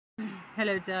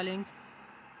Hello, darlings.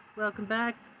 Welcome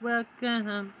back.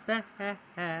 Welcome back.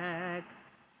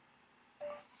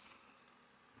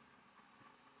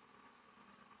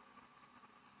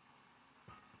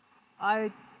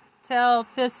 I tell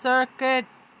Fifth Circuit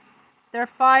they're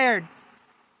fired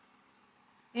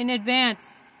in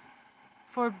advance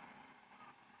for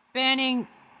banning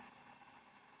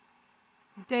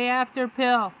day after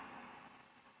pill.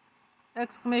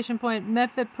 Exclamation point.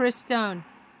 Mifepristone.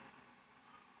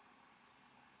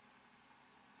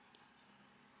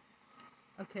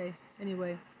 Okay,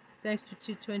 anyway, thanks for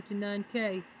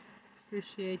 229K.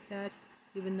 Appreciate that,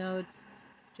 even though it's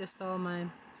just all my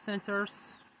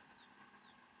censors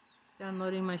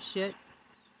downloading my shit.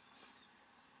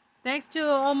 Thanks to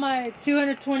all my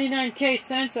 229K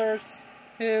censors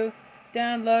who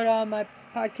download all my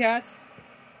podcasts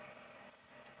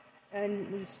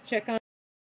and just check on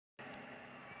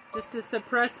just to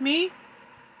suppress me.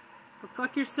 Go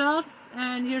fuck yourselves.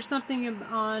 And here's something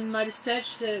on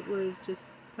Meidastouch that was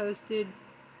just posted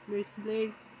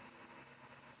recently.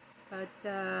 But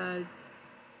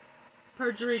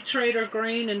perjury, traitor,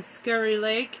 green, and scary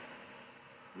lake.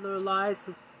 Little lies,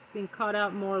 being caught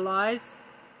out more lies.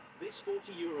 This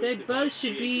 €40 they both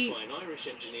should be. By an Irish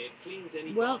engineer cleans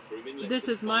any well, bathroom in less this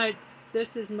than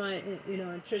is my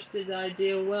Trista's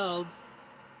ideal world.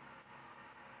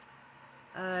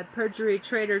 Perjury,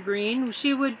 traitor, green.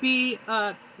 She would be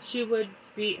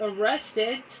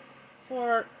arrested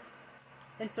for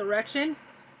insurrection,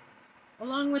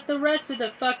 along with the rest of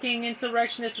the fucking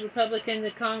insurrectionist Republicans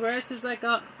in Congress. There's like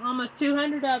almost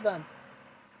 200 of them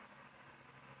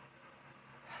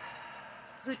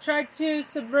who tried to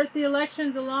subvert the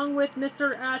elections, along with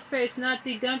Mr. Assface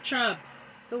Nazi Dump Trump,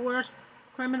 the worst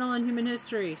criminal in human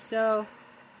history. So,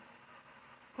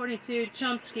 according to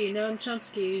Chomsky, Noam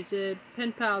Chomsky, who's a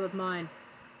pen pal of mine.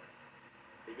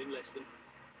 in less than.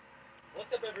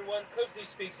 What's up, everyone? Coach D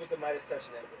speaks with the Meidastouch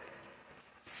Network.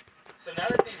 So now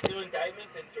that these new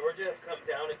indictments in Georgia have come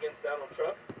down against Donald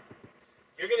Trump,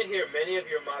 you're going to hear many of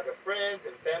your MAGA friends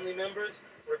and family members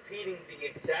repeating the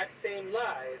exact same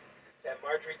lies that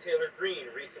Marjorie Taylor Greene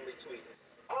recently tweeted.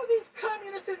 All these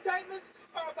communist indictments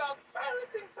are about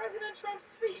silencing President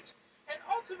Trump's speech and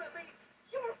ultimately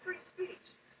your free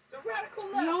speech. The radical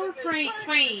left Your free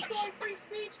speech. Free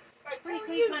speech by Free telling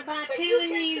speech you by that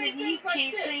telling you you that you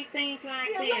can't say things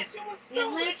like this. The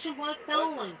election was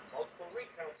stolen. Multiple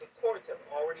recounts of courts have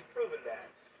already proven that.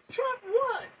 Trump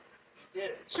won. He did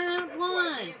it. Trump That's won.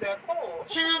 why he's at home.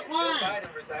 Trump and Joe won.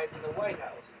 Biden resides in the White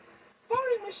House.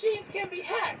 Voting machines can be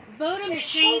hacked. Voting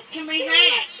machines can be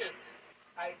hacked.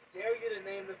 I dare you to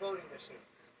name the voting machines.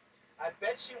 I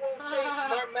bet she won't say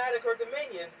Smartmatic or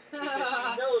Dominion because she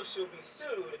knows she'll be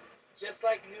sued, just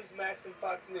like Newsmax and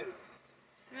Fox News.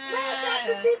 Mass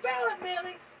absentee ballot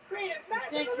mailings created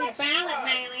massive election ballot fraud.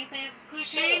 mailings and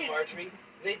Shut up, Marjorie.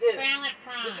 They did it. ballot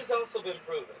fraud. This has also been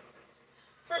proven.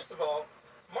 First of all,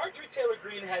 Marjorie Taylor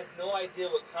Greene has no idea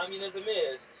what communism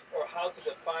is or how to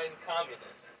define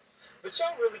communists. But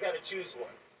y'all really got to choose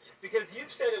one. Because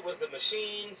you've said it was the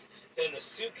machines, then the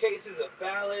suitcases of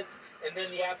ballots, and then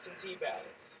the absentee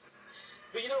ballots.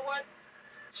 But you know what?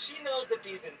 She knows that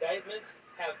these indictments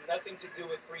have nothing to do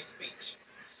with free speech.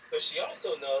 But she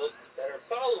also knows that her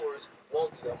followers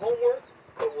won't do the homework,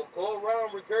 but will go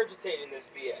around regurgitating this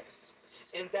BS.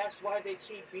 And that's why they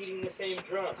keep beating the same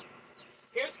drum.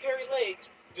 Here's Carrie Lake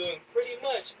doing pretty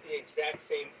much the exact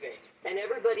same thing. And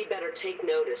everybody better take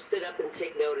notice, sit up and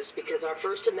take notice, because our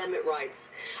First Amendment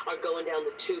rights are going down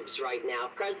the tubes right now.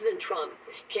 President Trump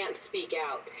can't speak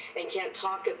out and can't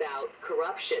talk about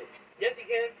corruption. Yes, he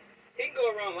can. He can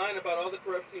go around lying about all the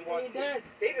corruption he wants He does.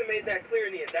 They even made that clear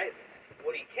in the indictments.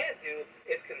 What he can't do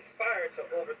is conspire to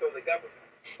overthrow the government.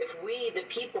 If we, the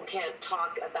people, can't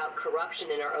talk about corruption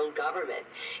in our own government,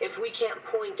 if we can't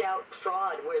point out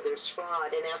fraud where there's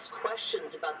fraud and ask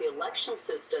questions about the election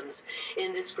systems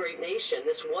in this great nation,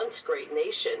 this once great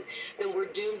nation, then we're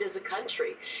doomed as a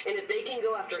country. And if they can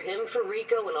go after him for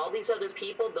RICO and all these other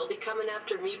people, they'll be coming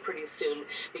after me pretty soon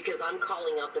because I'm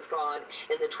calling out the fraud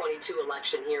in the 22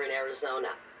 election here in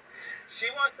Arizona. She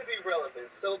wants to be relevant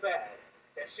so bad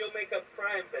that she'll make up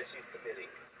crimes that she's committing.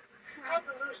 How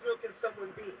delusional can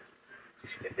someone be?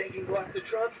 If they can go after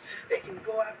Trump, they can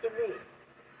go after me.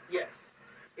 Yes.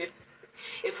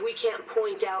 If we can't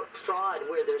point out fraud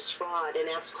where there's fraud and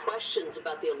ask questions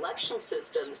about the election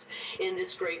systems in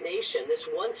this great nation, this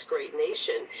once great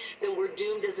nation, then we're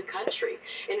doomed as a country.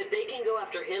 And if they can go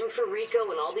after him for RICO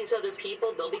and all these other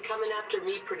people, they'll be coming after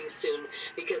me pretty soon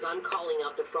because I'm calling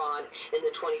out the fraud in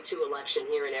the 22 election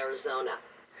here in Arizona.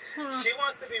 She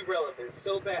wants to be relevant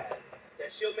so bad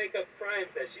that she'll make up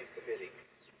crimes that she's committing.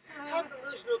 How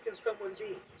delusional can someone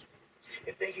be?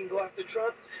 If they can go after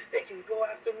Trump, they can go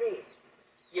after me.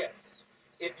 Yes,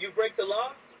 if you break the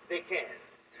law, they can.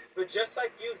 But just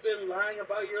like you've been lying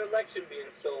about your election being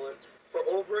stolen for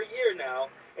over a year now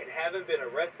and haven't been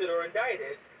arrested or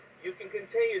indicted, you can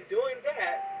continue doing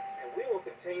that and we will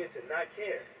continue to not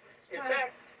care. In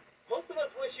fact, most of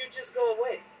us wish you'd just go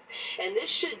away. And this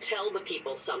should tell the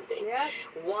people something. Yeah.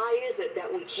 Why is it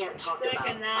that we can't talk about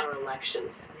our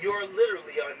elections? You're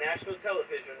literally on national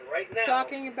television right now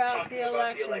Talking about the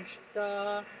elections.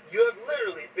 You have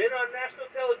literally been on national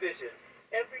television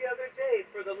every other day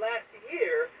for the last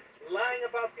year lying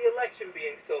about the election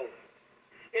being stolen.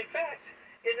 In fact,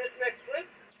 in this next clip,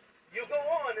 you go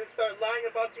on and start lying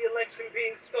about the election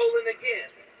being stolen again.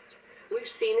 We've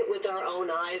seen it with our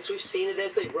own eyes. We've seen it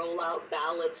as they roll out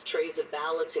ballots, trays of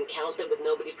ballots, and count them with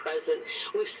nobody present.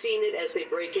 We've seen it as they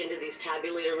break into these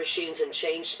tabulator machines and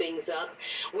change things up.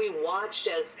 We watched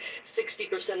as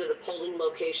 60% of the polling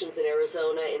locations in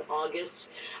Arizona in August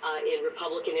in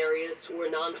Republican areas were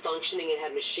non-functioning and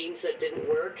had machines that didn't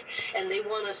work. And they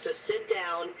want us to sit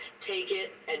down, take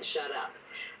it, and shut up.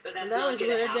 But that's not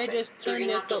going to happen. They're going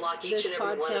to have to lock each and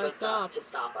every one of us up to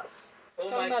stop us. Oh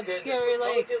my goodness,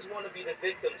 Republicans want to be the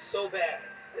victim so bad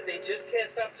that they just can't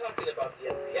stop talking about the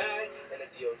FBI and the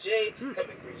DOJ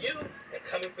coming for you and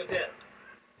coming for them.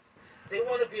 They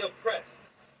want to be oppressed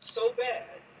so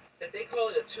bad that they call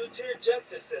it a two-tier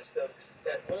justice system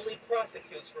that only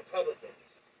prosecutes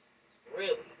Republicans.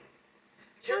 Really?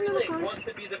 Carrie Lake wants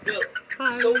to be the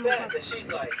villain so bad that she's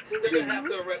like, they're going to have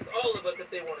to arrest all of us if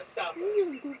they want to stop us.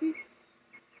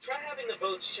 Try having the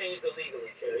votes changed illegally,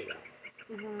 Carrie.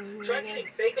 Try getting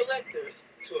fake electors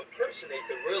to impersonate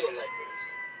the real electors.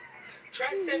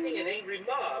 Try sending an angry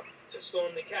mob to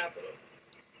storm the Capitol.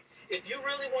 If you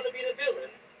really want to be the villain,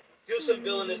 do some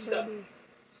villainous stuff.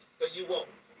 But you won't.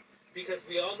 Because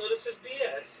we all know this is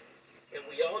BS, and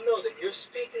we all know that you're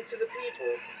speaking to the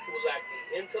people who lack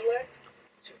the intellect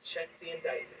to check the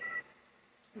indictment.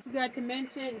 I forgot to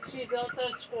mention, she's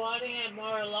also squatting at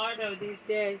Mar-a-Lago these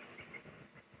days.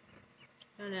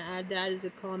 I'm going to add that as a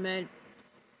comment.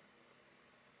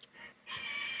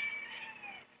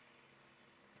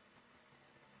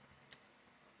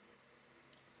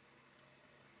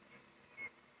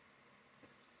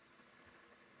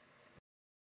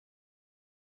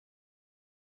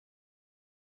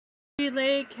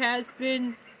 Lake has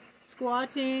been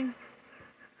squatting.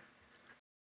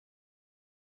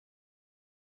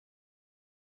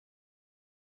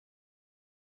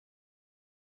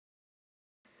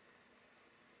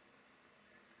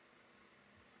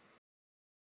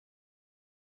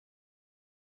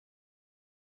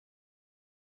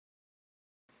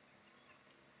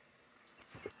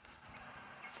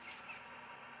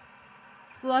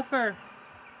 Fluffer.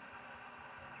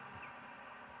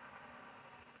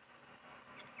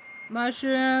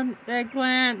 Mushroom,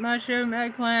 eggplant, mushroom,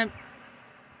 eggplant.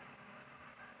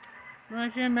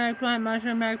 Mushroom, eggplant,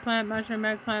 mushroom, eggplant, mushroom,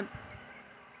 eggplant.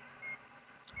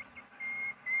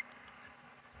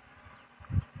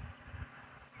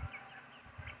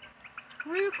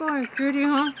 Where are you going, cutie,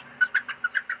 huh?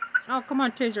 Oh, come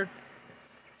on, Taser.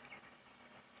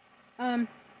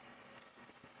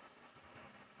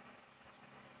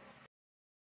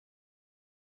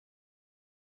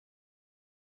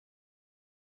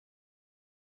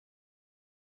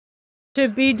 To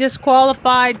be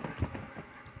disqualified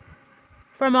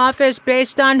from office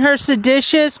based on her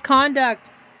seditious conduct.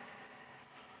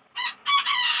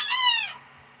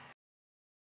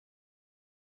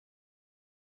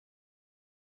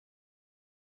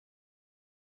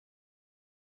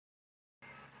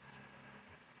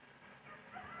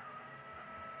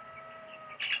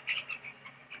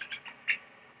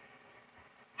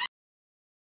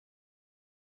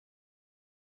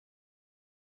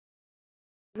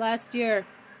 Last year.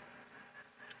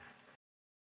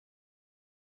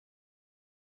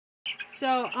 So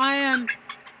I am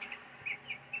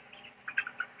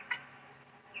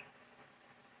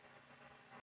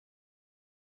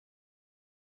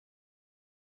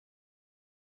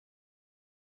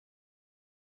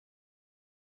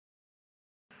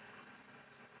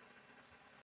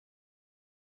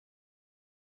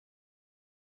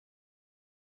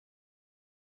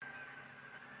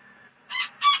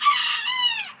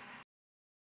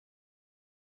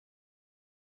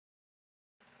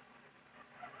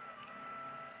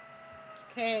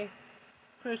K.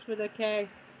 Chris with a K.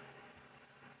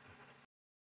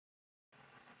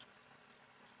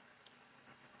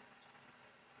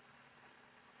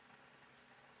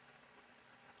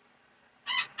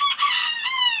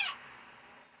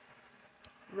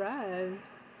 Right.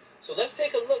 So let's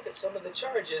take a look at some of the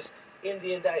charges in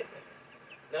the indictment.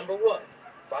 Number 1,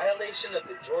 violation of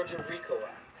the Georgia RICO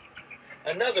Act.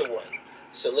 Another one,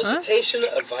 solicitation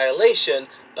of violation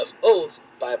of oath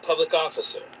by a public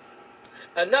officer.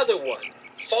 Another one,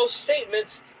 false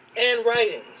statements and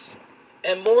writings.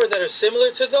 And more that are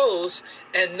similar to those,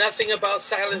 and nothing about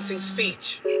silencing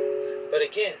speech. But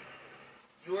again,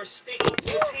 you are speaking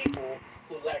to the people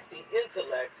who lack the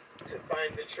intellect to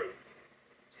find the truth.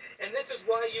 And this is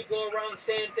why you go around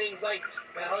saying things like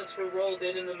ballots were rolled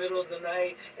in the middle of the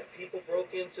night and people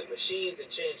broke into machines and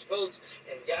changed votes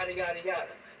and yada, yada,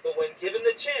 yada. But when given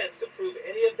the chance to prove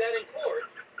any of that in court,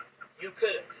 you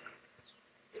couldn't.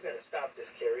 You gotta stop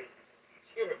this, Kerry.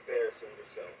 You're embarrassing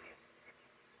yourself.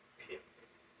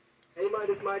 Hey,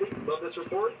 Midas Mighty, love this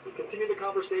report. We continue the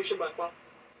conversation by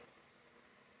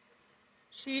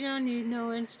She don't need no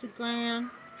Instagram.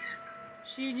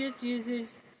 She just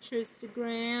uses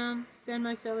Tristagram. Ben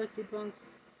Marcellus debunks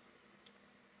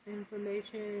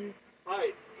information.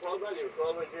 Hi, Club Value,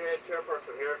 Club Engineer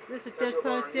Chairperson here. This is just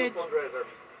posted a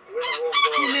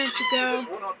few minutes ago.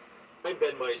 I'm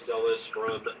Ben Marcellus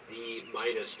from the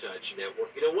Meidastouch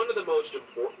Network. You know, one of the most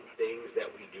important things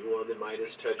that we do on the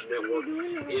Meidastouch Network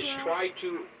is try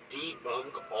to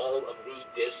debunk all of the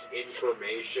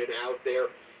disinformation out there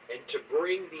and to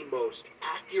bring the most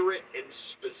accurate and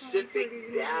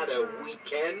specific data we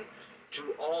can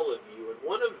to all of you. And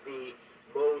one of the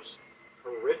most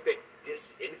horrific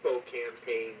disinfo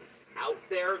campaigns out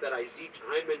there that I see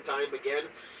time and time again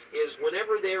is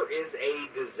whenever there is a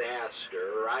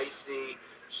disaster, I see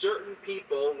certain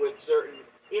people with certain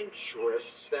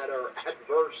interests that are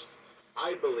adverse,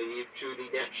 I believe, to the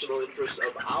national interests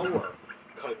of our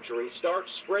country start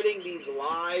spreading these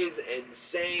lies and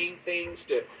saying things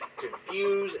to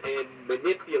confuse and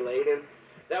manipulate. And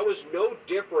that was no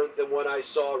different than what I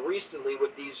saw recently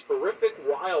with these horrific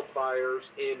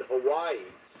wildfires in Hawaii.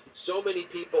 So many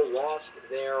people lost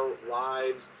their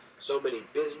lives, so many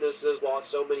businesses lost,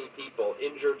 so many people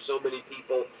injured, so many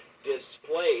people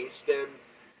displaced, and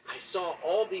I saw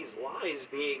all these lies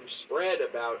being spread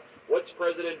about what's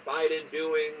President Biden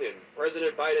doing, and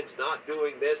President Biden's not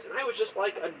doing this, and I was just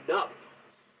like, enough.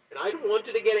 And I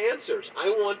wanted to get answers. I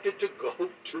wanted to go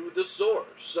to the source.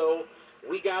 So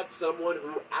we got someone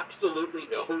who absolutely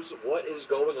knows what is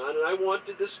going on, and I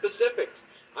wanted the specifics.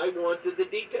 I wanted the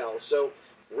details. So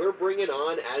we're bringing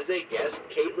on as a guest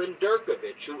Caitlin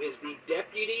Durkovich, who is the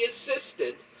Deputy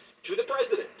Assistant to the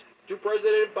President, to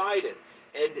President Biden,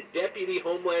 and Deputy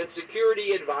Homeland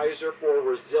Security Advisor for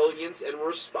Resilience and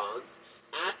Response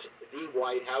at the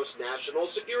White House National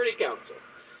Security Council.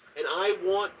 And I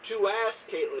want to ask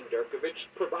Caitlin Durkovich,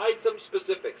 provide some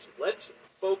specifics. Let's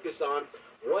focus on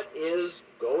what is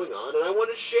going on, and I want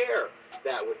to share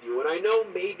that with you. And I know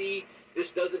maybe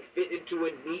this doesn't fit into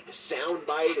a neat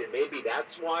soundbite, and maybe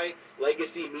that's why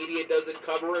legacy media doesn't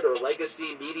cover it, or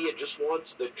legacy media just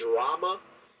wants the drama.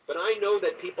 But I know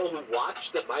that people who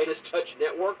watch the Meidastouch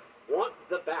Network want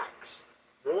the facts,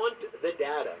 want the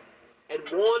data, and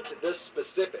want the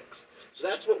specifics. So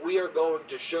that's what we are going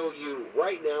to show you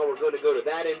right now. We're going to go to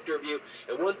that interview.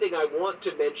 And one thing I want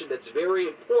to mention that's very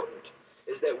important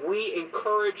is that we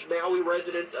encourage Maui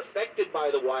residents affected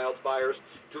by the wildfires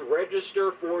to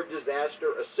register for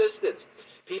disaster assistance.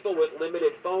 People with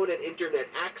limited phone and internet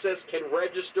access can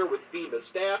register with FEMA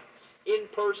staff in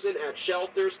person at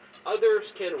shelters.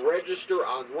 Others can register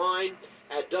online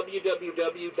at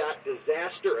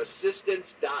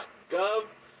www.disasterassistance.gov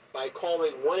by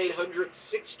calling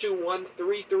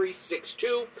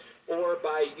 1-800-621-3362 or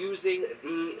by using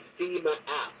the FEMA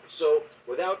app. So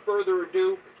without further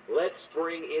ado, let's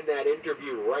bring in that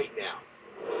interview right now.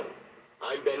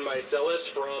 I'm Ben Marcellus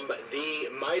from the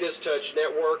Meidastouch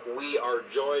Network. We are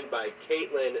joined by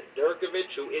Caitlin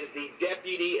Durkovich, who is the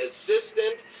Deputy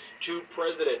Assistant to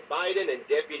President Biden and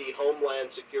Deputy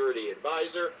Homeland Security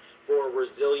Advisor for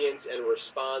Resilience and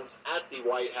Response at the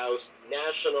White House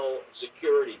National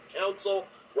Security Council.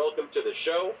 Welcome to the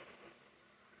show.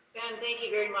 Ben, thank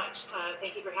you very much.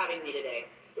 Thank you for having me today.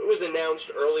 It was announced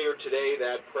earlier today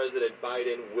that President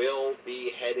Biden will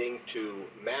be heading to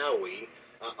Maui.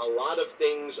 A lot of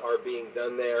things are being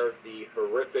done there. The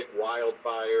horrific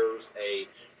wildfires, a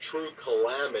true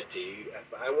calamity.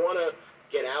 I want to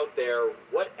get out there.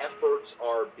 What efforts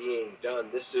are being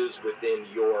done? This is within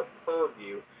your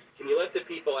purview. Can you let the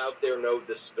people out there know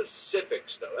the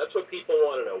specifics, though? That's what people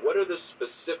want to know. What are the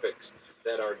specifics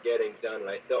that are getting done? And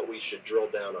I thought we should drill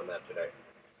down on that today.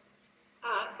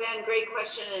 Ben, great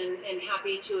question, and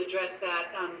happy to address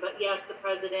that. But yes, the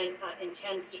president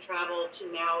intends to travel to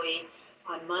Maui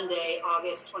on Monday,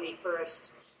 August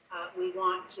 21st. We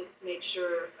want to make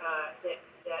sure that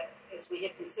as we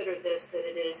have considered this, that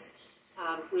it is,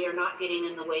 we are not getting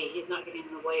in the way, he's not getting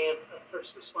in the way of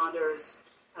first responders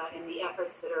in the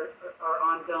efforts that are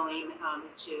ongoing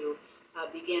to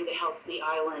begin to help the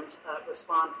island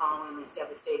respond following these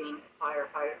devastating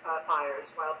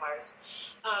wildfires.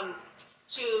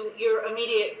 To your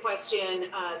immediate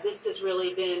question, this has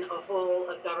really been a whole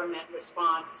of government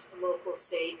response, local,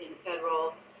 state, and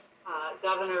federal.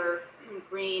 Governor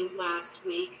Green last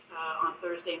week on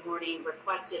Thursday morning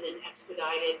requested an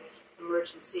expedited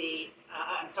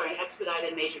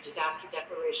expedited major disaster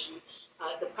declaration.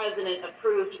 The president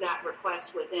approved that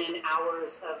request within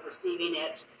hours of receiving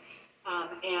it,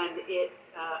 and it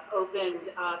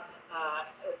opened up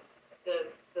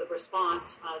the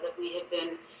response that we have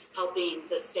been helping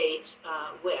the state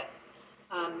with.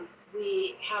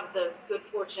 We have the good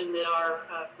fortune that our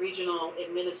regional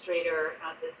administrator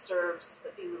that serves, the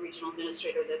FEMA regional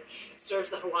administrator that serves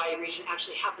the Hawaii region,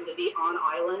 actually happened to be on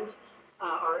island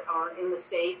or in the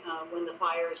state when the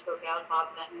fires broke out, Bob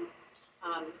Benton.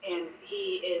 And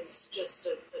he is just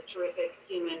a terrific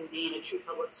human being, a true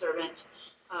public servant.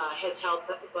 Has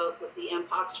helped both with the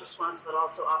MPOX response, but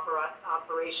also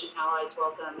Operation Allies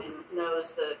Welcome, and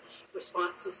knows the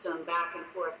response system back and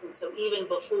forth. And so even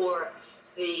before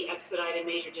the expedited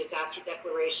major disaster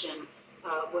declaration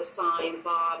was signed,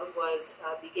 Bob was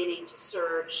beginning to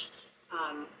surge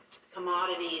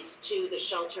commodities to the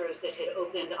shelters that had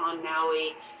opened on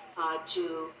Maui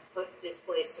to put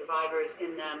displaced survivors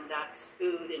in them. That's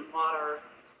food and water,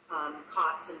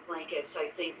 cots and blankets. I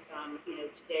think,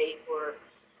 to date we're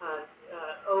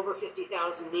over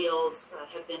 50,000 meals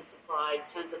have been supplied,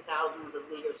 tens of thousands of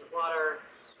liters of water,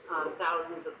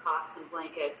 thousands of cots and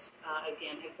blankets,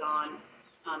 again, have gone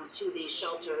to these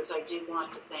shelters. I do want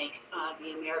to thank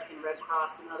the American Red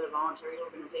Cross and other voluntary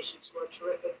organizations who are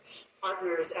terrific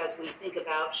partners as we think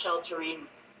about sheltering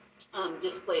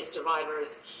displaced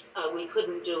survivors. We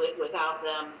couldn't do it without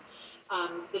them.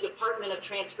 The Department of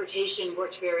Transportation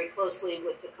worked very closely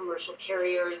with the commercial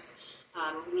carriers.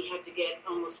 We had to get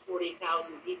almost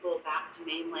 40,000 people back to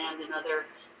mainland and other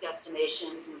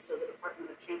destinations, and so the Department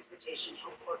of Transportation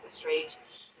helped orchestrate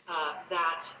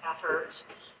that effort.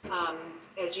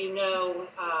 As you know,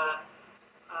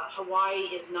 Hawaii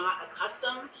is not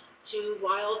accustomed to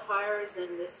wildfires,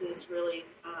 and this is really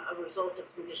a result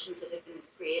of conditions that have been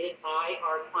created by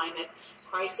our climate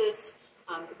crisis.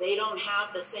 They don't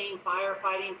have the same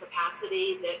firefighting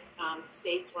capacity that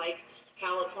states like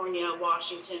California,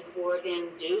 Washington, Oregon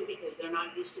do, because they're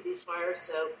not used to these fires.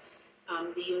 So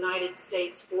the United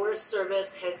States Forest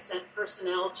Service has sent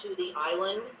personnel to the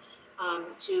island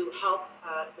to help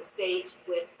the state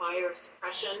with fire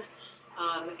suppression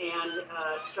and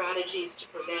strategies to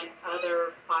prevent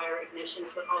other fire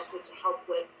ignitions, but also to help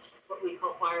with what we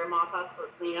call fire mop-up or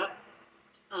cleanup.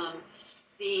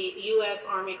 The U.S.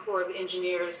 Army Corps of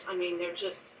Engineers,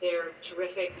 they're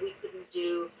terrific. We couldn't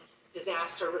do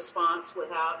disaster response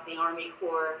without the Army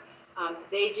Corps.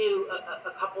 They do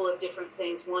a couple of different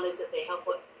things. One is that they help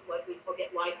what we call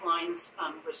get lifelines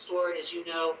restored. As you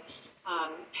know,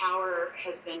 power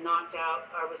has been knocked out,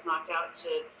 or was knocked out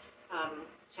to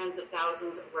tens of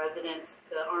thousands of residents.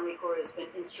 The Army Corps has been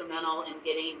instrumental in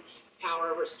getting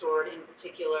power restored, in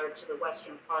particular to the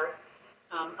western part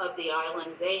of the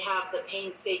island. They have the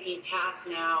painstaking task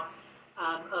now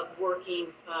of working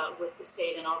with the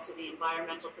state and also the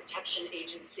Environmental Protection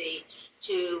Agency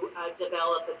to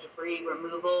develop a debris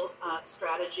removal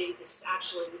strategy. This is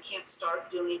actually, we can't start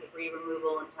doing debris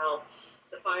removal until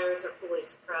the fires are fully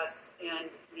suppressed and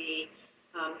we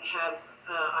have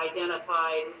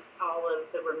identified all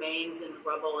of the remains and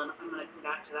rubble, and I'm going to come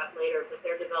back to that later, but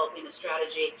they're developing a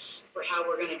strategy for how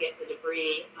we're going to get the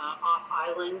debris off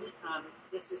island.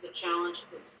 This is a challenge.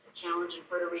 It's a challenge in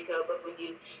Puerto Rico, but when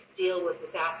you deal with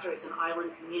disasters in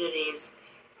island communities,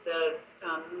 the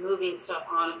moving stuff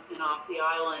on and off the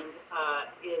island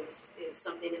is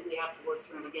something that we have to work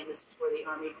through. And again, this is where the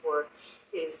Army Corps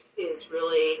is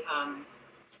really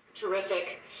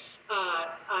terrific.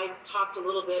 I talked a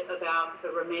little bit about the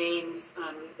remains.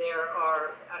 There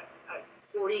are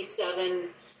 47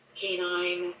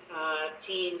 canine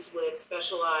teams with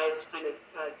specialized kind of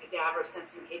cadaver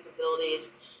sensing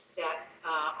capabilities that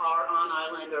are on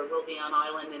island or will be on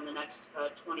island in the next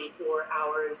 24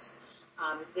 hours.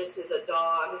 This is a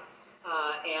dog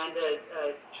and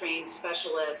a trained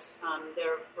specialist.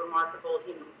 They're remarkable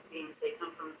human beings. They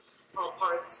come from all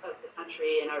parts of the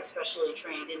country and are specially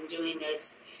trained in doing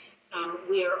this.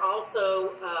 We are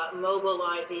also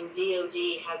mobilizing.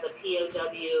 DOD has a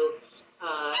POW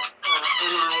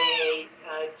MIA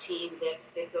team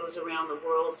that goes around the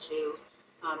world to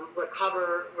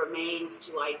recover remains,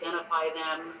 to identify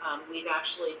them. We've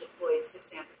actually deployed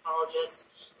 6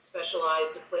 anthropologists,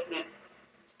 specialized equipment,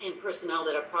 and personnel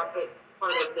that are part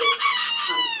of this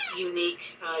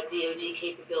unique DoD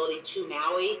capability to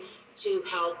Maui to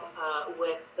help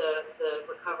with the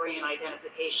recovery and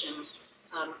identification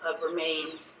of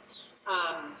remains.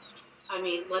 I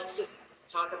mean, let's just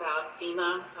talk about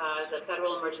FEMA. The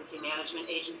Federal Emergency Management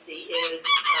Agency is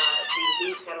the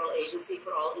lead federal agency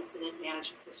for all incident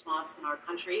management response in our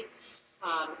country.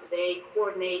 They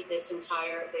coordinate the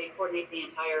entire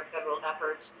federal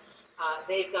effort.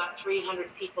 They've got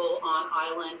 300 people on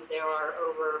island. There are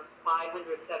over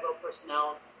 500 federal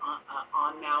personnel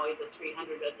on Maui, but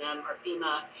 300 of them are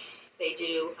FEMA. They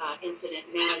do incident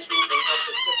management. They help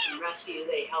with search and rescue.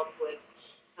 They help with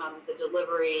the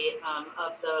delivery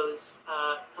of those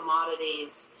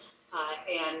commodities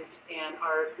and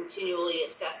are continually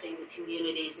assessing the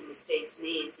communities and the state's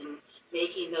needs and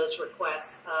making those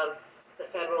requests of the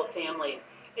federal family.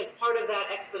 As part of that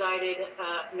expedited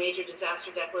major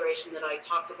disaster declaration that I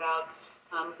talked about,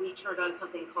 we turned on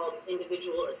something called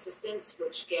individual assistance,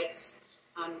 which gets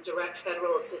direct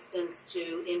federal assistance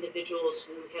to individuals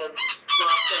who have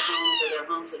lost their homes or their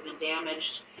homes have been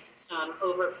damaged.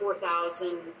 Over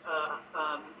 4,000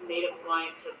 Native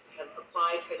Hawaiians have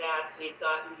applied for that. We've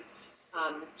gotten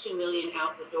 $2 million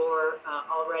out the door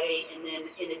already. And then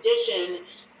in addition,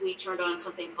 we turned on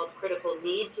something called Critical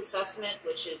Needs Assessment,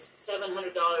 which is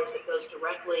 $700 that goes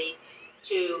directly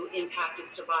to impacted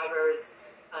survivors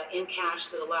in cash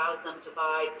that allows them to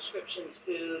buy prescriptions,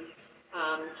 food,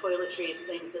 toiletries,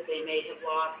 things that they may have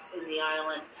lost in the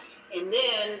island. And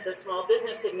then the Small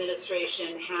Business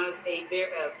Administration has a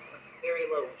very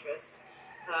low interest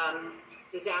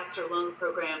disaster loan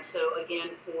program. So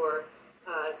again, for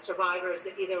survivors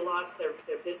that either lost their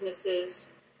businesses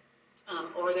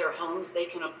or their homes, they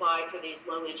can apply for these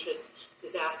low interest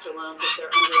disaster loans if they're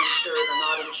underinsured or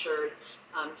not insured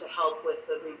to help with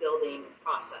the rebuilding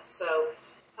process. So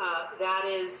that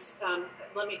is,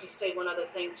 let me just say one other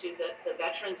thing too, that the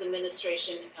Veterans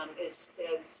Administration is,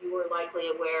 as you are likely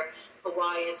aware,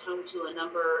 Hawaii is home to a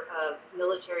number of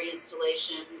military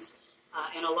installations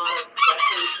and a lot of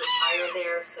veterans retire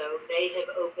there. So they have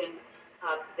opened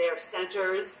their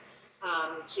centers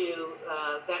to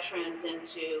veterans and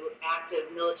to active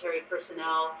military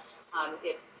personnel.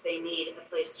 If they need a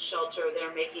place to shelter,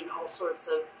 they're making all sorts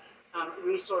of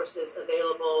resources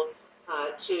available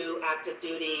to active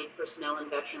duty personnel and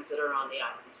veterans that are on the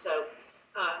island. So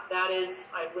that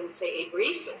is, I wouldn't say a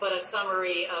brief, but a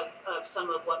summary of some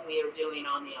of what we are doing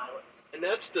on the island. And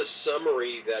that's the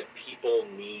summary that people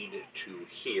need to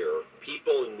hear.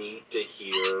 People need to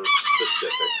hear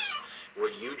specifics.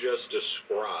 What you just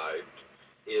described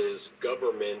is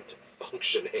government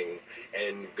functioning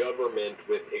and government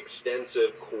with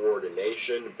extensive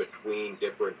coordination between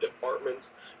different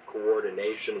departments,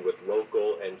 coordination with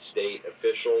local and state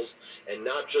officials, and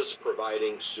not just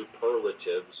providing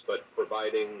superlatives, but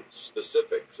providing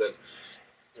specifics. And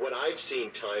what I've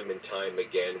seen time and time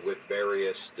again with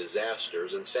various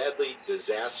disasters, and sadly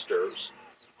disasters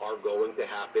are going to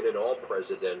happen in all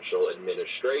presidential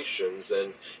administrations,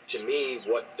 and to me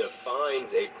what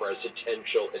defines a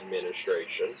presidential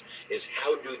administration is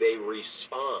how do they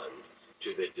respond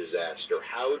to the disaster,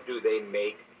 how do they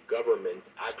make government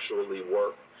actually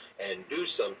work and do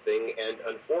something. And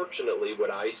unfortunately what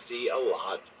I see a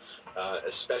lot,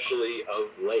 especially of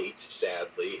late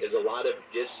sadly, is a lot of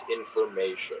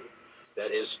disinformation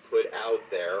that is put out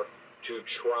there to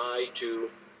try to,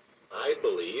 I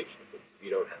believe, you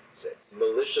don't have to say,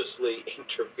 maliciously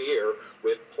interfere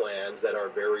with plans that are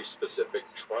very specific,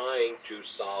 trying to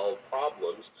solve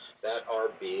problems that are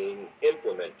being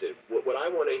implemented. What I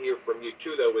want to hear from you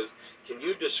too, though, is can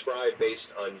you describe,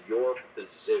 based on your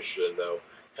position, though,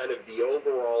 kind of the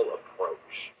overall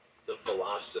approach, the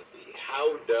philosophy?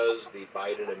 How does the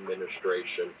Biden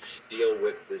administration deal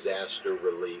with disaster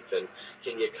relief? And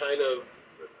can you kind of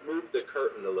move the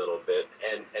curtain a little bit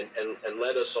and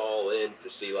let us all in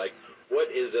to see, like, what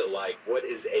is it like? What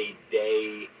is a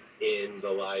day in the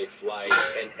life like?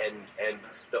 And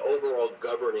the overall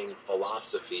governing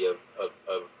philosophy of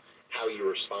how you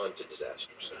respond to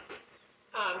disasters?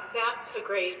 That's a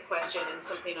great question and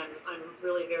something I'm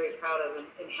really very proud of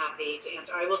and happy to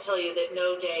answer. I will tell you that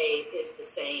no day is the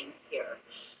same here.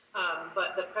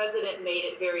 But the president made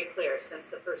it very clear since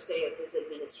the first day of his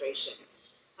administration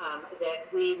that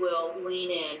we will lean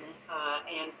in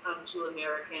and come to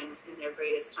Americans in their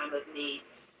greatest time of need,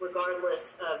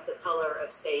 regardless of the color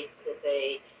of state that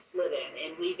they live in.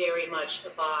 And we very much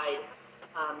abide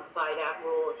by that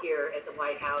rule here at the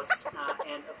White House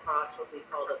and across what we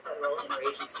call the federal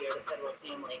interagency or the federal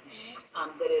family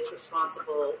that is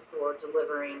responsible for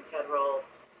delivering federal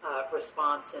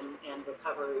response and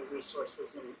recovery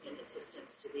resources and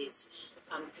assistance to these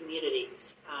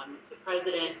communities. The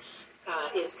president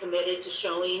is committed to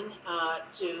showing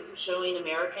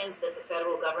Americans that the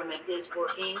federal government is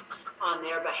working on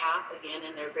their behalf, again,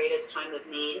 in their greatest time of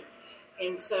need.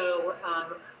 And so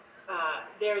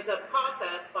there's a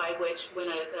process by which when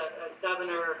a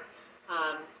governor,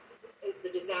 the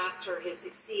disaster has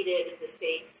exceeded the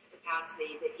state's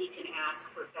capacity, that he can ask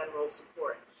for federal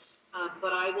support.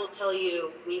 But I will tell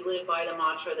you, we live by the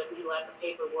mantra that we let the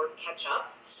paperwork catch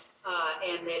up,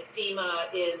 and that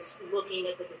FEMA is looking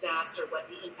at the disaster, what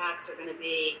the impacts are going to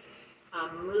be,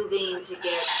 moving to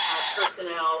get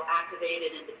personnel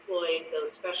activated and deployed,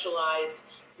 those specialized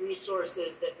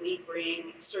resources that we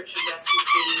bring, search and rescue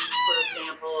teams, for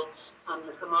example,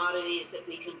 the commodities that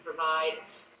we can provide,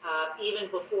 even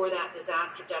before that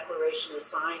disaster declaration is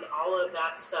signed, all of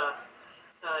that stuff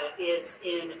is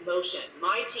in motion.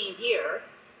 My team here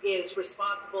is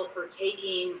responsible for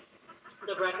taking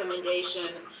the recommendation.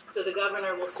 So the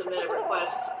governor will submit a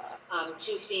request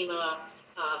to FEMA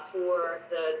for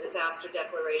the disaster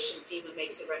declaration. FEMA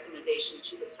makes a recommendation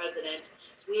to the president.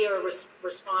 We are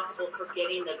responsible for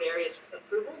getting the various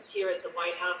approvals here at the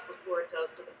White House before it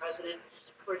goes to the president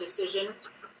for decision.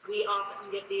 We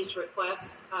often get these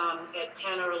requests at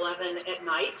 10 or 11 at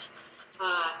night.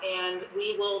 And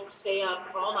we will stay up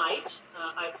all night.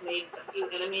 I've made a few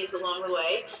enemies along the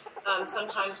way,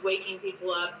 sometimes waking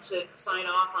people up to sign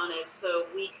off on it so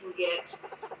we can get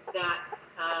that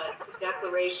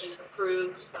declaration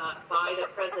approved by the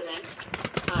president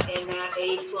and that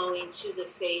aid flowing to the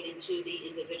state and to the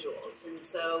individuals. And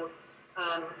so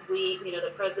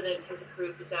the president has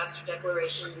approved disaster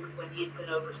declaration when he's been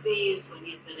overseas, when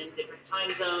he's been in different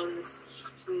time zones.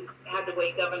 We've had to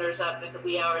wake governors up at the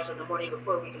wee hours of the morning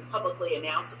before we can publicly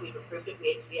announce that we've approved it.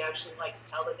 We actually like to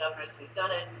tell the governor that we've done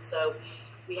it, and so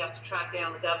we have to track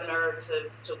down the governor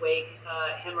to wake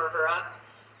him or her up.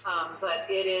 But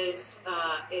it is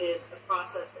a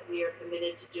process that we are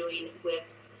committed to doing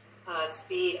with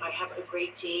speed. I have a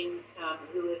great team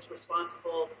who is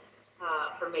responsible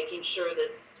for making sure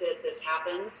that this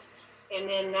happens. And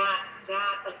then that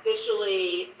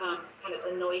officially kind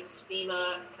of anoints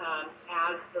FEMA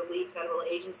as the lead federal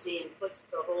agency and puts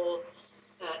the whole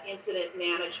incident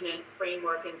management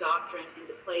framework and doctrine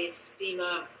into place.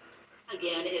 FEMA,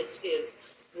 again, is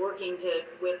working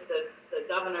with the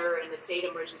governor and the state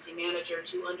emergency manager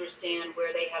to understand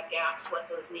where they have gaps, what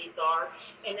those needs are.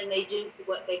 And then they do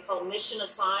what they call mission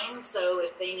assigned. So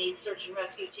if they need search and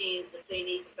rescue teams, if they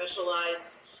need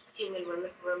specialized human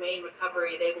remain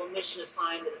recovery, they will mission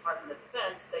assign the Department of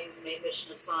Defense, they may mission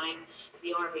assign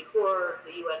the Army Corps,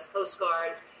 the U.S. Coast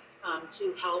Guard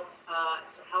to help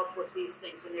with these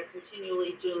things, and they're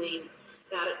continually doing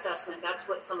that assessment. That's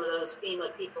what some of those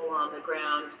FEMA people on the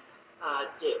ground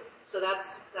do. So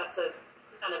that's a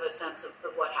kind of a sense of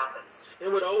what happens.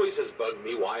 And what always has bugged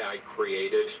me, why I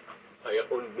created my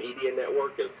own media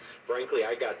network, is frankly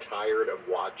I got tired of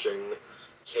watching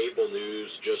cable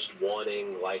news just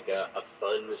wanting like a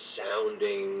fun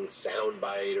sounding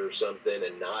soundbite or something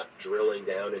and not drilling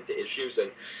down into issues.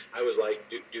 And I was like,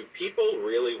 do people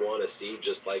really want to see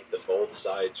just like the both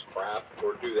sides crap,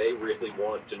 or do they really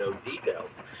want to know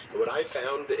details? And what I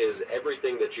found is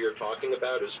everything that you're talking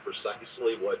about is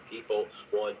precisely what people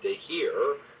want to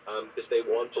hear, because they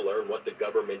want to learn what the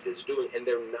government is doing, and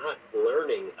they're not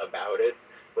learning about it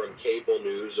from cable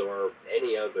news or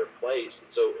any other place.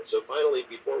 So finally,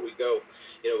 before we go,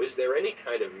 is there any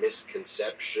kind of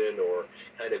misconception or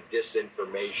kind of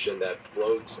disinformation that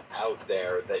floats out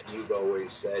there that you've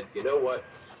always said, you know what,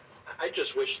 I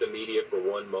just wish the media for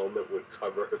one moment would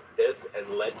cover this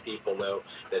and let people know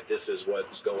that this is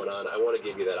what's going on? I want to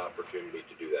give you that opportunity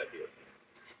to do that here.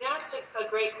 That's a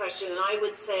great question, and I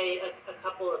would say a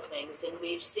couple of things. And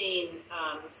we've seen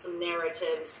some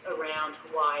narratives around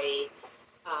Hawaii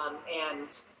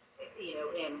and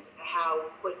how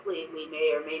quickly we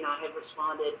may or may not have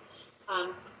responded.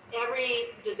 Every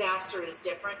disaster is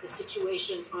different. The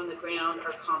situations on the ground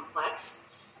are complex,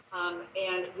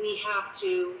 and we have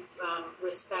to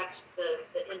respect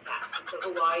the impacts. And so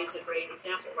Hawaii is a great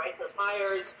example, right? The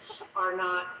fires are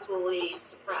not fully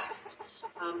suppressed.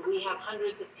 We have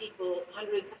hundreds of people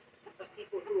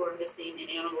who are missing and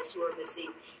animals who are missing,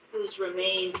 whose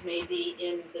remains may be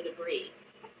in the debris.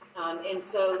 And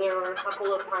so there are a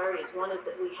couple of priorities. One is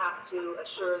that we have to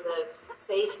assure the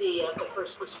safety of the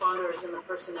first responders and the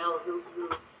personnel who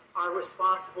are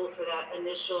responsible for that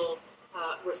initial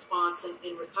response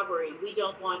and recovery. We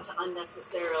don't want to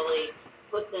unnecessarily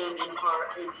put them in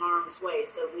harm's way.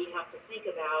 So we have to think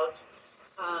about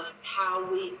how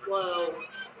we flow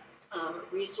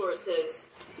resources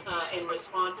and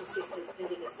response assistance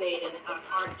into the state, and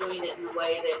aren't doing it in a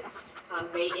way that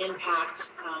may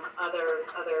impact other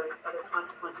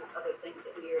consequences, other things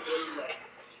that we are dealing with.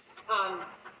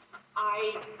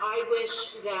 I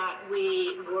wish that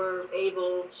we were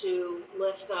able to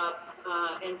lift up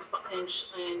and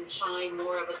shine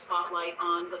more of a spotlight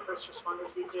on the first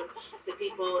responders. These are the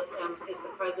people, as the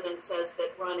president says,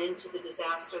 that run into the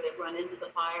disaster, that run into the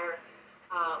fire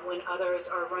when others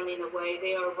are running away.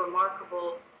 They are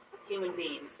remarkable human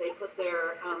beings. They put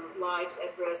their lives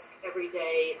at risk every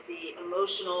day. The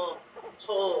emotional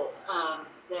toll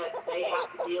that they have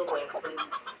to deal with,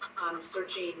 and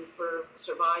searching for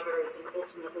survivors and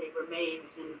ultimately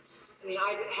remains. And I mean,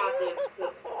 I've had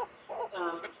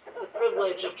the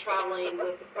privilege of traveling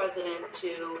with the president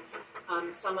to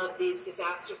some of these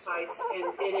disaster sites,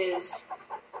 and it is,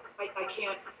 I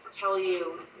can't tell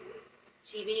you,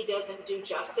 TV doesn't do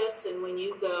justice. And when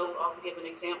you go, I'll give an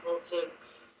example, to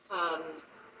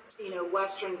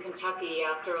Western Kentucky,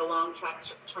 after a long track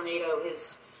tornado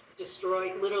has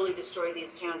literally destroyed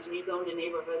these towns, and you go into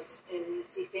neighborhoods and you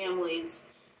see families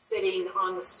sitting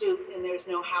on the stoop and there's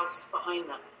no house behind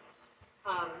them.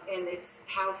 And it's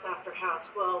house after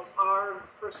house. Well, our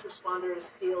first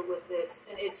responders deal with this,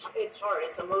 and it's hard.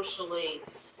 It's emotionally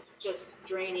just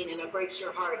draining, and it breaks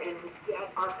your heart. And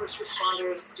yet our first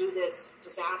responders do this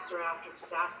disaster after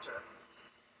disaster.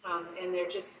 And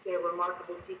they're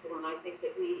remarkable people, and I think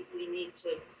that we need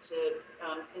to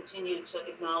continue to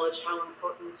acknowledge how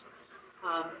important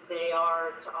they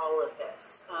are to all of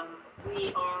this.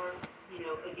 We are,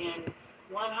 again,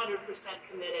 100%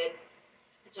 committed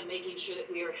to making sure that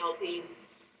we are helping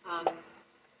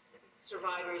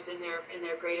survivors in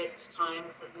their greatest time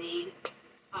of need.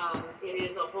 It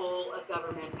is a whole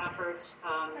government effort.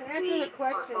 We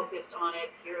are focused on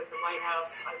it here at the White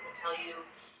House. I will tell you,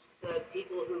 the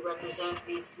people who represent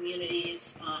these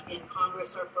communities in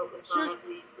Congress are focused on it.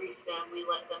 We brief them, we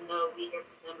let them know, we hear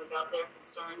from them about their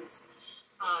concerns.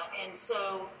 And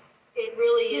so it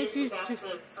really is the best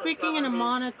of speaking in a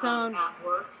monotone at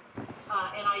work.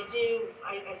 And I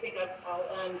think I'll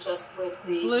end just with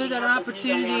blew that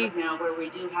opportunity now where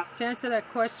we do have to answer that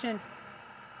question.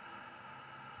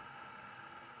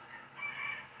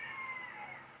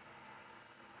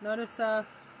 Notice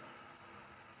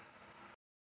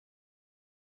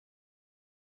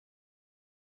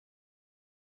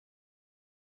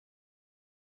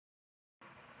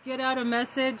get out a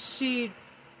message, she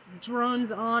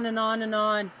drones on and on and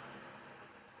on.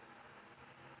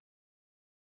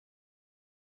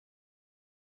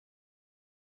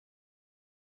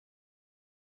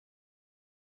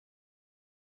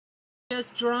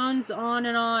 Just drones on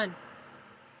and on.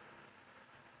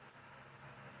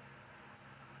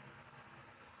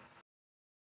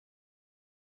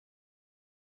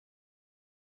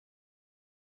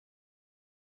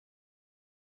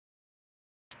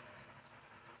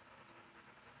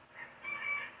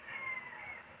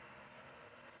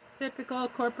 Typical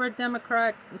corporate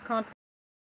Democrat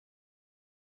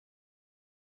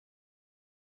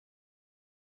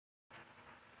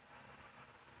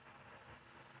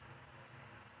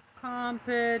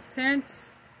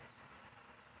competence.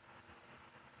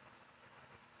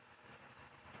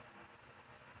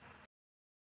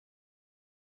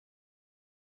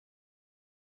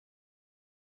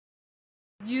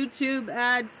 YouTube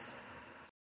ads.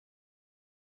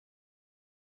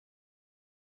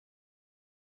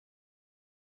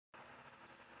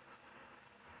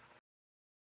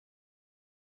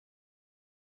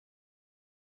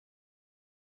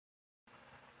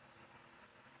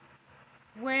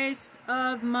 Waste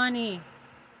of money.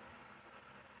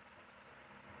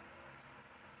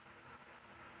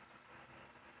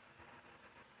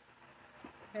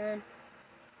 Okay.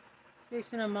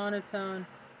 Speaks in a monotone.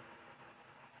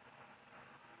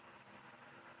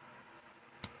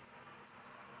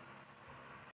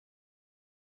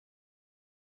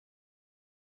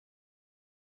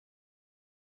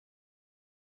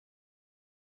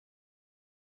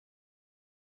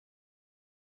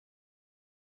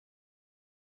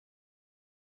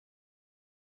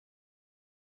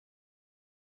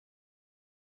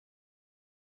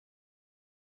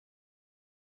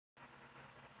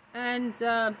 And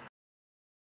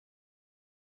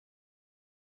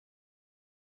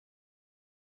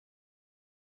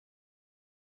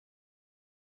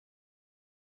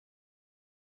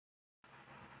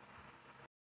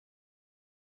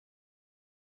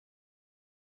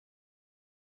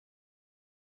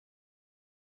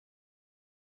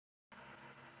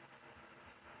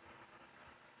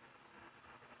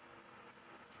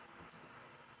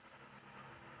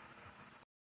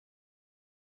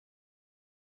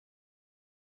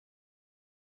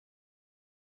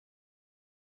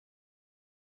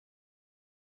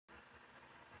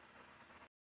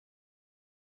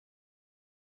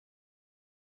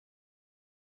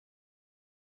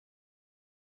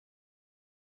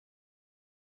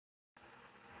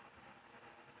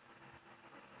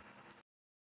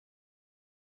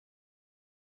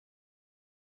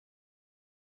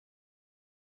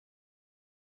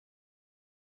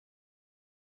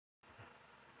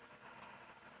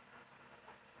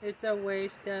It's a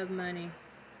waste of money.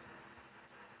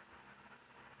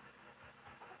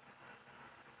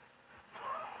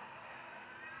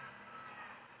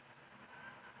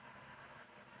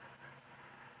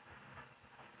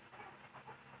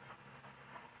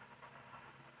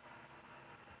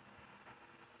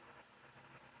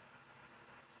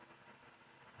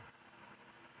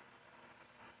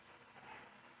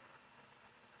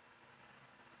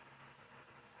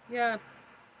 Yeah.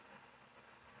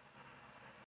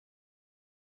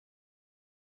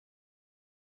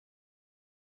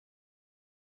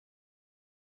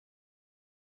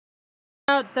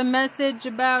 About the message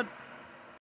about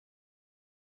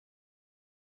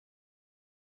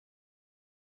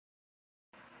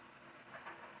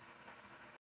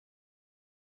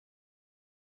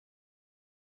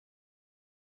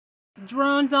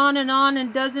drones on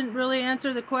and doesn't really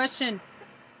answer the question.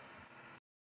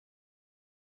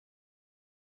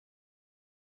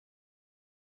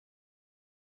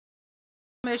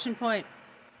 Exclamation point.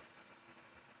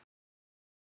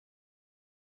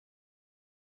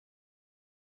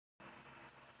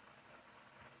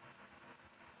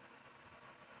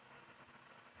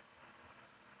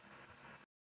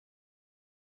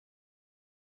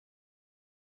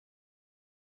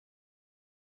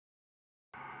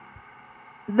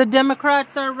 The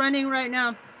Democrats are running right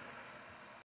now.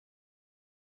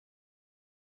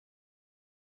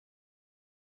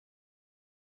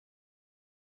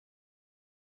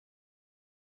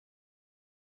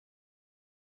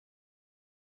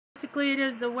 Basically, it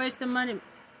is a waste of money.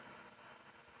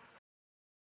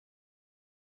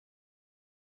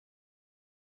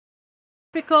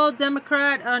 Typical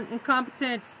Democrat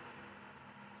incompetence.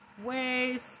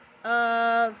 Waste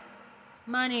of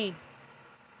money.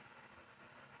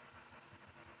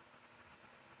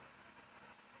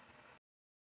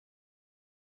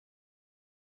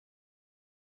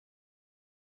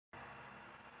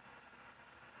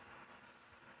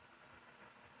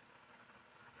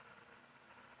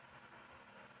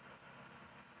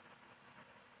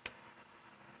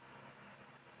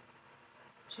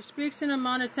 She speaks in a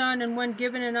monotone, and when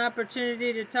given an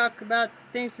opportunity to talk about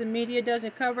things the media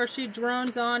doesn't cover, she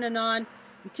drones on and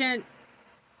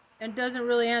doesn't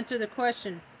really answer the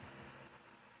question.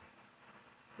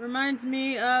 Reminds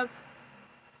me of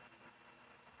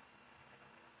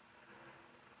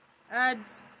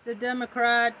ads the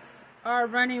Democrats are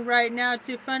running right now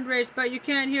to fundraise, but you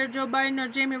can't hear Joe Biden or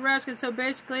Jamie Raskin, so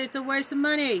basically it's a waste of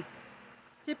money.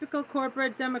 Typical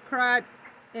corporate Democrat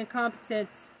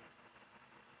incompetence.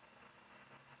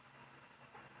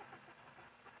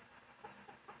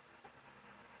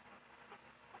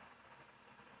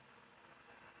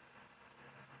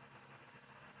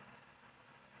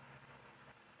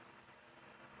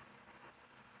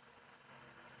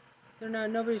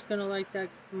 Nobody's gonna like that,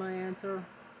 my answer.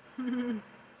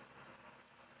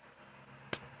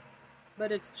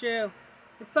 But it's true.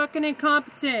 You're fucking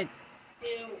incompetent.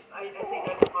 I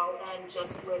think I'll end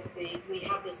just with we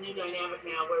have this new dynamic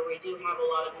now where we do have a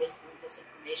lot of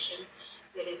disinformation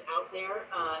that is out there.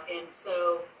 And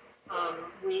so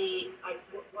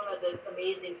one of the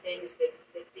amazing things that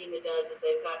FEMA does is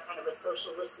they've got kind of a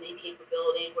social listening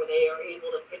capability where they are able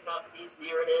to pick up these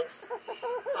narratives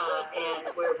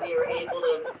and where we are able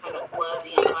to kind of flood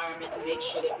the environment and make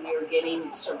sure that we are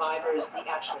getting survivors the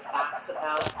actual facts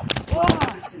about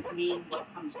what resistance means, what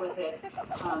comes with it,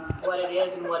 what it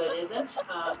is and what it isn't.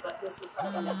 But this is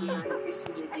something that we are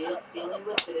increasingly dealing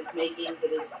with that is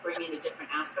bringing a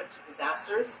different aspect to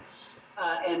disasters.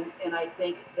 And I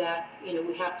think that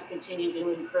we have to continue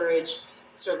to encourage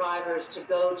survivors to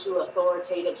go to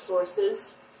authoritative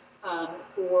sources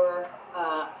for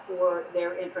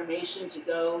their information, to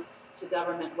go to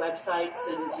government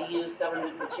websites and to use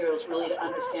government materials really to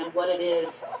understand what it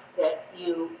is that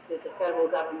the federal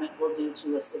government will do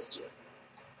to assist you.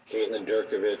 Caitlin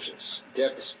Durkovich,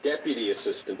 Deputy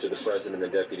Assistant to the President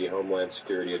and Deputy Homeland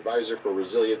Security Advisor for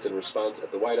Resilience and Response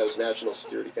at the White House National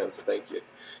Security Council. Thank you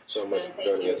so much for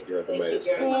joining us here at the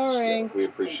Meidastouch. We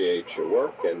appreciate your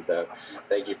work, and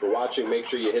thank you for watching. Make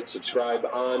sure you hit subscribe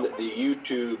on the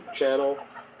YouTube channel.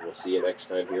 We'll see you next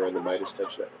time here on the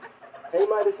Meidastouch Network. Hey,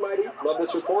 Midas Mighty, love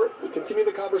this report? Continue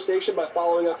the conversation by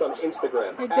following us on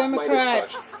Instagram Hey, at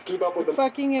Democrats, Meidastouch. To keep up with the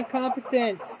fucking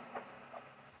incompetence.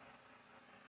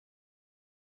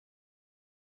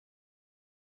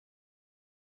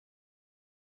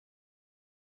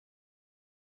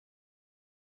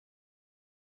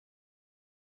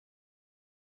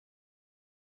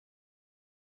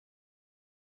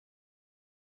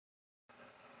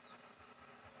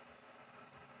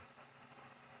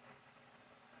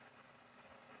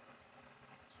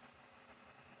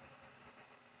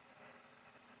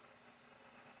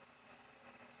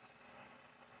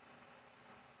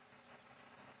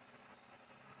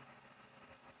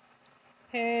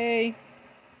 Hey,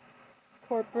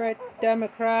 corporate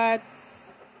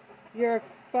Democrats, you're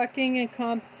fucking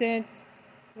incompetent.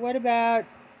 What about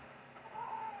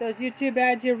those YouTube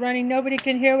ads you're running? Nobody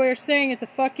can hear what you're saying. It's a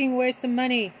fucking waste of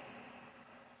money.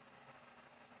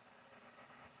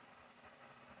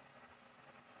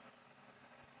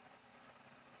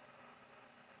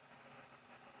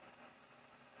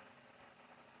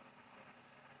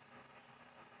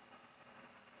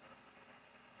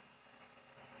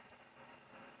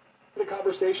 The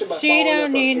conversation by She following don't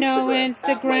us on need no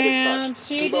Instagram. Instagram.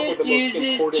 She Keep up with just the most uses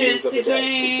important news of the day. What are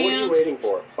you Instagram. waiting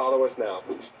for? Follow us now.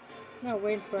 Not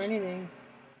waiting for anything.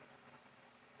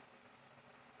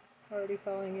 Already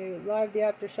following you. Live the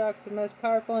aftershocks, the most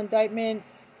powerful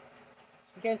indictments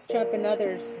against Trump and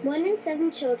others. 1 in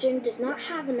 7 children does not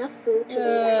have enough food to lead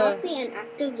a healthy and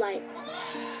active life.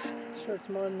 Sure, it's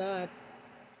more than that.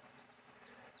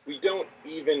 We don't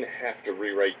even have to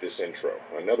rewrite this intro.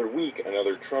 Another week,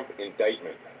 another Trump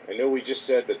indictment. I know we just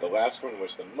said that the last one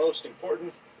was the most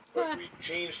important, but we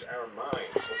changed our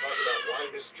minds. We'll talk about why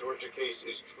this Georgia case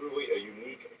is truly a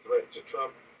unique threat to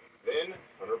Trump. Then,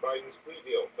 Hunter Biden's plea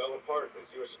deal fell apart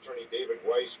as U.S. Attorney David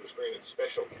Weiss was granted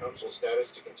special counsel status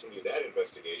to continue that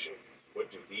investigation. What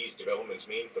do these developments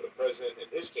mean for the president and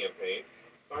his campaign?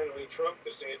 Finally, Trump,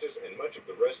 DeSantis, and much of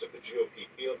the rest of the GOP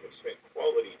field have spent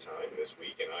quality time this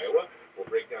week in Iowa. We'll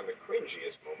break down the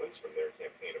cringiest moments from their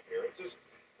campaign appearances.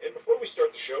 And before we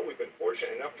start the show, we've been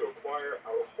fortunate enough to acquire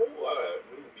a whole lot of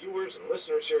new viewers and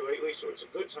listeners here lately, so it's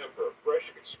a good time for a fresh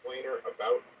explainer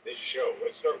about this show.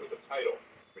 Let's start with the title,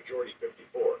 Majority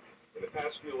 54. In the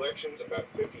past few elections, about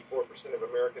 54% of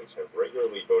Americans have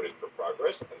regularly voted for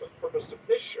progress, and the purpose of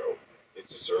this show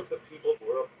is to serve the people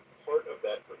who are part of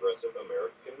that progressive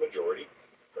American majority,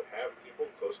 but have people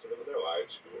close to them in their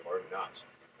lives who are not.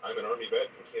 I'm an Army vet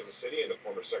from Kansas City and a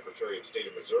former Secretary of State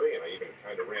of Missouri, and I even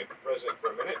kind of ran for president for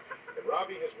a minute. And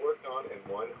Robbie has worked on and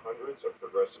won hundreds of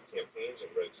progressive campaigns in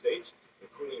red states,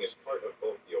 including as part of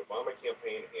both the Obama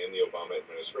campaign and the Obama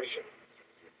administration.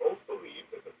 We both believe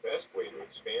that the best way to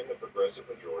expand the progressive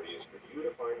majority is for you to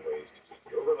find ways to keep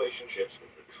your relationships with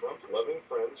your Trump-loving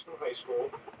friends from high school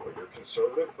or your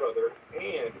conservative brother,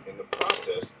 and in the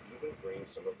process, even bring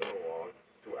some of them along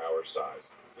to our side.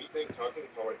 We think talking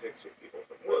politics with people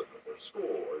from work or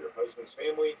school or your husband's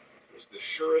family is the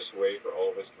surest way for all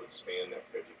of us to expand that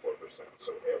 54%.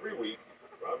 So every week,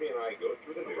 Robbie and I go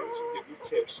through the news and give you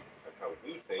tips on how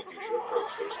we think you should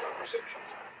approach those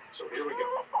conversations. So here we go.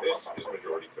 This is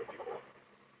Majority 54. All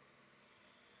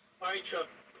right, Trump.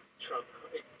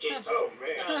 Jason. Oh,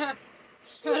 man.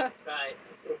 Slip by.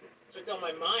 So it's on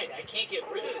my mind. I can't get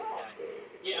rid of this guy.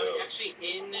 Yeah, I was actually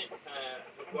in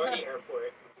LaGuardia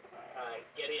Airport.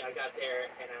 I got there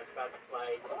and I was about to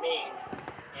fly to Maine,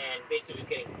 and basically was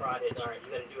getting prodded. All right, you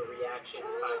got to do a reaction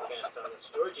podcast on this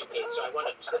Georgia case. So I wound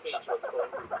up slipping into a phone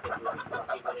booth and doing a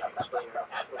 15-minute explainer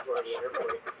at LaGuardia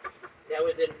Airport. That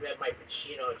was in my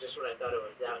Pacino, just when I thought it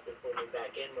was out, they pulled me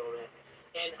back in moment.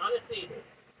 And honestly,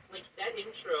 like that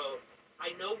intro,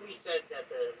 I know we said that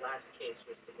the last case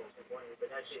was the most important,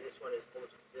 but actually this one is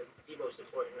the most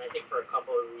important, I think for a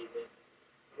couple of reasons.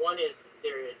 One is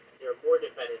there are more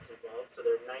defendants involved, so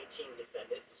there are 19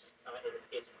 defendants in this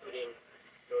case, including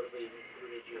notably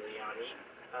Rudy Giuliani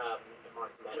and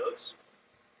Mark Meadows.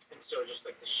 And so just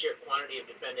like the sheer quantity of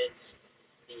defendants,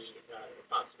 the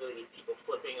possibility of people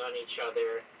flipping on each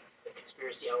other, the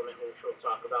conspiracy element, which we'll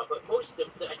talk about. But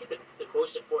I think the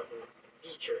most important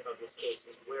feature of this case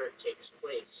is where it takes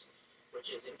place,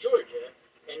 which is in Georgia.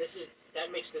 And that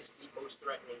makes this the most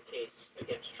threatening case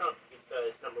against Trump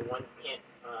because number one,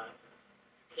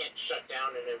 can't shut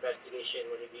down an investigation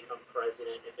when he becomes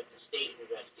president if it's a state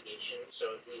investigation.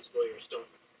 So these lawyers don't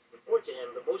report to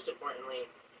him. But most importantly,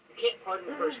 you can't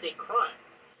pardon for a state crime.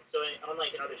 So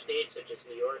unlike in other states such as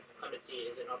New York,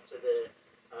 clemency isn't up to the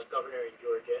governor in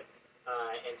Georgia,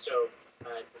 and so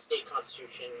the state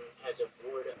constitution has a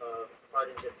board of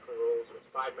pardons and paroles with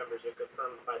 5 members who are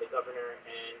confirmed by the governor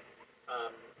and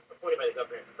appointed by the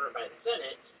governor and confirmed by the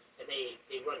Senate, and they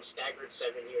run staggered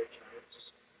 7-year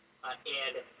terms.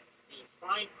 And the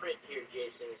fine print here,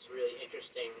 Jason, is really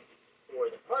interesting for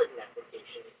the pardon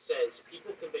application. It says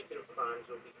people convicted of crimes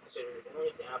will be considered only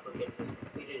if the applicant has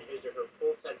completed his or her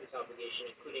full sentence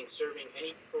obligation, including serving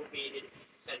any probated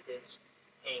sentence,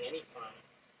 paying any fine,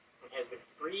 and has been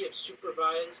free of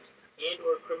supervised and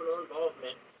or criminal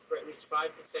involvement for at least 5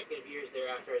 consecutive years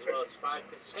thereafter, as well as 5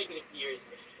 consecutive years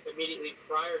immediately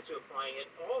prior to applying. It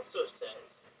also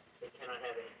says they cannot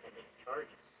have any pending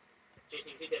charges.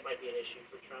 Jason, you think that might be an issue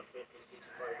for Trump if he seeks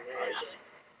pardon?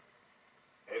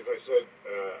 As I said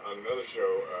on another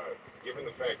show, given the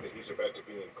the fact that he's about to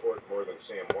be in court more than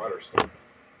Sam Waterston,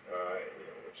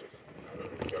 which is, I don't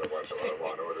know, you gotta watch a lot of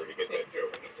Law and Order to get that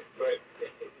joke. But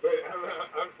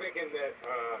I'm thinking that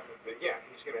yeah,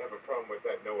 he's going to have a problem with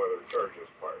that no other charges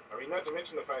part. I mean, not to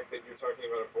mention the fact that you're talking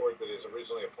about a board that is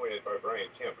originally appointed by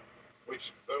Brian Kemp, which,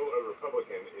 though a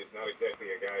Republican, is not exactly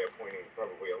a guy appointing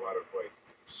probably a lot of, like,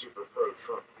 super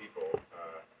pro-Trump people.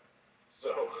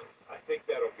 So I think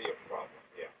that'll be a problem,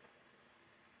 yeah.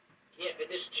 Yeah, but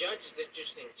this judge is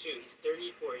interesting, too. He's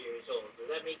 34 years old. Does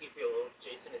that make you feel old,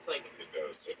 Jason? It's like It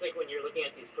does. It's like when you're looking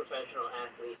at these professional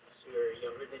athletes who are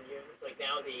younger than you. Like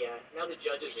now the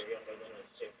judges are younger than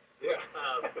us, too. Yeah,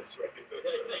 that's right.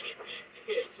 So it's like,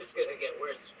 it's just going to get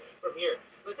worse from here.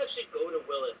 Let's actually go to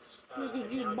Willis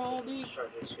announcing these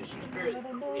charges, because she's fairly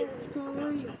clear in this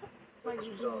announcement what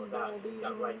this was all about.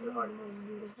 Got right to the heart of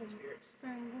this conspiracy.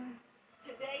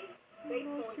 Today,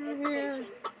 based on information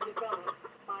developed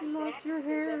by that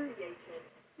investigation,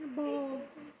 the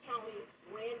Fulton County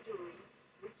Grand Jury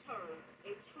returned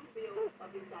a true bill of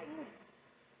indictment,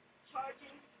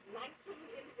 charging 19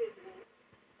 individuals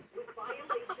with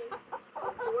violations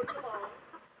of Georgia law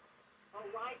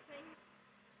arising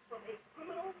from a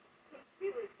criminal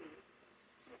conspiracy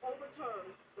to overturn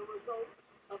the results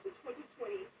of the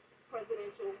 2020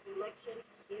 presidential election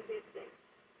in this state.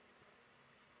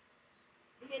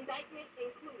 The indictment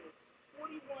includes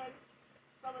 41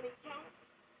 felony counts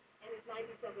and is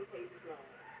 97 pages long.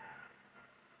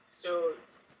 So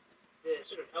the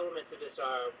sort of elements of this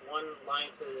are, one, lying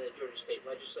to the Georgia State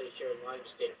Legislature, lying to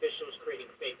state officials,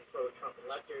 creating fake pro-Trump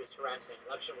electors, harassing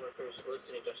election workers,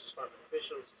 soliciting Justice Department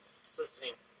officials,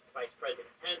 soliciting Vice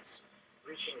President Pence,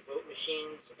 breaching vote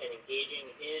machines, and engaging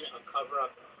in a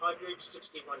cover-up.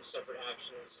 161 separate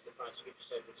actions the prosecutor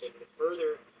said were taken to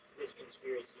further this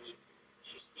conspiracy.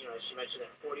 She mentioned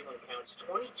that 41 counts,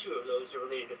 22 of those are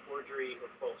related to forgery or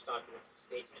false documents and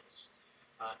statements.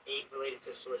 8 related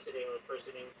to soliciting or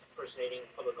impersonating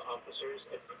public officers.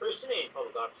 Impersonating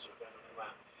public officers,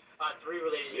 wow. 3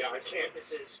 related to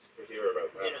witnesses. Hear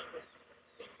about that.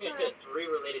 3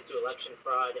 related to election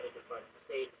fraud and defrauding the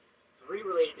state. 3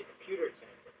 related to computer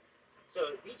tampering.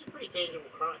 So these are pretty tangible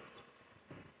crimes.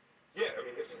 Yeah, I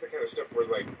mean, this is the kind of stuff where,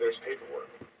 like, there's paperwork,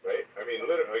 right? I mean,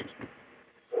 literally,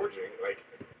 forging, like,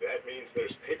 that means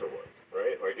there's paperwork,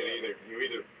 right? Like, you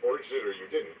either forged it or you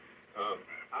didn't.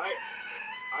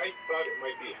 I thought it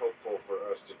might be helpful for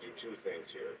us to do 2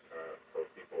 things here for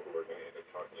people who are going to end up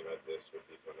talking about this with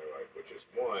people in their life, which is,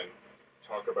 1,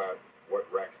 talk about what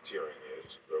racketeering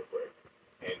is real quick,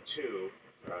 and 2,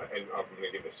 and I'm going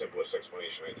to give the simplest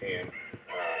explanation I can,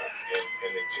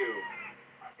 and then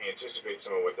 2, anticipate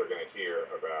some of what they're going to hear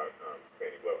about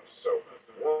Fannie Willis. So,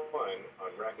 1,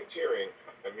 on racketeering,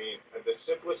 I mean, the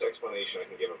simplest explanation I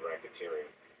can give of racketeering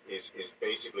is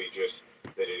basically just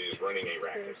that it is running a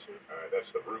racket.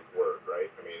 That's the root word, right?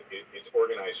 I mean, it's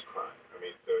organized crime. I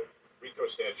mean, the RICO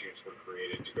statutes were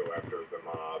created to go after the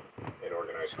mob and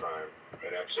organized crime,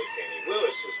 and actually Fannie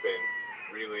Willis has been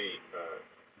really,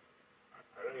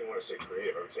 I don't even want to say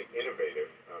creative, I would say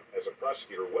innovative, as a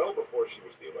prosecutor well before she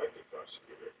was the elected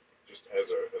prosecutor, just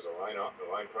as a line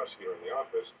prosecutor in the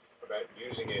office, about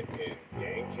using it in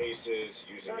gang cases,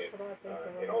 using it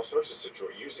in all sorts of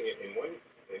situations, using it in one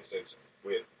instance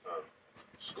with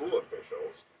school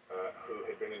officials who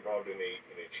had been involved in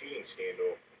a cheating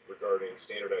scandal regarding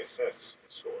standardized test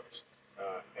scores.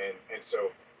 And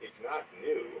so it's not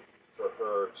new for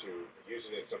her to use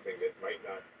it in something that might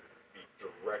not be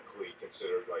directly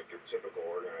considered like your typical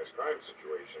organized crime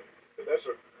situation. But that's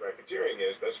what racketeering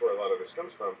is. That's where a lot of this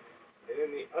comes from. And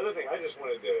then the other thing I just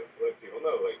wanted to let people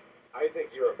know, like, I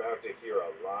think you're about to hear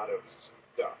a lot of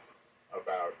stuff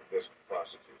about this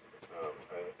prosecutor.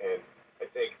 And I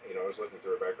think, I was looking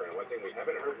through her background. One thing we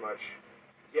haven't heard much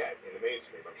yet in the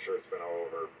mainstream, I'm sure it's been all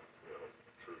over,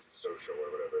 Truth Social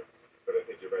or whatever, but I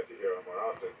think you're about to hear it more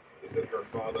often, is that her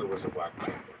father was a Black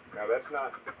Panther. Now, that's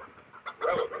not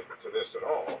relevant to this at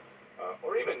all,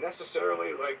 or even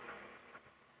necessarily, like,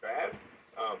 bad,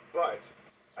 but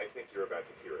I think you're about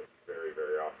to hear it very,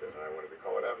 very often, and I wanted to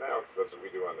call it out now, because that's what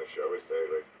we do on this show, is say,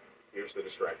 like, here's the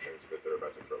distractions that they're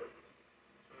about to throw at you.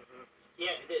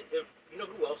 Yeah, you know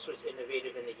who else was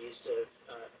innovative in the use of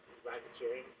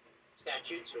racketeering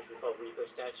statutes, which we call RICO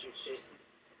statutes, Jason?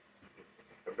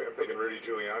 I'm thinking Rudy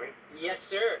Giuliani? Yes,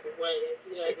 sir. Well,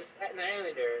 as a Staten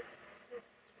Islander,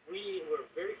 we were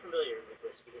very familiar with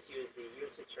this because he was the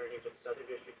U.S. Attorney for the Southern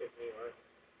District of New York,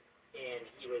 and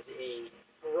he was a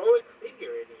heroic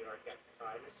figure in New York at the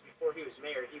time. This is before he was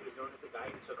mayor. He was known as the guy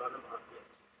who took on the mafia.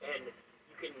 And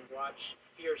you can watch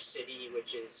Fear City,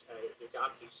 which is a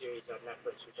docu-series on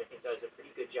Netflix, which I think does a pretty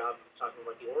good job of talking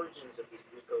about the origins of these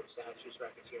RICO statutes,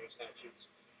 racketeering statutes,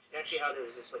 and actually how there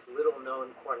was this like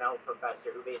little-known Cornell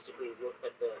professor who basically looked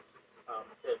at the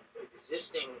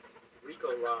existing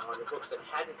RICO law on the books that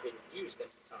hadn't been used at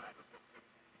the time,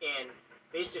 and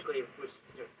basically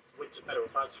went to federal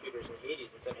prosecutors in the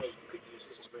 80s and said, hey, you could use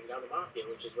this to bring down the mafia,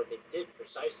 which is what they did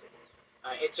precisely.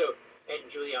 And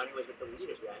Giuliani was at the lead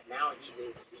of that. Now he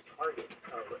is the target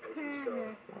of a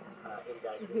RICO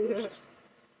indictment, which is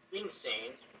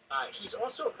insane. He's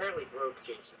also apparently broke,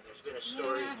 Jason. There's been a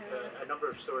story, a number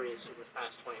of stories in the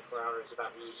past 24 hours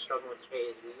about he's struggling to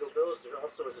pay his legal bills. There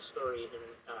also was a story in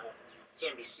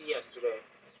CNBC yesterday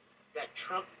that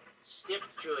Trump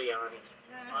stiffed Giuliani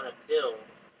on a bill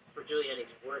for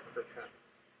Giuliani's work for Trump.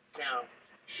 Now,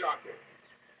 shocking.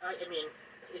 I mean,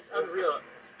 it's unreal.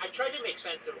 I tried to make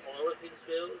sense of all of his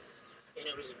bills, and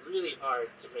it was really hard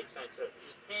to make sense of.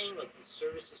 He's paying like these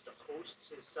services to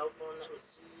host his cell phone that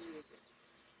was seized.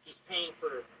 He's paying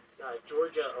for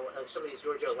Georgia, some of these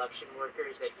Georgia election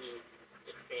workers that he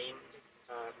defamed.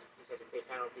 He's had to pay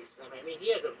penalties to them. I mean,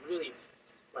 he has a really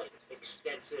like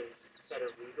extensive set of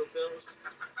legal bills,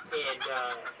 and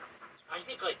I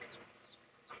think like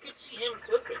I could see him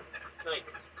flipping like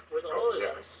with all of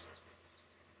this,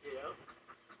 you know.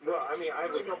 Well, I mean, I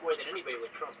would know more than anybody what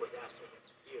Trump was asking him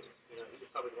to do. You know, he was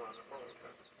probably the one on the phone with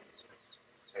Trump.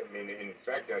 I mean, in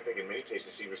fact, I think in many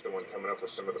cases he was the one coming up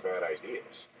with some of the bad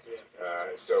ideas.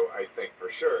 Yeah. So I think for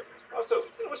sure. Also,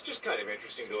 you know, it's just kind of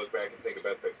interesting to look back and think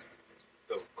about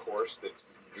the course that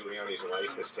Giuliani's life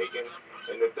has taken,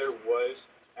 and that there was,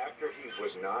 after he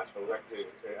was not elected,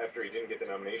 after he didn't get the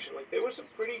nomination, like there was a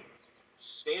pretty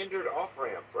standard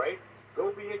off-ramp, right?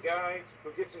 Go be a guy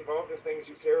who gets involved in things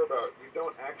you care about. You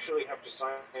don't actually have to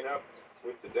sign up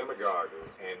with the demagogue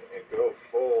and go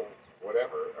full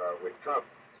whatever with Trump.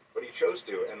 But he chose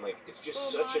to, and like it's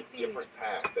just such a different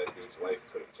path that his life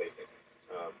could have taken.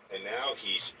 And now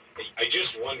I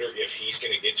just wonder if he's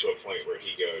going to get to a point where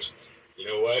he goes, you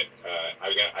know what,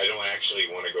 I don't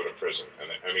actually want to go to prison. And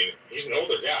I mean, he's an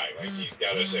older guy. Like he's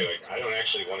got to say, like, I don't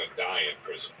actually want to die in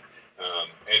prison.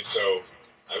 And so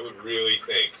I would really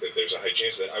think that there's a high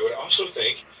chance that. I would also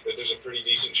think that there's a pretty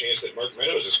decent chance that Mark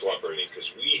Meadows is cooperating,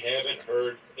 because we haven't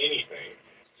heard anything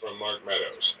from Mark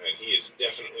Meadows, and he is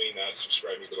definitely not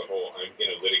subscribing to the whole I'm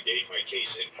going to litigate my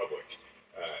case in public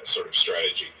sort of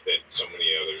strategy that so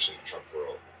many others in the Trump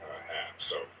world have.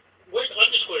 So, worth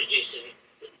underscoring, Jason,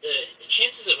 the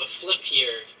chances of a flip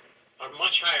here are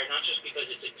much higher, not just because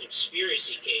it's a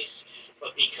conspiracy case,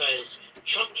 but because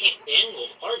Trump can't dangle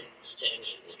pardons to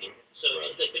any of these people. So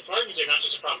the pardons are not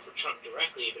just a problem for Trump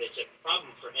directly, but it's a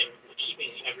problem for him keeping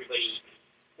everybody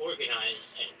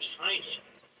organized and behind him.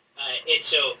 And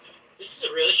so this is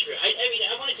a real issue. I mean,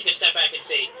 I want to take a step back and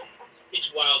say it's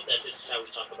wild that this is how we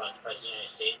talk about the President of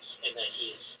the United States, and that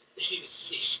he's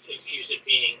accused of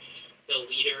being the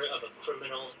leader of a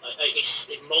criminal,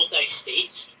 a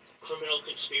multi-state criminal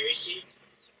conspiracy.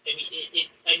 I mean,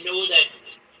 I know that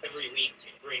every week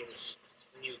brings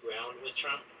new ground with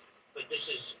Trump, but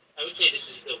I would say this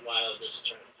is the wildest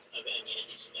turn of any of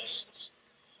these elections.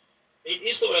 It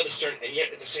is the wildest turn, and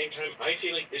yet at the same time, I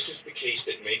feel like this is the case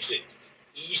that makes it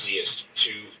easiest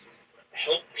to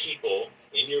help people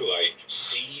in your life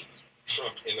see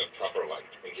Trump in the proper light.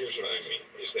 And here's what I mean,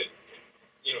 is that,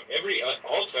 you know,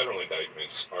 all federal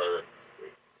indictments are,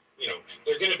 you know,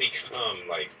 they're going to become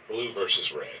like blue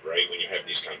versus red, right, when you have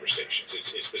these conversations.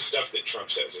 It's the stuff that Trump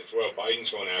says. It's, well,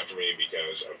 Biden's going after me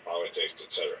because of politics,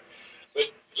 etc. But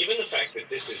given the fact that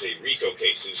this is a RICO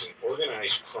case, it's an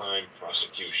organized crime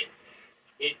prosecution,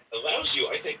 it allows you,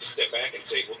 I think, to step back and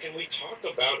say, well, can we talk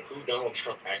about who Donald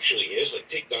Trump actually is? Like,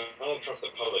 take Donald Trump, the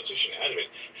politician, out of it.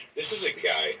 This is a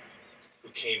guy who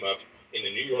came up in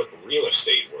the New York real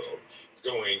estate world,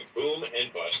 going boom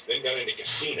and bust, then got into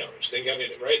casinos, then got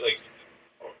into, right? Like,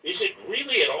 is it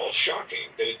really at all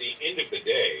shocking that at the end of the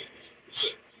day,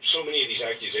 so many of these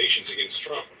accusations against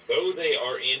Trump, though they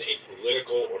are in a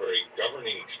political or a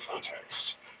governing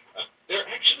context, they're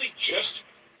actually just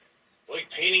like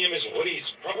painting him as what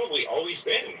he's probably always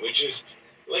been, which is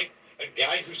like a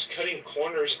guy who's cutting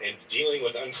corners and dealing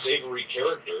with unsavory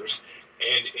characters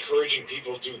and encouraging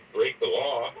people to break the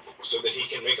law so that he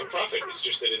can make a profit. It's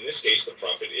just that in this case, the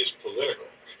profit is political.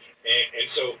 And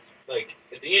so, like,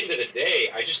 at the end of the day,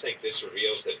 I just think this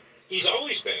reveals that he's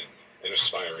always been an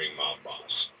aspiring mob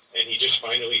boss. And he just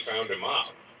finally found a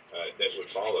mob that would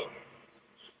follow him.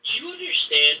 Do you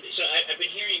understand? So I've been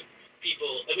hearing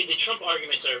people, I mean, the Trump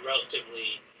arguments are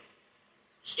relatively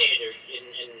standard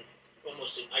and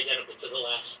almost identical to the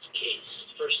last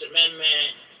case. First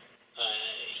Amendment,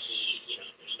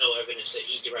 There's no evidence that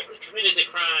he directly committed the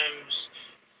crimes.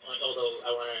 Although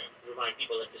I want to remind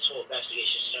people that this whole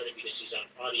investigation started because he's on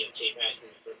audio tape asking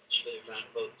for a particular amount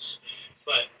of votes.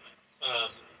 But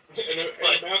an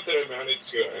amount that amounted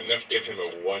to enough to give him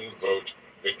a 1-vote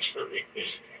victory.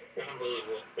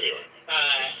 Unbelievable. Anyway.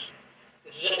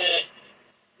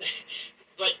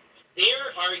 But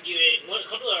they're arguing, a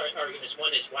couple of arguments.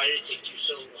 One is, why did it take you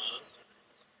so long?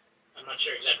 I'm not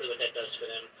sure exactly what that does for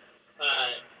them.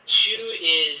 Two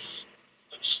is,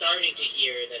 I'm starting to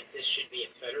hear that this should be a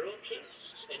federal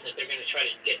case, and that they're going to try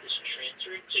to get this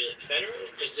transferred to federal,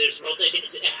 because there's multi-state.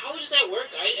 How does that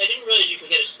work? I didn't realize you can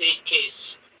get a state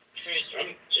case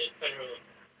transferred to federal.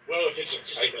 Well, I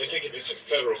think if it's a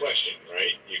federal question,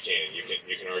 right, you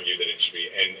can argue that it should be,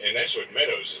 and that's what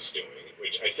Meadows is doing,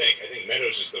 which I think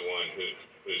Meadows is the one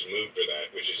who's moved for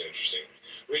that, which is interesting.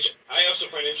 Which I also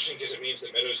find interesting because it means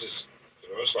that Meadows is, for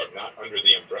the most part, not under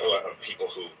the umbrella of people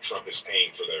who Trump is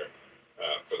paying for their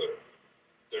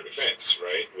defense,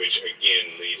 right? Which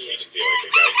again leads me to feel like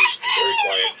a guy who's very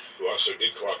quiet, who also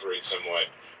did cooperate somewhat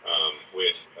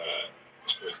with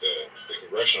the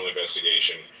congressional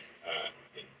investigation.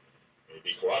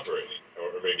 Maybe cooperating,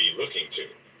 or maybe looking to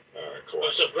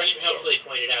cooperate. So Brent helpfully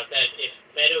pointed out that if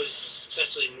Meadows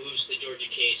successfully moves the Georgia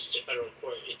case to federal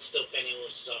court, it's still Fannie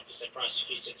Willis's office that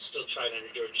prosecutes it. It's still tried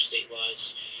under Georgia state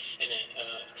laws, and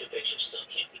a conviction still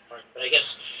can't be pardoned. But I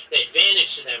guess the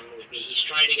advantage to them would be he's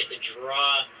trying to get the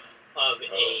draw of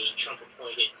a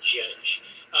Trump-appointed judge.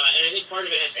 And I think part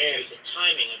of it has to do with the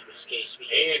timing of this case.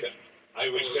 Because I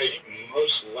would say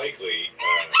most likely,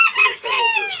 the way federal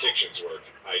jurisdictions work,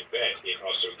 I bet it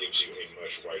also gives you a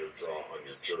much wider draw on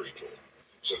your jury pool.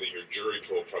 So that your jury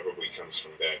pool probably comes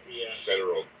from that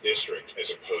federal district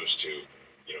as opposed to,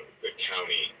 the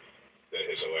county that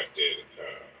has elected,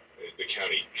 the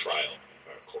county trial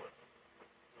court.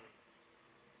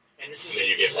 And this is then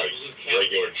you get like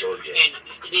regular Georgia. And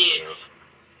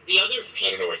the other piece,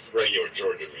 I don't know what regular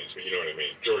Georgia means, but you know what I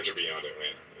mean. Georgia beyond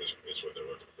Atlanta is what they're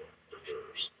looking for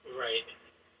jurors. Right.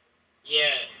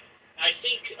 Yeah. I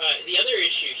think the other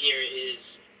issue here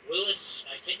is Willis.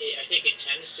 I think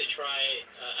intends to try.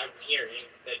 I'm hearing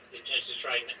that intends to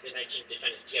try the 19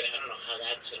 defendants together. I don't know how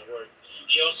that's going to work.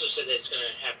 She also said that it's going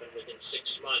to happen within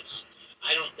 6 months.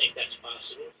 I don't think that's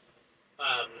possible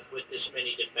with this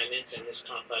many defendants and this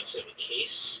complex of a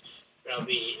case. But I'll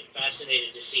be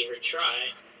fascinated to see her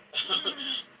try.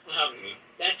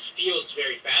 That feels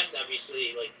very fast.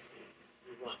 Obviously, like,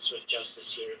 we want swift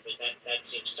justice here, but that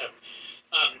seems tough.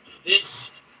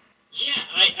 This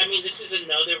is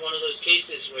another one of those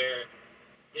cases where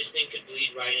this thing could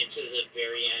bleed right into the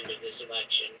very end of this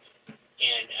election.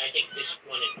 And I think this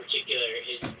one in particular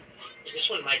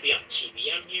might be on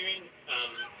TV, I'm hearing.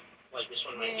 This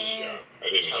one might be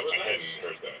televised. I hadn't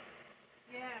heard that.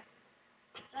 Yeah.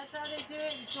 That's how they do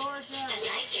it in Georgia. I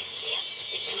like it.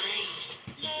 It's mine.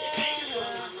 The price is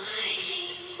well on mine. I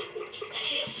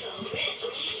feel so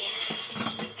rich. Yeah.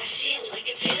 I feel like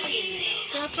a billionaire.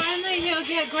 So finally he'll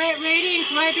get great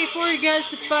ratings right before he goes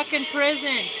to fucking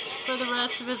prison for the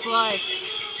rest of his life.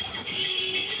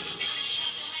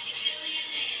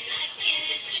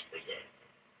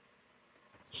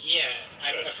 Yeah,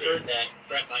 I've heard that.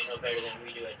 Brett might know better than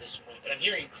we do at this point. But I'm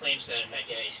hearing claims to that effect.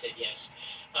 Yeah, he said yes.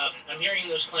 I'm hearing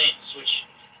those claims, which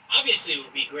obviously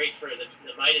would be great for the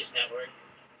Midas Network.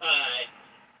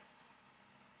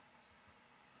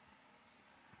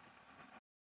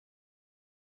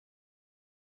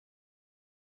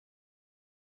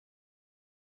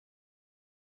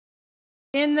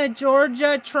 In the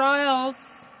Georgia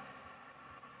trials.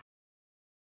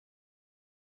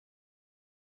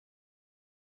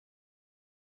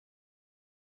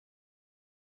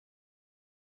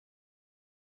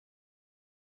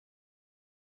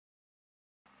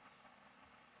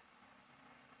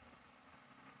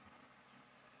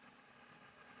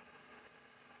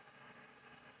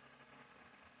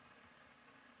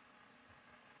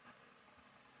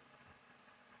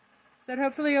 Said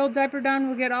hopefully old Diaper Don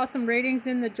will get awesome ratings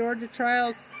in the Georgia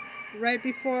trials right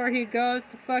before he goes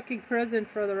to fucking prison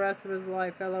for the rest of his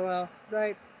life. LOL.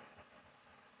 Right.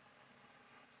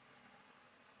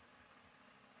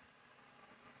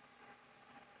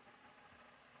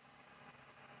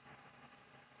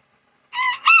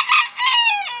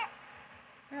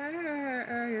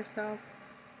 Yourself.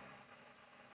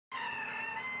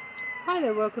 Hi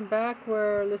there, welcome back.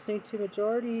 We're listening to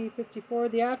Majority 54,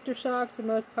 The Aftershocks, the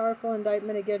most powerful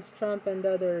indictment against Trump and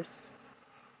others.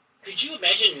 Could you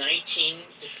imagine 19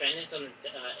 defendants in the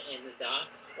dock,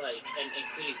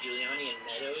 including Giuliani and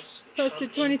Meadows?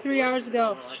 Posted 23 hours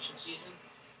ago. Election season?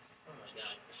 Oh my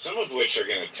God. Some of which are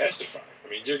going to testify. I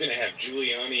mean, you're going to have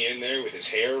Giuliani in there with his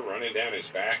hair running down his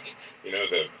back, you know,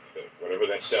 the whatever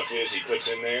that stuff is he puts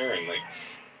in there, and, like,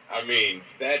 I mean,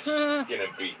 that's going to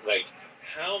be, like,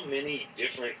 how many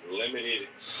different limited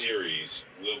series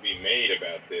will be made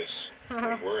about this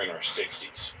when we're in our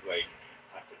 60s? Like,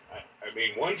 I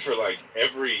mean, one for, like,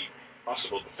 every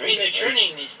possible defendant. I mean, they're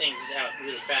churning these things out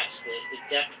really fast.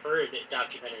 The Depp Heard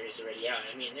documentary is already out.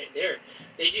 I mean,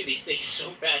 they do these things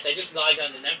so fast. I just logged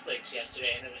on to Netflix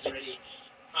yesterday, and it was already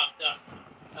popped up.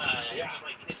 Yeah. I'm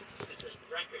like, this is a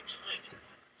record time.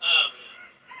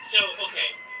 So,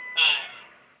 okay.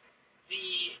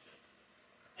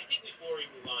 I think before we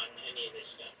move on to any of this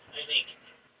stuff, I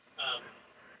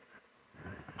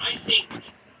think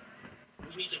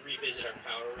we need to revisit our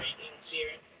power rankings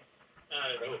here.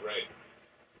 Right.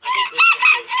 I think this one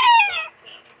goes to the top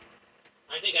now.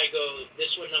 I think I go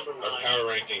this one number one. Our power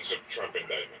rankings of Trump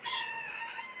indictments.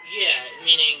 Yeah,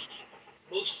 meaning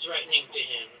most threatening to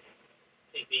him,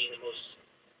 I think being the most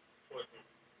important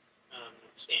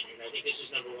standard. I think this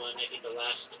is number one. I think the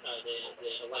last,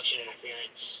 the election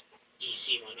interference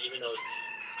DC one, even though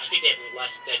I think they have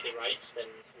less deadly rights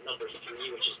than number 3,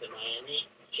 which is the Miami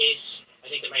case. I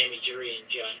think the Miami jury and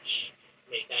judge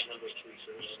make that number 3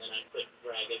 for me, and then I put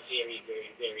Braga very,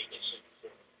 very, very distant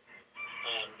fourth.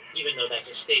 Even though that's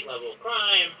a state level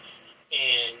crime,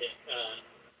 and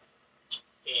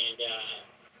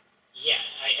yeah,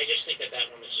 I just think that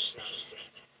one is just not as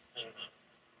threatening. I don't know.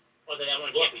 Although that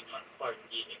one can't be pardoned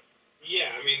either.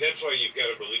 Yeah, I mean, that's why you've got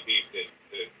to believe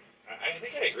that I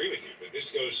think I agree with you that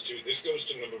this goes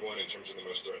to number one in terms of the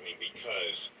most threatening,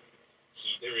 because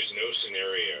there is no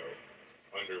scenario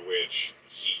under which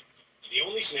the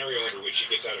only scenario under which he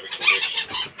gets out of a conviction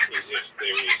is if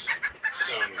there is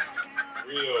some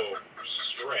real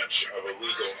stretch of a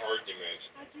legal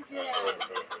argument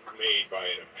made by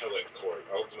an appellate court,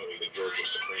 ultimately the Georgia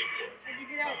Supreme Court,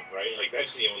 right? Like,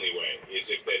 that's the only way, is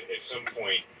if that at some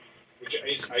point, which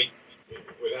is,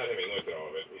 without having looked at all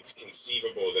of it, it's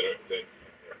conceivable that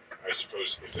I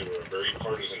suppose if there were a very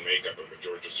partisan makeup of the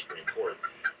Georgia Supreme Court,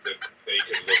 that they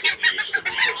could look at the use of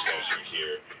the RICO statute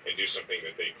here and do something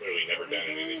that they've clearly never done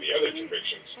in any of the other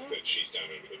convictions that she's done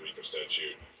under the RICO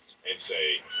statute, and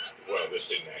say, well, this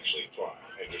didn't actually apply,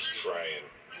 and just try and,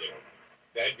 you know,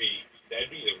 that'd be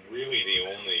really the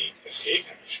only escape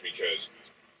hatch, because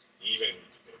even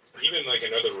like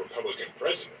another Republican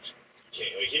president can't,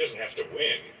 like, he doesn't have to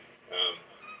win.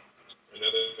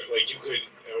 You could,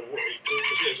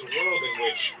 there's a world in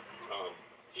which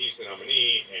he's the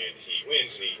nominee and he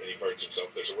wins and he pardons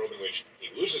himself. There's a world in which he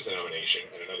loses the nomination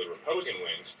and another Republican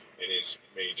wins and is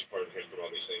made to pardon him from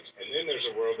all these things. And then there's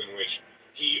a world in which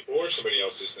he or somebody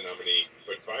else is the nominee,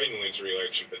 but Biden wins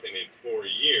re-election, but then in 4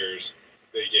 years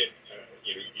they get,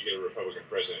 you get a Republican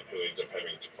president who ends up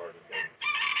having to pardon him.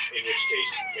 In which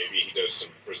case, maybe he does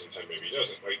some prison time, maybe he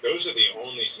doesn't. Like, those are the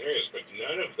only scenarios, but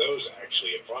none of those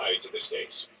actually apply to this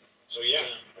case. So, yeah.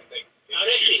 I think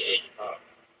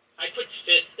I put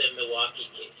 5th the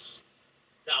Milwaukee case.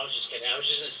 No, I was just kidding. I was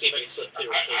just going to see if I could slip through.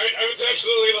 I was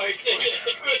absolutely like,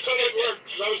 that totally worked.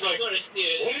 Because I was like, what did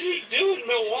he do in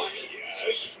Milwaukee?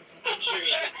 I'm sure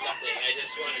he did something. I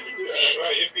just wanted to see it.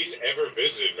 Right, if he's ever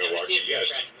visited Milwaukee,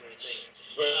 yes.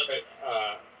 But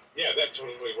yeah, that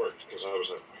totally worked, because I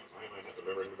was like, why am I not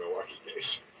remembering the Milwaukee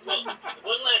case? Well,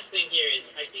 one last thing here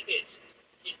is, I think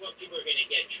what people are going to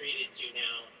get treated to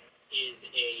now is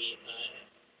a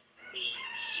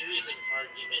series of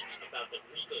arguments about the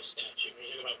RICO statute. When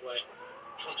you talk about what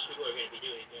Trump's people are going to be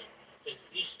doing here. Because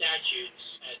these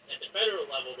statutes, at the federal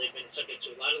level, they've been subject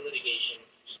to a lot of litigation,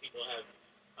 because people have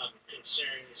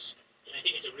concerns, and I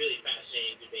think it's a really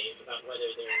fascinating debate about whether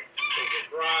they're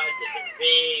overbroad, that they're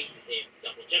vague, they have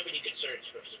double jeopardy concerns,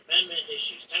 First Amendment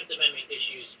issues, 10th Amendment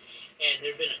issues, and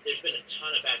there's been a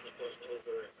ton of back and forth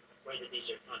over whether these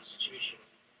are constitutional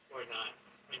or not.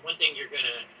 And one thing you can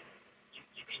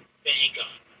bank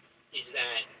on is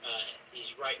that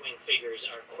these right-wing figures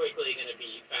are quickly going to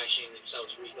be fashioning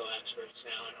themselves RICO experts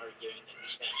now and arguing that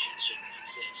these statutes shouldn't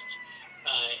exist.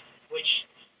 Which,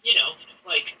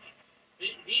 like,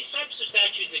 these types of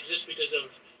statutes exist because of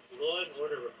law and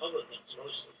order Republicans,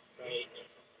 mostly, right?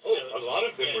 A lot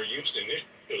of them were used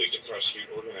initially to prosecute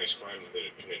organized crime that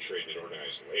had penetrated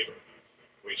organized labor,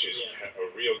 which is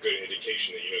a real good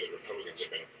indication that, that Republicans have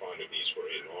been fond of these for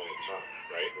a long time,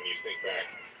 right? When you think back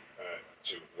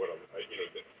to what,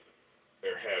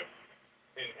 there have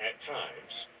been at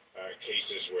times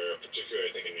cases where, particularly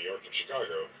I think in New York and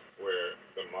Chicago, where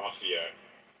the mafia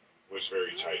was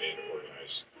very tied into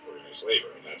organized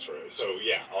labor, and that's where. So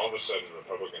yeah, all of a sudden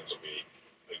Republicans will be,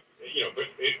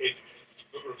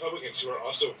 but Republicans who are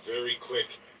also very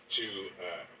quick to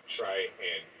try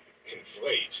and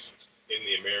conflate in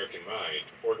the American mind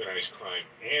organized crime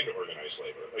and organized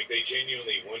labor. Like, they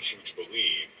genuinely want you to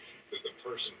believe that the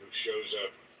person who shows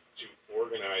up to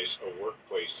organize a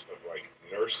workplace of, like,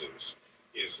 nurses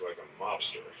is like a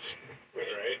mobster,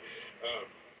 right?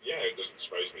 Yeah, it doesn't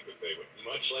surprise me that they would,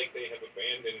 much like they have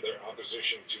abandoned their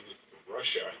opposition to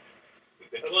Russia.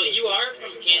 Well, you are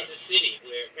from Kansas City,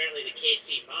 where apparently the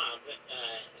KC mob,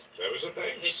 that was a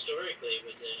thing. Historically,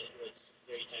 was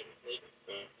very tight with labor.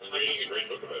 I'm reading a great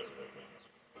book about it.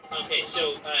 Okay,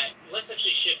 so let's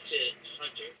actually shift to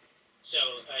Hunter. So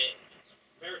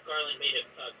Merrick Garland made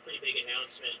a pretty big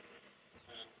announcement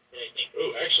that I think.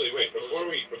 Oh, actually, wait. Before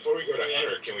we go to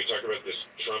Hunter, can we talk about this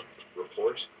Trump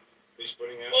report he's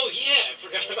putting out? Oh yeah, I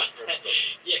forgot about that.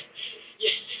 Yeah.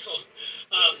 So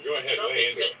go ahead. Trump lay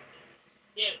has into said,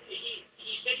 yeah,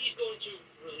 he said he's going to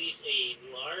release a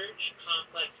large,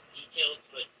 complex, detailed,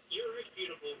 but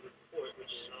irrefutable report,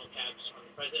 which is in all caps, on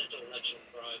the presidential election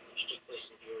fraud which took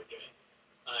place in Georgia.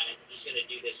 And he's going to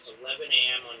do this 11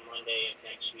 a.m. on Monday of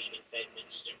next week in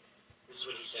Bedminster. This is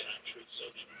what he said on Truth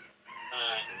Social.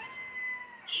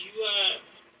 Do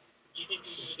you think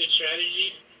this is a good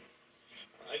strategy?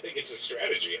 I think it's a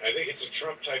strategy. I think it's a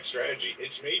Trump-type strategy.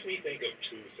 It's made me think of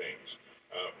two things.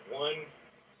 One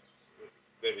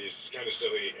that is kind of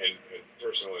silly and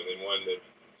personal, and then one that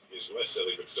is less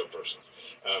silly but still personal.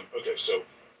 Okay, so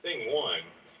thing one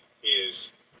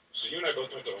is, so you and I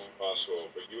both went to law school,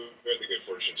 but you had the good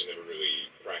fortune to never really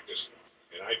practice law.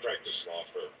 And I practiced law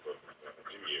for a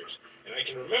few years. And I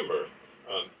can remember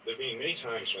there being many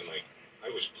times when, like, I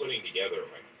was putting together,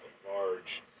 like, a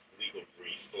large legal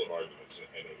brief full of arguments,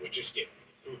 and it would just get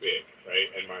too big, right?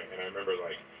 And I remember,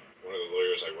 like, one of the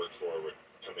lawyers I worked for would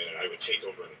come in, and I would take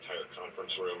over an entire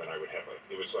conference room, and I would have, like,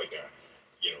 it was like a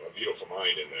beautiful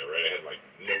mind in there, right? I had, like,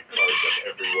 note cards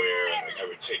up everywhere, and, like, I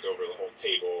would take over the whole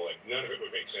table, and none of it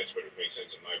would make sense, but it would make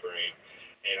sense in my brain.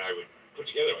 And I would put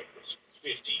together, like, this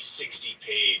 50,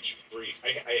 60-page brief.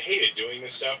 I hated doing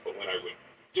this stuff, but when I would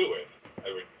do it, I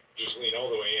would just lean all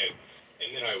the way in, and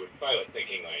then I would file it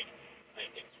thinking, like, I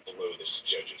can blow this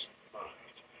judge's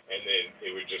mind. And then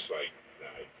it would just, like,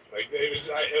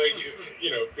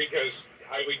 because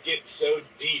I would get so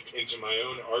deep into my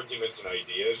own arguments and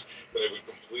ideas that I would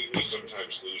completely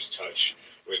sometimes lose touch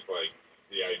with, like,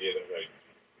 the idea that, like,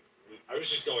 I was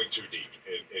just going too deep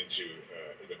into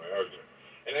my argument.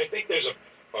 And I think there's a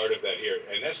part of that here,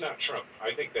 and that's not Trump.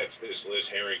 I think that's this Liz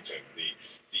Harrington,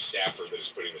 the staffer that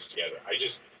is putting this together. I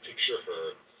just picture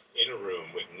her in a room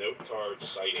with note cards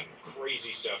citing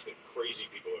crazy stuff that crazy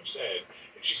people have said,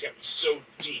 and she's gotten so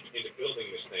deep into building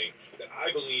this thing that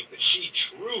I believe that she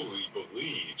truly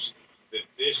believes that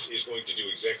this is going to do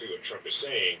exactly what Trump is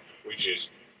saying, which is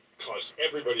cause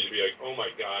everybody to be like, oh my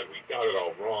God, we got it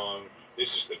all wrong.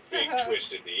 This is the big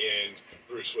twist at the end.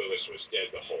 Bruce Willis was dead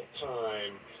the whole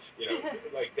time.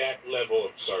 Like that level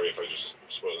of, sorry if I just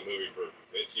spoil the movie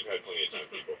you've had plenty of time,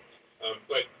 people.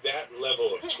 But that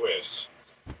level of twist,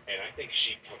 and I think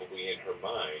she probably in her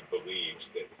mind believes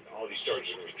that all these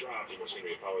charges are going to be dropped and there's going to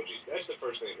be apologies. That's the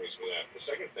first thing that makes me laugh. The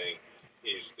second thing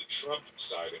is the Trump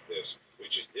side of this,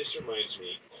 which is this reminds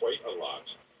me quite a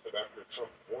lot of after Trump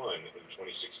won in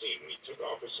 2016. When he took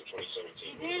office in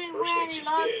 2017, one of the first things he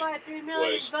did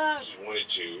was he wanted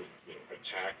to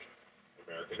attack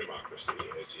American democracy,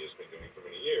 as he has been doing for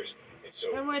many years. And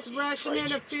so with Russian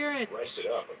interference, dress it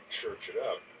up and church it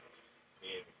up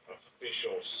in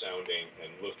official sounding and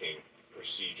looking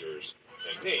procedures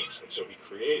and names. And so he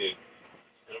created,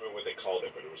 I don't remember what they called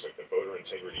it, but it was like the Voter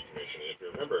Integrity Commission. And if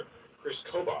you remember, Chris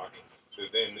Kobach, the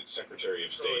then Secretary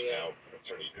of State, now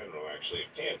Attorney General, actually,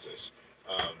 of Kansas,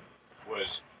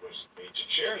 was made to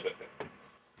chair the thing.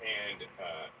 And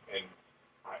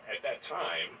at that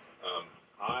time,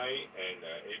 I and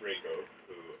Abe Rako,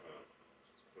 who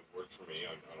worked for me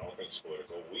on all things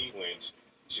political, we went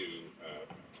to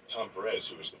Tom Perez,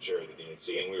 who was the chair of the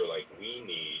DNC, and we were like, we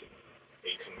need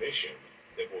a commission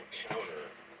that will counter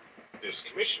this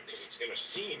commission, because it's going to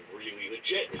seem really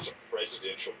legit. It's a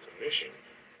presidential commission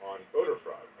on voter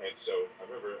fraud. And so I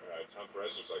remember Tom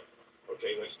Perez was like,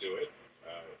 okay, let's do it.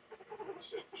 He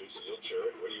said, Jason, you'll chair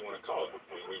it. What do you want to call it?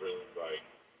 And we were like,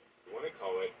 we want to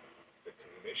call it the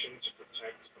Commission to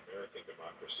Protect American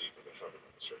Democracy from the Trump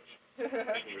administration.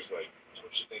 And he was like,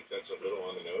 don't you think that's a little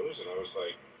on the nose? And I was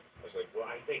like, well,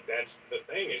 I think that's the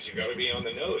thing, is you got to be on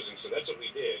the nose. And so that's what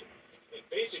we did. And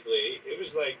basically, it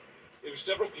was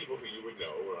several people who you would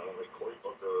know, like Cory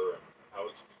Booker and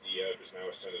Alex Padilla, who's now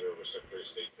a senator, was Secretary of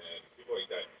State then, people like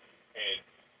that. And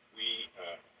we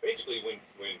basically, when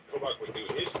Kobach would do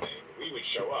his thing, we would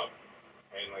show up,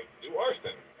 and like do our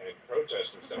thing and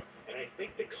protest and stuff. And I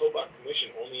think the Kobach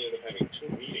Commission only ended up having 2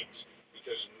 meetings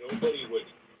because nobody would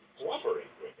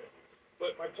cooperate with it.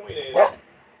 But my point is,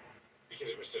 because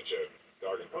it was such a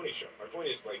dog and pony show, my point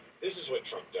is, like, this is what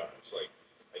Trump does. Like,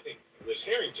 I think Liz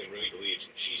Harrington really believes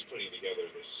that she's putting together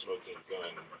this smoking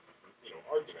gun,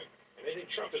 argument. And I think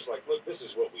Trump is like, look, this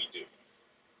is what we do.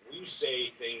 We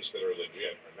say things that are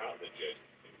legit or not legit,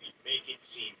 and we make it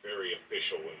seem very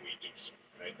official when we do so.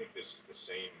 And I think this is the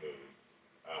same move.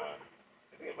 I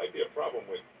think it might be a problem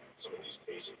with some of these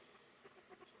cases.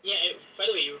 Yeah, by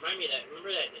the way, you remind me of that.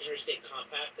 Remember that interstate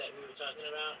compact that we were talking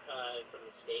about from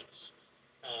the states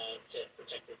to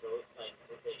protect the vote, like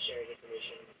if they shared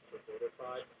information for voter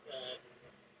fraud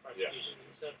prosecutions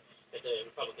and stuff that the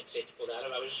Republican states pulled out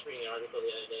of? I was just reading an article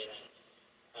the other day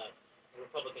that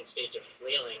Republican states are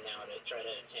flailing now to try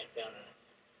to tamp down on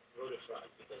voter fraud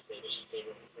because they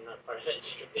were not part of that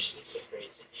commission. It's so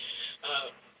crazy.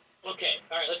 Okay,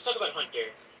 all right, let's talk about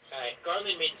Hunter.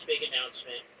 Garland made this big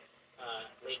announcement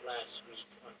late last week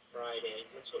on Friday.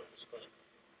 Let's go to this clip.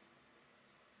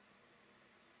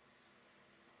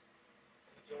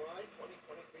 In a July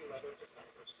 2023 letter to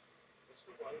Congress,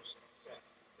 Mr. Weiss said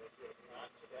that he had not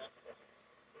to that point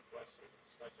requested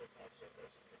special counsel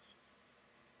designation.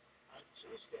 On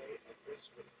Tuesday of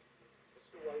this week,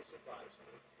 Mr. Weiss advised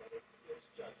me that in his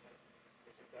judgment,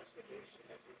 his investigation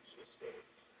had reached a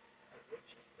stage at which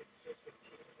he should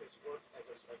continue his work as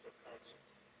a special counsel,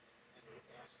 and he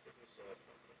asked to be so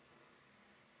appointed.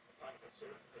 Upon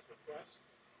considering his request,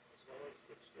 as well as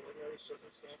the extraordinary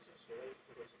circumstances related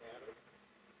to this matter,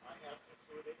 I have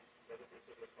concluded that it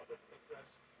is in the public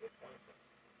interest to appoint him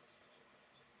as special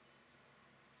counsel.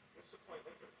 This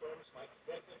appointment confirms my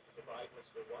commitment to provide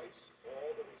Mr. Weiss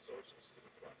all the resources he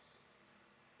requests.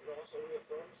 It also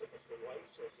reaffirms that Mr.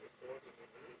 Weiss has the authority he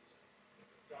needs to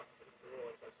conduct a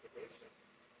thorough investigation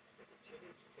and to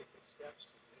continue to take the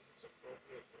steps he needs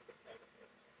appropriate independently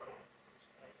to his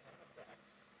own and the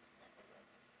facts and the law.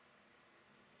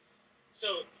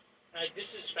 So,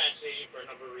 this is fascinating for a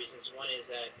number of reasons. One is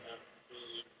that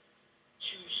the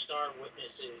 2 star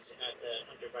witnesses at the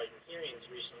Hunter Biden hearings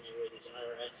recently were these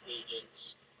IRS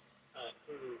agents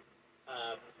who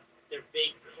their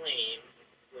big claim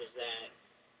was that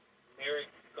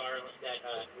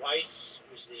Weiss,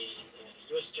 who's the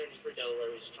U.S. Attorney for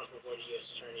Delaware, who's a Trump-appointed U.S.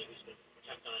 Attorney who's been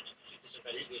kept on to keep this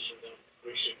investigation going.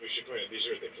 We should point out these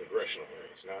are the congressional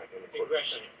hearings, not in the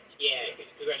congressional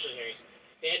hearings.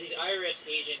 They had these IRS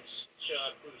agents show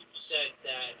up who said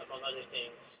that, among other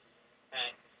things,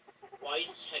 that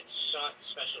Weiss had sought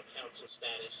special counsel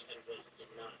status and was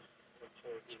denied, or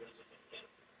told he wasn't going to get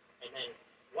it. And then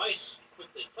Weiss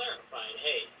quickly clarified,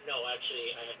 hey, no,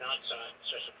 actually, I have not sought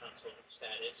special counsel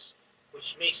status,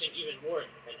 which makes him even more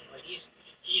independent. Like, he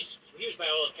was by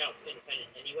all accounts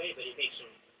independent anyway, but it makes him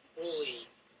fully,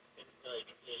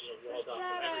 walled off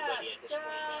from everybody at this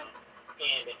point now.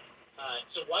 And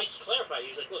so Weiss clarified, he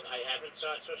was like, look, I haven't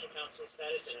sought special counsel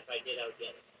status, and if I did, I would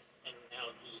get it. And now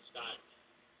he's got it.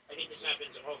 I think this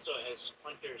happens also as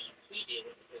Hunter's plea deal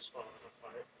is falling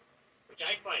apart, which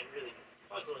I find really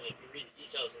puzzling if you read the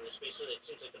details in this. Basically, it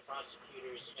seems like the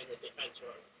prosecutors and the defense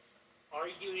were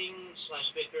arguing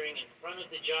 / bickering in front of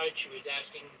the judge, who was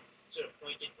asking sort of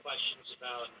pointed questions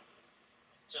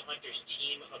to Hunter's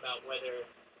team about whether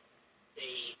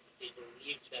they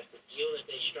believed that the deal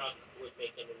that they struck would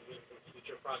make them immune from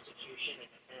future prosecution, and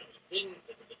apparently didn't,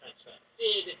 but the defense side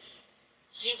did.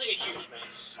 Seems like a huge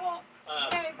mess.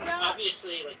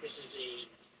 Obviously, like, this is a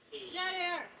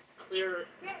clear,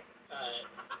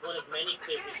 one of many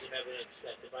clear pieces of evidence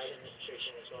that the Biden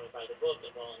administration is going by the book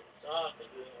and walling this off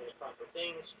and doing all the proper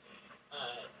things.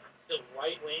 The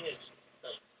right wing is,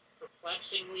 like,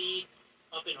 perplexingly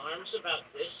up in arms about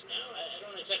this now. I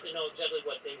don't exactly know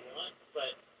what they want,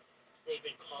 but they've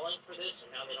been calling for this,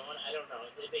 and now they don't want it. I don't know.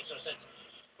 It makes no sense.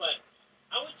 But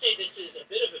I would say this is a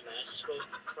bit of a mess, both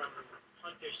from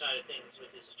Hunter's side of things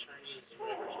with his attorneys and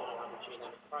whatever's going on between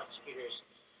them and prosecutors.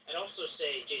 I'd also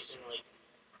say, Jason, like,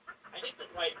 I think the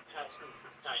White House needs to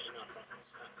tighten up on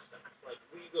this kind of stuff. Like,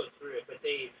 we go through it, but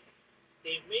they've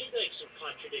made, like, some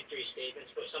contradictory statements,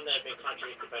 but some that have been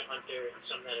contradicted by Hunter,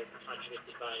 some that have been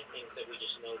contradicted by things that we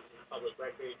just know from the public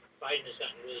record. Biden has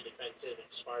gotten really defensive and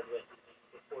sparred with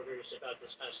reporters about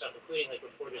this kind of stuff, including, like,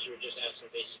 reporters who are just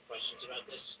asking basic questions about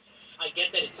this. I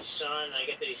get that it's his son, I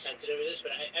get that he's sensitive to this,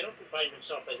 but I don't think Biden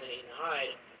himself has anything to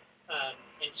hide.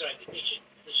 And so I think they should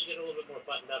get a little bit more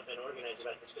buttoned up and organized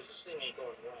about this, because this thing ain't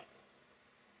going away.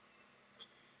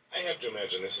 I have to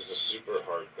imagine this is a super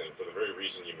hard thing for the very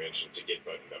reason you mentioned, to get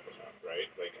buttoned up about, right?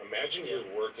 Like, imagine you're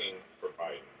working for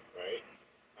Biden, right?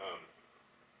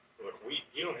 Look,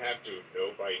 you don't have to know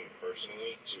Biden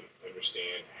personally to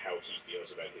understand how he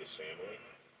feels about his family,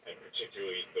 and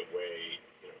particularly the way,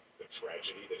 the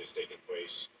tragedy that has taken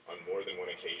place on more than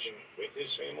one occasion with his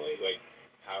family, like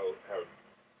how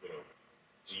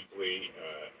deeply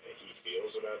he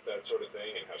feels about that sort of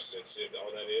thing and how sensitive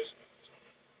all that is.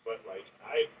 But like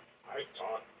I've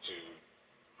talked to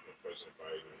President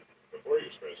Biden before he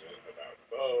was president about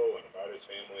Bo and about his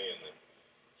family, and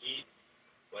he,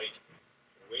 like,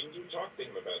 when you talk to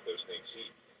him about those things,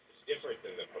 it's different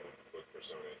than the public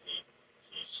persona. He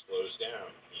slows down.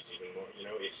 He's even more,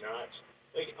 it's not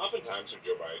like oftentimes with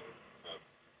Joe Biden,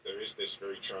 there is this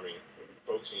very charming,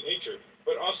 folksy nature,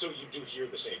 but also you do hear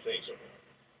the same things over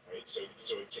there, right? So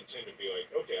it can tend to be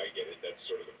like, okay, I get it. That's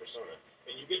sort of the persona,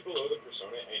 and you get below the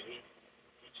persona, and he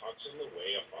talks in the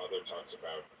way a father talks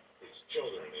about his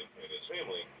children and his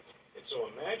family. And so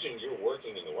imagine you're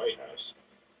working in the White House,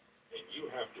 and you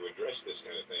have to address this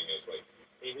kind of thing as like,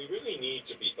 hey, we really need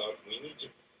to be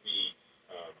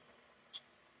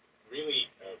really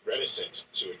reticent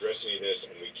to address any of this,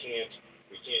 and we can't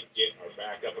get our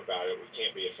back up about it. We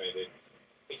can't be offended.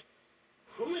 Like,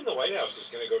 who in the White House is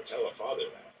going to go tell a father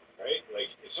that, right?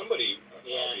 Like, somebody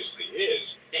obviously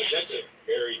is, but that's a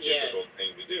very difficult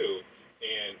thing to do.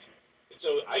 And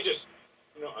so I just,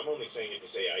 I'm only saying it to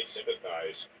say I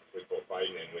sympathize with both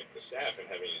Biden and with the staff and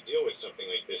having to deal with something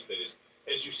like this that is,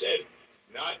 as you said,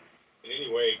 not in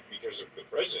any way because of the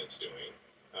president's doing,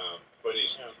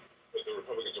 but the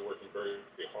Republicans are working very,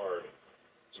 very hard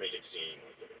to make it seem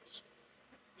like it is.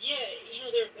 Yeah,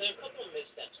 there are a couple of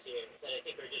missteps here that I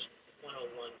think are just 101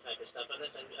 type of stuff. And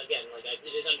this, again,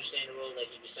 it is understandable that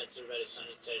he'd be sensitive about his son,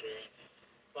 etc.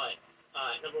 But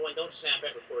number one, don't snap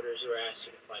at reporters who are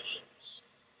asking questions.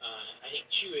 I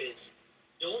think two is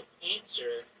don't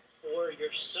answer for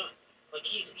your son. Like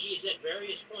he's at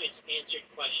various points answered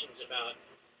questions about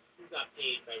who got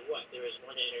paid by what. There was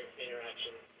one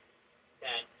interaction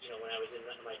that when I was in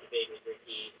my debate with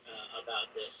Ricky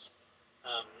about this,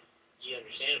 he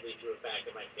understandably threw it back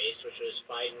in my face, which was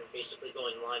Biden basically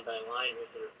going line by line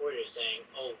with the reporters saying,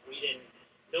 "Oh, we didn't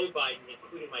know Biden,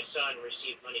 including my son,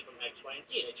 received money from X, Y, and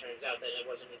Z," and it turns out that it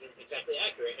wasn't exactly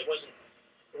accurate. It wasn't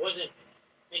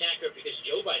inaccurate because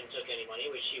Joe Biden took any money,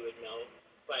 which he would know,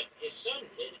 but his son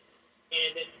did.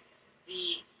 And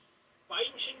the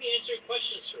Biden shouldn't be answering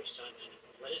questions for his son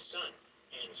anymore. Let his son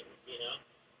answer,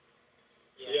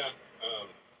 Yeah.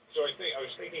 So I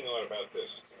was thinking a lot about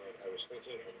this. I was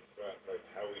thinking about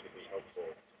how we could be helpful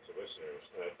to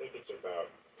listeners, and I think it's about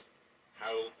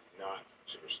how not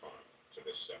to respond to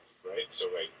this stuff, right? So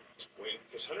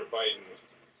because Hunter Biden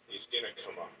is going to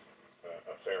come up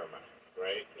a fair amount,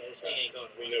 right? Yeah, this thing ain't going.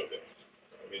 We know this.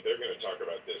 I mean, they're going to talk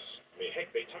about this. I mean,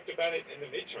 heck, they talked about it in the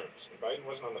midterms, and Biden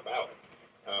wasn't on the ballot.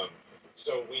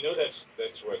 So we know that's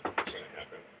what's going to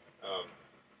happen.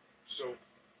 So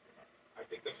I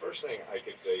think the first thing I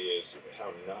could say is how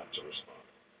not to respond,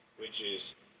 which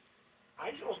is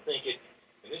I don't think it,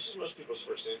 and this is most people's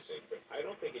first instinct, but I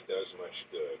don't think it does much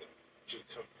good to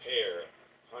compare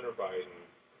Hunter Biden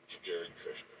to Jared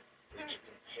Kushner, or to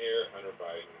compare Hunter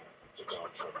Biden to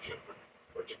Donald Trump Jr.,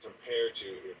 or to compare to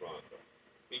Ivanka,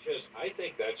 because I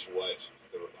think that's what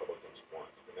the Republicans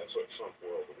want, and that's what Trump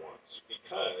world wants,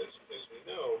 because, as we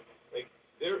know,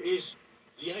 there is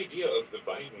the idea of the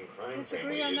Biden crime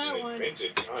family is an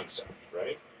invented concept,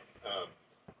 right?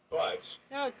 But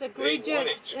no, it's they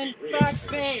egregious want it and to be real,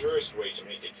 fact-based. and the surest way to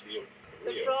make it feel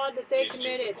real the fraud that they is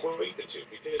committed. to equate the two.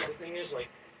 Because the thing is,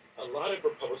 a lot of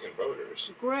Republican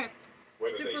voters, grift,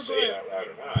 whether super they say grift. it out loud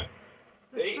or not,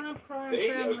 they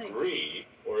agree,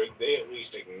 or they at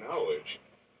least acknowledge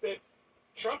that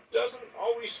Trump doesn't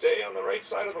always stay on the right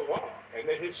side of the law, and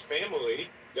that his family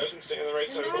doesn't stay on the right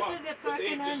side of the law. But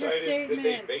they've decided that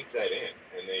they baked that in,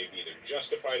 and they've either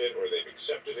justified it or they've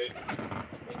accepted it.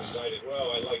 They decided,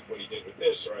 well, I like what he did with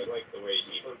this, or I like the way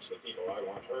he hurts the people I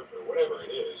want hurt, or whatever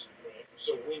it is.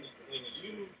 So when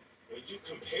you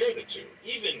compare the two,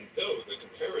 even though the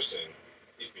comparison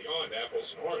is beyond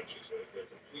apples and oranges, they're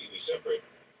completely separate.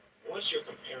 Once you're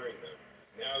comparing them,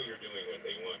 now you're doing what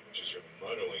they want, which is you're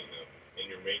muddling them, and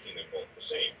you're making them both the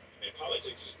same. And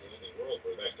politics is the only world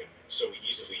where that can so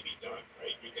easily be done,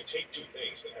 right? You can take two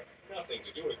things that have nothing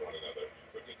to do with one another,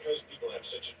 but because people have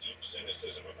such a deep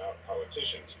cynicism about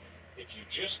politicians, if you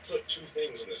just put two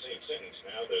things in the same sentence,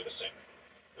 now they're the same.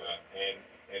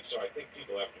 And so I think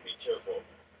people have to be careful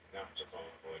not to fall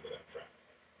into that trap.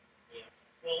 Yeah.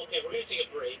 Well, okay, we're going to take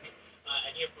a break.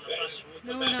 And hear from the sponsors.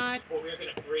 When we come back, we're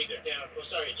going to break it down. Oh,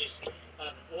 sorry, Jason.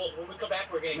 When we come back,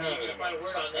 we're going to give you the final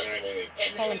word on this.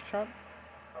 Call him Trump.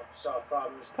 Solve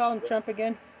problems. Call him Trump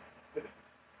again.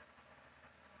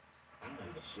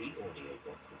 free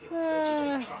audiobook with your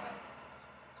 30-day trial.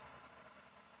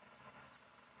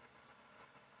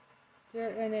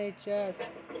 Dear NHS.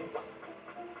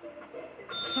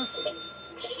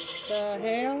 The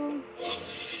hell?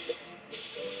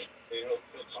 They'll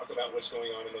talk about what's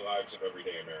going on in the lives of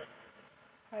everyday Americans.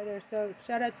 Hi there, so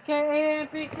shout out to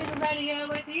KAMP Student Radio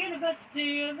with the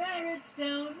University of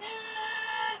Meidastouch.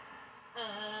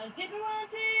 I'm keeping one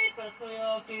seat, but for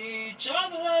your feet,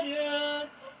 on the radio,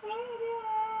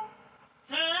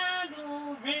 turn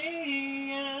on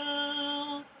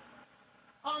radio.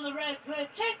 On the rest with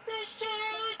Chester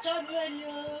Shoot, on the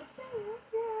radio,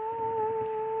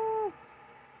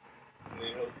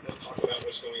 They'll talk about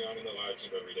what's going on in the lives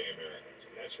of everyday Americans,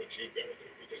 and that's what you've got to do.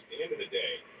 Because at the end of the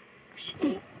day,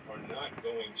 people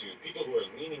who are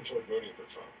leaning toward voting for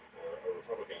Trump or a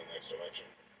Republican in the next election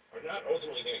are not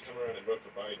ultimately going to come around and vote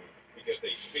for Biden because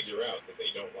they figure out that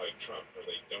they don't like Trump or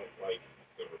they don't like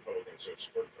the Republicans who have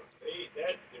supported Trump.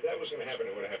 If that was going to happen,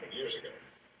 it would have happened years ago.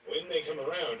 When they come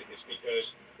around, it's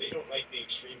because they don't like the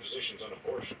extreme positions on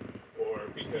abortion or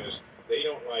because they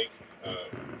don't like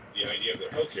the idea of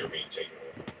their health care being taken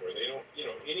away, or they don't,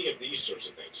 any of these sorts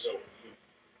of things. So you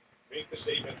make the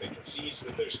statement that concedes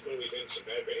that there's clearly been some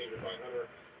bad behavior by Hunter,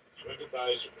 you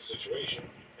empathize with the situation,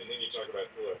 and then you talk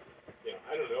about, look,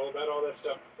 I don't know about all that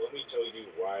stuff, let me tell you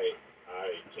why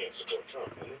I can't support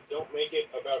Trump. And then don't make it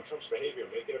about Trump's behavior,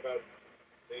 make it about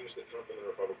things that Trump and the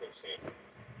Republicans stand for.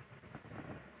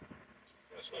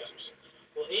 That's what I'm saying.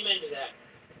 Well, amen to that.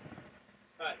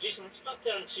 Jason, let's pop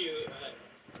down to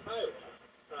Iowa.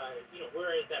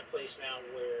 We're at that place now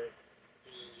where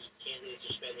the candidates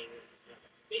are spending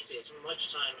basically as much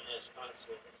time as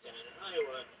possible down in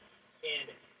Iowa.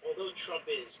 And although Trump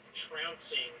is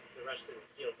trouncing the rest of the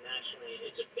field nationally,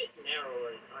 it's a bit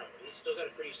narrower in Iowa. He's still got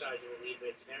a pretty sizable lead, but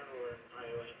it's narrower in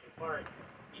Iowa, in part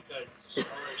because it's a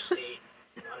smaller state.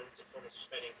 A lot of the opponents are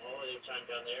spending all of their time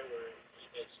down there, where he,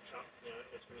 as Trump,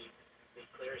 as we make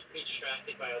clear, is pretty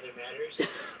distracted by other matters.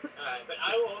 But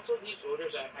Iowa also, these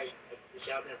voters, I was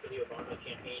down there for the Obama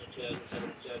campaign in 2007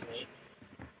 and 2008.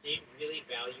 They really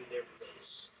value their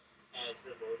place as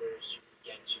the voters who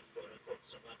get to quote-unquote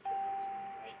select the president,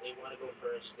 right? They want to go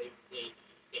first. They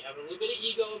have a little bit of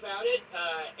ego about it,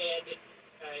 and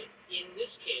in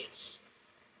this case,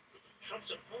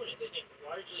 Trump's opponents, I think,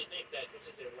 largely think that this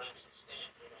is their last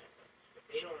stand. But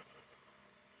they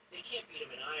can't beat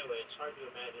him in Iowa. It's hard to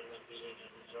imagine them beating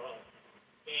him at all.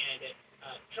 And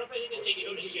Trump, I think, is taking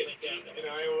notice. He went down in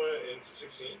Iowa in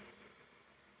 16.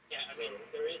 Yeah, I mean,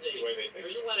 there is a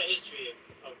lot of history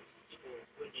of people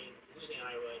losing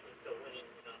Iowa and still winning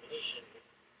the nomination.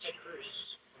 Ted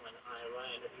Cruz won Iowa,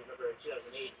 and if you remember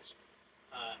 2008,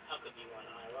 Huckabee won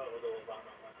Iowa, although Obama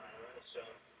won Iowa, so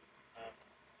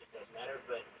it doesn't matter.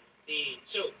 But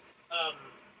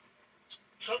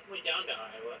Trump went down to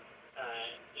Iowa,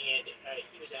 and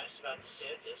he was asked about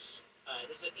DeSantis.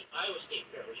 This is at the Iowa State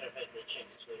Fair, which I've had the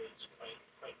chance to go to. It's quite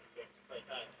fair. But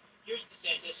here's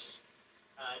DeSantis.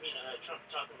 Trump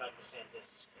talking about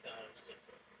DeSantis at the Iowa State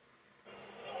Fair.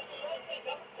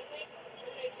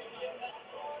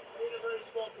 In a very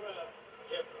small crowd.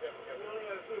 Careful. We only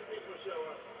had a few people show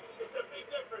up. It's a big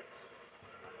difference.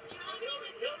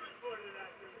 He'll report it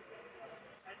after.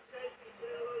 And say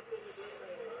hello to the good lady.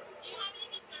 Do you have any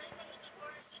concern from the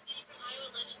support just getting from Iowa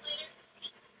legislators?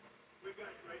 We've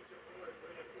got great support. We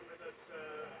have with us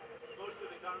most of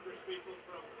the Congress people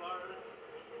from Florida.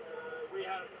 We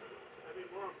have,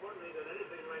 more importantly than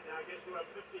anything right now, I guess we're up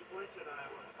 50 points in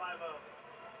Iowa, 5-0.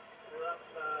 We're up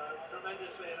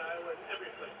tremendously in Iowa and every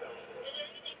place else. Is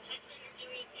there anything extra you're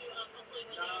doing to hopefully win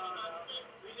the open offices?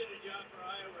 We did a job for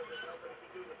Iowa that nobody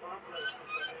could do, the farm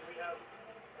placements. We have,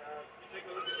 you take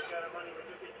a look at the kind of money, we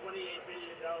took in $28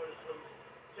 billion from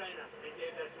China and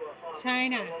gave that to our farmers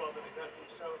all over the country.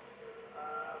 So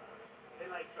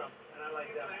they like Trump, and I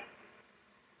like them.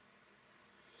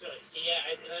 So, yeah,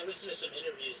 I listened to some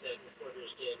interviews that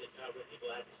reporters did with people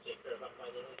at the state fair about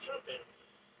Donald Trump, and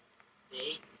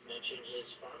they mentioned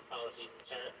his foreign policies and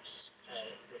tariffs,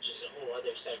 which is a whole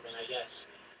other segment, I guess.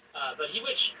 But he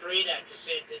went straight at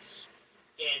DeSantis,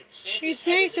 and DeSantis he's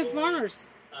saying to farmers.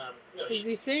 Is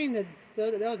he saying that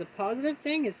was a positive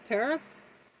thing, his tariffs?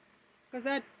 Because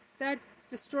that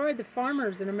destroyed the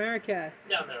farmers in America.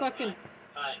 Fucking...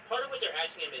 part of what they're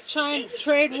asking him is China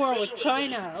trade war with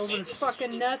China over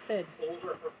fucking nothing.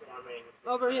 Overperforming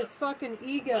over his fucking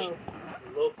ego.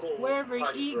 Local wherever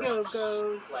ego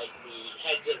goes. Like the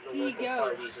heads of the local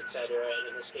parties, etc. And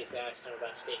in this case, they asked him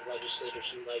about state legislators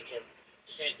who like him.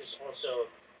 DeSantis also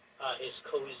is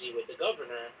cozy with the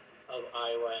governor of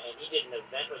Iowa, and he did an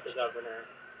event with the governor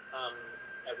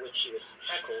at which he was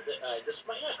heckled. This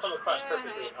might not come across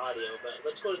perfectly in audio, but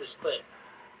let's go to this clip.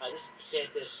 This is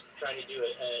DeSantis trying to do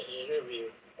an interview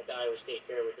at the Iowa State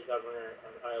Fair with the governor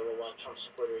of Iowa while Trump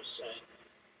supporters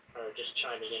are just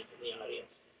chiming in from the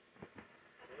audience.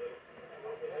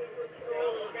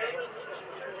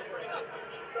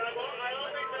 I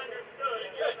always understood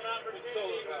you have an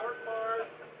opportunity to work hard,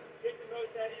 get the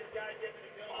most out of your guy given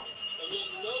a go. And yet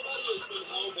nobody has been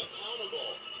held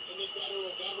accountable in the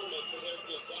federal government for their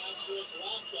disastrous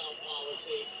lockdown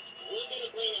policies. We're going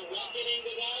to bring a reckoning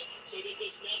to that so that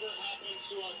this never happens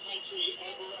to our country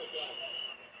ever again.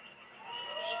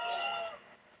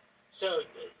 So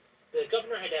the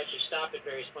governor had to actually stop at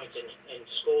various points and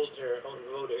scold her own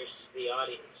voters, the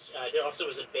audience. There also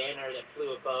was a banner that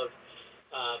flew above.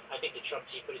 I think the Trump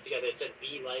team put it together. It said,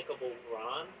 "Be likable,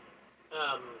 Ron."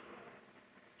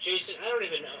 Jason, I don't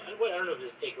even know. I don't know if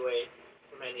there's a takeaway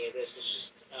from any of this. It's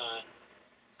just,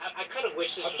 I kind of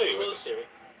wish this was closer.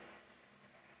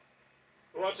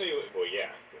 Well, I'll tell you what, well, yeah,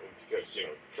 because, you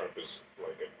know, Trump is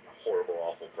like a horrible,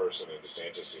 awful person, and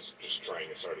DeSantis is just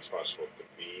trying as hard as possible to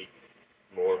be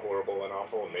more horrible and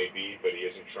awful, and maybe, but he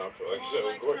isn't Trump. Like, so,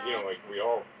 like you know, like, we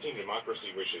all, Team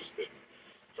Democracy wishes that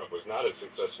Trump was not as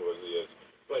successful as he is.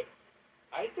 But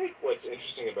I think what's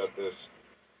interesting about this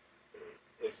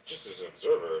is, just as an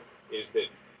observer, is that,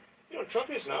 you know, Trump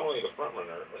is not only the front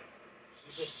runner, but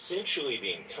he's essentially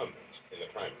the incumbent in the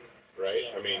primary, right?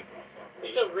 Yeah. I mean,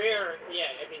 it's a rare,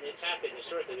 I mean, it's happened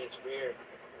historically. It's rare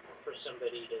for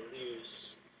somebody to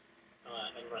lose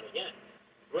and run again.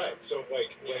 Right. So,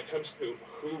 like, when it comes to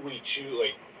who we choose,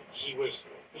 like, he's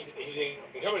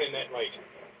incumbent in that, like,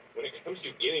 when it comes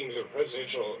to getting the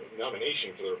presidential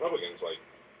nomination for the Republicans, like,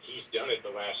 he's done it the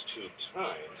last 2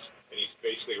 times, and he's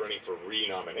basically running for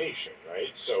re-nomination,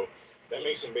 right? So that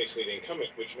makes him basically the incumbent,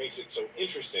 which makes it so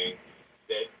interesting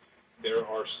that there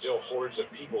are still hordes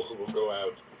of people who will go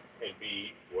out and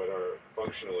be what are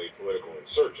functionally political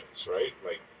insurgents, right?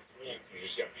 Like, you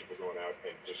just got people going out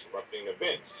and disrupting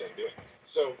events and doing.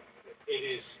 So it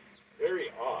is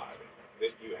very odd that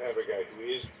you have a guy who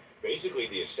is basically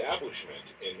the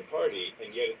establishment in the party,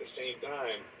 and yet at the same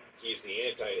time, he's the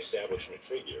anti-establishment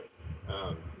figure.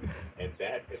 And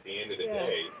that, at the end of the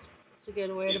day, That's a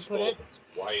good way is to put both it.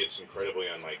 why it's incredibly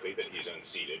unlikely that he's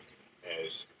unseated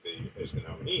as the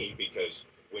nominee, because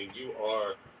when you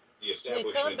are the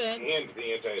establishment and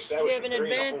the anti-establishment, there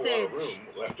ain't a whole lot of room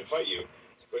left to fight you.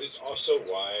 But it's also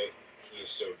why he is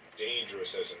so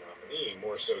dangerous as a nominee,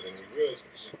 more so than we realize,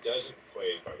 because he doesn't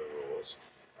play by the rules,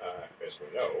 as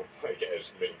we know, like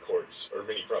as many courts or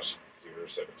many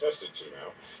prosecutors have attested to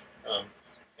now.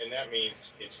 And that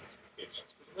means it's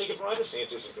like if Ron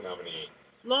DeSantis is the nominee,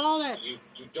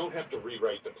 Lawless. you don't have to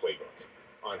rewrite the playbook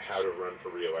on how to run for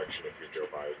re-election if you're Joe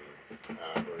Biden,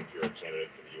 or if you're a candidate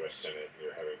for the U.S. Senate and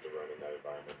you're having to run in that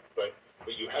environment. But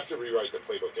you have to rewrite the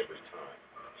playbook every time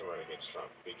to run against Trump,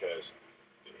 because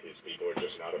his people are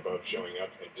just not above showing up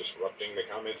and disrupting the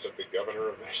comments of the governor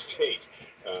of their state.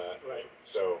 Right.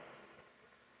 So,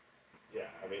 yeah,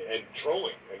 I mean, and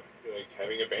trolling, and like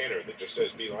having a banner that just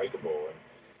says "Be likable," and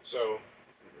so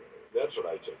that's what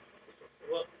I took.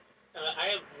 Well, I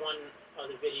have one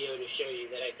other video to show you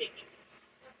that I think,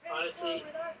 honestly.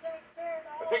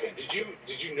 I think,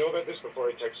 did you know about this before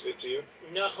I texted it to you?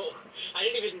 No, I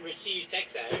didn't even receive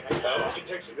text that. I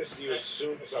texted this to you as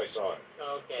soon as I saw it.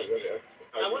 Okay.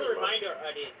 I want to remind our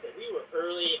audience that we were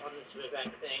early on this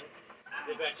Vivek thing.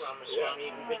 Vivek Ramaswamy,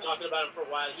 we've been talking about him for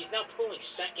a while. He's now polling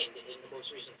second in the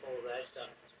most recent polls I saw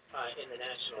in the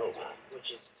national poll,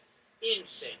 which is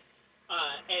insane.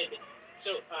 And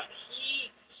so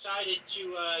he decided to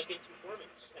give a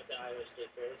performance at the Iowa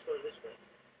State Fair. Let's go to this one.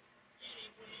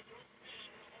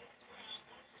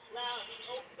 Loud, he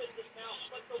opens his mouth,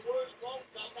 but the words won't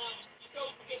come out.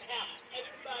 Joking out,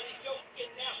 everybody's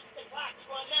joking now. The clock's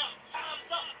run out,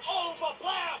 time's up, over,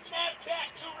 blast, snap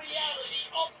back to reality.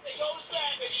 Oh, there goes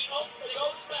gravity, oh, there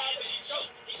goes gravity. So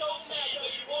mad, no,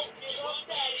 you won't give up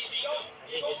that easy. Oh, I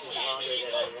think this is longer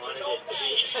than I wanted it to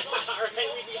be. Alright,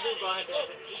 we can move on.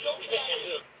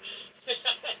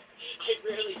 I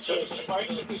really So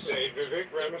suffice it to say,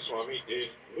 Vivek Ramaswamy did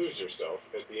lose herself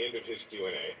at the end of his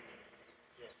Q&A.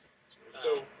 Yes.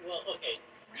 So, well, okay.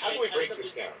 How do we break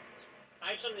this down?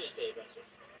 I have something to say about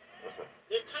this.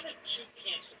 There are kind of two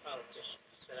camps of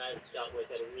politicians that I've dealt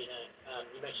with at Arena.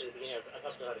 You mentioned at the beginning, I've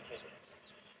helped a lot of candidates.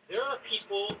 There are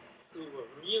people who were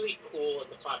really cool and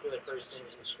the popular person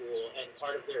in school, and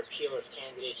part of their appeal as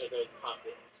candidates are they're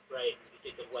popular, right? You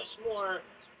think of Wes Moore,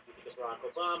 you think of Barack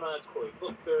Obama, Cory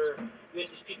Booker. You have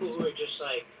these people who are just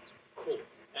like cool,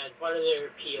 and part of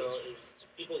their appeal is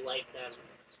people like them.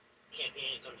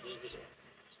 Campaigning comes easy to them.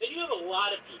 And you have a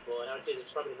lot of people, and I would say this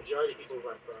is probably the majority of people who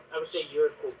run for office. I would say you're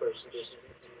a cool person, Jason.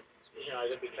 And, I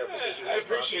gotta be careful. I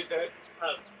appreciate that.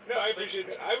 No, I appreciate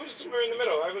that. I was somewhere in the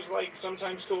middle. I was like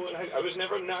sometimes cool, and I was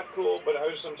never not cool, but I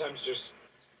was sometimes just,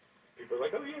 people are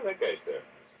like, oh yeah, that guy's there.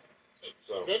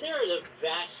 So. Then there are the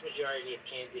vast majority of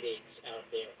candidates out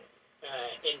there.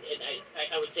 And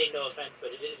I would say no offense,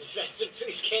 but it is offensive to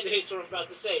these candidates what I'm about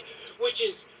to say, which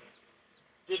is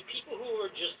the people who are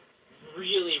just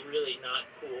really, really not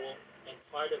cool, and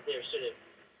part of their sort of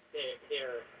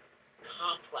their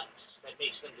complex that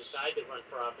makes them decide to run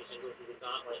for office and go through the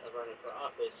gauntlet of running for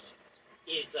office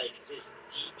is like this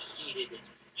deep-seated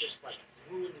just like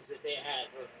wounds that they have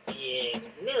of being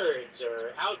nerds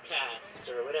or outcasts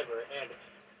or whatever. And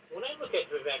when I look at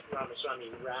Vivek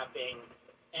Ramaswamy rapping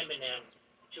Eminem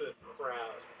to a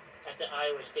crowd at the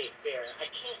Iowa State Fair, I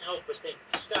can't help but think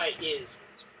this guy is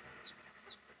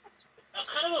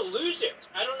kind of a loser.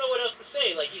 I don't know what else to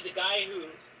say. Like, he's a guy who,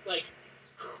 like,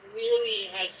 clearly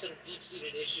has some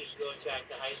deep-seated issues going back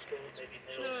to high school, maybe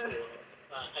middle school.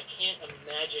 I can't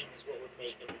imagine what would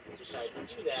make him decide to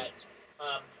do that.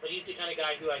 But he's the kind of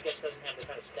guy who I guess doesn't have the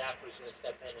kind of staff who's going to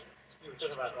step in. And you were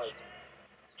talking about, like,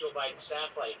 Joe Biden's staff,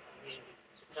 like, needing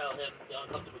to tell him the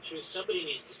uncomfortable truth. Somebody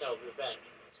needs to tell Vivek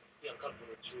the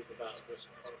uncomfortable truth about this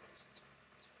performance.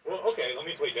 Well, okay, let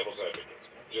me play devil's advocate,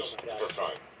 just for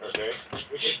fun, okay?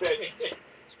 Which is that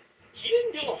he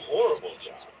didn't do a horrible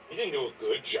job. He didn't do a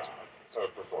good job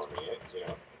of performing it,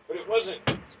 but it wasn't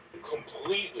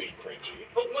completely cringy.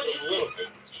 But what is it?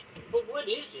 But what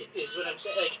is it, is what I'm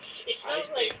saying. Like, it's not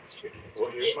well,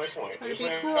 here's my point. Here's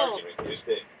my argument, is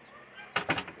that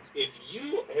if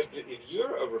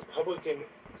you're a Republican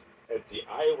at the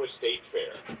Iowa State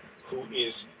Fair who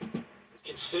is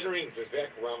considering Vivek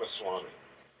Ramaswamy,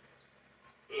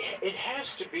 it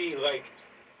has to be like,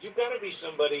 you've got to be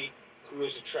somebody who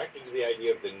is attracted to the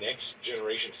idea of the next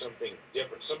generation, something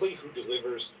different, somebody who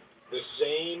delivers the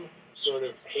same sort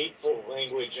of hateful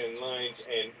language and lines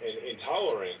and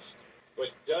intolerance, but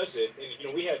does it,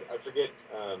 and we had, I forget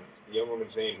the young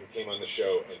woman's name who came on the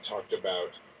show and talked about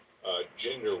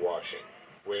gender washing,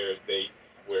 where the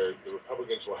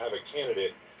Republicans will have a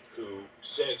candidate who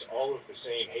says all of the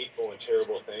same hateful and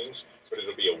terrible things, but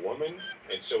it'll be a woman,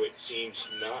 and so it seems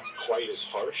not quite as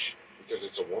harsh because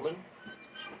it's a woman.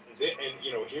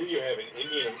 And, here you have an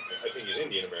Indian, I think he's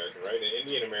Indian American, right? An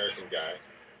Indian American guy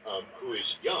who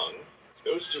is young.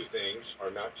 Those two things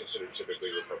are not considered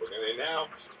typically Republican. And now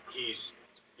he's,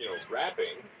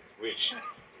 rapping, which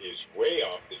is way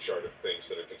off the chart of things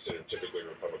that are considered typically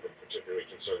Republican, particularly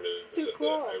conservatives at the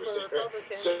Iowa State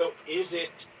Fair. So is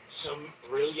it some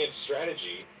brilliant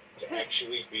strategy to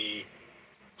actually be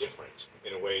different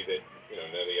in a way that,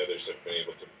 none of the others have been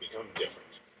able to become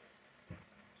different?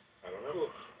 I don't know.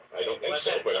 I don't think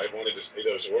so, but I wanted to say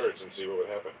those words and see what would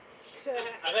happen.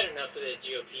 I've had enough of the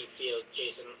GOP field,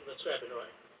 Jason. Let's grab an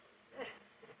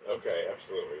oar. Okay,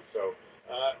 absolutely. So,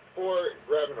 for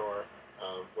Gravenor,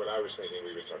 what I was thinking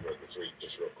we would talk about this week,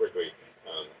 just real quickly,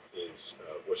 is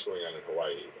what's going on in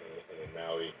Hawaii and in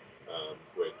Maui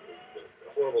with the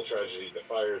horrible tragedy, the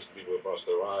fires, the people who lost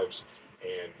their lives,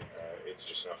 and it's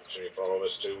just an opportunity for all of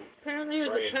us to apparently it was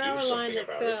try a and do power line something that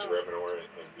about it fell. to Gravenor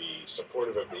and be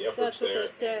supportive of the efforts That's what there. they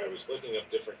said. I was looking up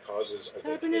different causes. I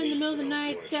think Happened in the middle of the if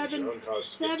night. you wanna choose your own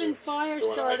cause to get Seven to. fires The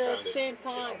one I started at found the same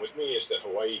time. with me is the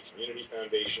Hawaii Community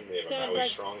Foundation. They have a Sounds Maui like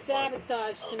Strong Fund.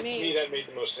 sabotage to me. To me, that made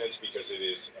the most sense because it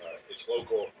is it's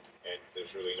local, and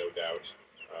there's really no doubt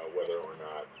whether or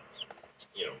not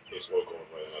it's local and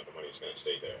whether or not the money's going to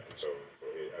stay there. And so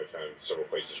I found several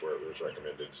places where it was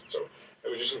recommended. So I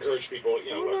would just encourage people.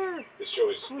 Look, this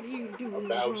show is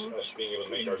about us being able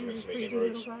to make arguments and make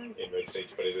inroads in red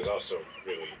states, but it is also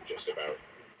really just about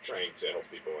trying to help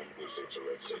people in blue states or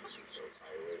red states. And so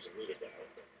Iowa is in need of that help.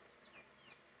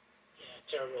 Yeah,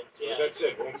 terrible. So Yeah. with that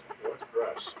said, what for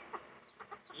us?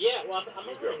 Yeah, well, I'm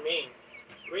over in Maine.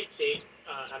 Great state.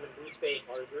 I'm in Booth Bay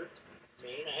Harbor,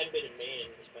 Maine. I hadn't been in Maine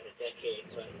in about a decade,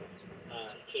 but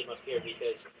came up here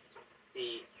because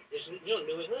there's New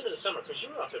England in the summer, because you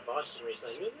were up in Boston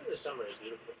recently. New England in the summer is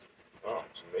beautiful. Oh,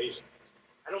 it's amazing.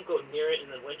 I don't go near it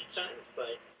in the wintertime,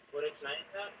 but when it's nice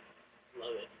out,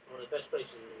 love it. One of the best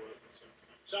places in the world.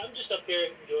 So I'm just up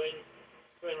here enjoying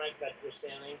right back to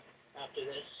sailing after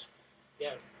this.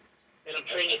 Yeah. And I'm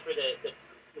training for the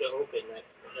Open, that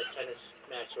tennis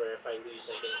match where if I lose,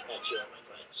 I get catch you on my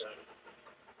client. So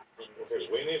Okay,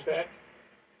 when is that?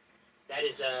 That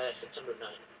is September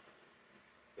 9th.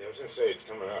 Yeah, I was gonna say it's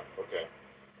coming up. Okay.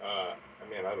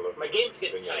 Man, I love. My game's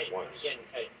getting been there tight. once. I'm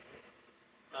getting tight.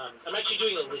 I'm actually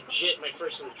doing my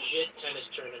first legit tennis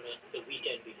tournament the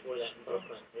weekend before that in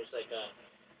Brooklyn. There's like a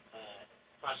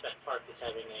Prospect Park is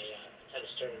having a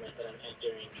tennis tournament that I'm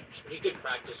entering. Pretty good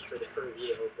practice for the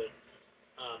Purvita Open,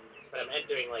 but I'm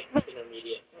entering like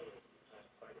intermediate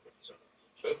part of it. So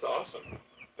That's awesome.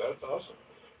 That's awesome.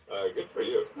 Good for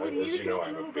you. As you know,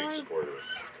 I'm a big supporter of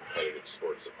competitive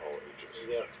sports of all ages.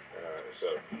 Yeah.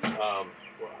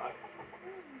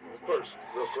 First,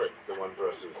 real quick, the one for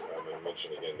us is I'm going to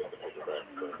mention again that the paperback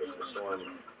Current Business Storm,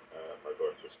 my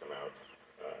book has come out,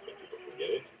 and people can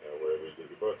get it wherever you get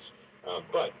your books.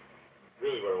 But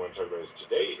really, what I want to talk about is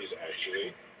today is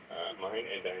actually mine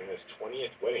and Diana's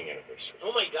 20th wedding anniversary.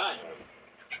 Oh my God!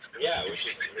 Yeah,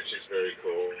 which is very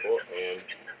cool, and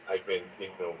I've been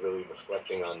really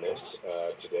reflecting on this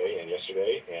today and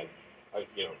yesterday, and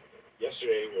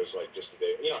yesterday was like just a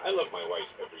day. I love my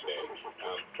wife every day,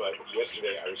 but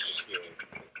yesterday I was just feeling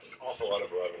an awful lot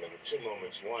of love, and then the two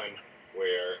moments. One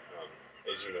where,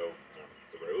 as you know,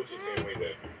 the Raoufi family,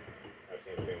 the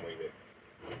Afghan family that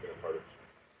we've been a part of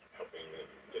helping them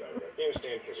get out of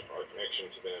Afghanistan because of our connection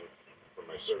to them from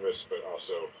my service, but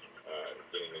also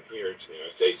getting them here to the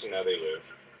United States, and now they live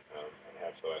and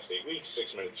have for the last 8 weeks,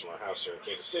 6 minutes from our house here in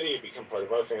Kansas City, have become part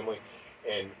of our family,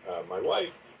 and my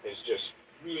wife has just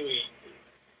really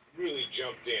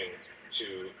jumped in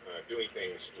to doing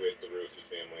things with the Raoufi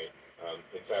family.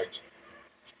 In fact,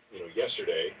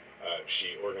 yesterday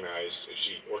she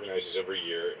organizes every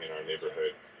year in our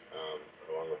neighborhood,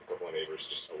 along with a couple of neighbors,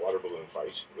 just a water balloon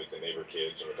fight with the neighbor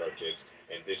kids and with our kids.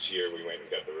 And this year we went and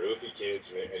got the Raoufi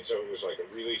kids, and so it was like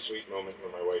a really sweet moment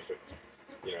where my wife had,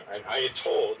 and I had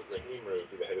told Rahim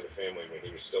Raoufi, the head of the family, when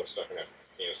he was still stuck in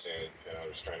Afghanistan, and I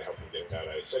was trying to help him get out.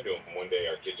 I said to him, one day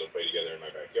our kids will play together in my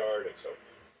backyard, and so,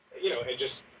 and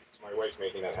just my wife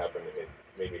making that happen, it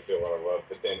made me feel a lot of love.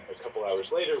 But then a couple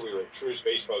hours later, we were at True's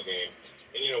baseball game,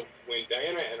 and when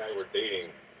Diana and I were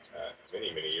dating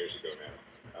many years ago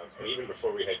now, and even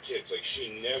before we had kids, like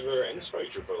she never, and this is probably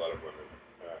true for a lot of women,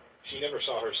 she never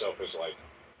saw herself as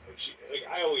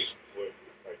I always would,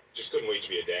 just couldn't wait to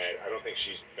be a dad. I don't think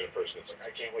she's been a person that's like,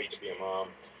 I can't wait to be a mom.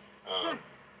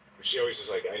 She always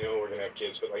is like, I know we're gonna have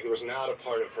kids, but it was not a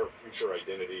part of her future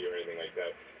identity or anything like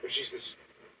that. But she's this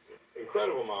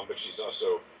incredible mom, but she's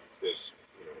also this,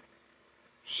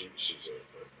 she's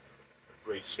a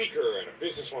great speaker and a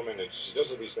businesswoman, and she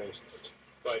does all these things.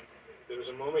 But there was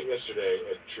a moment yesterday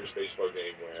at True's baseball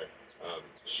game where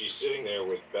she's sitting there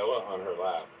with Bella on her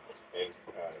lap, and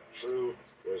True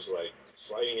was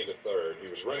sliding into third. He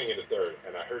was running into third,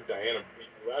 and I heard Diana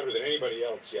louder than anybody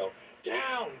else yell,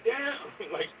 "Down, down!"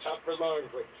 Top of her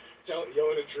lungs,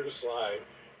 yelling at True to slide.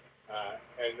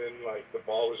 And then the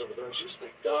ball was over there, and she was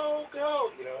like, "Go,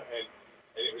 go!" And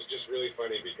it was just really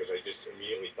funny because I just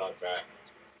immediately thought back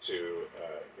to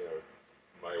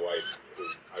my wife, who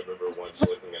I remember once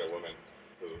looking at a woman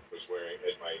who was wearing,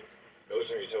 at my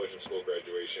military intelligence school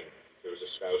graduation, there was a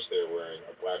spouse there wearing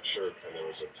a black shirt, and there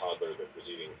was a toddler that was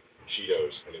eating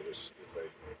Cheetos, and it was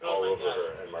all over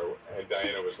her. And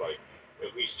Diana was like,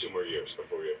 at least 2 more years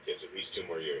before we have kids, at least 2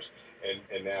 more years.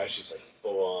 And now she's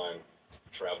full on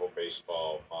travel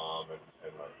baseball mom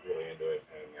and really into it.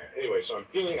 And anyway, so I'm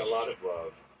feeling a lot of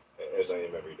love as I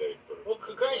am every day. Well,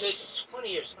 congratulations, 20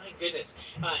 years, my goodness.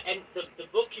 And the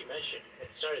book you mentioned at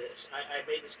the start of this, I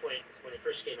made this point when it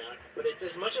first came out, but it's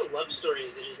as much a love story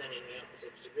as it is anything else.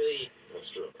 It's a really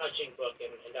touching book,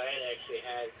 and Diana actually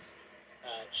has,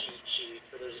 she,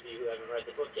 for those of you who haven't read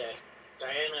the book yet,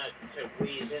 Diana kind of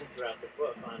weighs in throughout the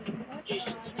book on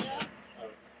Jason's account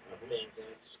of things, and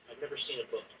I've never seen a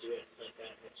book do it like that,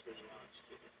 and it's really well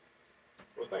executed.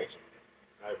 Well, thanks.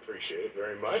 I appreciate it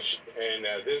very much, and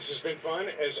this has been fun,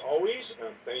 as always.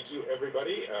 Thank you,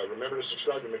 everybody. Remember to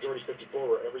subscribe to Majority 54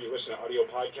 wherever you listen to audio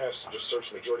podcasts. Just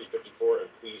search Majority 54, and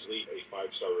please leave a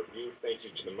 5-star review. Thank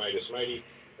you to the Midas Mighty,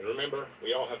 and remember,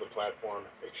 we all have a platform.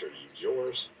 Make sure to use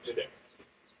yours today.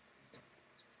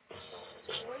 I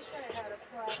wish I had a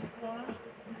platform.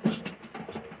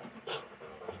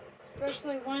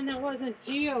 Especially one that wasn't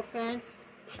geo-fenced.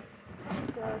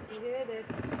 So if you hit it,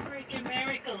 freaking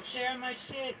miracle, share my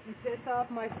shit and piss off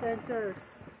my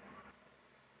censors.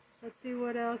 Let's see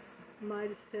what else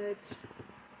Meidastouch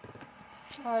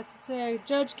has to say.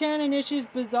 Judge Cannon issues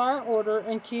bizarre order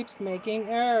and keeps making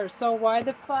errors. So why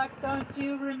the fuck don't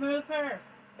you remove her?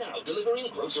 Now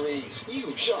delivering groceries.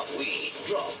 You shop, we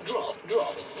drop, drop,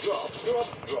 drop, drop,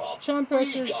 drop, drop. Trump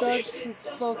answers Judge's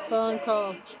full phone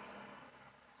call.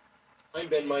 I'm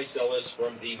Ben Meiselas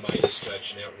from the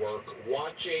Meidastouch Network,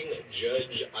 watching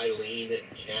Judge Eileen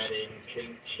Cannon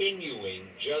continuing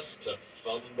just to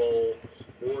fumble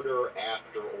order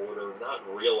after order, not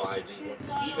realizing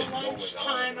what's even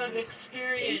going on in this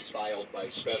case filed by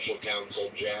Special Counsel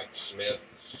Jack Smith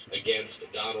against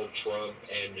Donald Trump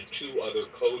and two other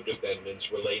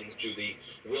co-defendants relating to the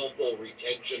willful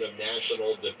retention of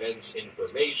national defense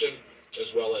information,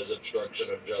 as well as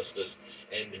obstruction of justice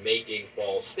and making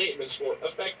false statements for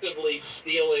effectively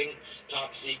stealing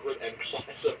top secret and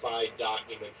classified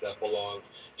documents that belong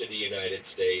to the United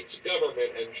States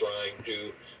government and trying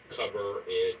to cover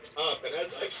it up. And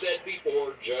as I've said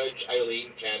before, Judge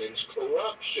Eileen Cannon's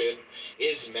corruption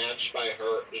is matched by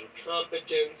her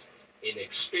incompetence,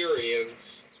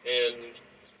 inexperience, and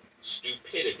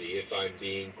stupidity, if I'm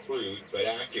being crude but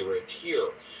accurate here.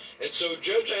 And so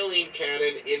Judge Eileen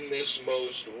Cannon, in this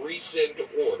most recent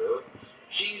order,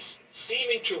 she's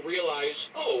seeming to realize,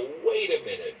 oh, wait a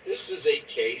minute, this is a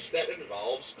case that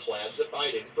involves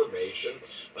classified information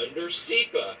under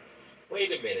CIPA.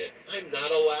 Wait a minute, I'm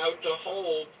not allowed to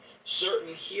hold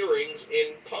certain hearings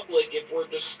in public if we're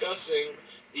discussing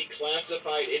the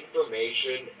classified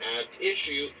information at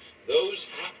issue. Those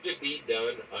have to be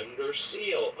done under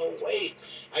seal. Oh, wait,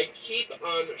 I keep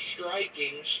on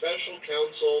striking Special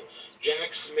Counsel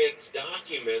Jack Smith's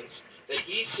documents that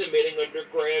he's submitting under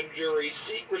grand jury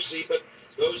secrecy, but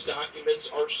those documents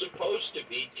are supposed to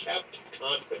be kept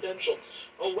confidential.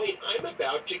 Oh, wait, I'm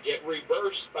about to get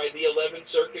reversed by the 11th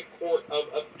Circuit Court of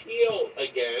Appeal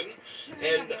again,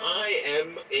 and I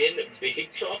am in big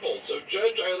trouble. So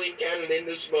Judge Eileen Cannon, in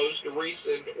this most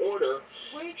recent order,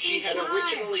 she had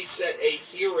originally set a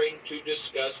hearing to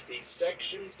discuss the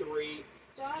Section 3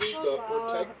 CIPA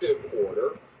protective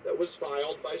order that was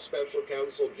filed by Special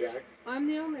Counsel Jack. I'm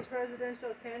the only presidential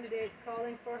candidate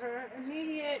calling for her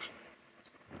immediate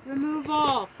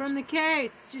removal from the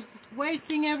case. She's just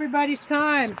wasting everybody's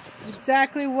time. It's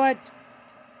exactly what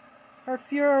her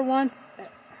Fuhrer wants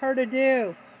her to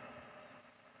do.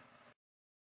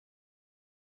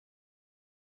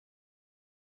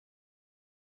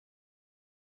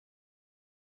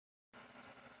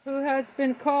 Who has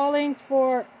been calling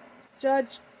for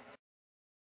Judge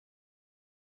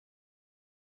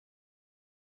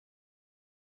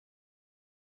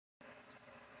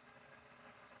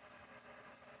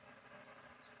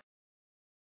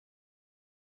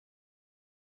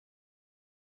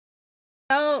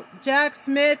tell Jack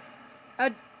Smith,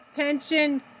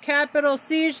 attention, capital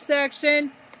siege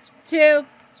section, to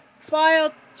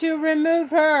file to remove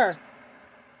her.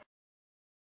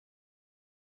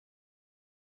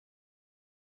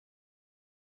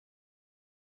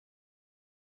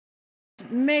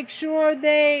 Make sure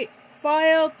they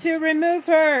file to remove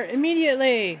her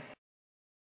immediately.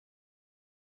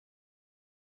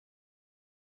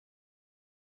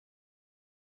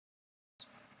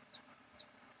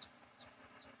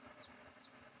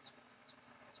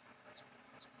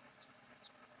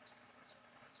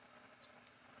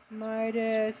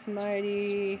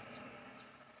 Mighty.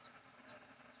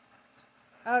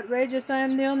 Outrageous, I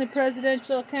am the only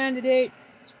presidential candidate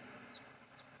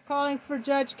calling for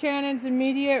Judge Cannon's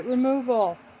immediate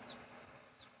removal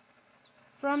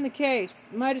from the case.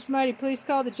 Mighty, please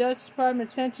call the Justice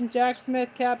Department attention. Jack Smith,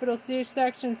 capital C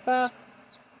section, file.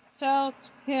 Tell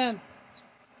him.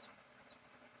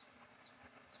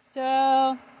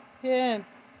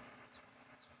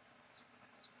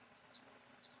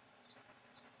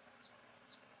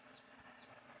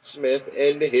 Smith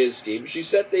and his team. She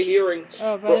set the hearing.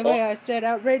 Oh, by the way, I said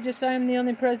outrageous. I am the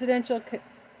only presidential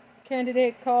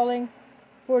candidate calling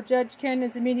for Judge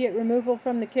Cannon's immediate removal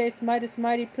from the case.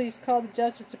 Mighty, please call the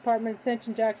Justice Department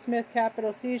attention. Jack Smith,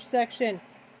 capital siege section.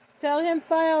 Tell him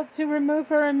file to remove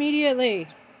her immediately.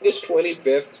 August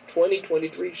 25th,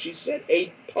 2023, she set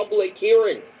a public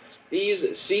hearing. These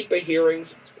CIPA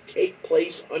hearings take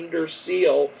place under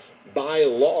seal by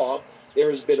law. There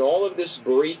has been all of this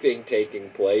briefing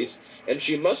taking place, and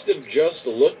she must have just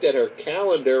looked at her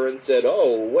calendar and said,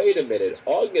 oh, wait a minute,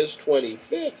 August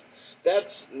 25th,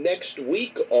 that's next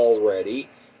week already,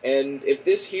 and if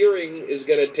this hearing is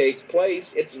going to take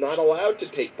place, it's not allowed to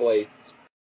take place.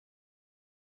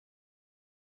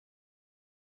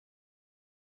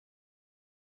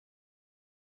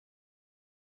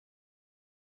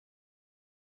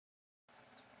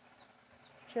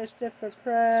 Christopher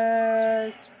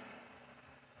Press.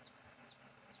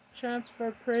 Trump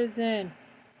for prison.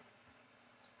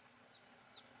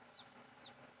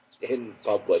 In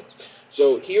public.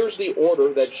 So here's the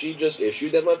order that she just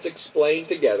issued, and let's explain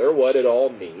together what it all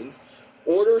means.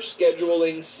 Order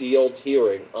scheduling sealed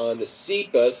hearing on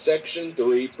SEPA Section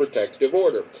 3 protective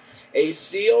order. A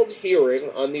sealed hearing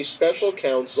on the special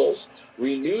counsel's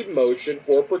renewed motion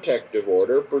for protective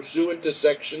order pursuant to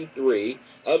Section 3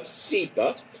 of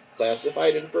SEPA,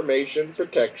 Classified Information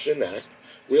Protection Act,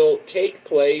 will take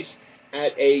place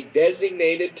at a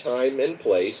designated time and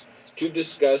place to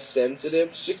discuss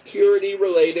sensitive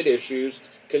security-related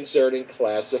issues concerning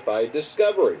classified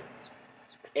discovery.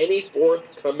 Any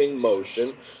forthcoming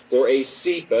motion for a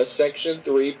SEPA Section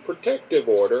 3 protective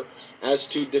order as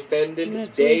to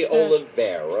defendant De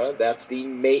Oliveira, that's the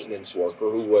maintenance worker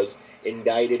who was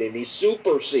indicted in the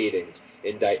superseding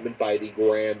indictment by the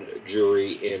grand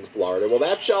jury in Florida. Well,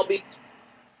 that shall be...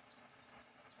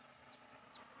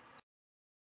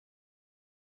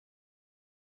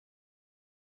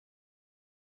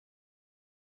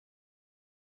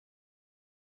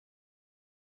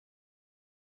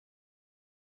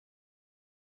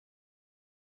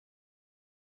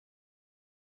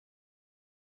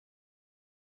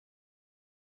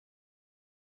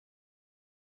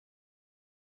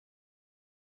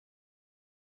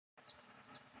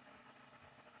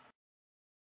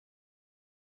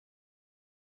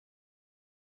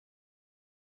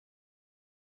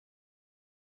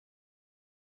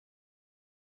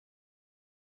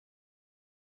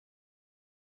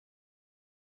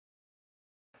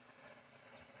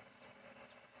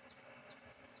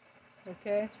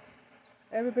 Okay.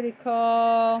 Everybody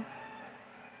call.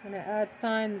 I'm going to add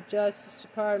sign the Justice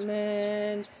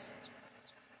Department.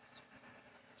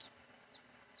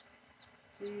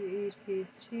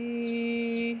 DEPT.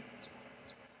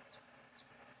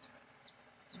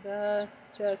 The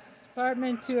Justice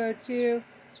Department 202.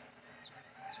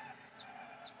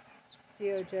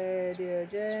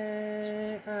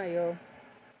 DOJ. Ayo.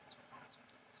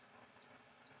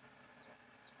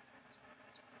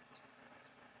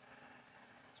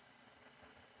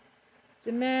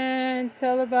 Demand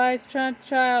televised Trump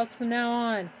trials from now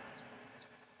on.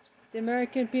 The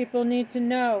American people need to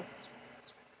know.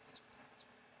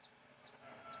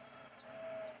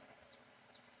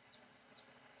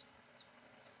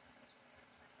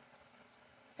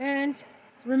 And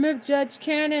remove Judge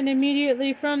Cannon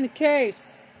immediately from the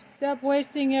case. Stop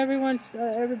wasting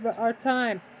our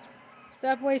time.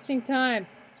 Stop wasting time.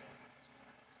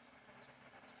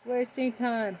 Wasting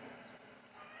time.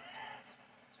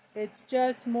 It's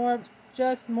just more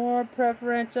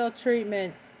preferential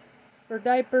treatment for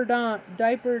diapered on.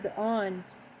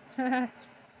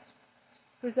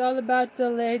 Who's all about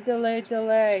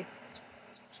delay.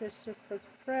 Christopher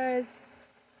Prez,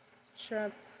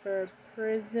 Trump for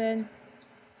prison.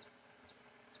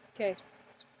 Okay.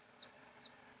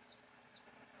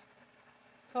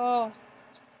 Call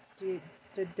the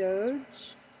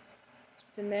Doge.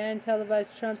 Demand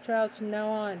televised Trump trials from now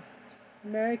on.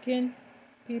 American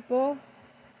people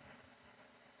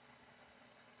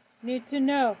need to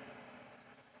know.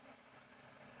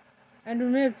 And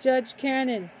remove Judge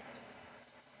Cannon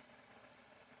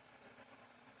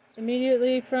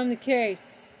immediately from the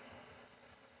case.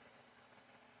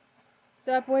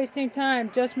 Stop wasting time.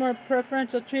 Just more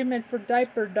preferential treatment for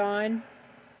diaper Don.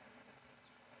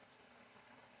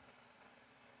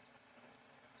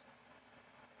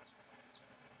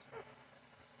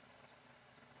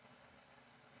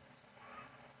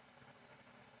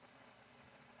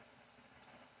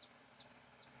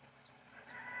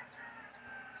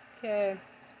 Okay.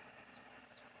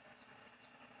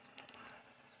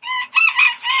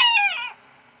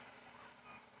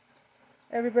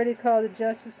 Everybody call the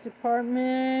Justice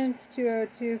Department,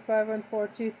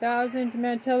 202-514-2000.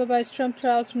 Demand televised Trump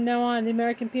trials from now on. The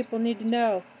American people need to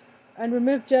know. And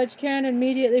remove Judge Cannon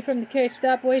immediately from the case.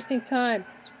 Stop wasting time.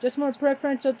 Just more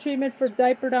preferential treatment for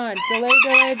diapered on.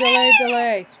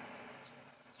 Delay.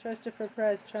 Christopher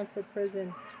Prez, Trump for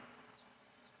prison.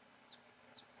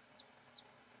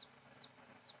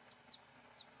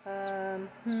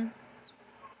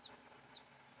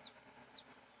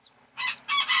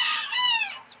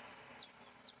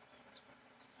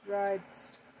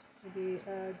 Rights to be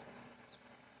ads.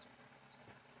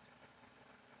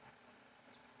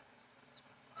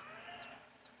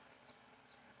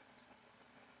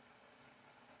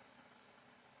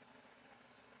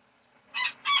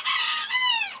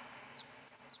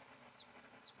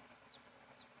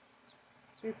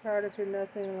 Be proud if you're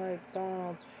nothing like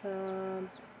Donald Trump.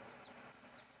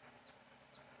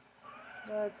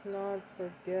 Let's not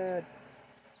forget.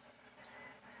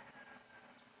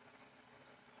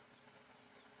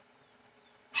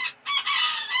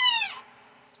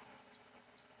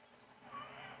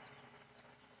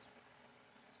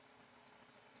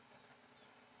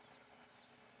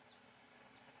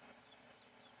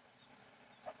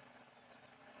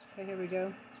 Okay, here we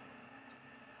go.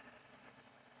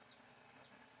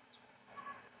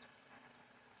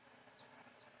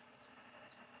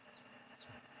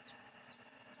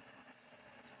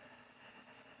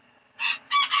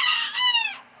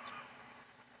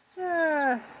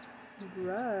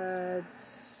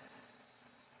 Drugs.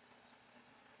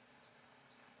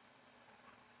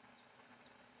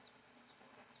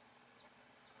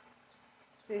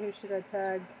 See, who should I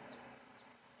tag?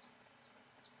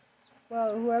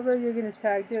 Well, whoever you're gonna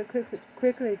tag, do it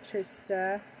quickly,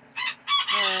 Trista.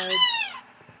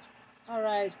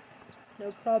 Alright.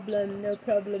 No problem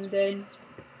then.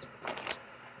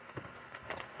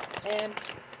 And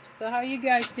so how you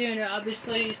guys doing?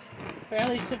 Obviously,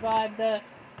 barely survived the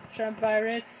Trump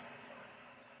virus.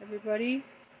 Everybody.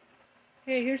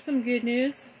 Hey, here's some good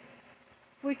news.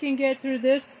 If we can get through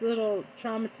this little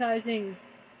traumatizing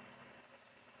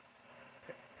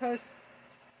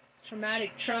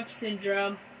post-traumatic Trump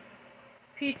syndrome,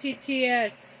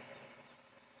 PTTS,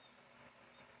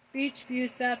 Beach View,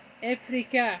 South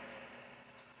Africa.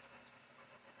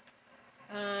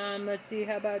 Let's see,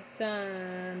 how about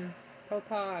some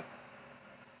Popak?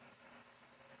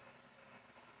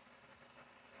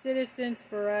 Citizens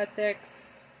for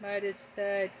Ethics,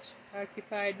 Meidastouch,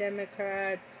 Occupy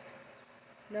Democrats,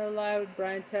 No Loud,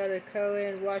 Brian Tyler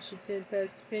Cohen, Washington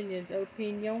Post Opinion. The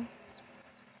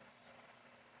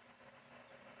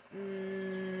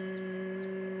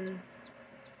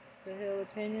Hill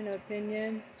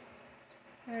Opinion.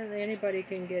 Apparently anybody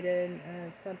can get in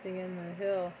something in the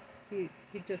Hill. He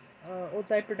just, Old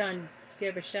Diaper Don just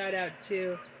gave a shout out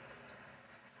to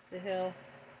the Hill.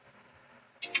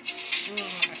 Oh,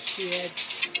 shit.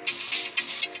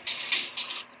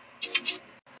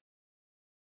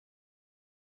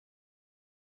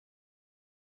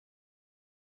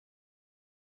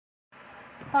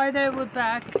 Hi there, we're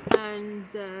back, and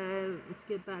let's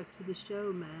get back to the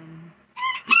show, man.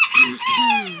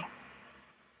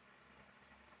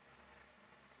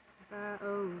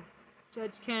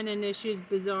 Judge Cannon issues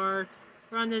bizarre.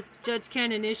 We're on this Judge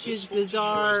Cannon issues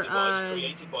bizarre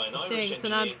things,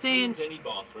 and I'm saying,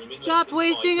 stop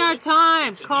wasting our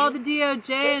time. Call the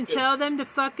DOJ and tell them to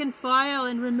fucking file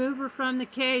and remove her from the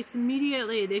case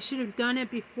immediately. They should have done it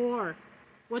before.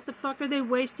 What the fuck are they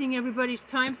wasting everybody's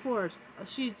time for?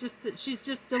 She's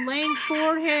just delaying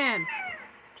for him.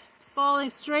 Just falling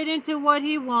straight into what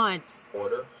he wants.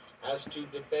 Order as to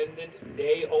defendant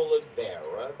De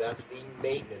Oliveira, that's the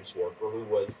maintenance worker who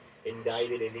was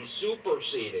indicted in the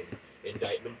superseding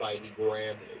indictment by the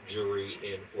grand jury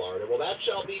in Florida. Well, that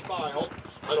shall be filed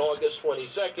on August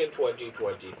 22nd,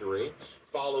 2023,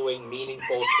 following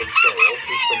meaningful control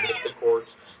to permit the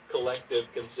court's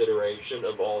collective consideration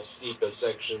of all SEPA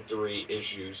Section 3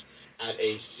 issues at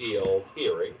a sealed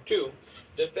hearing. 2,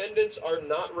 defendants are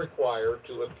not required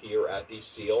to appear at the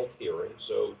sealed hearing,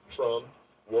 so Trump,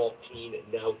 Waltine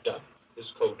Nauta,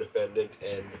 his co-defendant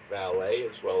and valet,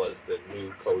 as well as the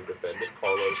new co-defendant,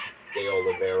 Carlos De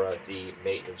Oliveira, the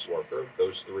maintenance worker.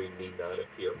 Those 3 need not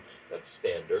appear. That's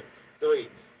standard. 3,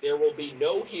 there will be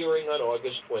no hearing on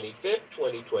August 25th,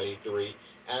 2023,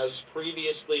 as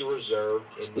previously reserved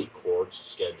in the court's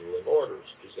scheduling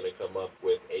orders. She's going to come up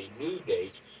with a new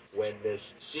date when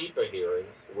this SEPA hearing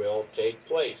will take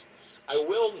place. I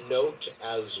will note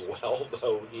as well,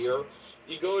 though, here,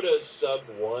 you go to sub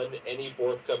 1, any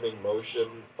forthcoming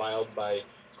motion filed by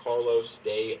Carlos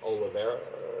De Oliveira.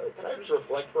 Can I just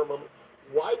reflect for a moment?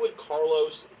 Why would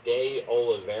Carlos De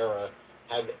Oliveira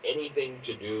have anything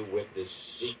to do with this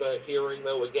SEPA hearing,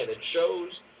 though? Again, it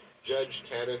shows Judge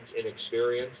Cannon's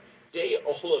inexperience. De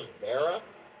Oliveira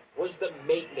was the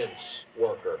maintenance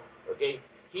worker, okay?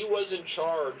 He wasn't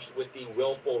charged with the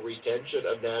willful retention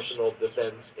of national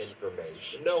defense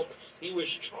information. No, he was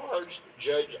charged,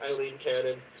 Judge Eileen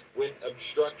Cannon, with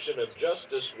obstruction of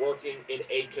justice, working in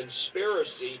a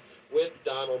conspiracy with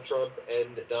Donald Trump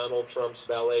and Donald Trump's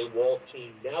valet,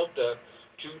 Waltine Nauta,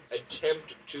 to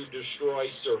attempt to destroy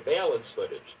surveillance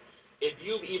footage. If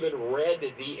you've even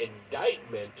read the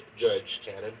indictment, Judge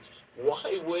Cannon,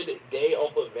 why would De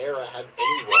Oliveira have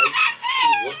any right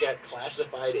to look at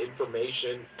classified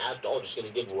information at all? Just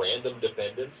going to give random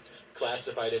defendants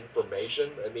classified information?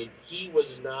 I mean, he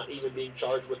was not even being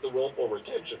charged with the willful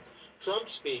retention.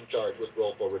 Trump's being charged with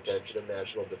willful retention of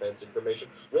national defense information.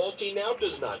 Waltine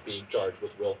Nauta's not being charged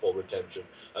with willful retention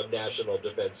of national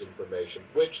defense information,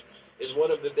 which is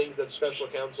one of the things that Special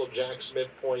Counsel Jack Smith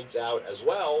points out as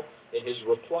well in his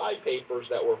reply papers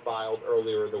that were filed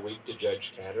earlier in the week to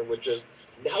Judge Cannon, which is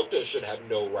Nauta should have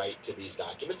no right to these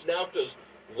documents. Nauta's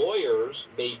lawyers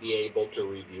may be able to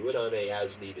review it on a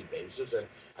as-needed basis, and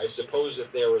I suppose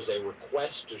if there is a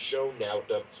request to show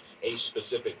NAUTA a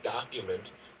specific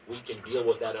document, we can deal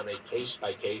with that on a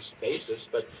case-by-case basis.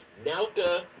 But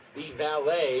NAUTA, the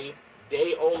valet,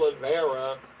 de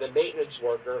Oliveira, the maintenance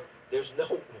worker, there's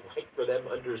no right for them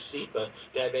under SEPA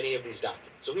to have any of these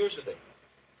documents. So here's the thing.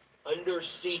 Under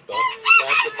SEPA,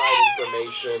 Classified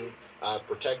Information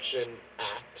Protection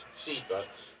Act, SEPA,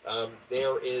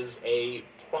 there is a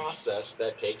process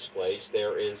that takes place.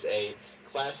 There is a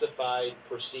classified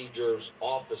procedures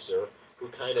officer who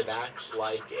kind of acts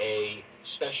like a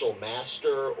special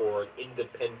master or an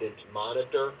independent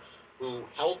monitor who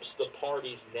helps the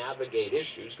parties navigate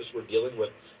issues, because we're dealing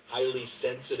with highly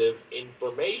sensitive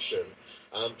information.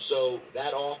 So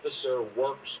that officer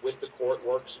works with the court,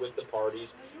 works with the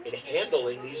parties in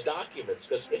handling these documents,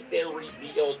 because if they're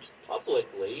revealed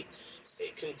publicly,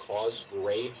 it can cause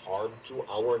grave harm to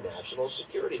our national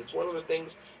security. It's one of the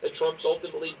things that Trump's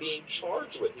ultimately being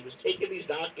charged with. He was taking these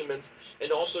documents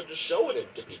and also just showing them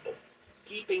to people,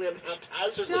 keeping them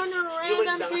haphazardly,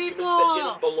 stealing documents that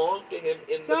didn't belong to him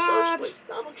in the first place.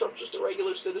 Donald Trump's just a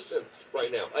regular citizen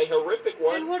right now. A horrific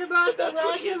one, and what about but that's the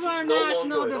what rest he is. of our He's no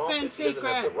national longer in defense office. He doesn't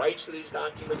have the secrets? rights to these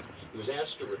documents. He was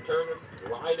asked to return them,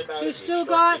 lied about He it, still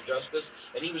obstructed justice,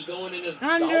 and he was going in his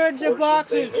hundreds golf of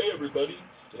course and saying, boxes. hey, everybody,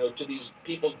 to these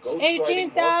people ghostwriting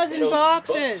 18,000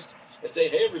 boxes. and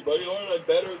saying, hey, everybody, aren't I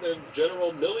better than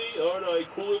General Milley? Aren't I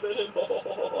cooler than him?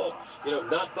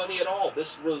 Not funny at all.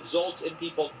 This results in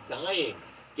people dying,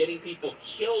 getting people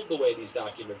killed the way these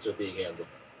documents are being handled.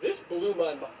 This blew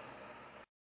my mind.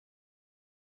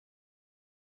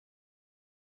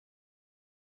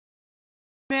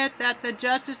 Admit that the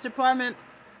Justice Department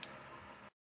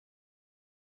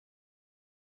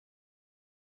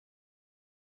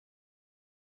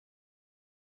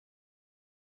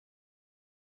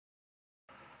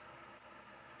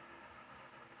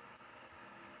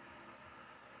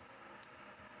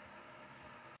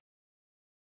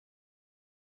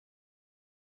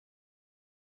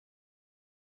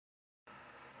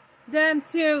them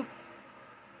to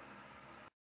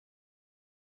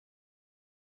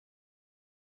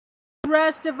the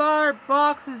rest of our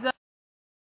boxes of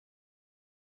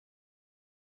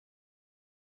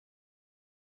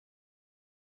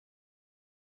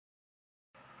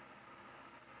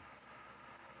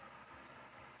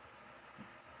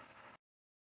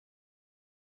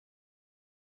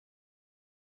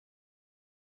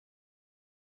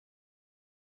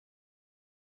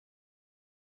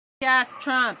gas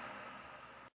Trump.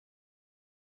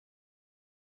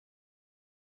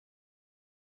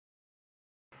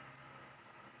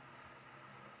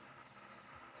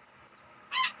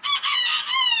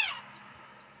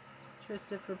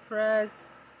 Christopher Perez,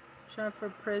 Trump for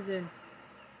prison.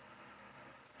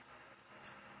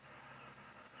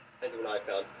 That's what I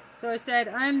found. So I said,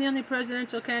 I am the only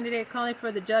presidential candidate calling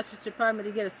for the Justice Department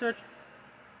to get a search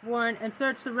warrant and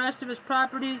search the rest of his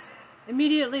properties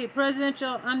immediately.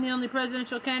 I'm the only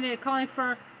presidential candidate calling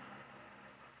for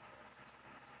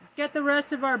get the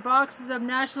rest of our boxes of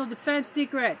national defense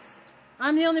secrets.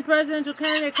 I'm the only presidential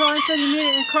candidate calling for the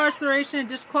immediate incarceration and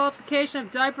disqualification of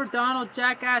Diaper Donald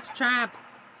Jackass Trump.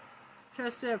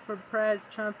 Christopher Perez,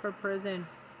 Trump for prison.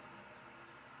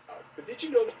 But did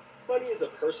you know that Money is a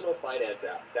personal finance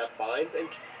app that binds and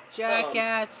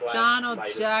Jackass Donald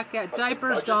Jackass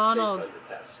Diaper Donald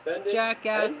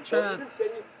Jackass Trump.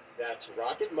 That's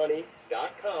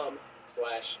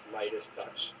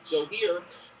rocketmoney.com/Meidastouch. So here,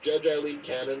 Judge Eileen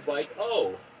Cannon's like,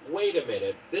 oh, wait a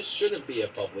minute, this shouldn't be a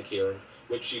public hearing,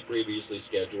 which she previously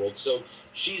scheduled. So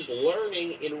she's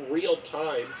learning in real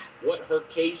time what her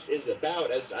case is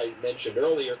about. As I mentioned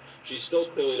earlier, she still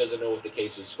clearly doesn't know what the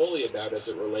case is fully about as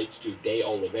it relates to De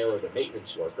Oliveira, the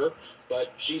maintenance worker,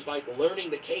 but she's like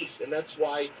learning the case, and that's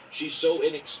why she's so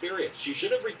inexperienced. She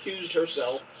should have recused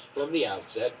herself from the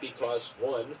outset because,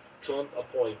 one, Trump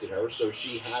appointed her, so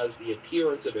she has the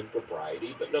appearance of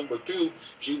impropriety, but number two,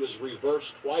 she was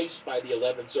reversed twice by the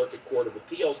 11th Circuit Court of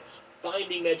Appeals,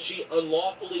 finding that she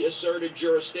unlawfully asserted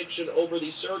jurisdiction over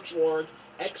the search warrant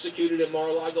executed in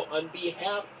Mar-a-Lago on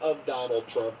behalf of Donald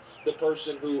Trump, the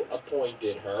person who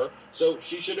appointed her. So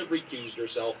she should have recused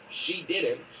herself. She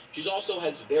didn't. She also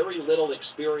has very little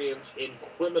experience in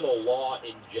criminal law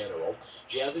in general.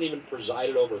 She hasn't even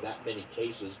presided over that many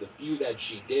cases. The few that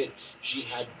she did, she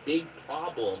had big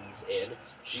problems in.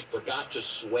 She forgot to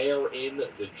swear in the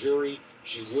jury.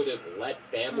 She would have let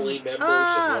family members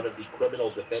of one of the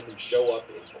criminal defendants show up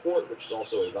in court, which is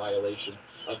also a violation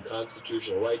of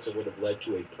constitutional rights, and would have led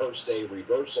to a per se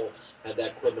reversal had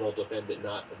that criminal defendant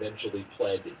not eventually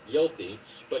pled guilty.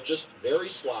 But just very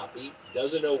sloppy,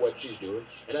 doesn't know what she's doing.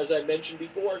 And as I mentioned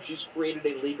before, she's created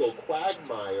a legal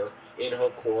quagmire in her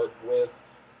court with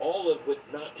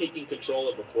not taking control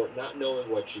of the court, not knowing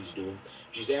what she's doing.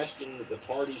 She's asking the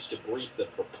parties to brief the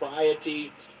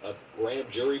propriety of grand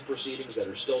jury proceedings that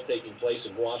are still taking place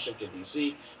in Washington,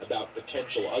 D.C. about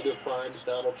potential other crimes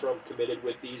Donald Trump committed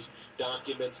with these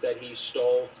documents that he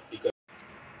stole.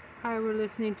 Hi, we're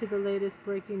listening to the latest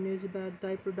breaking news about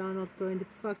Diaper Donald going to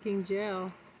fucking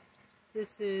jail.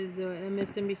 This is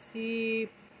MSNBC,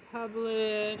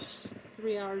 published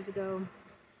 3 hours ago.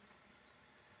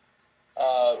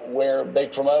 Where they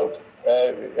promote,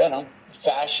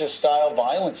 fascist-style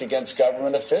violence against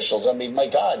government officials. I mean, my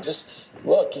God, just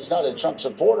look, he's not a Trump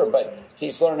supporter, but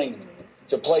he's learning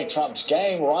to play Trump's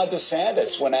game. Ron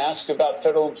DeSantis, when asked about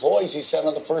federal employees, he said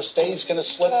on the first day he's going to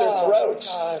slit their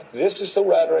throats. This is the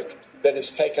rhetoric that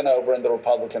has taken over in the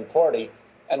Republican Party,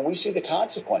 and we see the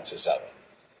consequences of it.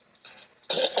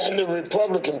 And the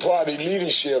Republican Party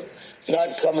leadership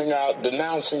not coming out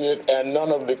denouncing it, and none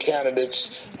of the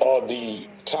candidates or the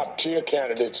top-tier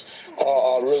candidates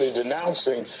are really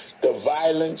denouncing the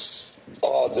violence,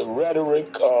 the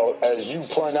rhetoric, as you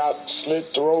point out,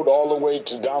 slit throat all the way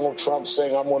to Donald Trump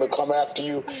saying, I'm going to come after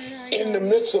you, in the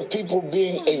midst of people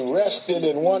being arrested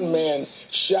and one man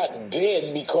shot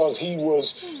dead because he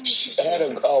had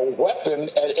a weapon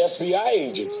at FBI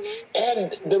agents.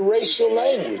 And the racial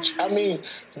language. I mean,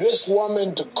 this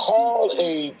woman to call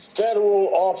a federal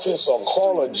office or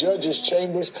call a judge's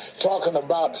chambers talking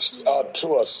about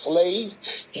to a slave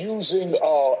using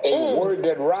a word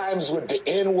that rhymes with the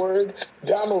N-word.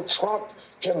 Donald Trump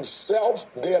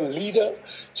himself, their leader,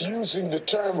 using the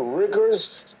term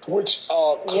riggers, which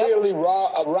clearly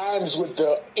rhymes with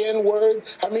the N-word.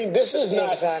 I mean, this is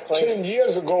not 10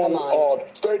 years ago or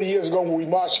 30 years ago when we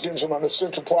marched against him on the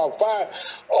Central Park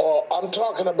 5. I'm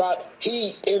talking about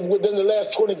within the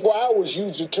last 24 hours,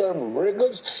 used the term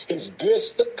riggers. Is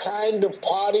this the kind of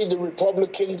party the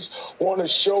Republicans want to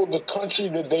show the country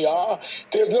that they are?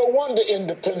 There's no wonder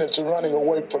independents are running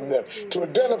away from them. To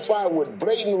identify with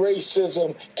blatant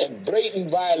racism and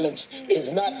blatant violence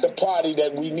is not the party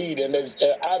that we need. And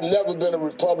I've never been a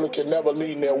Republican, never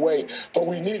lean their way, but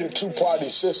we need a two-party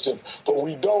system. But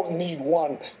we don't need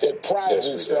one that prides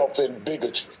itself in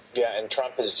bigotry. Yeah, and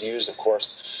Trump has used, of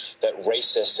course, that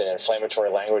racist and inflammatory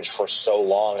language for so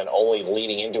long, and only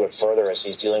leading into it further as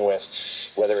he's dealing with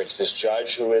whether it's this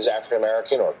judge who is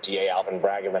African-American or DA Alvin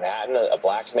Bragg of Manhattan, a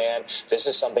black man. This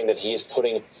is something that he is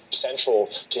putting central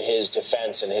to his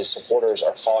defense, and his supporters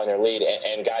are following their lead.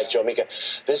 And guys, Joe Mika,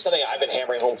 this is something I've been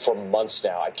hammering home for months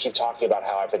now. I keep talking about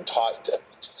how I've been taught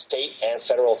state and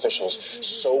federal officials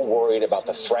so worried about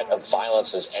the threat of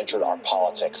violence has entered our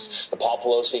politics. The Paul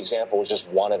Pelosi example was just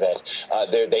one of it.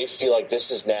 They feel like this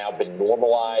has now been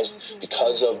normalized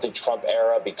because of the Trump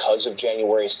era, because of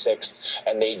January 6th,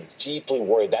 and they deeply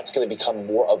worry that's going to become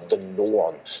more of the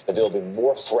norm, that there will be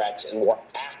more threats and more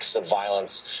acts of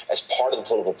violence as part of the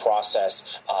political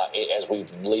process as we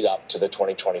lead up to the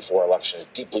 2024 election.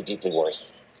 Deeply, deeply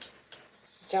worrisome.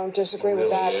 Don't disagree with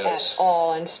that at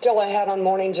all. And still ahead on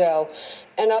Morning Joe,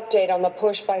 an update on the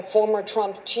push by former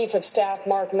Trump Chief of Staff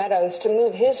Mark Meadows to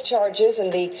move his charges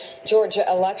in the Georgia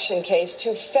election case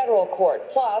to federal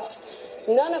court. Plus,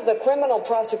 none of the criminal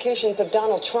prosecutions of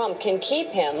Donald Trump can keep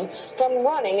him from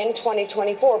running in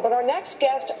 2024. But our next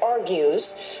guest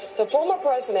argues the former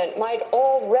president might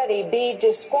already be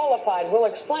disqualified. We'll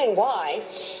explain why.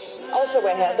 Also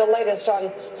ahead, the latest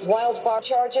on wildfire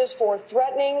charges for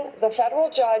threatening the federal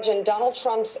judge in Donald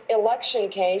Trump's election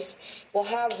case. We'll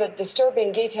have the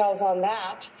disturbing details on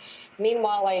that.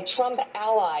 Meanwhile, a Trump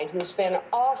ally who's been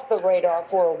off the radar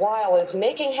for a while is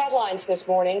making headlines this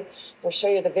morning. We'll show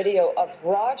you the video of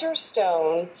Roger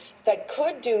Stone that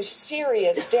could do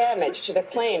serious damage to the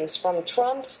claims from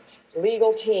Trump's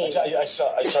legal team. I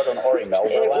saw it on Ari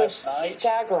Melber last night. It was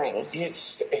staggering.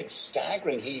 It's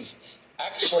staggering. He's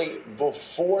actually,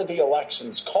 before the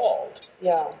election's called,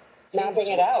 mapping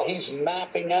it out. He's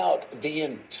mapping out the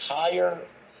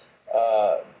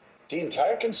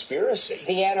entire conspiracy,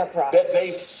 the enterprise that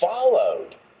they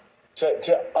followed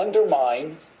to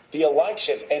undermine the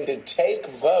election and to take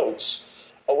votes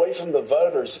away from the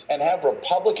voters and have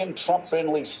Republican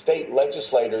Trump-friendly state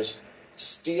legislators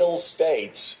steal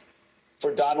states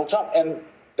for Donald Trump. And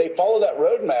they follow that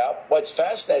roadmap. What's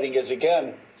fascinating is,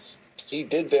 again, he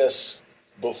did this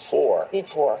before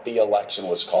the election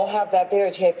was called. We'll have that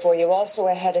videotape for you. Also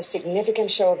ahead, a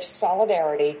significant show of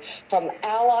solidarity from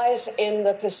allies in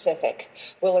the Pacific.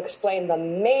 We'll explain the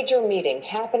major meeting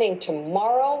happening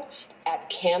tomorrow at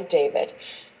Camp David.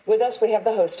 With us, we have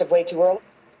the host of Way Too Early.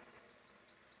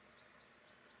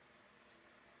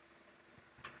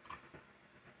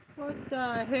 What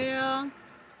the hell?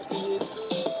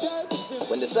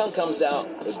 When the sun comes out,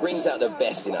 it brings out the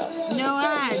best in us. No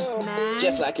ads, man.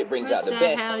 Just like it brings out the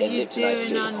best in Lips Nice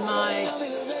too. On my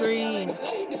screen.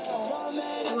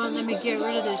 You won't let me get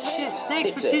rid of this shit.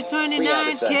 Thanks for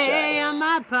 229K on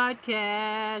my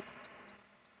podcast.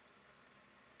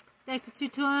 Thanks for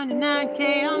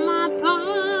 229K on my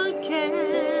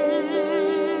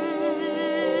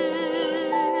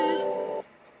podcast.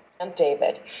 I'm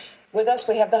David. With us,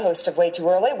 we have the host of Way Too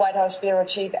Early, White House bureau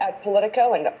chief at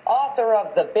Politico and author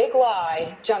of The Big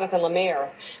Lie, Jonathan Lemire,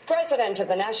 president of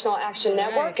the National Action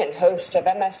Network and host of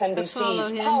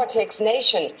MSNBC's Politics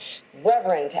Nation,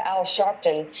 Reverend Al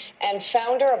Sharpton, and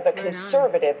founder of the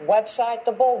conservative website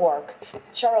The Bulwark.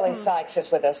 Charlie Sykes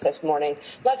is with us this morning.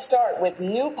 Let's start with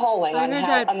new polling on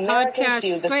how Americans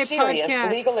view the serious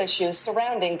legal issues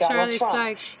surrounding Donald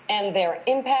Trump and their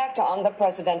impact on the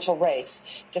presidential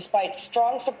race. Despite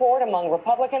strong support among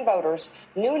Republican voters,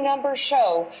 new numbers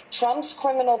show Trump's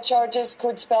criminal charges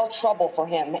could spell trouble for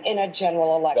him in a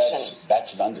general election.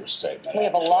 That's an understatement. We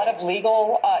have a lot of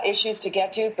legal issues to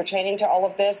get to pertaining to all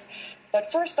of this.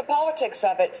 But first, the politics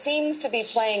of it seems to be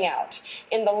playing out.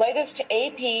 In the latest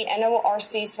AP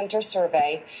NORC Center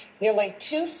survey, nearly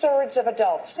two-thirds of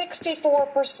adults,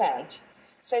 64%,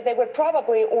 say they would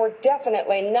probably or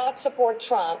definitely not support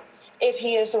Trump if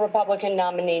he is the Republican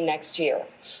nominee next year.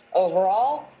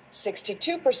 Overall,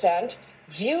 62%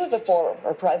 view the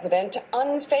former president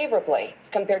unfavorably,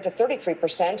 compared to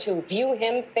 33% who view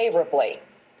him favorably.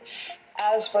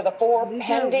 As for the four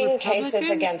pending cases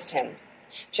against him,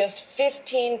 just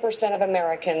 15% of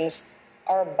Americans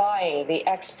are buying the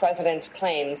ex-president's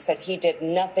claims that he did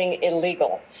nothing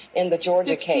illegal in the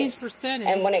Georgia case.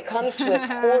 And when it comes to his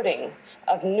hoarding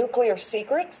of nuclear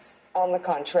secrets, on the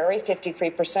contrary,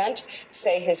 53%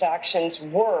 say his actions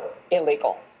were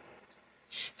illegal.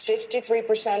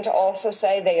 53% also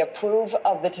say they approve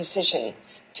of the decision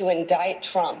to indict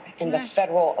Trump in the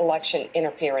federal election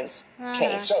interference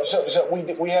case. So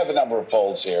we have a number of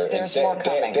polls here. There's more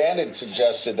coming. Dan had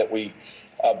suggested that we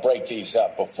break these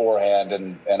up beforehand,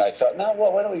 and I thought, no,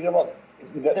 well, why don't we get about...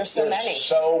 There's so many.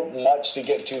 So much to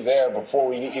get to there before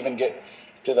we even get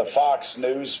to the Fox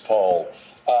News poll.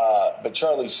 But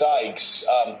Charlie Sykes,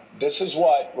 this is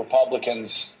what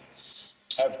Republicans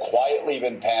have quietly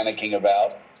been panicking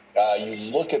about. You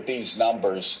look at these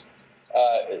numbers,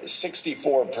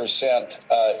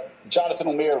 64%. Jonathan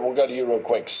Lemire, we'll go to you real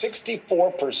quick.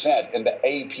 64% in the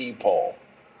AP poll.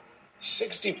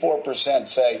 64%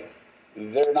 say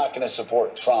they're not going to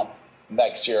support Trump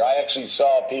next year. I actually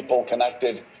saw people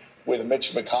connected with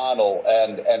Mitch McConnell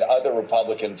and other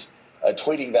Republicans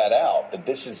tweeting that out, that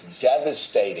this is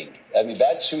devastating. I mean,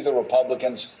 that's who the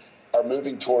Republicans are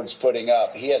moving towards putting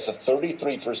up. He has a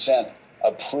 33%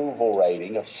 approval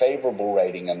rating, a favorable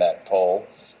rating in that poll.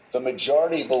 The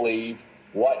majority believe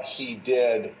what he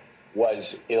did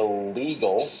was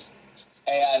illegal.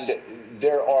 And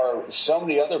there are so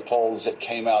many other polls that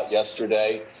came out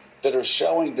yesterday that are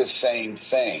showing the same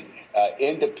thing.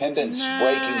 Independents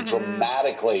breaking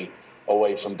dramatically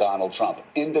away from Donald Trump.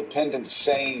 Independents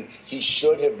saying he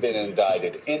should have been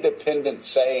indicted. Independents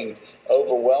saying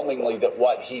overwhelmingly that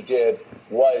what he did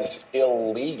was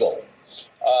illegal.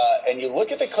 And you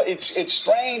look at it's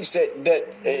strange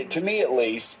that to me at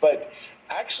least, but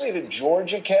actually the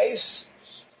Georgia case,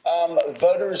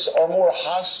 voters are more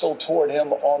hostile toward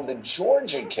him on the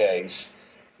Georgia case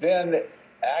than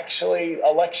actually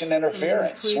election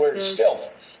interference, where it's still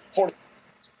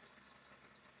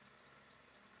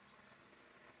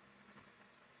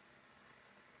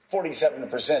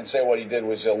 47% say what he did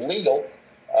was illegal,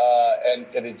 and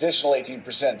an additional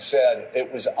 18% said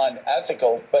it was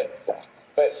unethical. But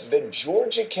the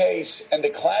Georgia case and the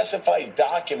classified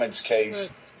documents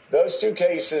case, those two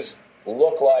cases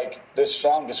look like the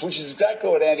strongest, which is exactly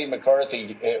what Andy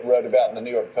McCarthy wrote about in the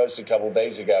New York Post a couple of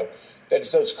days ago, that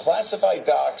it's those classified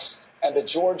docs and the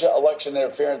Georgia election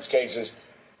interference cases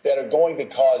that are going to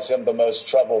cause him the most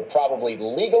trouble, probably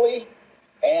legally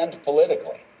and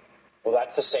politically. Well,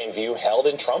 that's the same view held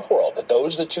in Trump world, that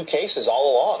those are the two cases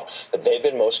all along that they've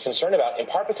been most concerned about, in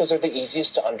part because they're the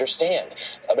easiest to understand.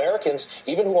 Americans,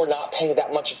 even who are not paying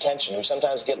that much attention, who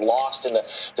sometimes get lost in the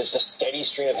steady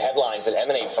stream of headlines that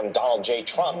emanate from Donald J.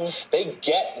 Trump, they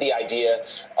get the idea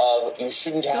of you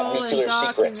shouldn't have nuclear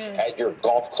secrets at your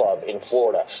golf club in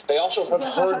Florida. They also have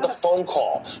heard the phone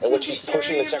call in which he's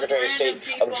pushing the Secretary of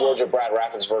State of Georgia, Brad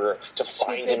Raffensperger, to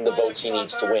find him the votes he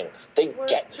needs to win. They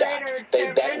get that.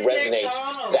 That resonates.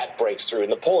 That breaks through.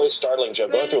 And the poll is startling, Joe.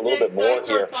 Going through a little bit more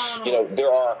here. You know,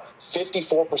 there are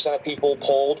 54% of people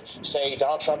polled say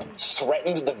Donald Trump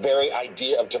threatened the very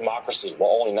idea of democracy,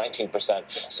 while only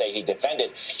 19% say he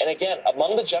defended. And again,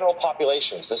 among the general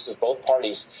populations, this is both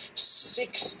parties,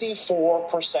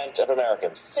 64% of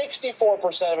Americans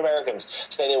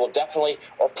say they will definitely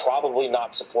or probably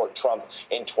not support Trump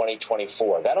in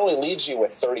 2024. That only leaves you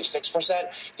with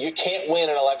 36%. You can't win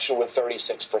an election with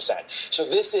 36%. So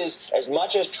this is, as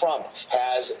much as Trump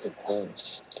has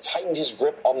tightened his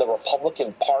grip on the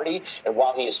Republican Party, and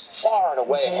while he is far and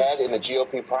away ahead in the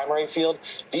GOP primary field,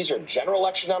 these are general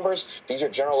election numbers. These are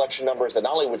general election numbers that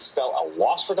not only would spell a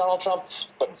loss for Donald Trump,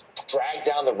 but drag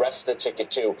down the rest of the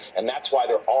ticket too. And that's why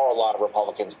there are a lot of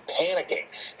Republicans panicking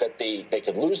that they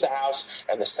could lose the House,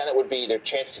 and the Senate would be, their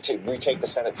chance to retake the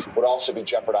Senate would also be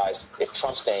jeopardized if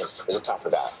Trump's name is atop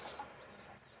the ballot.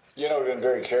 You know, we've been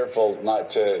very careful not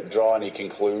to draw any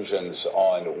conclusions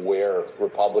on where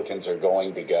Republicans are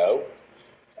going to go,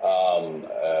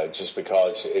 just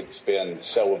because it's been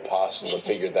so impossible to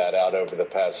figure that out over the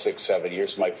past 6-7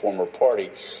 years. My former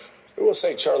party, I will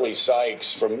say Charlie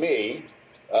Sykes, for me,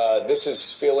 this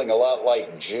is feeling a lot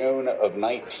like June of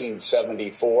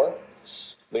 1974,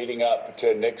 leading up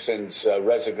to Nixon's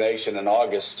resignation in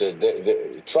August.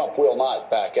 Trump will not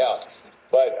back out.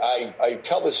 But I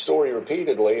tell this story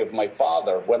repeatedly of my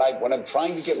father. When I'm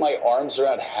trying to get my arms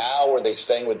around how are they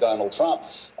staying with Donald Trump,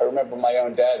 I remember my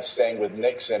own dad staying with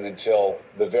Nixon until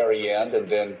the very end, and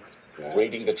then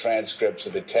reading the transcripts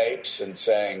of the tapes and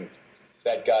saying,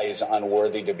 that guy is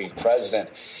unworthy to be president.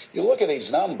 You look at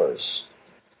these numbers.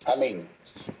 I mean,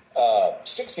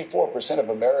 64% of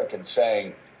Americans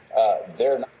saying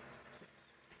they're not.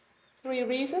 3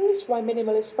 reasons why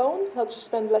minimalist phone helps you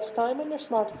spend less time on your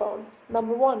smartphone.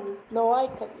 Number 1, no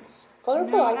icons.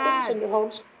 Colorful icons on your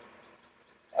home screen.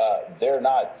 They're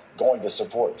not going to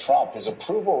support Trump. His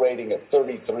approval rating at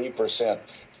 33%.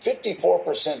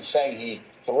 54% saying he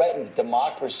threatened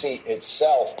democracy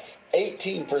itself.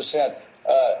 18%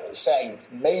 saying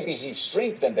maybe he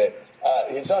strengthened it.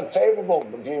 His unfavorable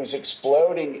views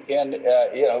exploding in,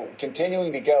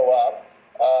 continuing to go up.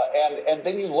 And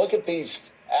then you look at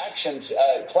these actions,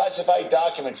 classified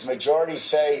documents, majority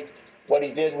say what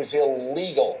he did was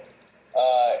illegal.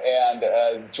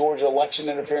 Georgia election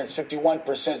interference,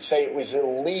 51% say it was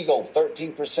illegal,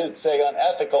 13% say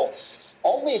unethical.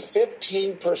 Only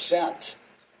 15%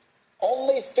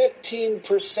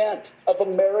 of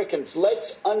Americans,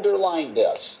 let's underline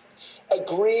this,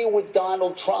 agree with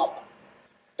Donald Trump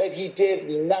that he did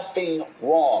nothing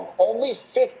wrong. Only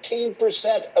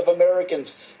 15% of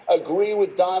Americans agree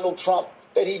with Donald Trump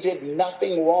that he did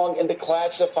nothing wrong in the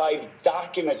classified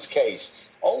documents case.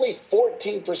 Only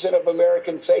 14% of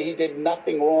Americans say he did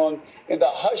nothing wrong in the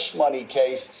hush money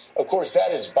case. Of course,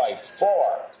 that is by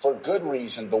far, for good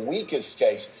reason, the weakest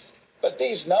case. But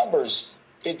these numbers,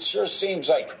 it sure seems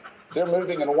like they're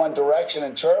moving in one direction.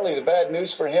 And Charlie, the bad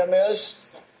news for him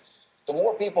is the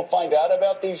more people find out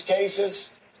about these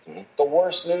cases, the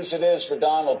worse news it is for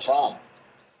Donald Trump.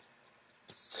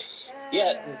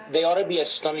 Yeah, they ought to be a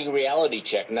stunning reality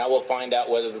check. Now we'll find out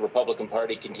whether the Republican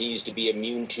Party continues to be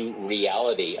immune to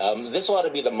reality. This ought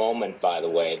to be the moment, by the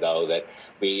way, though, that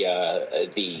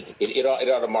it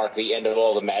ought to mark the end of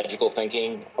all the magical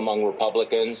thinking among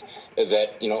Republicans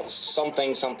that,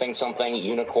 something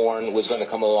unicorn was going to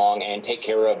come along and take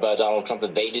care of Donald Trump,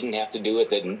 that they didn't have to do it,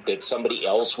 that somebody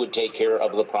else would take care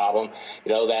of the problem.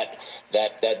 That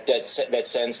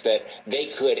sense that they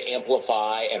could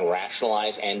amplify and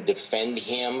rationalize and defend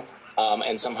him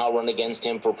and somehow run against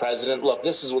him for president. Look,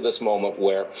 this is this moment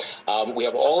where we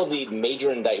have all of the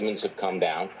major indictments have come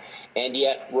down, and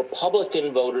yet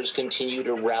Republican voters continue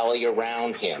to rally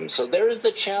around him. So there's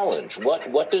the challenge.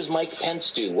 What does Mike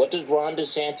Pence do? What does Ron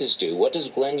DeSantis do? What does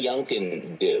Glenn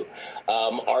Youngkin do?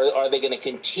 Are they going to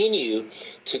continue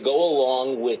to go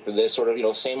along with this sort of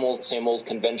same old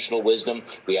conventional wisdom?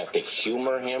 We have to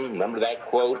humor him. Remember that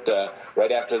quote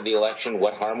right after the election?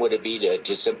 What harm would it be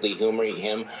to simply humor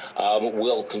him?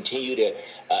 We'll continue to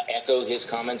echo his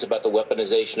comments about the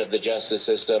weaponization of the justice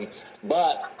system.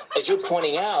 But as you're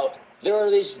pointing out, There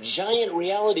are these giant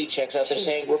reality checks out there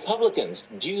saying, Republicans,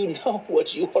 do you know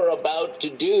what you are about to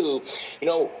do? You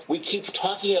know, we keep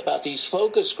talking about these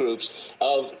focus groups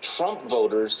of Trump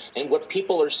voters and what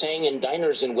people are saying in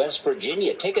diners in West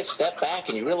Virginia. Take a step back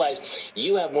and you realize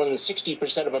you have more than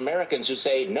 60% of Americans who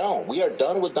say, no, we are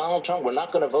done with Donald Trump. We're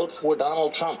not going to vote for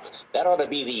Donald Trump. That ought to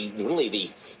be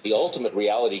the ultimate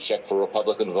reality check for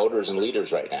Republican voters and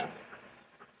leaders right now.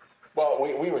 Well,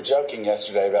 we were joking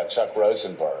yesterday about Chuck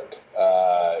Rosenberg,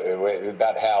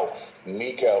 about how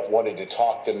Mika wanted to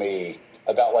talk to me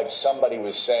about like somebody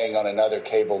was saying on another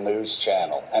cable news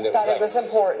channel. And it was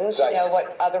important to know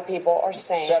what other people are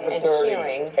saying and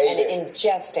hearing and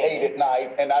ingesting. 8 at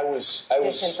night, and I was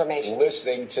disinformation.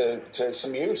 Listening to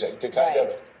some music to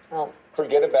kind of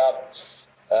forget about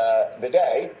the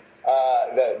day,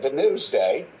 the news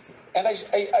day. And I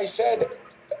said,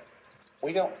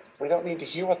 we don't need to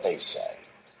hear what they say.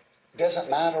 It doesn't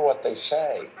matter what they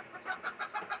say.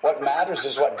 What matters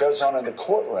is what goes on in the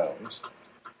courtrooms.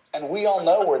 And we all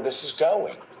know where this is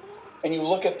going. And you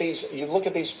look at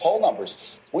these poll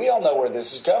numbers. We all know where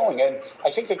this is going. And I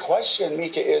think the question,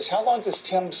 Mika, is how long does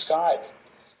Tim Scott,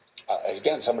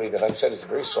 again, somebody that I've said is a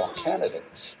very strong candidate,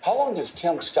 how long does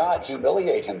Tim Scott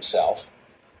humiliate himself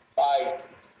by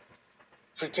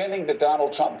pretending that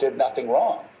Donald Trump did nothing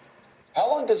wrong? How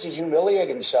long does he humiliate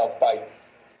himself by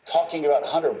talking about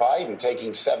Hunter Biden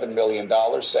taking $7 million,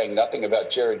 saying nothing about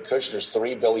Jared Kushner's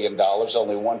 $3 billion?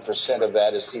 Only 1% of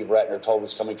that, as Steve Ratner told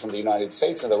us, coming from the United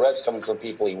States, and the rest coming from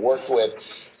people he worked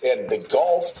with in the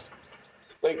Gulf.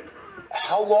 Like,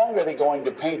 how long are they going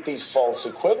to paint these false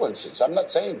equivalencies? I'm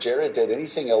not saying Jared did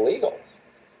anything illegal,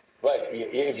 but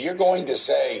if you're going to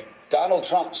say Donald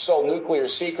Trump sold nuclear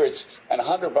secrets and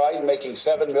Hunter Biden making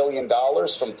 $7 million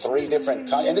from 3 different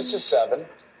countries, and it's just 7,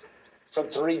 from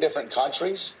 3 different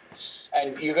countries,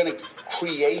 and you're going to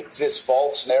create this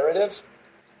false narrative?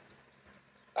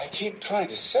 I keep trying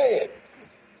to say it,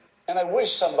 and I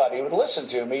wish somebody would listen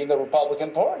to me in the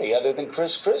Republican Party other than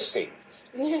Chris Christie.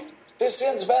 This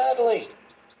ends badly.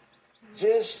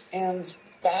 This ends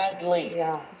badly.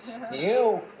 Yeah.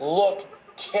 You look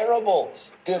terrible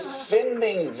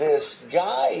defending this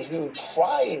guy who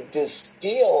tried to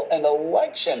steal an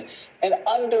election and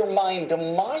undermine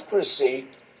democracy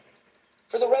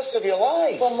for the rest of your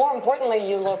life. Well, more importantly,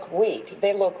 you look weak.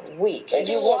 They look weak. They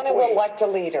do you look want to weak. elect a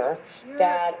leader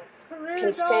that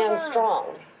can stand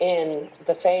strong in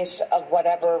the face of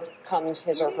whatever comes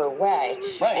his or her way.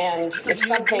 Right. And if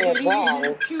something is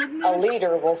wrong, a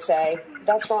leader will say,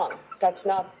 that's wrong. That's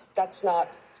not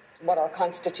what our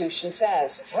Constitution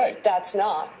says. Right. That's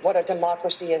not what a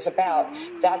democracy is about.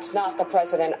 That's not the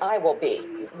president I will be.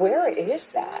 Where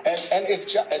is that? And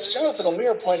if, as Jonathan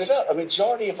O'Meara pointed out, a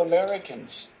majority of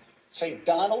Americans say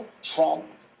Donald Trump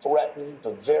threatened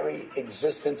the very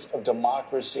existence of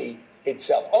democracy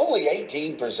itself. Only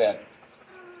 18%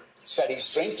 said he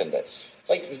strengthened it.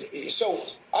 Like, so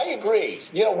I agree.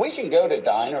 You know, we can go to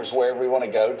diners wherever we want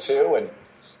to go to, and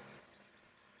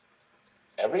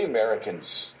every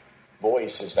American's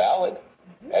voice is valid.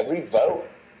 Every vote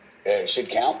should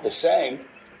count the same.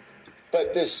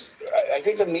 But I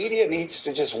think the media needs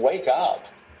to just wake up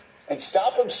and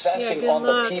stop obsessing on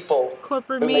the people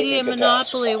corporate who media make you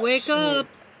monopoly. Wake catastrophize. up!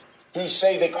 Who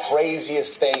say the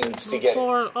craziest things to get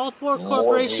All four more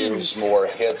corporations views, more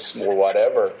hits, more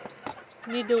whatever.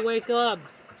 need to wake up.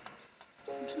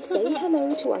 Say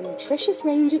hello to our nutritious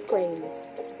range of grains,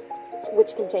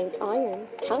 which contains iron,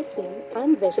 calcium,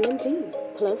 and vitamin D.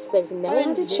 Plus, there's no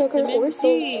And added sugar vitamin or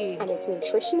salt, D. and it's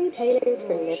nutritionally tailored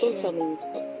for little tummies.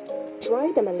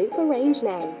 Try the Maluka range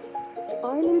now.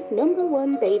 Ireland's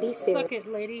 #1 baby cereal. Suck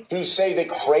it, lady. Who say the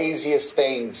craziest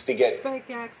things to get Fake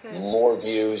accent. more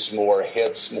views, more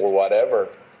hits, more whatever.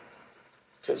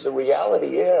 Because the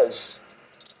reality is,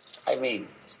 I mean,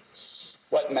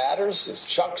 what matters, as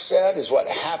Chuck said, is what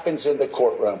happens in the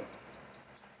courtroom.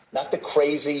 Not the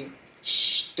crazy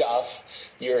stuff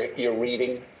you're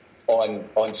reading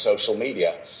on social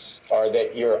media, or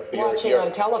that you're Watching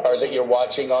on television. or that you're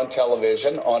watching on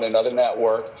television on another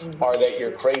network, or that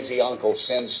your crazy uncle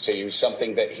sends to you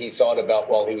something that he thought about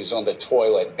while he was on the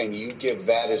toilet, and you give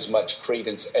that as much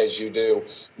credence as you do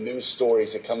news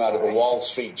stories that come out of the Wall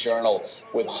Street Journal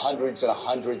with hundreds and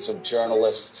hundreds of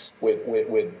journalists,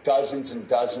 with dozens and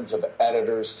dozens of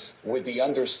editors, with the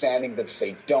understanding that if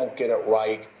they don't get it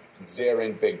right, they're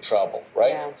in big trouble,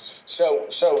 right? Yeah. So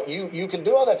you can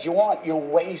do all that if you want. You're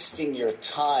wasting your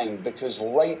time, because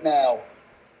right now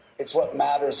it's what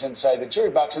matters inside the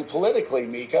jury box. And politically,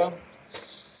 Mika,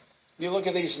 you look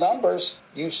at these numbers,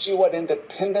 you see what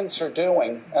independents are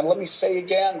doing. And let me say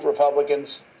again,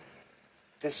 Republicans,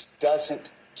 this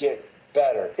doesn't get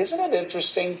better. Isn't it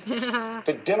interesting?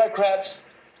 The Democrats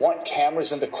want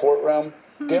cameras in the courtroom.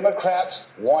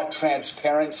 Democrats want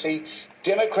transparency.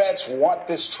 Democrats want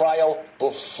this trial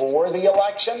before the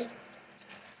election.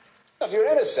 If you're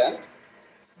innocent,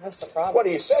 what's the problem? What are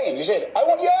you saying? You said, I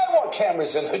want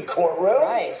cameras in the courtroom.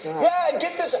 Right. Yeah,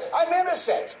 get this. I'm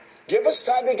innocent. Give us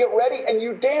time to get ready. And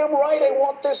you damn right I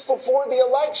want this before the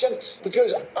election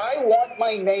because I want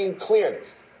my name cleared.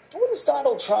 What does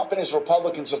Donald Trump and his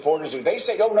Republican supporters do? They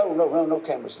say, oh, no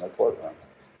cameras in the courtroom.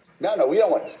 No, we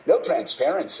don't want no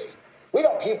transparency. We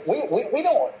don't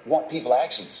want people to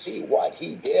actually see what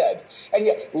he did. And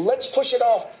yet, let's push it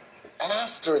off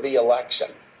after the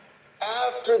election.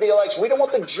 After the election. We don't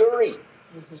want the jury.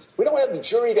 We don't want the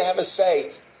jury to have a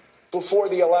say before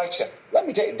the election. Let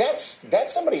me tell you, that's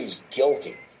somebody who's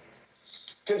guilty.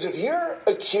 Because if you're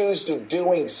accused of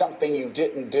doing something you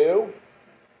didn't do,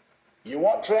 you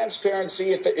want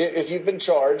transparency if you've been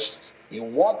charged. You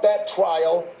want that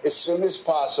trial as soon as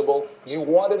possible. You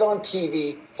want it on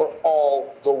TV for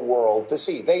all the world to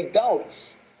see. They don't.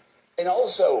 And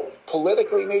also,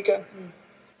 politically, Mika,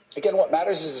 again, what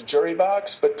matters is the jury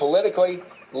box, but politically,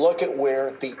 look at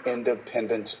where the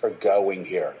independents are going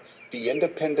here. The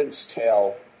independents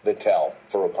tell the tale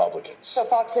for Republicans. So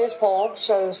Fox News poll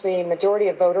shows the majority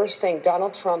of voters think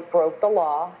Donald Trump broke the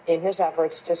law in his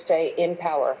efforts to stay in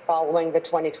power following the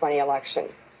 2020 election.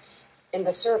 In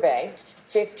the survey,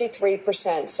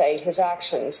 53% say his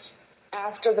actions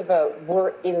after the vote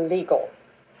were illegal.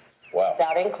 Wow.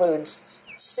 That includes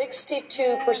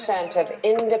 62% of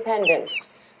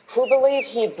independents who believe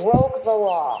he broke the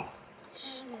law.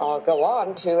 I'll go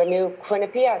on to a new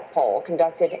Quinnipiac poll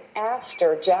conducted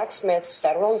after Jack Smith's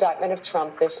federal indictment of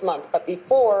Trump this month, but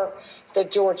before the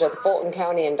Fulton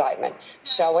County indictment,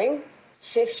 showing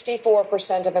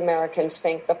 54% of Americans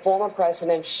think the former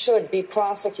president should be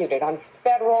prosecuted on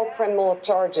federal criminal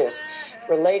charges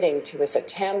relating to his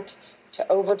attempt to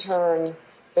overturn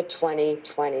the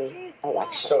 2020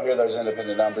 election. So here are those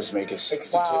independent numbers, Mika.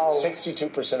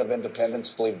 62% of independents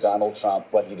believe Donald Trump,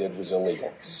 what he did was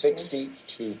illegal.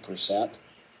 62%.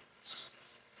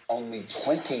 Only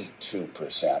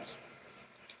 22%.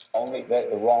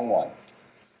 The wrong one.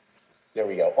 There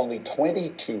we go. Only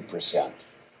 22%.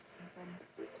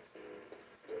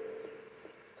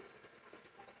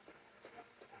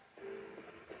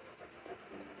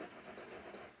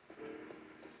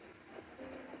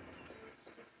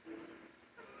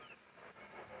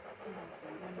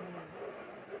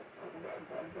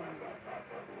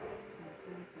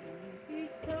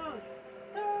 He's toast.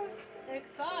 Toast.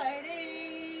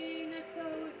 Exciting. That's so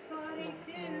exciting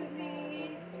to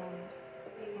me.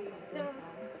 He's toast.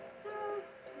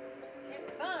 Toast.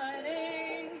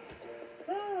 Exciting.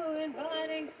 So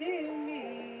inviting to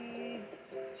me.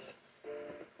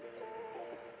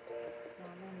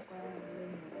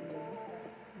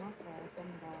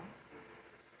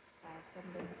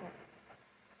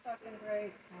 Fucking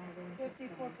great.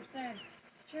 54%.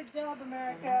 Good job,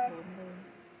 America.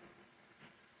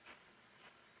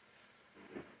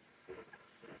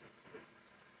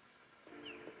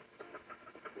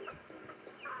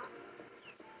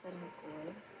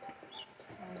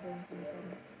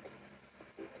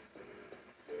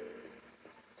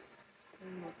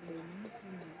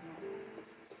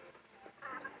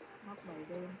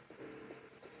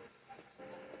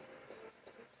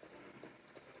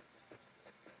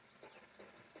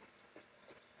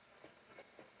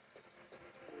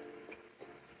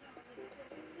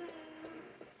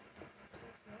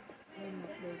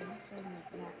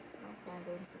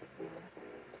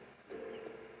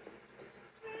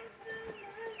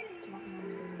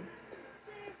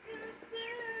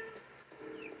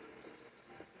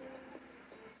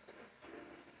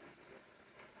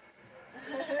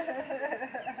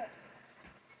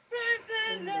 Fresh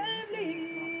and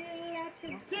lovely, like a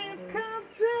dream come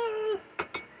true.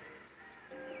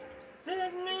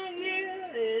 Took me you,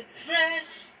 it's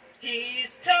fresh.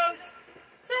 He's toast,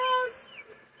 toast,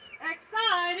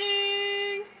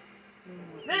 exciting.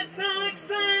 That's so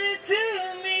exciting to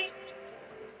me.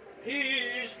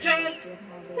 He's toast,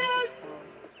 toast,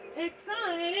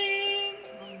 exciting.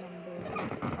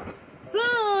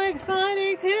 So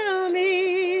exciting to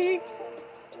me.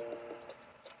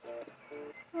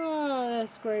 Oh,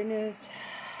 that's great news.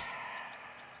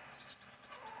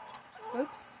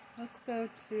 Oops. Let's go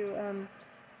to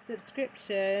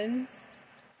subscriptions.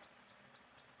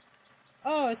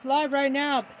 Oh, it's live right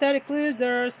now. Pathetic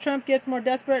losers. Trump gets more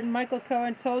desperate and Michael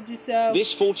Cohen told you so.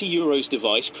 This €40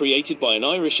 device created by an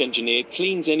Irish engineer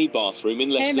cleans any bathroom in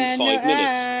less than 5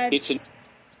 minutes. It's an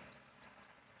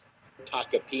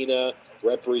Takapina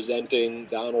representing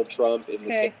Donald Trump in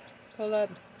the Pull up.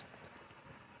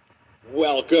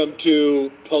 Welcome to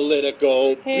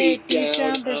Political Hey, Beatdown.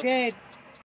 Beatdown Brigade.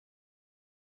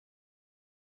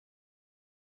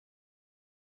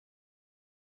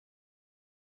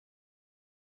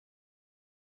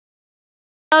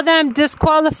 Tell them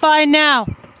disqualify now!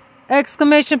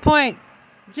 Exclamation point.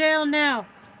 Jail now.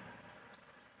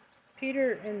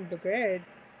 Peter and Brigade.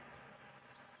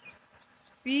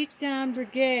 Beatdown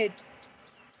Brigade.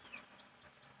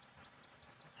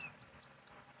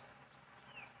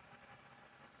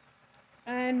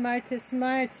 And Mightus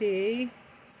Mighty.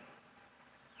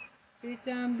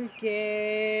 Beatdown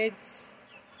Brigade.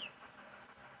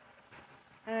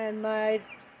 And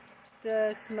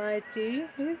Mightus Mighty.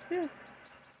 Who's this?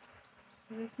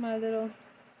 Is this my little...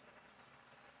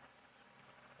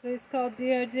 Please call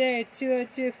DOJ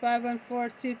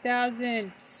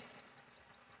 202-514-2000.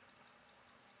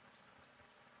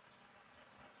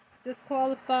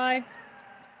 Disqualify.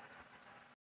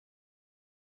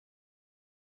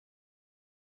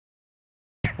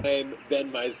 I'm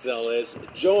Ben Meiselas,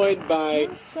 joined by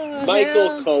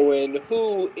Michael Cohen,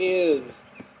 who is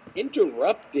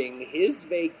interrupting his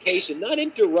vacation. Not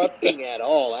interrupting at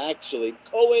all, actually.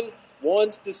 Cohen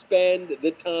wants to spend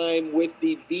the time with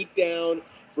the Beatdown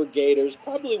Brigaders.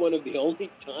 Probably one of the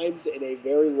only times in a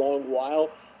very long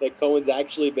while that Cohen's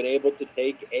actually been able to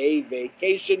take a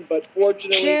vacation. But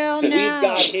fortunately, we've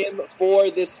got him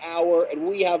for this hour, and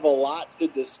we have a lot to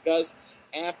discuss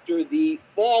after the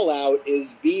fallout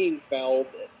is being felt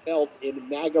in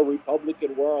MAGA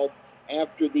Republican world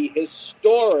after the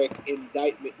historic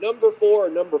indictment, number 4 or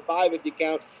number 5 if you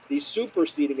count the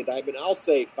superseding indictment. I'll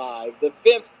say 5. The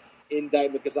 5th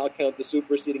indictment, because I'll count the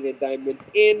superseding indictment,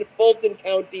 in Fulton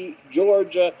County,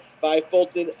 Georgia, by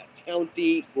Fulton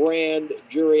County Grand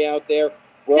Jury out there,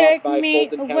 brought by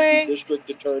Fulton County District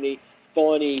Attorney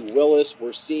Fawny Willis.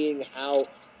 We're seeing how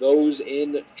those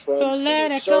in Trump's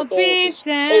inner circle, his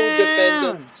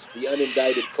co-defendants, the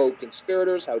unindicted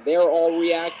co-conspirators, how they're all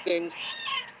reacting.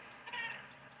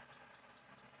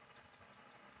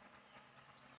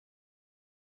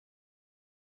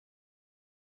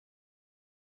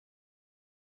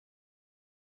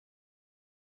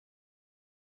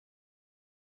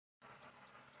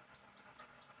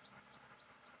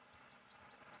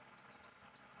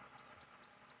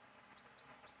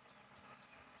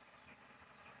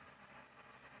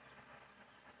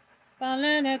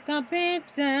 Political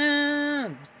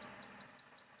Beatdown.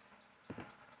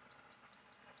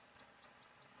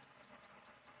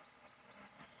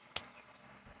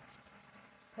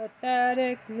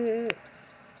 Pathetic look.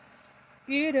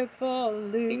 Beautiful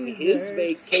losers. His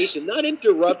vacation, not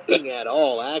interrupting at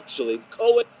all, actually.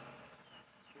 Cohen.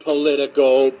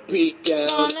 Political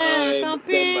Beatdown. I'm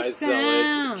Ben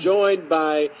Meiselas, joined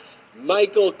by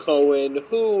Michael Cohen,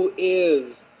 who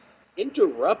is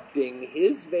interrupting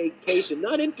his vacation.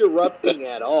 Not interrupting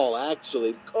at all,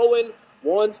 actually. Cohen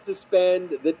wants to spend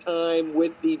the time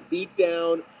with the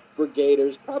Beatdown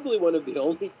Brigaders. Probably one of the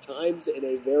only times in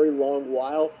a very long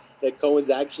while that Cohen's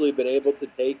actually been able to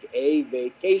take a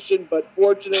vacation. But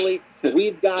fortunately,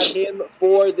 we've got him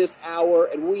for this hour,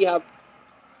 and we have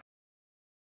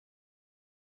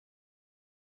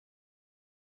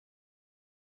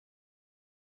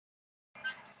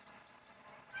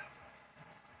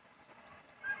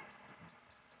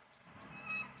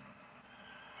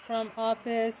from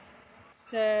office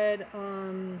said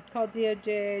call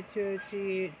DOJ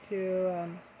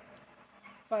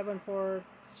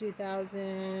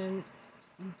 202-514-2000.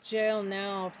 Jail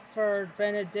now for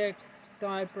Benedict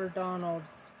Diaper Donalds.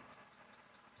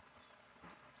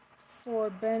 For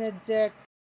Benedict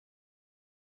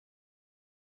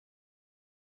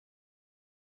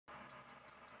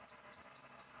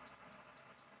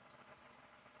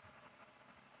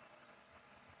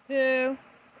who?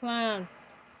 Clown.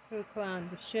 Who clown?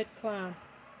 The shit clown.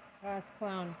 Ass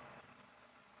clown.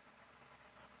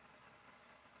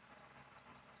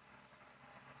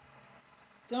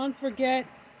 Don't forget.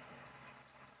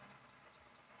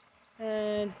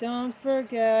 And don't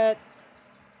forget.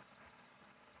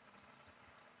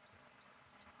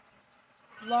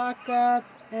 Lock up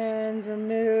and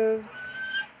remove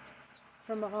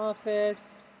from office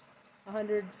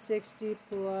 160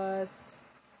 plus.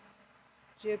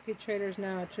 GOP traitors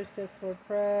now. Trista for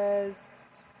Prez.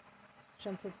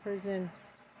 Trump for prison.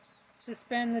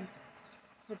 Suspend the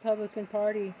Republican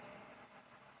Party.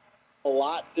 A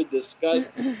lot to discuss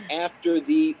after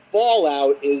the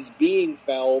fallout is being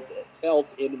felt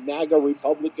in MAGA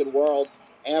Republican world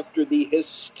after the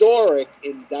historic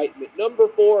indictment, number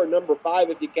 4 or number 5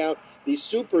 if you count the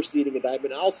superseding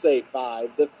indictment. I'll say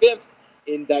 5. The 5th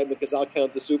indictment, because I'll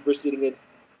count the superseding indictment.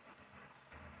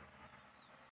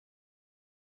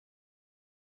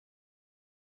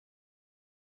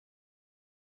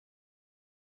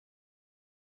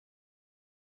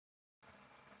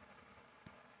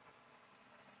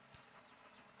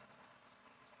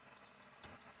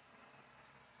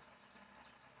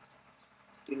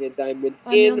 superseding indictment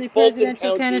I'm the in only Fulton presidential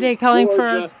County, candidate calling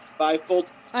Georgia, for. by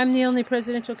Fulton. I'm the only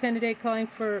presidential candidate calling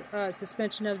for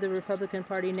suspension of the Republican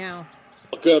Party now.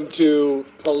 Welcome to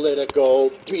Political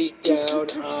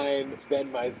Beatdown. I'm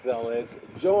Ben Meiselas,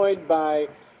 joined by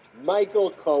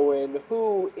Michael Cohen,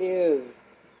 who is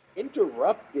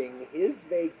interrupting his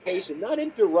vacation. Not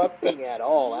interrupting at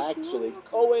all, actually.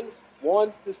 Cohen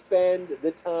wants to spend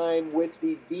the time with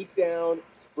the Beatdown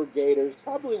Brigaders.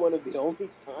 Probably one of the only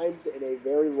times in a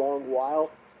very long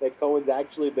while that Cohen's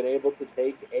actually been able to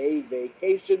take a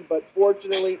vacation. But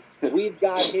fortunately, we've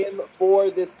got him for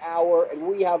this hour, and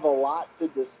we have a lot to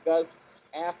discuss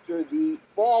after the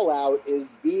fallout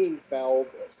is being felt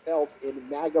in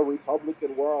MAGA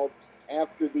Republican world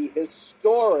after the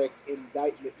historic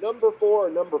indictment, number 4 or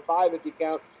number 5 if you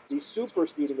count the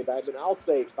superseding indictment. I'll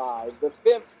say 5. The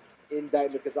 5th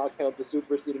indictment, because I'll count the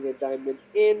superseding indictment,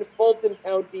 in Fulton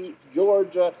County,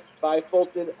 Georgia, by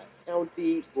Fulton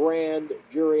County grand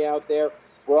jury out there,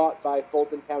 brought by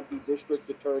Fulton County District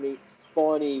Attorney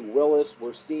Fawny Willis.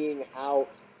 We're seeing how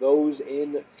those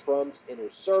in Trump's inner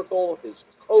circle, his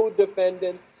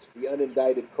co-defendants, the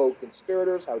unindicted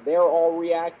co-conspirators, how they're all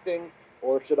reacting,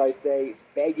 or should I say,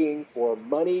 begging for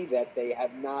money that they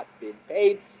have not been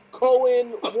paid.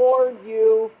 Cohen warned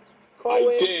you.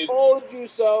 Cohen told you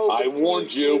so. I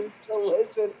warned you. To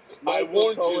listen. I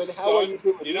warned Cohen, you, how are son. you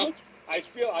doing? You know, I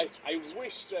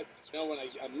wish that, when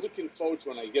I'm looking forward to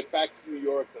when I get back to New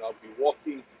York, that I'll be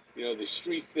walking, the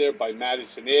streets there by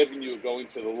Madison Avenue, going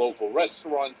to the local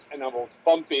restaurants, and I will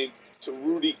bump into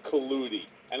Rudy Colludi.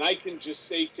 And I can just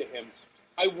say to him,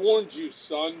 I warned you,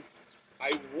 son.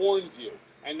 I warned you.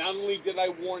 And not only did I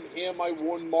warn him, I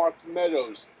warned Mark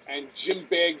Meadows and Jim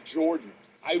Bag Jordan.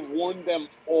 I warned them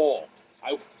all.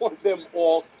 I warned them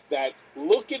all that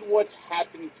look at what's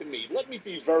happened to me. Let me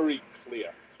be very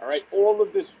clear. All right, all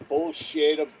of this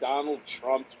bullshit of Donald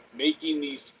Trump making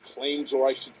these claims, or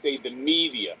I should say the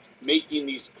media making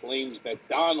these claims that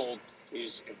Donald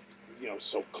is,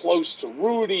 so close to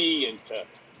Rudy and to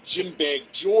Jim Bag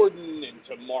Jordan and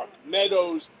to Mark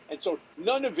Meadows. And so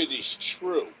none of it is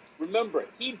true. Remember,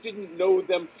 he didn't know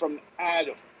them from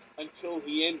Adam until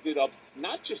he ended up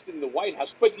not just in the White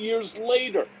House, but years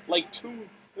later, like 2+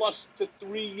 to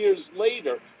 3 years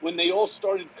later, when they all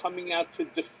started coming out to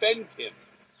defend him.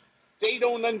 They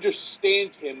don't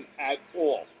understand him at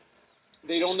all.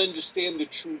 They don't understand the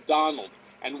true Donald.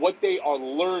 And what they are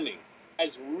learning,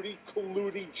 as Rudy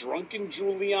Colludi, drunken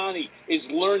Giuliani,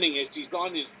 is learning as he's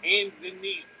on his hands and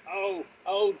knees.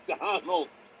 Oh,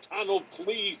 Donald,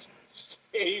 please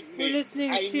save me. We're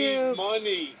listening I to...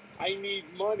 I need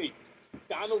money.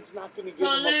 Donald's not going to give him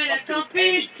a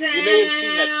fucking penny. You may have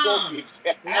seen that song.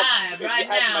 Live right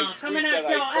now, coming out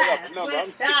your ass Remember, with I'm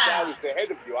 6 style. hours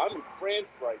ahead of you. I'm in France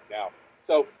right now.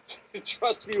 So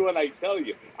trust me when I tell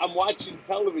you, I'm watching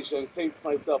television. I'm saying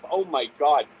to myself, oh my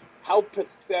God, how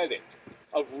pathetic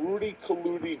of Rudy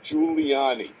Colludi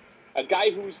Giuliani, a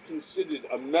guy who is considered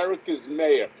America's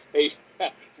mayor. Hey,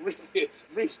 read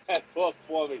that off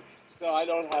for me so I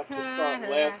don't have to start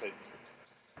laughing.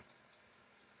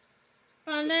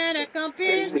 Political I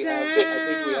think we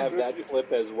have that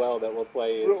clip as well that we'll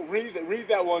play. Read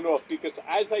that one off, because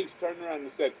as I turned around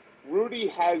and said, Rudy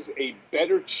has a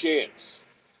better chance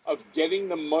of getting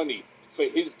the money for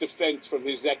his defense from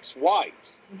his ex-wives,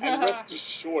 and rest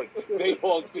assured, they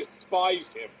all despise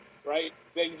him, right,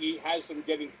 than he has them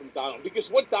getting from Donald. Because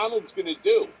what Donald's going to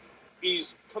do is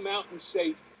come out and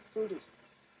say,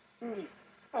 Rudy,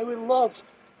 I would love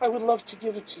to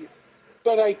give it to you,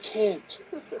 but I can't,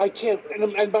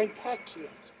 and my PAC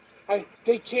can't.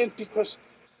 They can't, because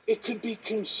it could be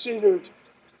considered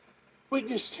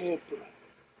witness tampering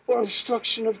or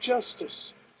obstruction of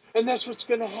justice, and that's what's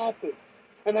going to happen,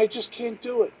 and I just can't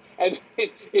do it.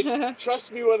 And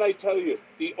trust me when I tell you,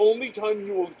 the only time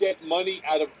you will get money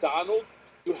out of Donald,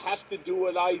 you have to do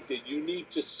what I did. You need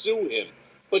to sue him,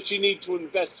 but you need to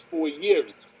invest 4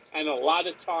 years and a lot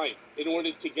of time in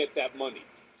order to get that money.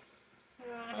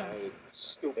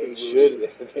 They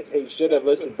should have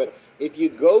listened. But if you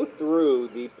go through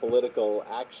the Political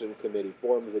Action Committee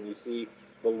forms and you see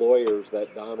the lawyers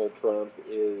that Donald Trump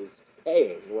is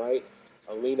paying, right?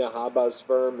 Alina Habba's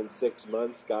firm in 6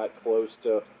 months got close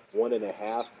to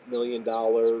 $1.5 million.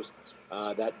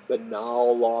 That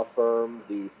Banal law firm,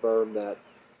 the firm that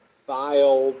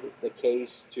filed the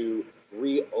case to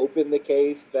reopen the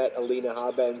case that Alina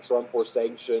Habba and Trump were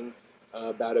sanctioned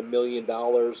about $1 million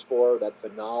for, that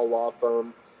Banal law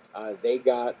firm, they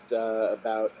got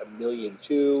about $1.2 million.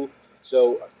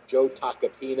 So Joe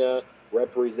Tacopina,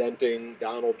 representing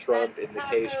Donald Trump in the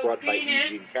case brought by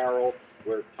Eugene Carroll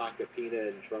where Tacopina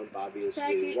and Trump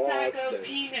obviously lost,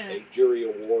 Tacopina. and a jury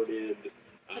awarded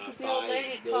That's what the old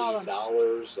ladies $5 call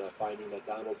million, finding that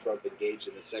Donald Trump engaged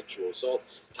in a sexual assault.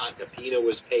 Tacopina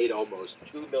was paid almost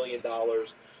 $2 million.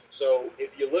 So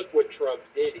if you look what Trump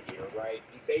did here, right,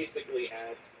 he basically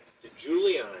had the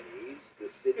Giulianis, the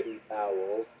Sidney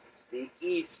Powells, the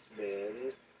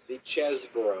Eastmans, the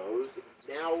Chesbros,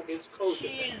 now his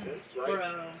co-defendants,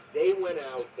 right? They went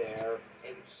out there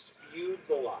and spewed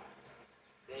the lie.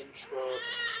 Then Trump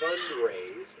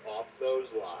fundraised off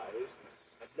those lies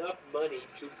enough money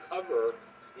to cover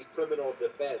the criminal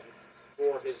defense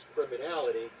for his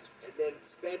criminality, and then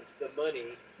spent the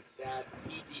money that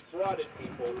he defrauded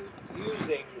people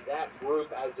using that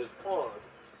group as his pawns,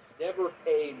 never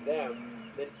paid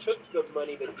them, then took the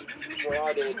money that he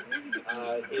defrauded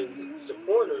his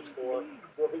supporters for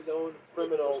his own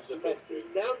criminal defense.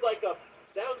 It sounds like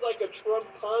a Trump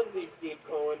Ponzi scheme,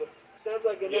 Cohen. Sounds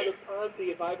like another Ponzi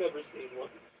if I've ever seen one.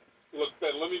 Look,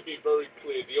 Ben, let me be very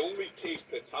clear. The only case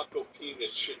that Tacopina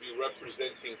should be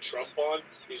representing Trump on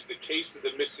is the case of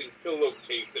the missing pillow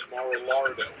case at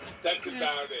Mar-a-Lago. That's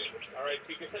about it, all right?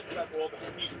 Because that's about all that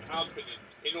he's competent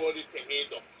in order to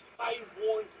handle. I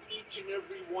warned each and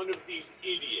every one of these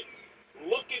idiots.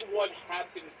 Look at what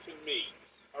happened to me,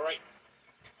 all right?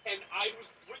 And I was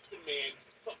with the man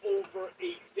for over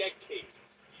a decade.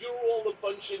 You're all a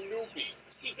bunch of newbies.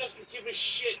 He doesn't give a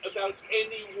shit about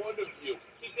any one of you.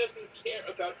 He doesn't care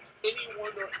about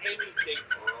anyone or anything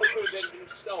other than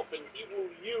himself, and he will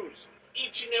use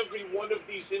each and every one of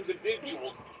these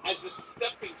individuals as a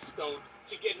stepping stone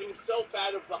to get himself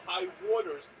out of the high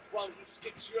waters while he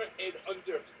sticks your head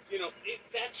under.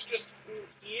 That's just who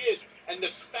he is. And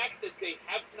the fact that they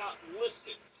have not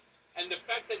listened, and the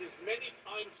fact that as many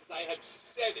times as I have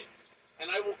said it,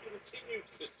 and I will continue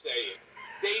to say it,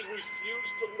 they refuse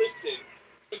to listen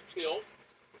until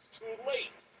it's too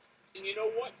late. And you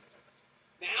know what?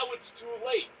 Now it's too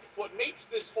late. What makes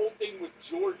this whole thing with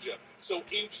Georgia so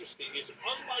interesting is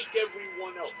unlike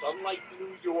everyone else, unlike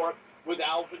New York with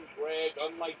Alvin Bragg,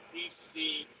 unlike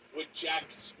D.C. with Jack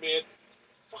Smith,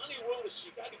 Fonnie Willis,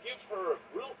 you got to give her a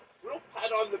real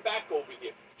pat on the back over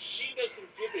here. She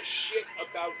doesn't give a shit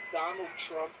about Donald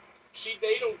Trump.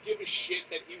 They don't give a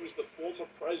shit that he was the former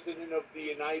president of the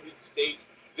United States.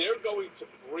 They're going to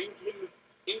bring him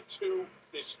into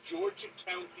this Georgia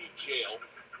County jail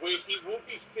where he will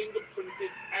be fingerprinted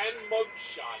and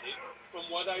mugshotted, from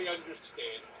what I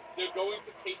understand. They're going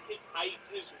to take his height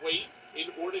and his weight in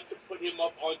order to put him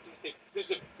up onto things. There's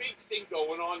a big thing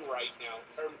going on right now in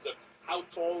terms of how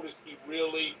tall is he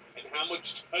really and how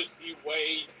much does he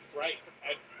weigh, right?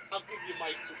 And I'll give you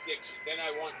my prediction. Then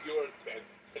I want yours, Ben.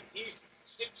 But he's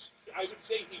I would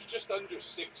say he's just under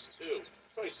 6'2".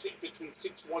 Probably between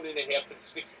 6'1.5" and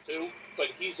 6'2", but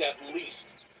he's at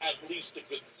least a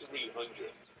good 300.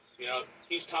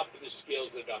 He's top of the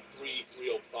scales at about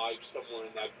 305, somewhere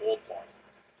in that ballpark.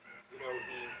 He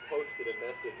posted a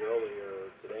message earlier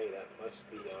today that must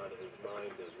be on his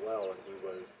mind as well, and he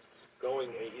was going.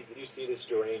 Did you see this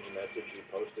deranged message he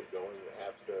posted going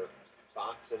after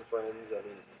Fox and Friends? I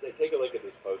mean, take a look at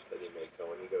this post that he made,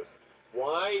 Cohen. He goes,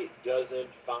 "Why doesn't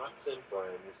Fox and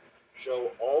Friends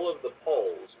show all of the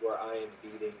polls where I am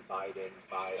beating Biden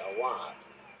by a lot?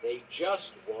 They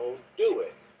just won't do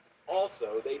it.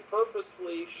 Also, they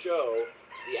purposefully show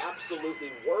the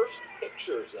absolutely worst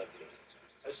pictures of me,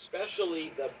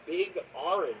 especially the big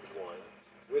orange one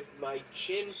with my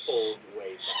chin pulled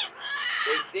way back.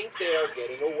 They think they are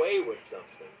getting away with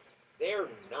something. They're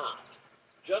not.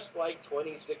 Just like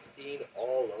 2016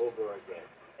 all over again.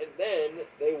 And then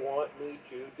they want me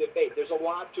to debate. There's a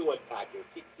lot to unpack here.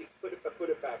 Put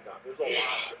it back on. There's a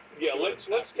lot. Yeah, let's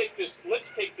take this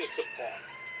apart.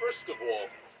 First of all,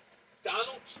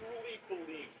 Donald truly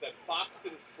believes that Fox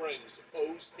and Friends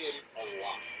owes him a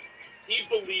lot. He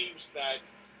believes that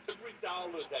every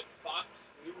dollar that Fox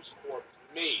News Corp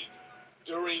made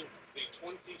during the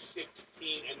 2016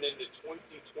 and then the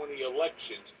 2020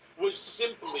 elections was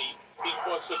simply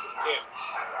because of him.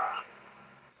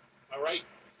 All right?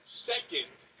 Second,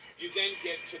 you then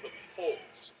get to the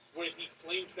polls, where he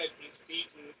claims that he's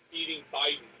beating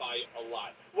Biden by a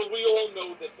lot. Well, we all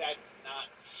know that that's not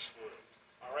true.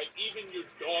 All right? Even your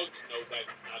dogs know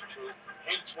that's not true,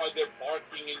 hence why they're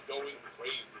barking and going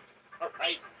crazy. All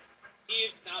right? He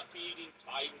is not beating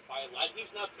Biden by a lot.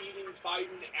 He's not beating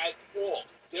Biden at all.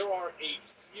 There are a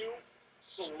few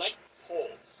select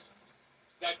polls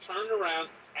that turn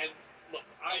around and, look,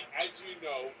 as you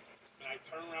know, and I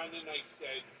turned around and I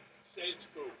said, says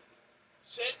who?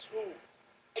 Says who?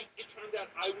 It turned out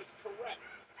I was correct.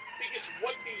 Because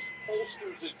what these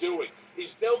pollsters are doing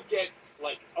is they'll get,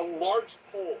 like, a large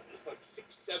poll is like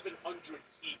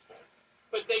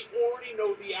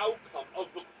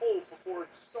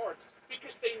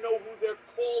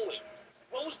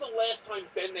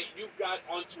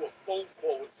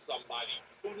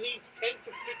needs 10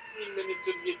 to 15 minutes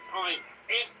of your time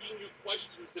asking you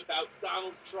questions about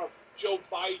Donald Trump, Joe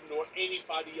Biden, or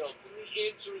anybody else? And the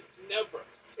answer is never.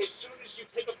 As soon as you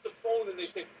pick up the phone and they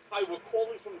say, hi, we're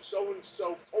calling from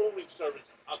so-and-so polling service,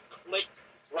 a click,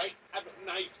 right? Have a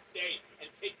nice day, and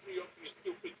take me off your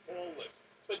stupid call list.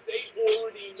 But they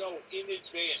already know in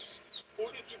advance,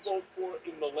 who did you vote for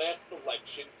in the last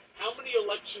election? How many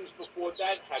elections before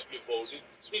that have you voted?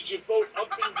 Did you vote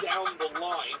up and down the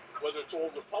line, whether it's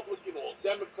all Republican, all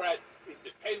Democrat,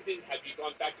 independent? Have you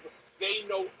gone back to the... They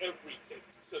know everything.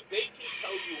 So they can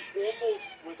tell you almost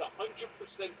with 100%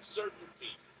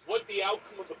 certainty what the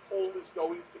outcome of the poll is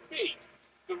going to be.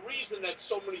 The reason that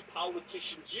so many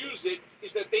politicians use it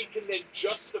is that they can then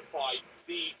justify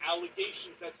the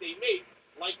allegations that they make,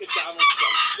 like a Donald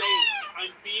Trump saying,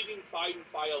 I'm beating Biden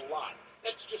by a lot.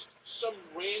 That's just some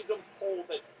random poll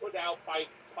that's put out by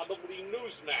probably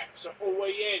Newsmax or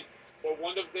OAN or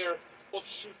one of their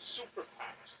offshoot super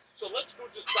PACs. So let's go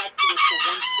just back to it for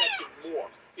 1 second more,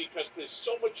 because there's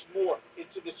so much more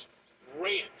into this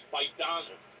rant by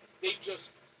Donald. They just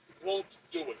won't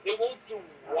do it. They won't do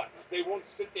what? They won't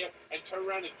sit there and turn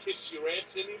around and kiss your ass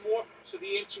anymore? So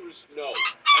the answer is no.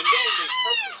 And then they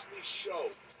purposely show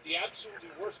the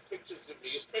absolutely worst pictures of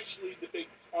me, especially the big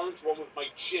orange one with my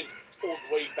chin pulled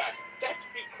way back. That's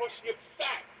because you're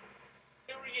fat.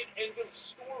 Period. End of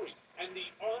story. And the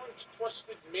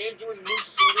orange-crusted Mandarin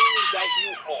Mussolini that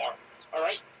you are, all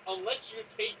right, unless you're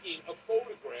taking a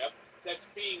photograph that's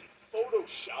being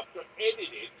photoshopped or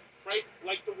edited, right,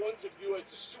 like the ones of you as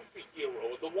a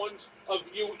superhero, or the ones of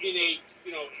you in a,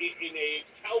 in a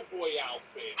cowboy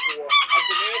outfit, or as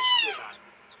an astronaut.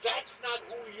 That's not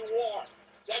who you are.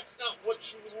 That's not what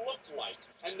you look like.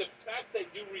 And the fact that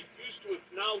you refuse to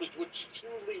acknowledge what you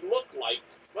truly look like,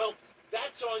 well,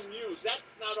 that's on you. That's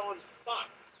not on Fox.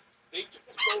 They took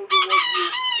a photo of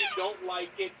you don't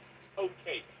like it,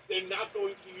 okay. They're not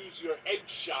going to use your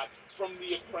headshot from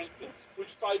The Apprentice, which,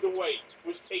 by the way,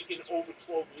 was taken over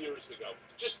 12 years ago,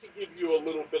 just to give you a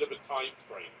little bit of a time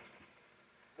frame.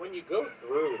 When you go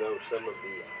through, though, some of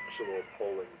the actual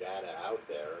polling data out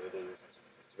there, it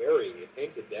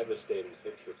paints a devastating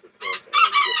picture for Trump and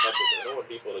Republicans. I don't want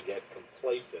people to get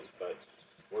complacent, but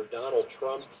where Donald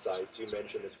Trump cites, you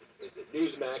mentioned, is it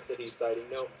Newsmax that he's citing?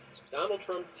 No, Donald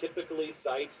Trump typically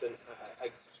cites, and I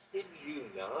kid you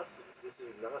not, this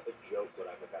is not a joke what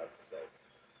I'm about to say,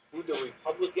 who the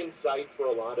Republicans cite for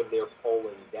a lot of their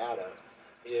polling data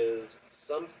is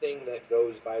something that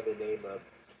goes by the name of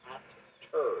cat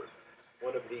turd.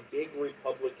 One of the big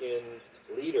Republican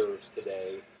leaders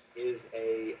today is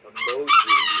a emoji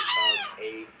of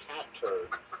a cat turd.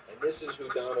 And this is who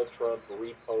Donald Trump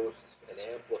reposts and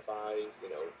amplifies,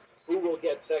 who will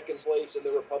get second place in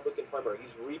the Republican primary.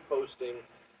 He's reposting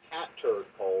cat turd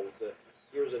polls.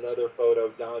 Here's another photo.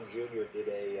 Don Jr. did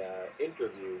a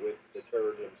interview with the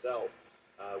turd himself,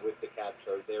 with the cat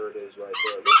turd. There it is right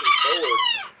there. Looking forward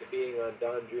to being on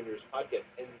Don Jr.'s podcast.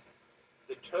 And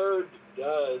the turd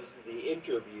does the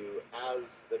interview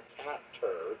as the cat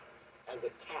turd, as a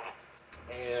cat,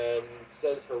 and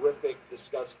says horrific,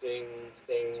 disgusting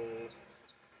things.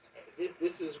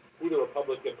 This is who the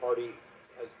Republican Party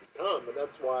has become, and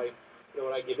that's why,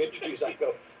 when I give interviews, I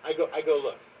go,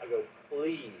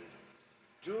 please,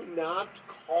 do not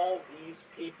call these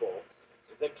people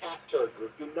the cat turd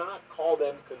group. Do not call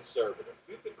them conservative.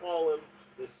 You can call them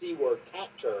the C word, cat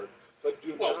turd, but do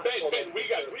not call them we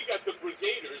got the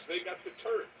brigaders, they got the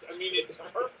turds. I mean, it's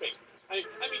perfect. I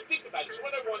mean, think about it. It's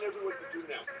what I want everyone to do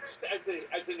now. Just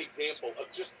as an example of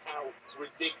just how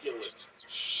ridiculous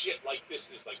shit like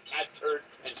this is, like cat turd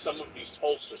and some of these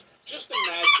pollsters. Just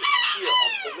imagine here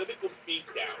on Political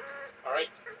Beatdown, all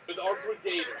right, with our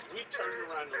brigaders, we turn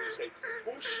around and we say,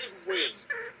 who should win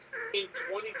in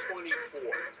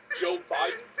 2024? Joe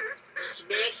Biden?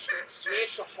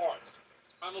 Smash a heart.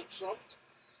 Donald Trump?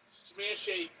 Smash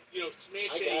a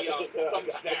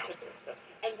thumbs down.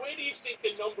 And where do you think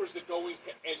the numbers are going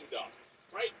to end up,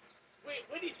 right?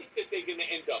 Where do you think that they're going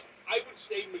to end up? I would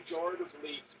say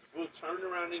majoritively will turn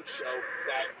around and show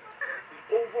that the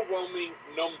overwhelming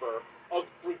number of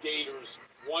brigaders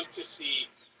want to see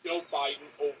Joe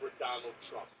Biden over Donald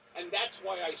Trump. And that's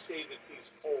why I say that these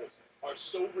polls are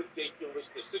so ridiculous.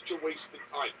 They're such a waste of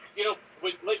time.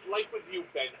 Like with you,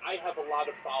 Ben, I have a lot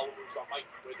of followers on my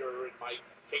Twitter and my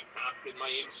TikTok and my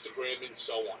Instagram and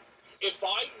so on. If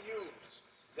I use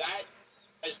that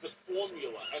as the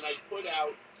formula and I put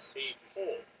out a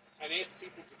poll and ask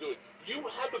people to do it, you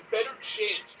have a better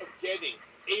chance of getting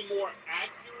a more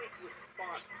accurate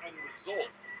response and result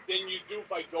than you do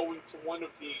by going to one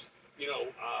of these,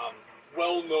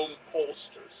 well-known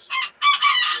pollsters.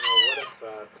 What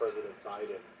if President President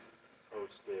Biden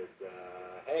posted,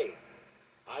 hey,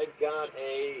 I've got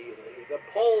the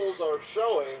polls are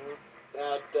showing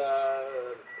that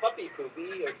puppy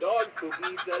poopy or dog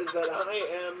poopy says that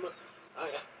I am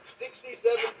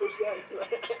 67%.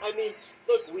 I mean,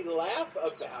 look, we laugh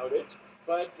about it,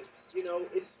 but, you know,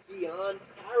 it's beyond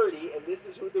parody, and this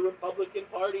is who the Republican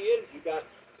Party is. You got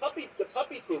the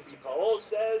puppy poopy poll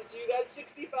says you got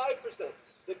 65%.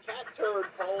 The cat turd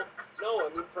poll, no, I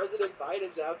mean, President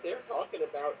Biden's out there talking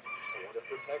about, I want to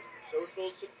protect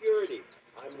Social Security.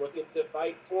 I'm looking to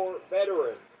fight for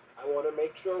veterans. I want to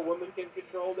make sure women can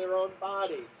control their own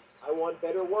bodies. I want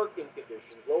better working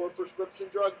conditions, lower prescription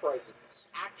drug prices,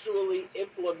 actually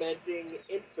implementing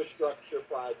infrastructure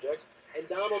projects. And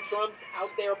Donald Trump's out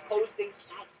there posting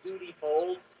cat duty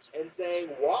polls and saying,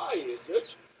 why is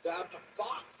it that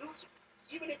Fox,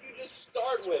 even if you just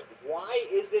start with, why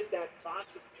is it that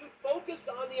Fox, you focus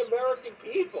on the American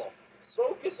people,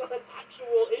 focus on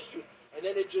actual issues. And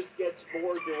then it just gets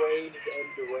more deranged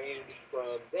and deranged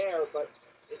from there. But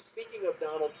speaking of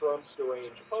Donald Trump's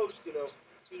deranged post, you know,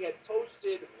 he had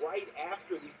posted right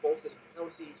after the Fulton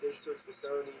County District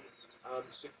Attorney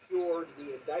secured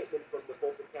the indictment from the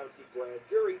Fulton County Grand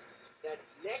Jury that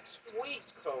next week,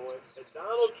 Cohen, that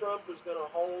Donald Trump was going to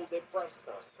hold a press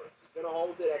conference. He's going to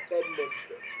hold it at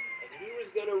Bedminster. And he was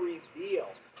going to reveal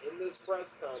in this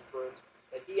press conference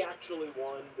that he actually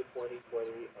won the 2020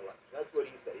 election. That's what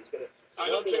he said. He's going to.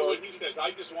 I don't care what he says.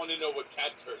 I just want to know what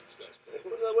cat turd says.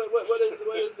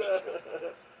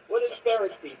 What is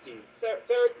ferret feces?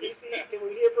 Ferret feces? Can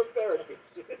we hear from ferret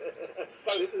feces?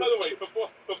 By the way, before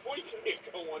you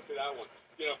go on to that one,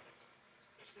 you know,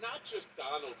 it's not just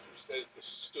Donald who says the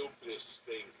stupidest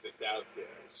things that's out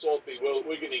there. Salty, we're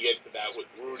going to get to that with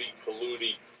Rudy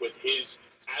Palooty, with his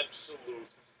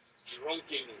absolute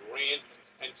drunken rant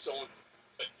and so on.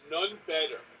 But none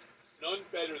better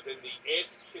than the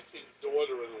ass-kissing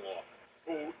daughter-in-law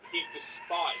who he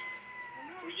despised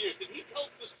for years. And he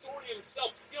tells the story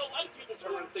himself. You know, a lot of people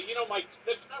turn around and say, you know, Mike,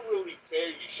 that's not really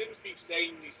fair. You shouldn't be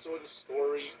saying these sort of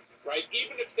stories, right?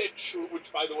 Even if they're true, which,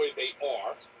 by the way, they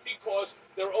are, because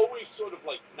they're always sort of,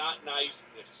 like, not nice.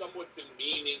 They're somewhat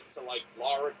demeaning to, like,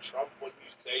 Laura Trump when you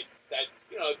say that,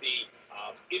 you know, the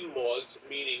in-laws,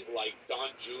 meaning, like, Don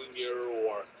Jr.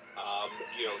 or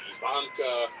you know,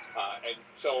 Ivanka, and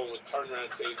someone would turn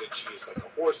around and say that she is like a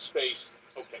horse face.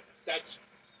 Okay,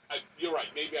 you're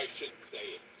right, maybe I shouldn't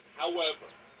say it.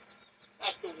 However,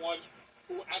 not the one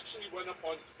who actually went up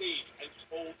on stage and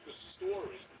told the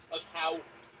story of how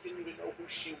he didn't even know who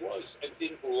she was and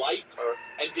didn't like her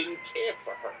and didn't care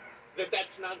for her.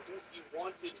 That's not who he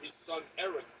wanted his son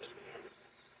Eric to marry.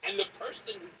 And the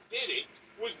person who did it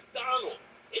was Donald,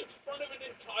 in front of an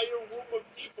entire room of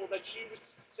people that she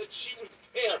was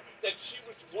there, that she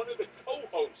was one of the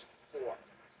co-hosts for.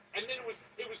 And then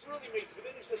it was really amazing.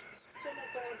 But then he says, then I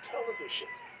go on television,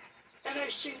 and I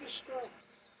see this girl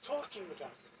talking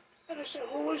about it. And I said,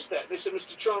 who is that? And they said,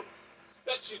 Mr. Trump,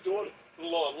 that's your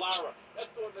daughter-in-law, Lara.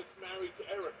 That's the one that's married to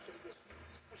Eric. So he goes,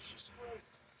 oh, she's great.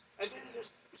 And then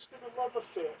it's been a love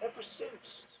affair ever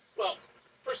since. Well,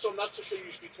 first of all, I'm not so sure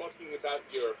you should be talking about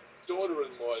your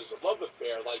daughter-in-law as a love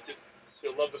affair, like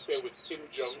your love affair with Kim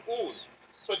Jong-un.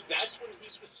 But that's when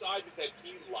he decided that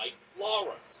he liked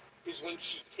Laura, is when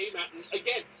she came out. And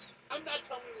again, I'm not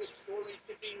telling this story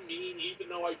to be mean, even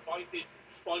though I find it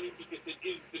funny because it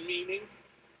is demeaning.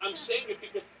 I'm saying it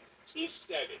because he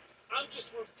said it. I'm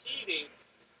just repeating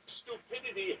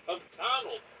stupidity of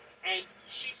Donald. And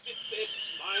she sits there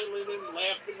smiling and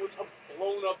laughing with her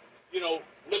blown up, you know,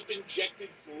 lip-injected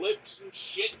lips and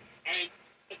shit. And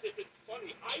as if it's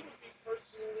funny, I would be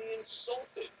personally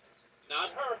insulted.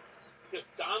 Not her. Because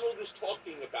Donald is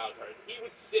talking about her. And he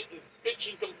would sit and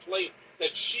bitch and complain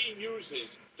that she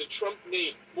uses the Trump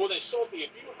name more than Salty.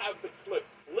 If you have the clip,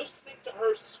 listening to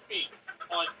her speak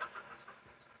on...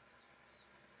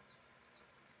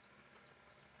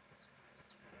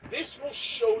 This will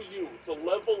show you the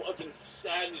level of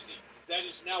insanity that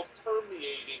is now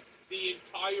permeating the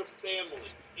entire family,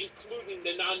 including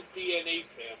the non-DNA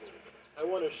family. I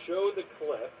want to show the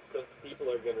clip because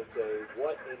people are going to say,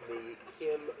 what in the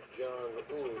Kim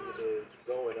Jong-un is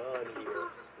going on here?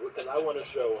 Because I want to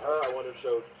show her, I want to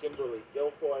show Kimberly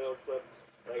Guilfoyle clip,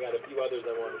 and I got a few others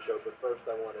I want to show, but first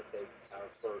I want to take our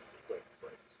first quick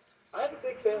break. I have a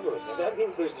big family, and that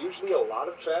means there's usually a lot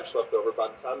of trash left over by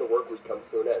the time the work week comes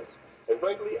to an end. And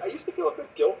frankly, I used to feel a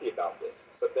bit guilty about this,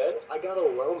 but then I got a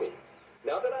Lomi.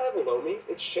 Now that I have a Lomi,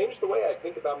 it's changed the way I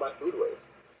think about my food waste.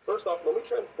 First off, Lomi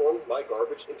transforms my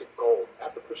garbage into gold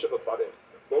at the push of a button.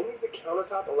 Lomi's a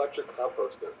countertop electric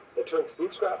composter that turns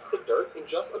food scraps to dirt in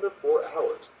just under 4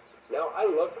 hours. Now I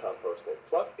love composting.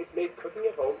 Plus, it's made cooking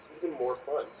at home even more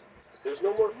fun. There's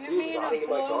no more food rotting in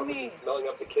my garbage and smelling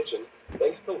up the kitchen.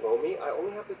 Thanks to Lomi, I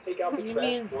only have to take out the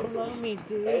trash once a week.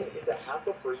 And it's a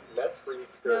hassle-free, mess-free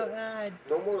experience.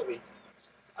 No more leaks.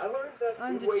 I learned that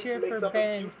food waste makes up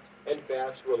a huge and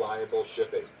fast, reliable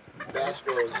shipping.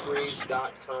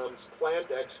 FastGrowingTrees.com's plant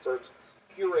experts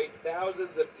curate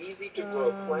thousands of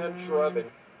easy-to-grow plant, shrub, and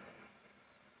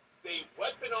they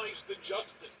weaponize the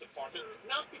Justice Department,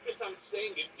 not because I'm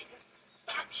saying it, because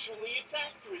factually it's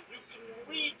accurate. You can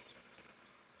read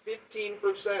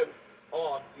 15%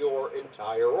 off your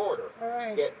entire order. All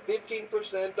right. Get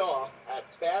 15% off at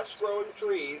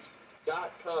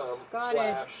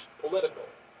FastGrowingTrees.com/political.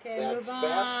 Okay, That's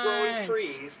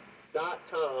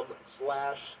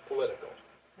FastGrowingTrees.com/political.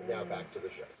 And now back to the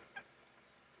show.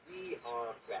 We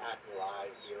are back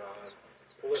live here on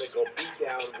Political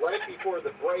Beatdown. Right before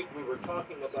the break, we were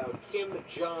talking about Kim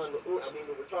Jong-un. I mean,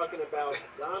 we were talking about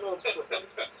Donald Trump.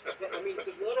 I mean,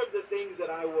 because one of the things that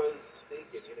I was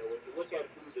thinking, you know, when you look at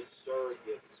who the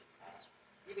surrogates,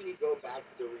 even you go back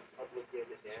to the Republican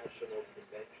National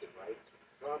Convention, right?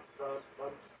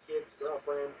 Trump's kid's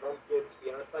girlfriend, Trump kid's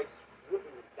fiance. Like,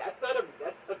 that's not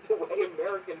the way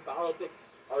American politics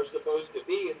are supposed to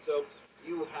be. And so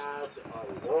you had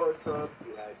Laura Trump,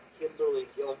 you had Kimberly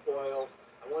Guilfoyle.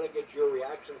 I want to get your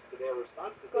reactions to their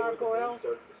response because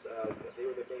they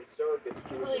were the main surrogates.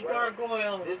 Kimberly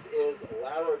Gargoyle. This is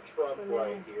Lara Trump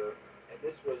right here, and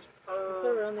this was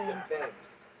her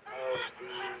defense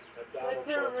of Donald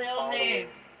Trump following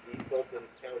the Fulton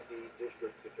County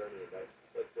District Attorney indictment.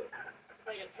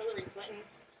 Like Hillary Clinton.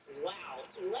 Wow.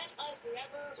 Let us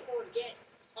never forget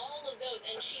all of those.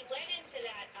 And she led into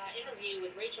that interview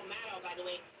with Rachel Maddow, by the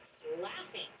way,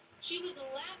 laughing. She was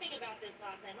laughing about this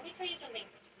last night. Let me tell you something.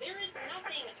 There is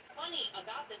nothing funny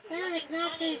about this. There is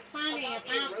nothing funny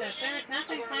about this. There is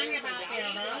nothing funny about the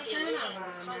erosion of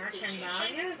our American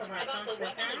values, of our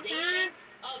Constitution,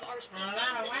 of our systems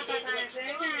and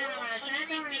the electoral countries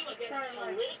do against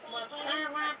political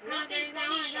opponents. Nothing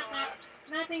funny, Sean.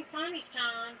 Nothing funny,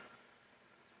 Sean.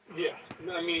 Yeah,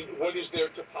 I mean, what is there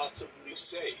to possibly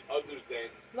say other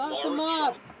than Lock them Lara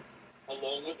up. Trump,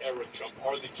 along with Eric Trump,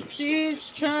 are the two She's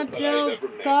Trump's that I've ever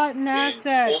met ill-gotten in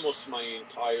assets. almost my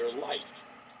entire life.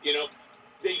 You know,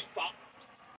 they fought.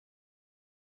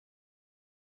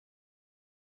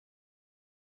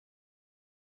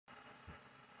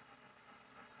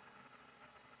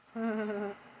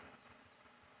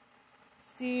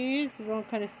 Sees, the wrong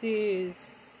kind of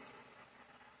sees.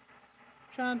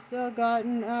 Trump's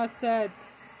ill-gotten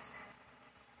assets.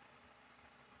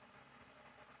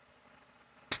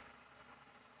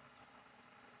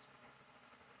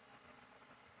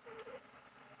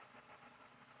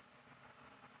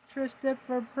 Tristan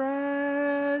for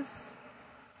press.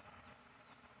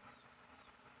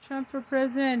 Trump for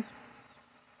prison.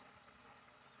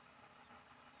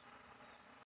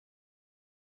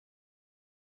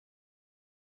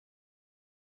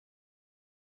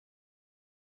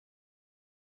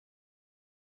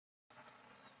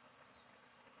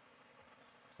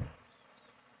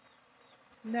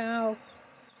 Now,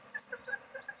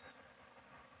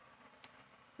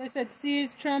 so I said,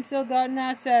 seize Trump's ill-gotten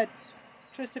assets.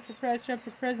 Tristan for press, Trump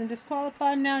for prison.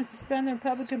 Disqualify him now and suspend the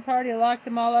Republican Party and lock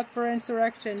them all up for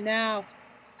insurrection now.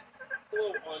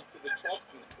 Onto the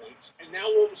talking points, and now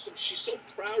all of a sudden she's so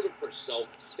proud of herself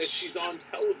that she's on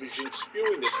television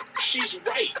spewing this. She's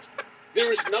right.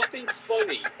 There is nothing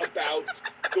funny about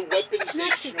the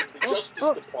weaponization of the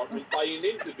Justice Department by an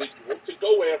individual to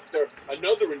go after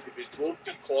another individual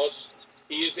because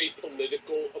he is a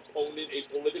political opponent, a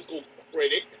political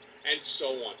critic, and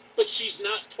so on. But she's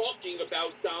not talking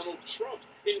about Donald Trump.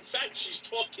 In fact, she's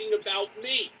talking about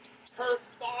me. Her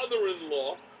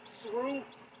father-in-law threw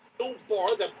Bill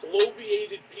Barr, that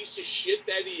bloviated piece of shit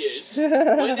that he is,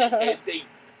 went ahead,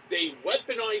 they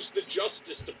weaponized the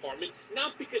Justice Department,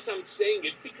 not because I'm saying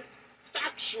it, because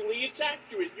factually it's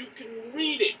accurate. You can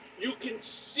read it. You can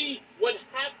see what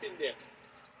happened there.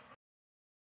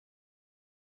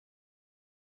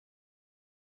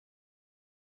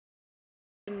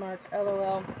 Mark,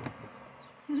 LOL.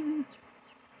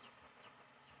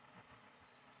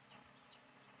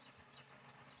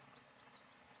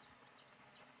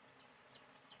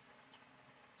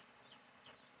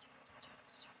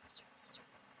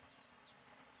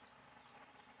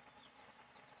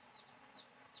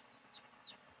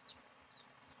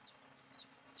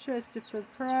 Tristan for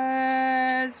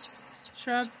press,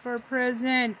 Trump for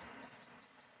prison.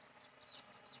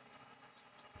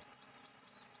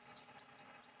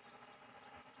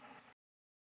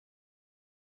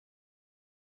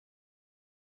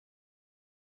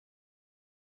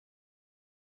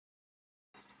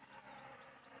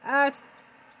 asked,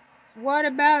 what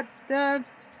about the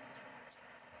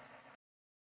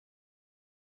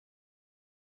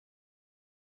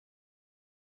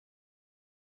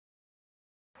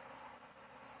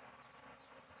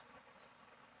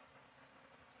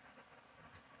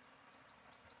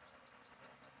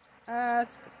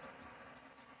ask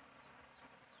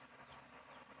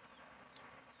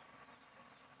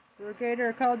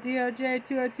Brigadier called DOJ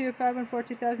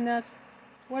 202-514-2000 asked,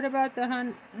 what about the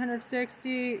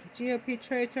 160 GOP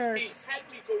traitors? They had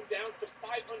me go down to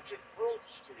 500 Pearl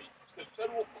Street, the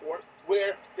federal court,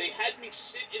 where they had me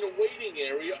sit in a waiting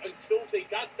area until they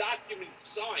got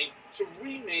documents signed to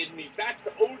remand me back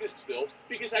to Otisville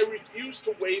because I refused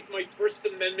to waive my First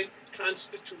Amendment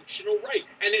constitutional right.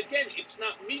 And again, it's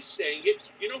not me saying it.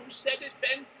 You know who said it,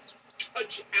 Ben?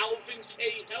 Judge Alvin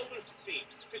K. Hellerstein,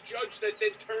 the judge that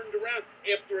then turned around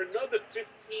after another 15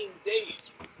 days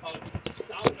of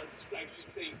I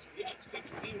should say, yes,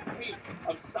 16 days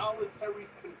of solitary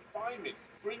confinement,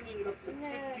 bringing it up to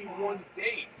 51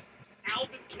 days.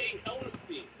 Alvin K.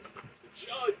 Hellerstein, the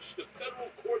judge, the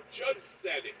federal court judge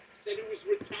said it, that it was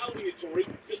retaliatory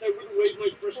because I wouldn't waive my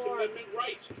First Amendment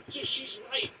rights. So she's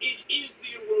right. It is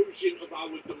the erosion of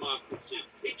our democracy.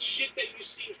 It's shit that you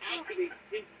see happening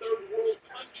in third world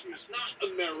countries, not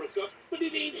America, but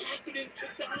it ain't happening to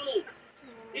Donald.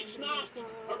 It's not,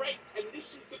 all right? And this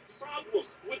is the problem.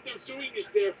 What they're doing is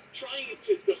they're trying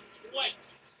to deflect.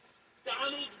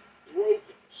 Donald broke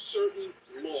certain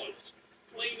laws,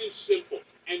 plain and simple.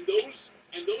 And those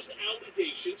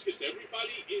allegations, because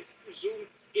everybody is presumed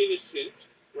innocent,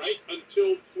 right,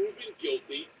 until proven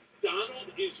guilty.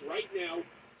 Donald is right now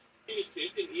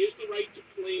innocent, and he has the right to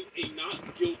claim a not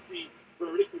guilty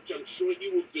verdict, which I'm sure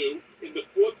he will do in the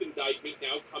fourth indictment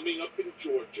now coming up in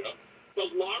Georgia.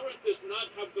 But Laura does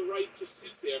not have the right to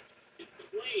sit there and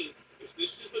claim, because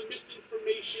this is the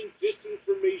misinformation,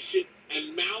 disinformation,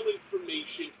 and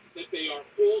malinformation that they are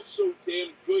all so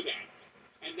damn good at.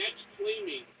 And that's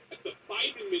claiming that the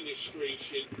Biden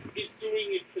administration is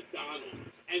doing it to Donald.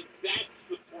 And that's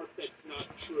the part that's not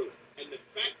true. And the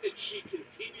fact that she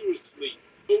continuously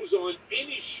goes on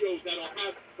any show that'll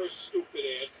have her stupid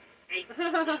ass and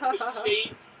the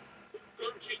same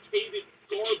regurgitated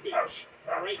garbage,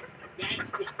 all right? That's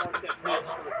the part that makes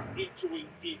her into an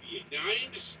idiot. Now, I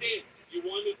understand you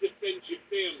want to defend your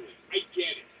family. I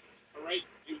get it, all right?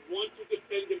 You want to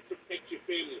defend and protect your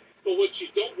family. But what you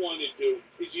don't want to do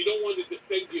is you don't want to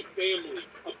defend your family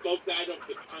above that of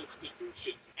the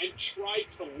Constitution and try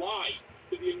to lie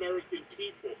to the American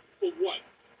people. For what?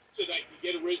 So that you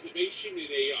get a reservation in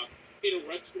a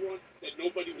restaurant that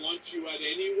nobody wants you at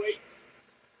anyway?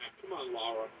 Come on,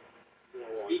 Laura.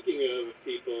 Speaking of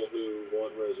people who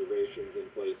want reservations in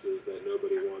places that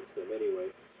nobody wants them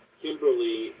anyway,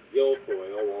 Kimberly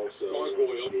Guilfoyle, also one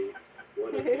of the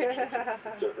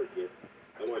surrogates.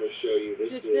 I want to show you,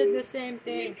 this is the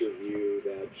interview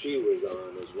that she was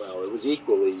on as well. It was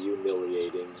equally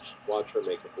humiliating. Watch her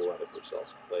make a fool out of herself.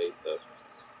 Play the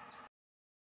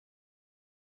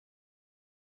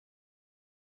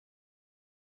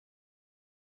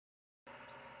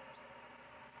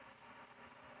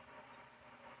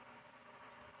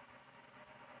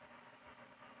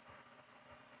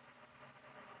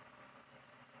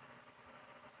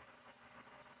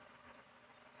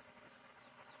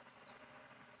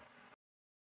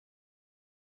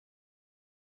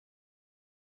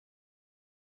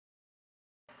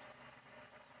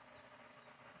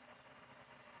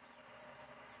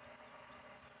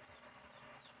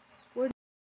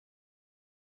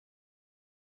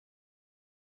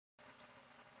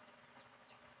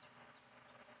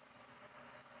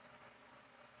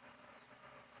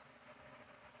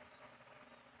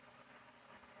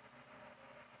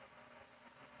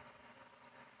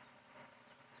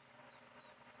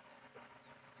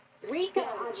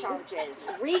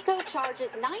RICO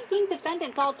charges 19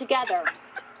 defendants altogether.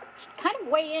 Kind of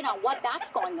weigh in on what that's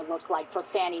going to look like for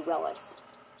Fannie Willis.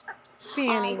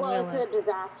 Well, it's a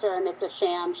disaster and it's a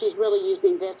sham. She's really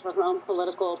using this for her own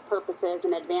political purposes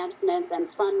and advancements and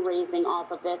fundraising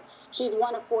off of this. She's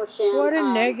one of 4 sham what a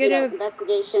negative,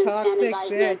 investigations toxic and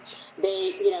indictments.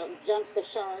 bitch. They, jumped the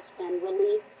shark and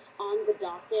released on the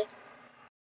docket.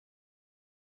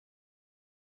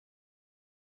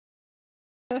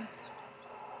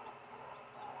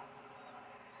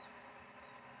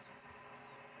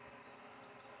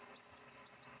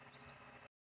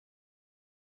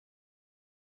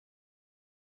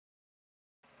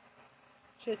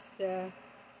 Just,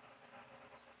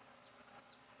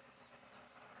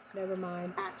 Never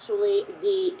mind. Actually,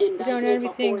 the indictment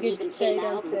everything before it good even to say, came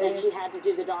don't out, say that it. she had to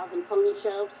do the dog and pony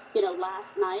show,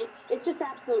 last night. It's just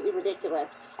absolutely ridiculous.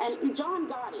 And John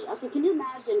Gotti, okay, can you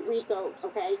imagine RICO,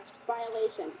 okay,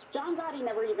 violation? John Gotti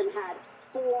never even had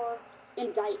 4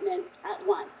 indictments at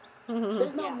once.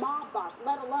 There's no mob box,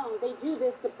 let alone they do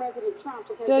this to President Trump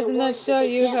because Doesn't that show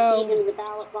you how beat him in the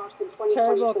ballot box in 2024.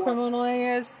 terrible a criminal he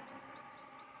is?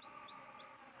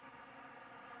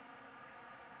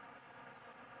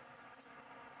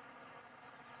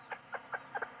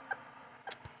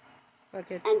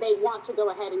 Okay. And they want to go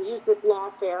ahead and use this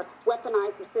lawfare,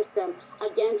 weaponize the system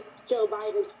against Joe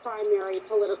Biden's primary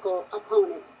political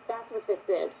opponent. That's what this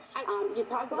is. You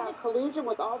talk about collusion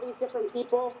with all these different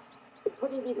people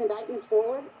putting these indictments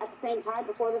forward at the same time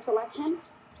before this election.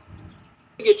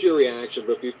 I get your reaction,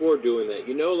 but before doing that,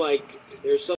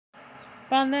 there's some.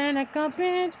 Political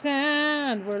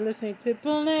Beatdown. We're listening to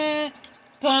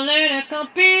Political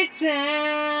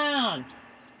Beatdown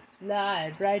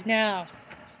live right now.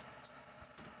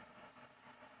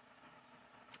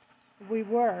 We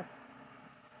were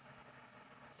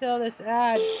till this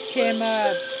ad came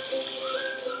up.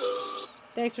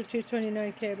 Thanks for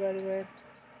 229K, by the way.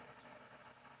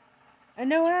 I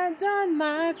know ads on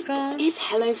my phone. Is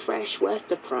HelloFresh worth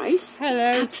the price?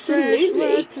 Hello, absolutely.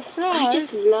 Worth the price. I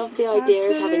just love the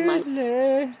idea of having my.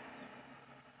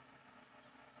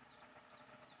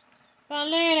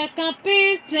 Political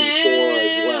Beatdown. Before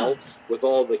as well, with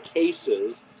all the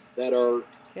cases that are.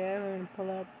 Okay, I'm gonna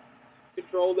pull up.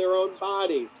 Control their own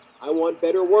bodies. I want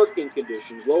better working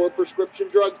conditions, lower prescription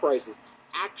drug prices,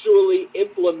 actually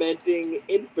implementing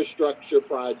infrastructure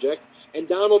projects, and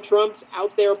Donald Trump's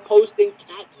out there posting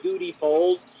cat duty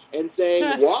polls and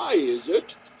saying, why is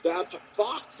it that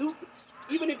Fox,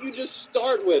 even if you just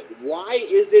start with, why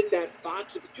is it that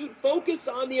Fox, dude, focus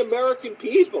on the American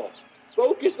people.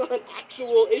 Focus on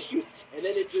actual issues. And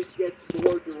then it just gets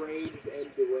more deranged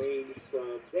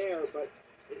from there. But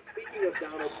speaking of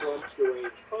Donald Trump's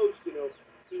deranged post,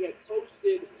 he had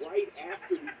posted right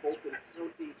after the Fulton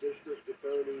County District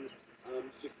Attorney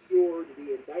secured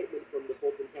the indictment from the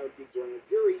Fulton County Grand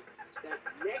Jury that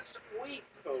next week,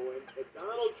 Cohen, that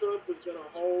Donald Trump was going to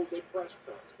hold a press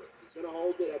conference. He's going to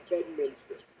hold it at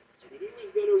Bedminster. And he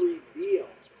was going to reveal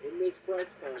in this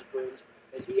press conference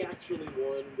that he actually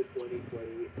won the 2020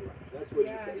 election. That's what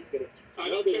he said. He's going to.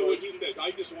 I don't care what he says.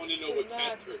 I just want to know what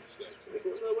Catherine says.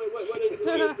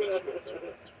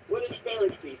 What is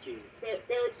ferret feces? Ferret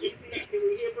feces? Can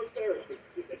we hear from ferret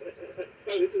feces?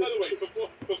 By the way, before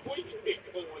you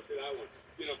go on to that one,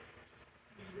 it's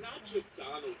not just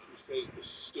Donald who says the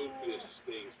stupidest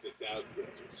things that's out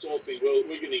there. Salty, we're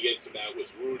going to get to that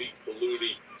with Rudy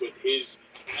Palooty, with his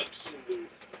absolute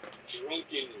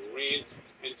drunken rant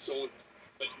and so on.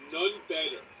 But none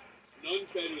better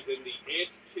than the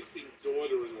ass-kissing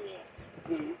daughter-in-law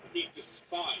who he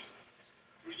despised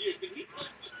for years. And he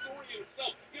tells the story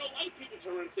himself. A lot of people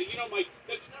turn around and say, Mike,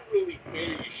 that's not really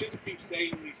fair. You shouldn't be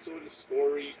saying these sort of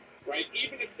stories, right?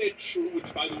 Even if they're true, which,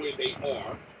 by the way, they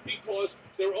are, because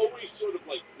they're always sort of,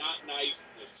 not nice.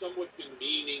 They're somewhat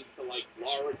demeaning to,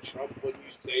 Laura Trump when you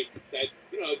say that,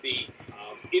 the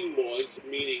in-laws,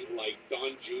 meaning,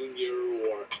 Don Jr.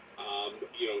 or,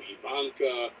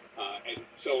 Ivanka, and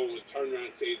so on, would turn around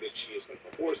and say that she is like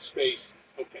a horse face.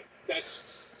 Okay,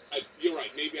 you're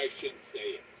right. Maybe I shouldn't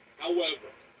say it. However,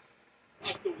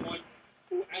 not the one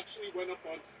who actually went up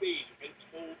on stage and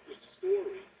told the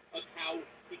story of how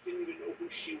he didn't even know who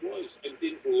she was and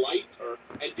didn't like her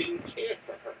and didn't care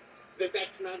for her.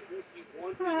 That's not who he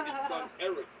wanted his son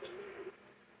Eric to marry.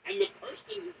 And the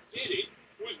person who did it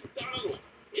was Donald,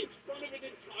 in front of an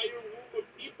entire room of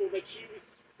people that she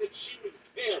was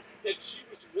there, that she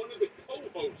was one of the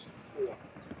co-hosts for.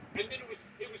 And then it was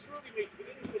really amazing. But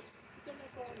then he says, then I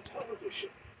go on television,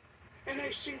 and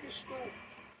I see this girl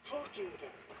talking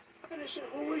about it. And I said,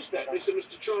 who is that? And they said,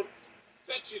 Mr. Trump,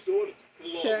 that's your daughter,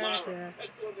 Lara. That's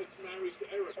the one that's married to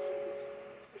Eric.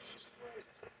 She's great.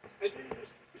 And then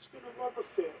it's been a love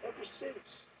affair ever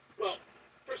since. Well,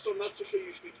 first of all, I'm not so sure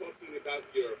you should be talking about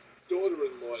your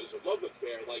daughter-in-law as a love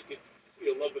affair, like it's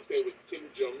a love affair with Kim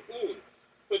Jong-un.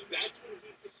 But that's when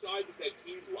he decided that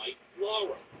he liked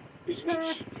Laura. Is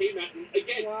when she came out, and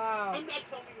again, I'm not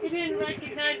telling you. He didn't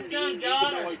recognize his own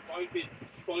daughter. I find it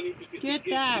funny because Get it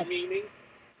that. is demeaning.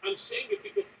 I'm saying it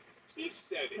because he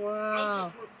said it. Wow.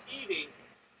 I'm just repeating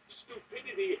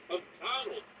stupidity of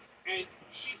Donald. And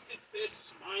she sits there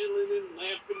smiling and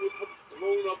laughing with her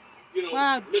blown up,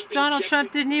 Wow, Donald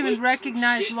Trump didn't even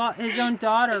recognize his own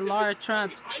daughter, Laura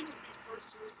Trump.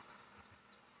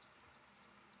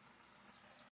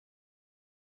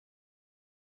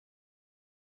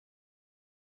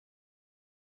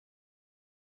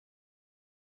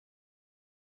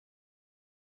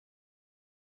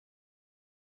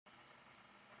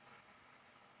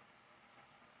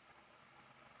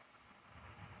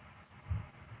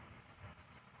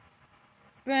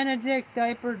 Benedict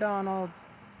Diaper Donald.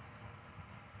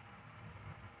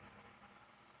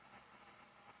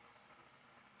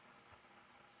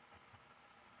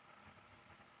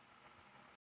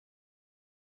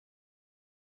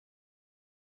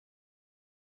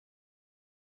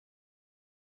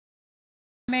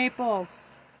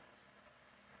 Maples.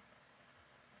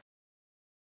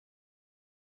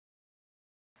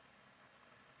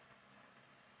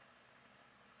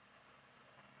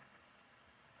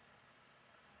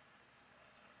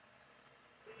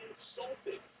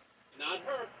 Insulted, not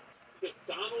her, because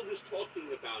Donald is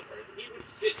talking about her. He would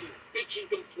sit and bitch and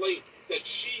complain that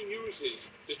she uses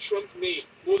the Trump name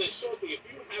more than something. If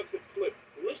you have the clip,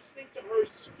 listening to her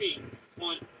speak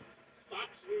on Fox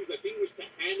News, I think it was to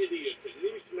Hannity or to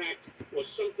Newsmax or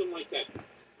something like that,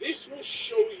 this will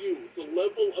show you the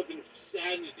level of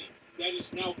insanity that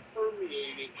is now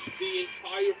permeating the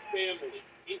entire family,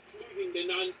 including the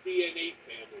non-DNA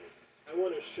family. I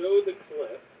want to show the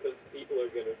clip because people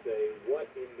are going to say, what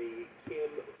in the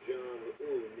Kim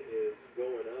Jong-un is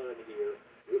going on here?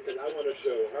 Because I want to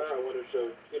show her, I want to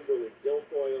show Kimberly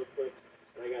Guilfoyle clip,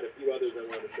 and I got a few others I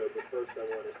want to show, but first I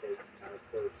want to take our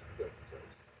first quick break.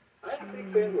 I have a big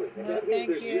family, and that means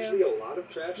there's usually a lot of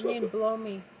trash left over. Blow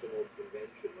me.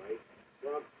 Convention, right?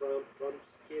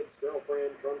 Trump's kid's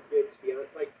girlfriend, Trump kid's fiance.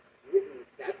 Like,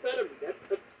 that's not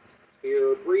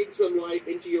here, breathe some life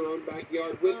into your own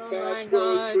backyard with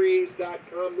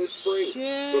FastGrowingTrees.com this spring.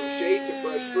 From shade to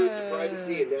fresh fruit to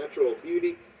privacy and natural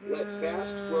beauty, let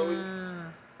fast-growing...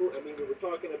 I mean, we were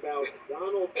talking about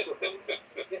Donald Trump's...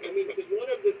 I mean, because one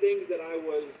of the things that I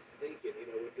was thinking, you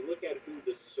know, if you look at who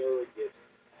the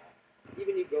surrogates...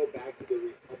 Even you go back to the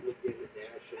Republican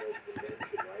National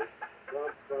Convention, right?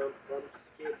 Trump's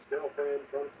kid's girlfriend,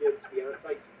 Trump kid's fiance.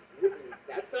 Like,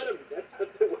 that's not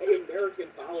the way American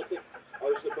politics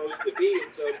are supposed to be.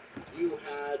 And so you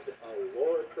had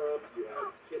Laura Trump, you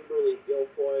had Kimberly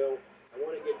Guilfoyle. I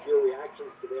want to get your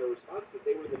reactions to their response because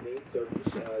they were the main surrogates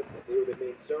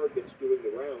doing the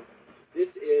rounds.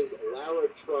 This is Lara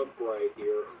Trump right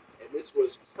here, and this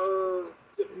was her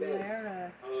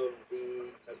defense of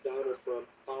Donald Trump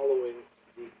following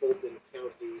the Fulton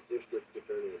County District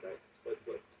Attorney indictments.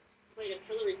 Played of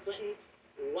Hillary Clinton.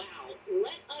 Wow.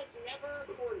 Let us never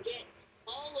forget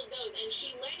all of those. And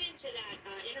she led into that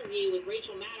interview with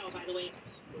Rachel Maddow, by the way,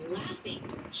 laughing.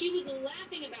 She was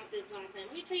laughing about this last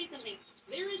night. Let me tell you something.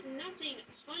 There is nothing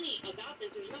funny about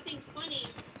this. There's nothing funny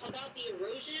about the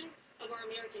erosion of our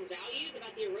American values,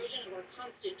 about the erosion of our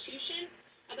Constitution,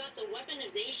 about the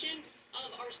weaponization of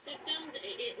our systems,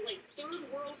 like third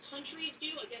world countries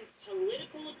do against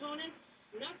political opponents.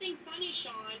 Nothing funny,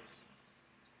 Sean.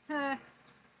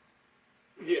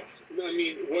 Yeah, I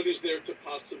mean, what is there to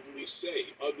possibly say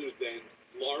other than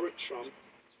Laura Trump,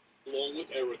 along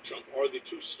with Eric Trump, are the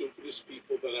two stupidest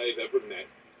people that I've ever met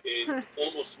in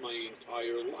almost my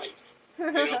entire life.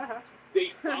 You know,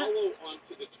 they follow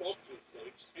onto the talking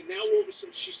points, and now all of a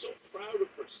sudden she's so proud of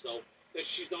herself that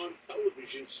she's on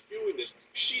television spewing this.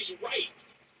 She's right.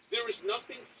 There is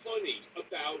nothing funny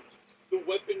about the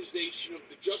weaponization of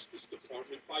the Justice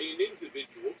Department by an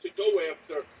individual to go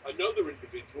after another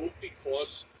individual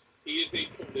because he is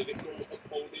a political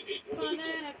opponent, a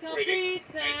political critic,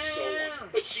 and so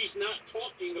on. But she's not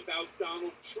talking about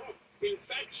Donald Trump. In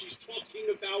fact, she's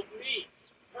talking about me.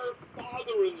 Her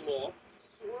father-in-law,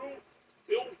 through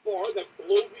Bill Barr, that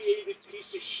bloviated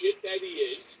piece of shit that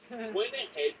he is, went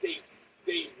ahead, they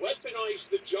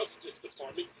weaponized the Justice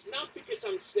Department, not because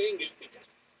I'm saying it, because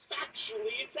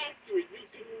factually it's accurate. You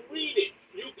can read it.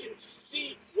 You can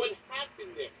see what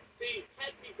happened there. They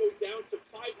had me go down to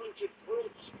 500 Pearl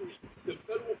Street, the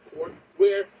federal court,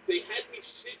 where they had me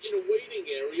sit in a waiting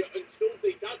area until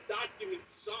they got documents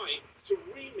signed to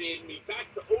remand me back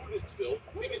to Otisville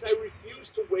because I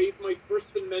refused to waive my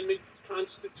First Amendment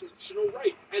constitutional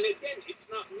right. And again, it's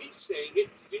not me saying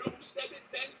it. You know who said it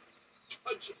then?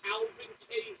 Judge Alvin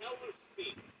K.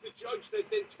 Hellerstein, the judge that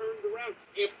then turned around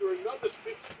after another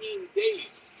 15 days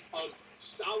of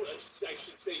 16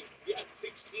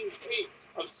 days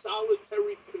of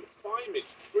solitary confinement,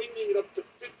 bringing it up to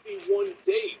 51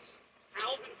 days.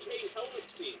 Alvin K.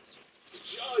 Hellerstein,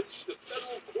 the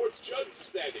federal court judge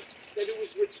said it, that it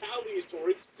was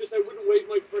retaliatory because I wouldn't waive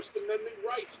my First Amendment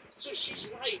rights. So she's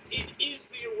right. It is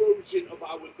the erosion of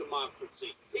our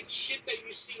democracy. It's shit that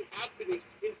you see happening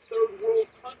in third world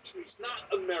countries, not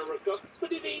America,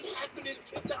 but it ain't happening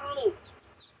to Donald.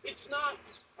 It's not.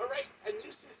 All right? And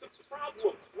this is the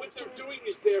problem. What they're doing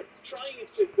is they're trying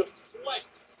to deflect.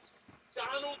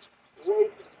 Donald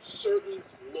broke certain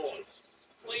laws,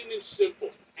 plain and simple.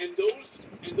 And those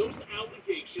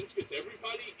allegations, because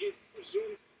everybody is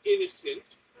presumed innocent,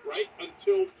 right,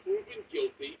 until proven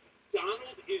guilty.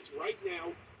 Donald is right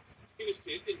now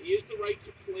innocent, and he has the right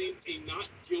to claim a not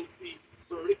guilty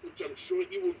verdict, which I'm sure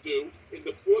he will do in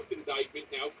the fourth indictment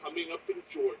now coming up in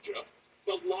Georgia.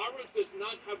 But Lara does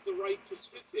not have the right to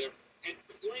sit there and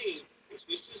claim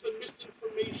this is the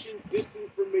misinformation,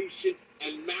 disinformation,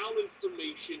 and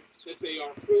malinformation that they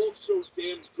are all so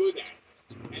damn good at.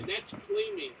 And that's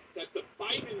claiming that the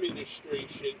Biden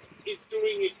administration is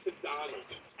doing it to Donald.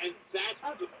 And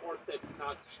that's the part that's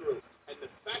not true. And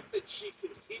the fact that she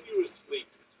continuously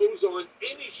goes on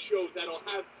any show that'll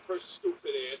have her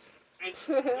stupid ass and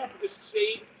the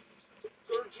same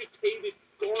regurgitated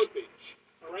garbage,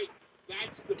 all right?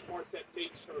 That's the part that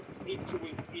makes her into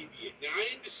an idiot. Now,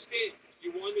 I understand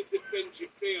you want to defend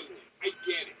your family. I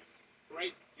get it,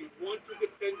 right? You want to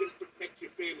defend and protect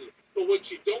your family. But what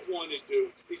you don't want to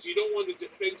do is you don't want to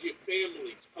defend your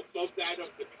family above that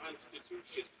of the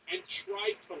Constitution and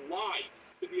try to lie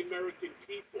to the American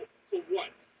people. For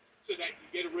what? So that you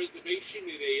get a reservation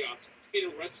in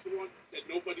a restaurant that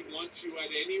nobody wants you at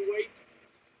anyway?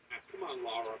 Come on,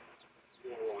 Laura.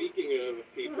 Speaking of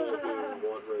people who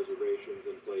want reservations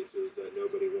in places that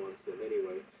nobody wants them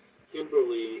anyway,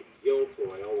 Kimberly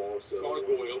Guilfoyle, also one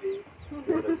of the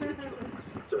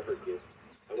surrogates.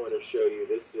 I want to show you,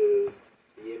 this is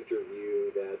the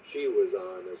interview that she was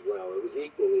on as well. It was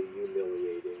equally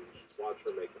humiliating. Just watch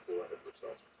her make a fool out of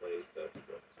herself. Play that.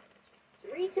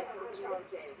 RICO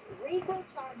charges. RICO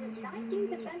charges 19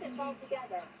 defendants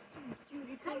altogether.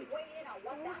 Kind of weigh in on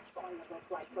what that's going to look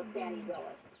like for Fannie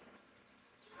Willis.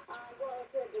 Well,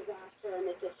 it's a disaster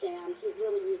and it's a sham. She's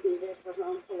really using this for her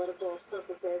own political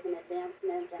purposes and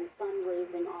advancements and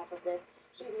fundraising off of this.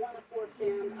 She's one of four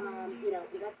sham,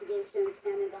 investigations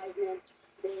and indictments.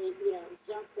 They,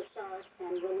 jumped the shark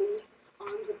and released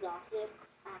on the docket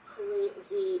actually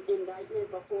the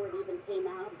indictment before it even came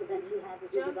out. So then she had to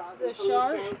do the dog the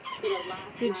shark?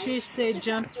 Did she say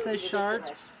jump the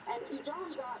sharks? And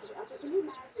John Gotti, okay, can you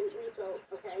imagine RICO,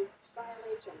 okay,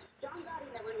 violation? John Gotti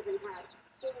never even had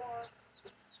 4.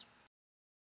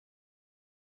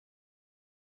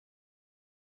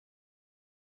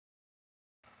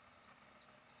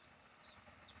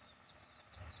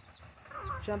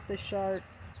 Jump the shark.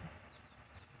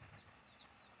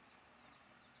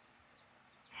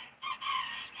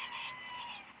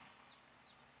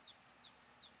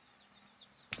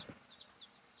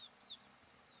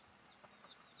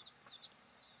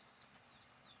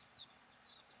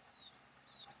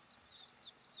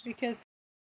 Because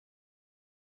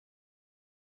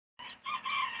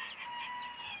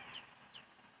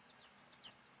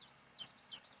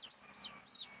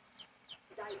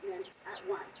indictments at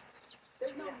once.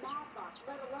 There's no mob box,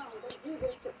 let alone they do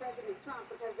this to President Trump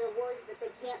because they're worried that they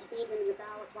can't beat him in the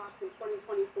ballot box in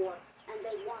 2024, and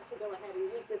they want to go ahead and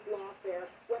use this lawfare,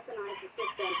 weaponize the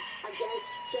system against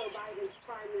Joe Biden's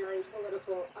primary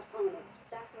political opponent.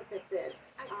 That's what this is.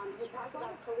 We talk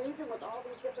about collusion with all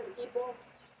these different people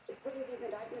putting these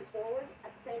indictments forward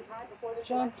at the same time before this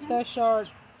jump election. the shark.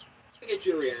 I get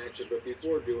your reaction, but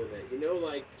before doing that,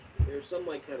 there's some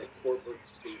kind of corporate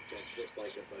speak that's just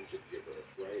like a bunch of gibberish,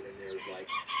 right? And there's like,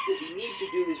 what we need to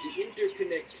do is the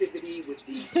interconnectivity with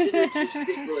the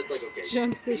synergistic. Well, it's like, okay,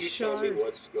 jump the can you shark. tell me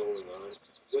what's going on?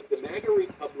 What the MAGA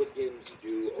Republicans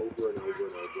do over and over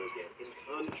and over again, in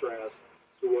contrast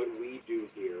to what we do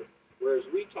here, whereas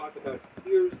we talk about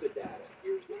here's the data,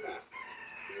 here's the facts,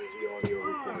 here's the audio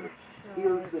recording,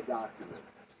 here's the document,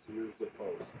 here's the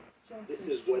post. This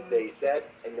is what they said,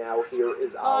 and now here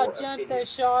is our jump opinion. the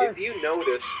shark. If you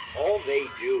notice, all they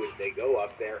do is they go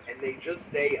up there and they just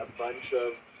say a bunch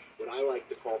of what I like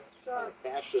to call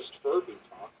fascist Furby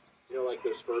talk. Like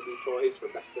those Furby toys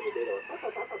from back in the day. They're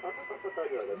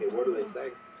like, okay, what are they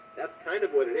saying? That's kind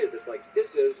of what it is. It's like,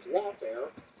 this is lawfare,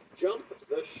 jump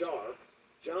the shark,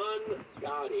 John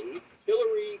Gotti,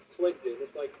 Hillary Clinton.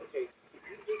 It's like, okay, if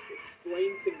you just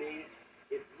explain to me,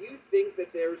 if you think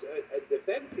that there's a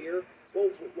defense here, well,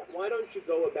 why don't you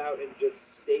go about and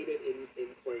just state it in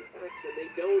plain facts? And they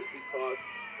don't, because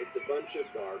it's a bunch of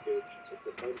garbage, it's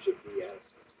a bunch of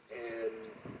BS, and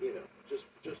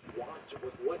just watch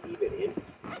what even is it?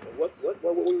 What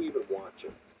were we even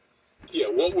watching? Yeah,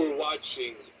 what we're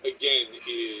watching again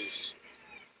is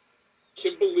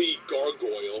Kimberly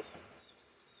Gargoyle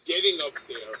getting up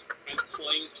there and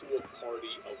playing to a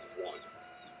party of one.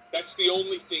 That's the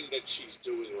only thing that she's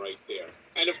doing right there.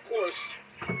 And of course,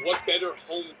 what better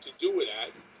home to do it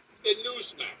at than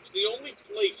Newsmax? The only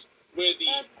place where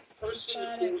the person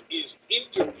who is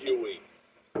interviewing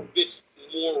this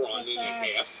moron and a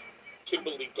half,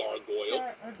 Kimberly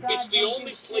Gargoyle, it's the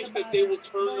only place that they will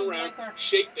turn around,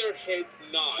 shake their head,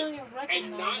 nod,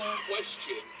 and not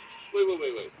question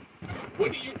Wait.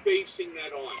 What are you basing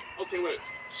that on? Okay, wait.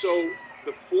 So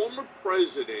the former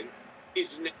president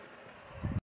is now.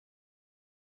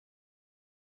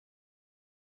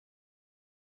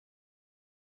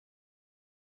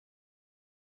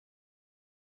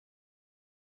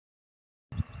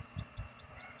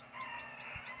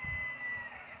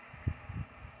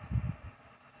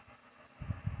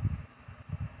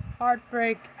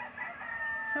 Heartbreak.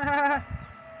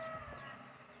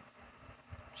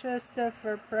 Chester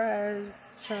for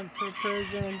prez, Trump for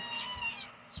prison.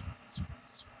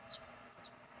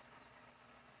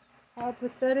 How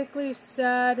pathetically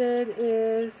sad it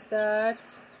is that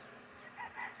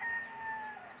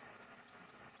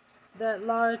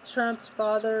Lara Trump's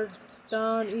father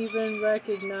don't even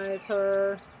recognize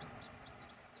her.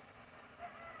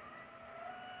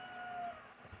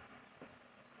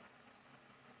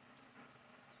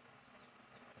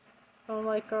 Don't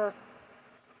like her.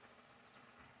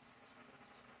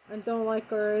 And don't like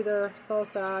her either. So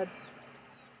sad.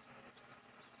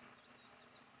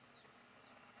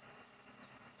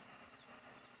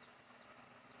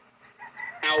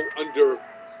 Now under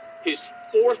his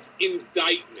fourth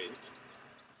indictment.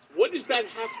 What does that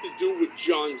have to do with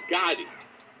John Gotti?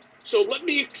 So let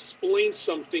me explain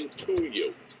something to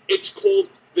you. It's called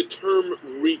the term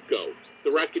RICO, the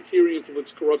Racketeering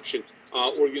Influence Corruption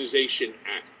Organization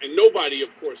Act. And nobody, of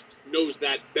course, knows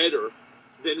that better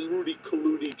than Rudy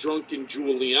Colucci, Drunken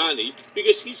Giuliani,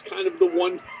 because he's kind of the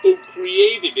one who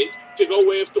created it to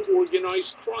go after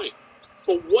organized crime.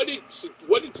 But what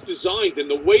it's designed, and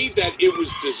the way that it was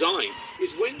designed,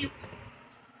 is when you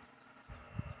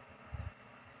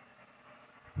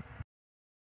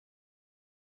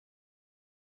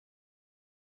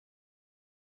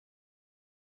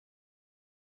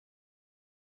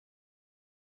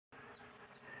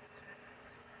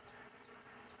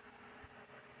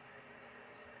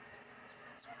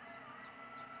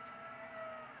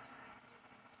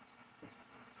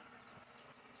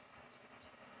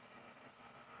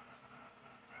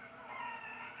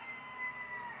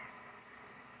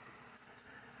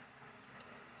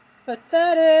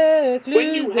Pathetic loser.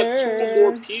 When you have two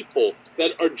or more people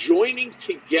that are joining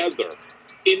together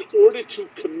in order to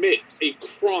commit a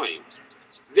crime,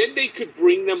 then they could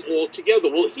bring them all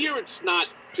together. Well, here it's not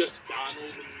just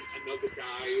Donald and another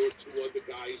guy or two other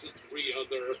guys and three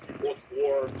other or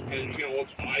four and, or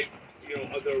five,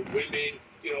 other women,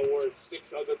 or six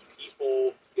other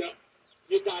people.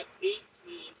 You got 18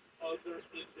 other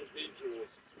individuals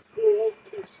all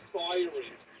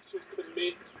conspiring to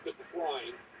commit the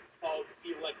crime of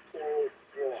electoral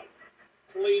fraud.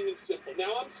 Plain and simple.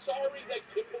 Now, I'm sorry that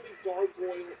Kimberly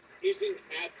Gargoyle isn't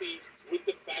happy with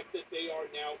the fact that they are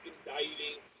now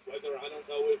indicting, whether, I don't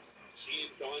know if she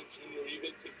and Don Jr. are even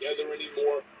together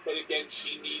anymore, but again,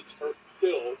 she needs her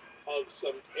fill of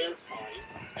some airtime,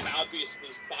 and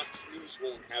obviously Fox News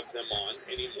won't have them on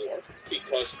anymore,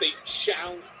 because they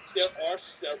challenge, there are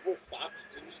several Fox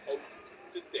News hosts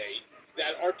today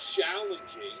that are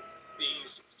challenging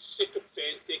these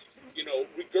sycophantic,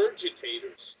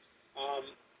 regurgitators.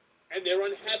 And they're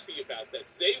unhappy about that.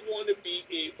 They want to be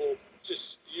able to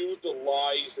spew the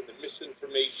lies and the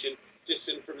misinformation,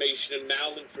 disinformation, and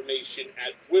malinformation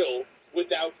at will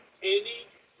without any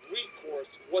recourse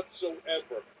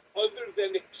whatsoever, other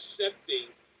than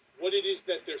accepting what it is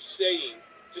that they're saying,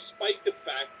 despite the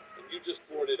fact, and you just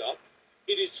brought it up,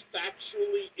 it is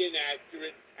factually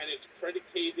inaccurate and it's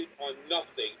predicated on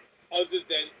nothing other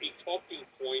than a talking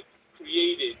point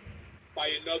created by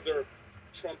another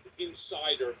Trump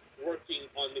insider working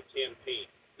on the campaign.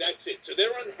 That's it. So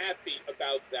they're unhappy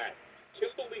about that.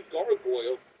 Kimberly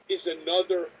Gargoyle is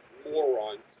another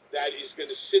moron that is going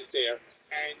to sit there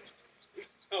and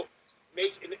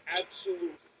make an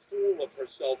absolute fool of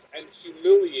herself and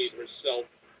humiliate herself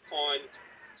on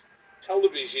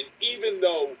television, even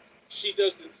though she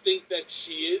doesn't think that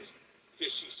she is,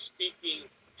 because she's speaking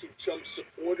to Trump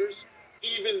supporters.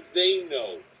 Even they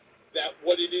know that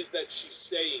what it is that she's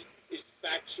saying is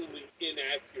factually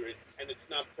inaccurate, and it's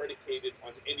not predicated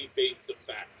on any base of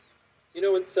fact. And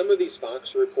some of these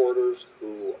Fox reporters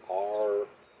who are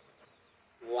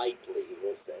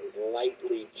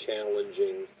lightly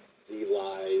challenging the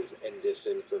lies and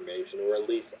disinformation, or at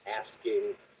least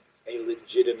asking a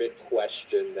legitimate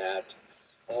question that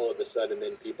all of a sudden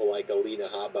then people like Alina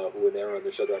Habba, who were there on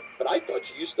the show, they're like, but I thought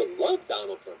you used to love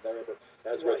Donald Trump. I remember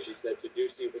that's what she said to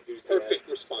Ducey, but Ducey Perfect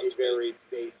has response. a very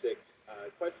basic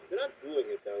question. They're not doing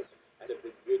it, though, out of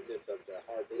the goodness of their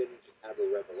heart. They didn't just have a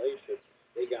revelation.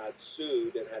 They got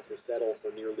sued and had to settle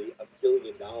for nearly $1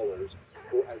 billion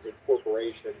as a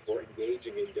corporation for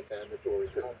engaging in defamatory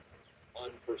content on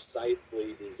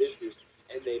precisely these issues.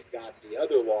 and they've got the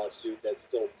other lawsuit that's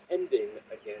still pending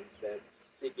against them,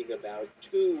 seeking about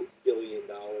 $2 billion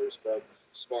from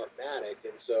Smartmatic.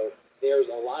 And so there's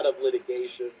a lot of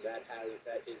litigation that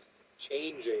is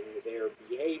changing their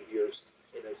behaviors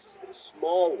in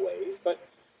small ways. But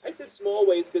I said small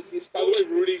ways because he's By the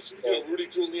way, Rudy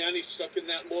Giuliani's stuck in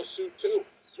that lawsuit too,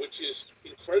 which is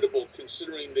incredible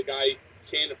considering the guy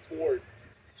can't afford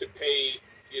to pay,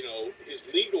 his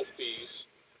legal fees,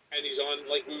 and he's on,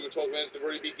 like we were talking about at the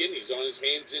very beginning, he's on his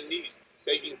hands and knees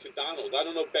begging to Donald. I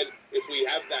don't know, Ben, if we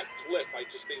have that clip. I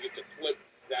just think it's a clip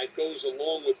that goes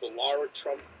along with the Lara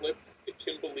Trump clip, the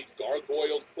Kimberly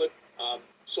Gargoyle clip.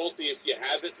 Salty, if you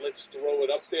have it, let's throw it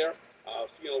up there,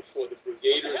 for the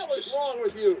brigaders. What the hell is wrong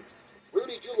with you?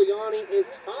 Rudy Giuliani is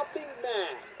hopping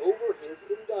mad over his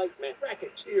indictment.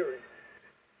 Racketeering.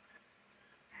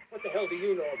 What the hell do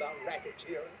you know about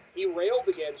racketeering? He railed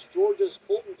against Georgia's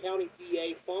Fulton County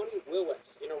DA Fonnie Willis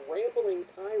in a rambling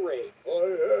tirade.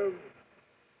 I am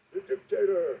the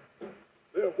dictator.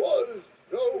 There was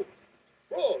no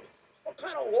fraud. What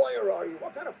kind of lawyer are you?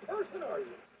 What kind of person are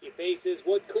you? He faces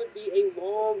what could be a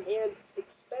long and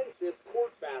expensive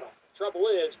court battle. Trouble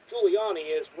is,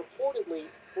 Giuliani is reportedly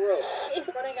broke. He's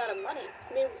running out of money.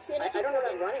 I mean, I don't know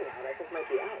about running out. I think might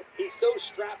be out. He's so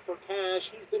strapped for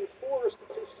cash, he's been forced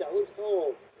to sell his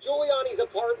home. Giuliani's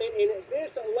apartment in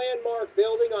this landmark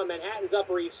building on Manhattan's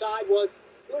Upper East Side was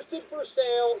listed for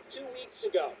sale 2 weeks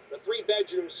ago. The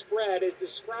 3-bedroom spread is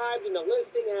described in the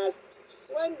listing as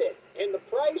splendid, and the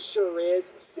price sure is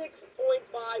 $6.5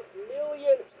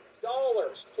 million.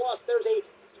 Plus, there's a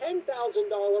 $10,000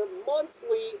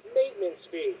 monthly maintenance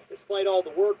fee. Despite all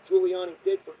the work Giuliani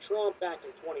did for Trump back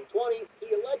in 2020,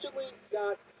 he allegedly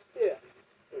got stiffed.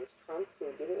 It was Trump who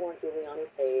didn't want Giuliani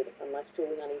paid unless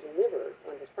Giuliani delivered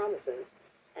on his promises,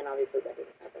 and obviously that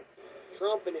didn't happen.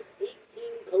 Trump and his 18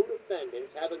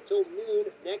 co-defendants have until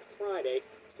noon next Friday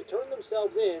to turn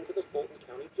themselves in to the Fulton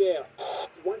County Jail.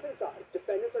 Once inside,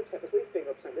 defendants are typically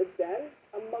fingerprinted, then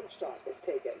a mugshot is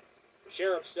taken. The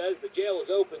sheriff says the jail is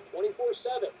open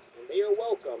 24/7, and they are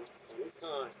welcome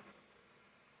anytime.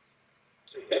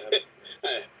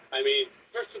 I mean,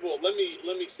 first of all, let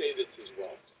me say this as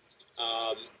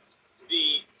well.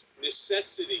 The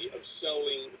necessity of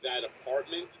selling that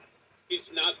apartment is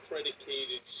not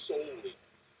predicated solely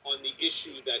on the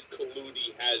issue that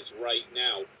Colludi has right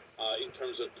now in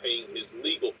terms of paying his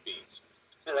legal fees.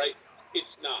 All right?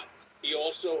 It's not. He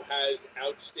also has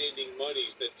outstanding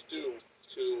monies that's due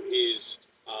to his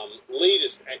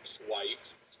latest ex-wife.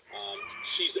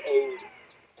 She's owed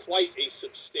quite a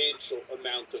substantial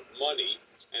amount of money,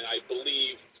 and I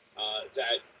believe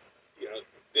that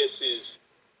this is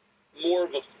more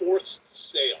of a forced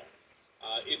sale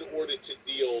in order to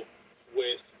deal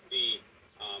with the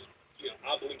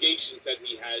obligations that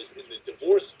he has in the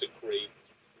divorce decree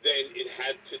than it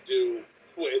had to do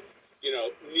with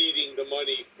needing the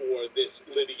money for this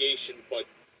litigation. But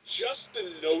just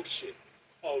the notion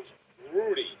of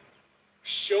Rudy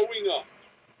showing up,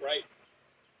 right,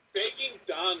 begging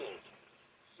Donald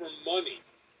for money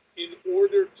in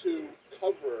order to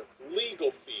cover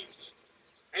legal fees,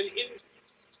 and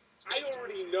I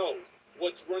already know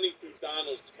what's running through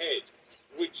Donald's head,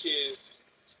 which is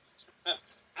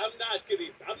I'm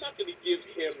not gonna give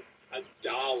him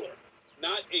 $1,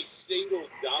 not a single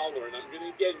dollar, and I'm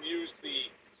gonna again use the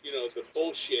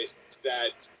bullshit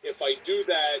that if I do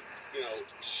that,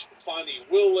 Fonnie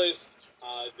Willis,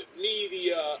 the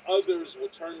media, others will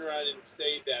turn around and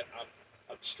say that I'm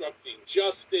obstructing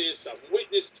justice, I'm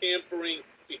witness tampering,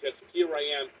 because here I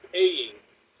am paying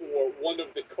for one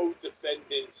of the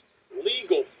co-defendants'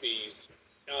 legal fees.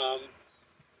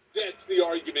 That's the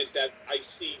argument that I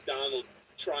see Donald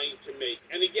trying to make.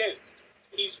 And again,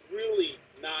 he's really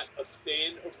not a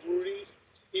fan of Rudy's.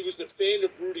 He was a fan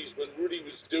of Rudy's when Rudy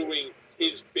was doing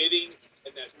his bidding,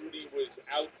 and that Rudy was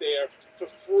out there for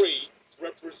free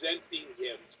representing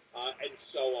him, and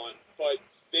so on. But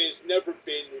there's never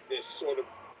been this sort of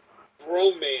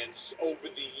bromance over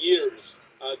the years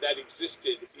that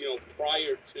existed,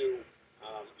 prior to,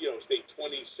 say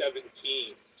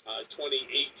 2017,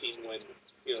 2018, when,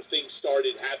 things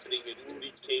started happening and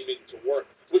Rudy came into work.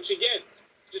 Which again,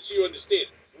 just so you understand,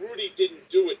 Rudy didn't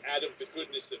do it out of the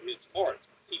goodness of his heart.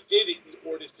 He did it in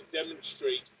order to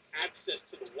demonstrate access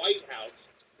to the White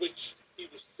House, which he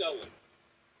was selling.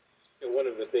 And one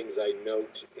of the things I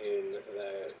note in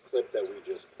the clip that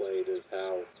we just played is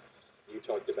how you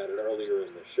talked about it earlier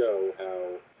in the show,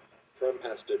 how Trump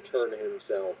has to turn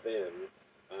himself in,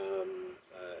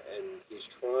 and he's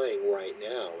trying right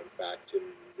now, in fact, to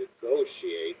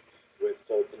negotiate with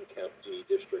Fulton County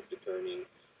District Attorney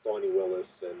Fonnie Willis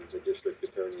Willis and the district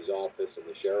attorney's office and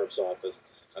the sheriff's office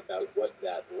about what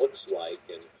that looks like.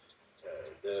 And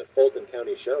the Fulton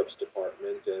County Sheriff's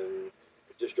Department and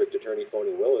District Attorney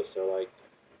Phony Willis are like,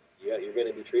 yeah, you're going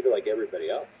to be treated like everybody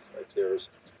else. Like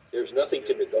there's nothing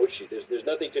to negotiate. There's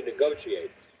nothing to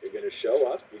negotiate. You're going to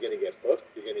show up. You're going to get booked.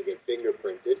 You're going to get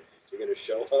fingerprinted. You're going to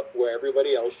show up where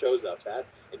everybody else shows up at,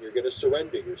 and you're going to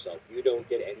surrender yourself. You don't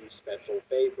get any special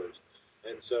favors.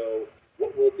 And so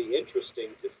what will be interesting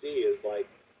to see is, like,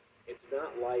 it's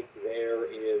not like there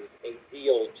is a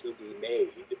deal to be made.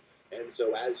 And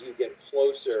so as you get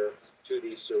closer to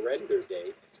the surrender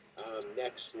date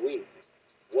next week,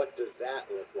 what does that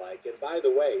look like? And by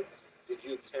the way, did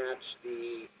you catch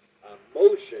the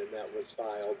motion that was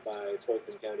filed by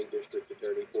Fulton County District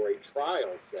Attorney for a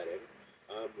trial setting,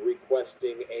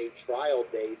 requesting a trial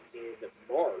date in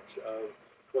March of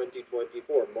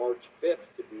 2024, March 5th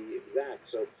to be exact.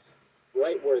 So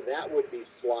right where that would be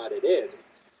slotted in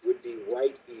would be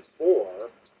right before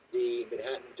the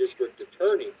Manhattan District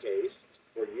Attorney case,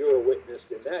 where you're a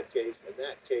witness in that case, and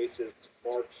that case is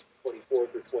March 24th or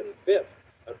 25th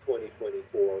of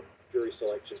 2024, jury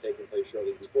selection taking place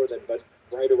shortly before then, but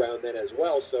right around then as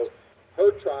well. So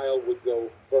her trial would go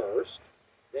first,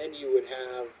 then you would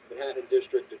have Manhattan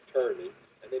District Attorney,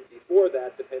 and then before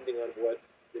that, depending on what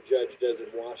the judge does in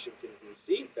Washington,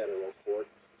 D.C. federal court,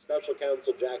 Special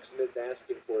Counsel Jack Smith's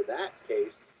asking for that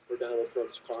case for Donald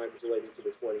Trump's crimes relating to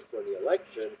the 2020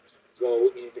 election go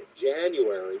in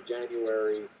January,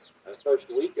 first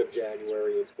week of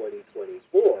January in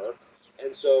 2024.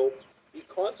 And so,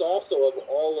 because also of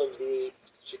all of the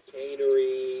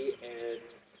chicanery and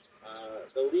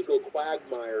the legal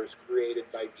quagmires created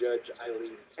by Judge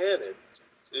Eileen Cannon,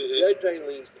 Judge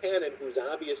Eileen Cannon, who's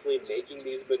obviously making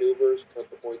these maneuvers,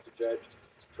 Trump-appointed judge,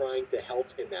 trying to help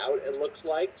him out, it looks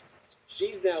like,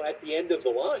 she's now at the end of the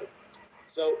line.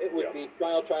 So it would be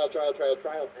trial,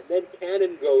 and then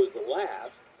Cannon goes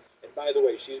last. And by the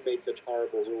way, she's made such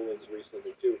horrible rulings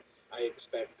recently, too. I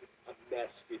expect a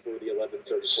mess before the 11th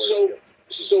Circuit Court.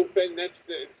 So Ben, that's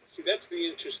the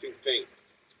interesting thing.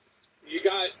 You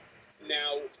got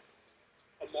now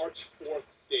a March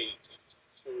 4th date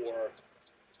for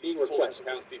being requested,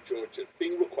 County, Georgia,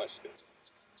 being requested.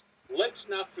 Let's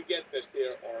not forget that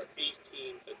there are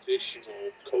 18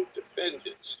 additional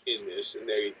co-defendants in this, and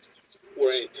they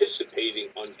were anticipating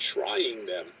on trying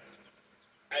them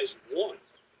as one,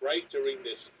 right, during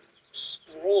this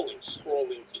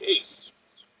sprawling case.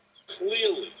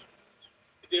 Clearly,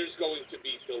 there's going to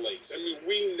be delays. I mean,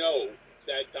 we know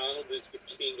that Donald is the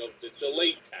king of the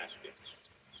delay tactic.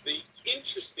 The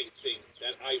interesting thing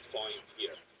that I find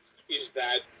here is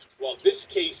that while this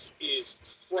case is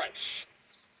fresh,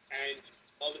 and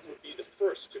while it would be the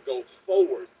first to go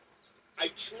forward, I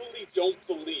truly don't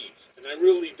believe, and I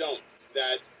really don't,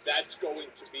 that that's going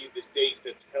to be the date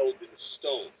that's held in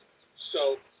stone.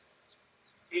 So,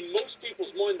 in most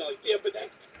people's mind, they're like, yeah,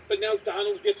 but now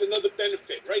Donald gets another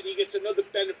benefit, right? He gets another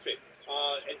benefit.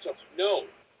 And so, no,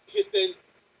 because then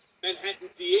Manhattan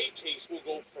DA case will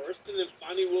go first, and then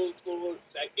Bonnie will go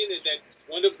second, and then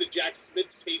one of the Jack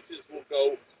Smith cases will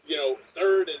go,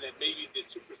 third, and then maybe the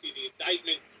superseding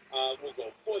indictment will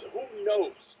go fourth. Who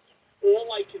knows?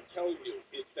 All I can tell you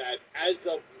is that as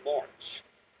of March,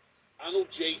 Donald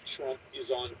J. Trump is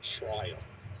on trial.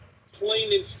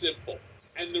 Plain and simple.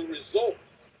 And the result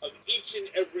of each and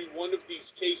every one of these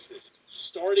cases,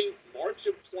 starting March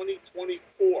of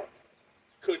 2024,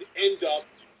 could end up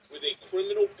with a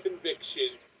criminal conviction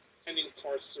and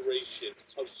incarceration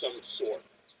of some sort.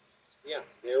 Yeah,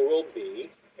 there will be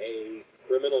a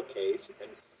criminal case, and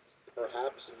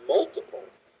perhaps multiple,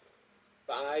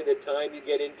 by the time you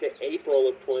get into April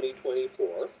of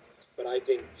 2024, but I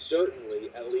think certainly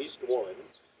at least one,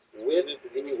 with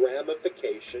the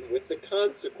ramification, with the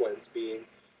consequence being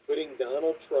putting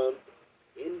Donald Trump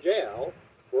in jail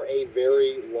for a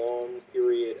very long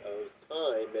period of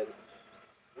time. And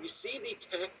we see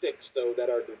the tactics, though, that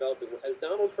are developing. As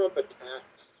Donald Trump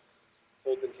attacks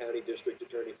Fulton County District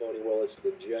Attorney Phony Willis,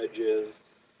 the judges,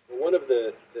 one of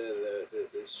the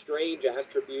strange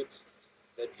attributes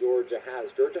that Georgia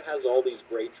has all these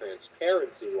great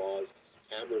transparency laws,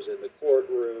 cameras in the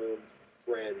courtroom,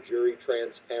 grand jury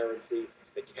transparency.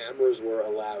 The cameras were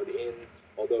allowed in,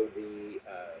 although the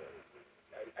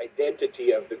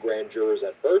identity of the grand jurors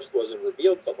at first wasn't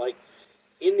revealed, but like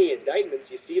in the indictments,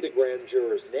 you see the grand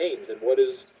jurors' names, and what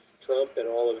does Trump and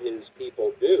all of his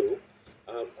people do?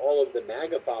 All of the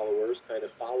MAGA followers kind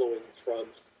of following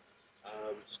Trump's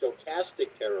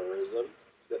stochastic terrorism,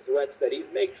 the threats that he's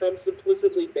making. Trump's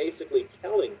implicitly basically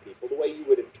telling people, the way you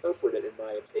would interpret it, in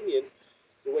my opinion,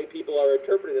 the way people are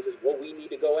interpreting this is, well, we need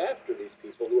to go after these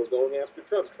people who are going after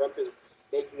Trump. Trump is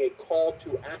making a call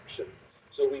to action.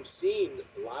 So we've seen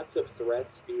lots of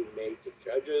threats being made to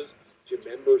judges, to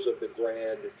members of the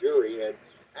grand jury, and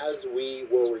as we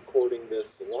were recording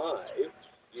this live,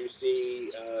 you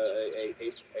see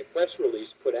a press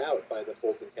release put out by the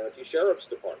Fulton County Sheriff's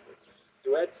Department.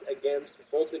 Threats against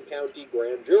Fulton County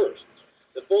grand jurors.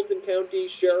 The Fulton County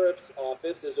Sheriff's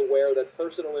Office is aware that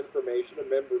personal information of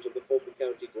members of the Fulton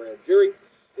County grand jury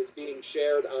is being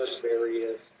shared on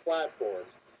various platforms.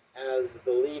 As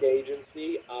the lead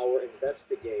agency, our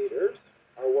investigators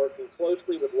are working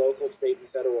closely with local, state, and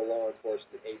federal law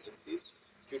enforcement agencies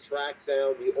to track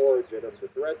down the origin of the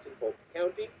threats in Fulton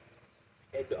County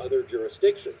and other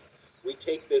jurisdictions. We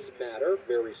take this matter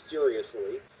very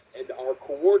seriously and are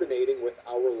coordinating with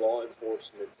our law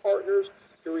enforcement partners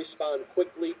to respond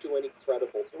quickly to any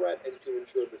credible threat and to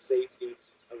ensure the safety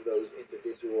of those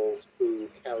individuals who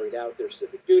carried out their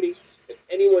civic duty. If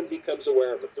anyone becomes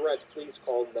aware of a threat, please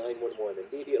call 911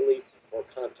 immediately or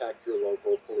contact your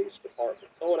local police department.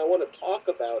 Cohen, I want to talk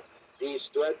about these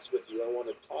threats with you. I want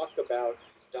to talk about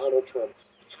Donald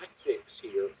Trump's tactics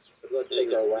here, but let's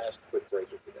take our last quick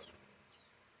break of the day.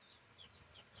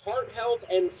 Heart health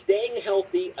and staying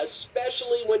healthy,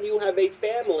 especially when you have a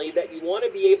family that you want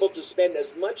to be able to spend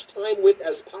as much time with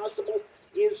as possible,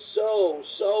 is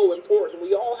so important.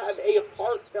 We all have a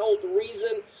heartfelt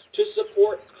reason to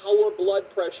support our blood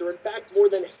pressure. In fact, more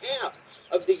than half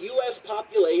of the U.S.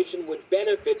 population would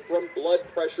benefit from blood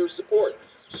pressure support.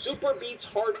 Super Beats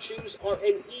Heart Chews are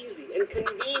an easy and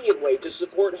convenient way to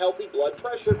support healthy blood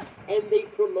pressure, and they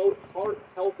promote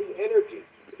heart-healthy energy.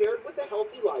 Paired with a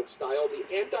healthy lifestyle, the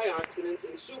antioxidants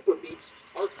in Super Beats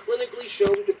are clinically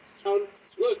shown to pound.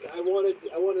 Look, I want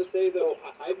to say though,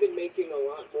 I've been making a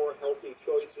lot more healthy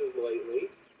choices lately.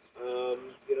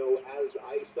 As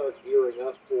I start gearing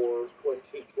up for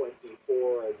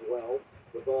 2024 as well,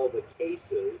 with all the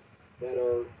cases that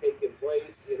are taking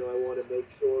place, I want to make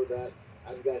sure that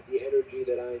I've got the energy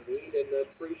that I need, and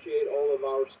appreciate all of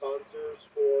our sponsors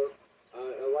for.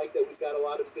 I like that we've got a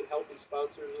lot of good, healthy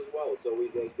sponsors as well. It's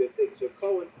always a good thing. So,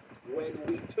 Cohen, when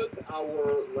we took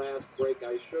our last break,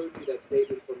 I showed you that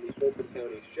statement from the Fulton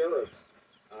County Sheriff's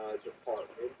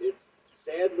Department. It's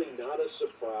sadly not a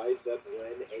surprise that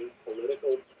when a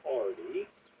political party,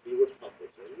 the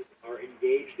Republicans, are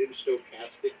engaged in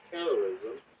stochastic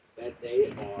terrorism, that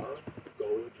they are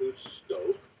going to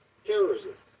stoke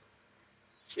terrorism.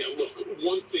 Yeah, look,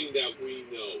 one thing that we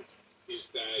know is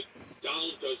that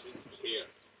Donald doesn't care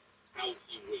how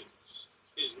he wins,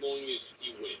 as long as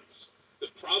he wins. The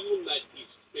problem that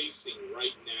he's facing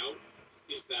right now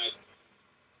is that,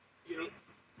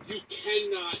 you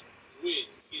cannot win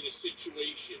in a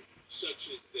situation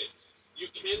such as this. You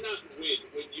cannot win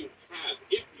when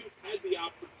if you've had the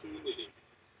opportunity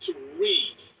to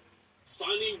read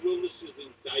Fani Willis's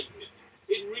indictment.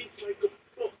 It reads like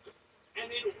a book, and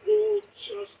it all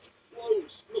just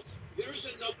flows. Look, there's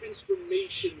enough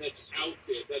information that's out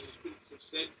there that has been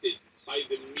presented by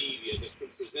the media, that's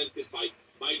been presented by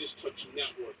Meidastouch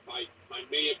Network, by my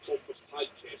Mea Culpa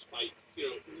podcast, by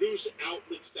news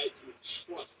outlets that you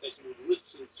trust, that you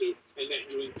listen to, and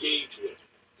that you engage with.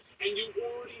 And you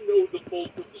already know the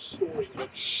bulk of the story. What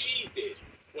she did,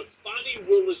 what Fani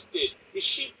Willis did, is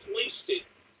she placed it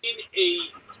in a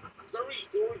very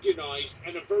organized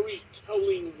and a very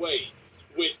telling way,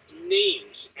 with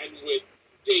names and with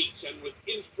dates and with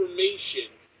information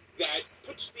that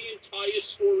puts the entire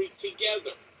story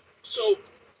together. So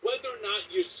whether or not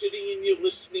you're sitting and you're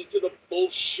listening to the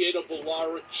bullshit of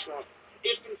Lara Trump,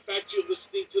 if in fact you're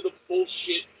listening to the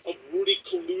bullshit of Rudy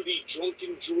Colludi,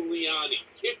 drunken Giuliani,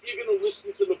 if you're going to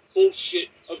listen to the bullshit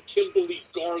of Kimberly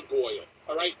Gargoyle,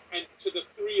 all right, and to the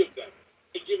three of them,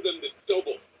 I give them the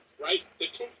double, right, the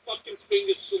two fucking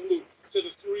finger salute to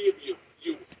the three of you,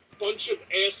 you bunch of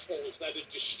assholes that are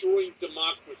destroying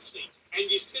democracy,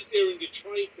 and you sit there and you're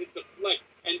trying to deflect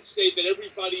and say that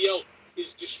everybody else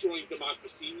is destroying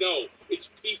democracy. No, it's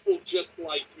people just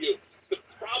like you. The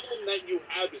problem that you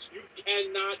have is you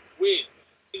cannot win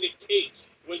in a case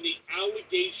when the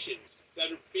allegations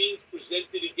that are being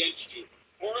presented against you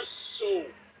are so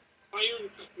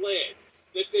ironclad,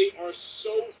 that they are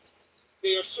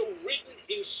so written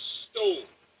in stone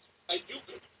that you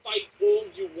can fight all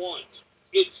you want.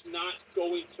 It's not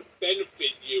going to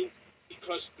benefit you,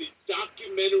 because the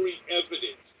documentary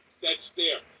evidence that's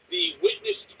there, the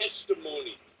witness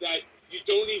testimony that you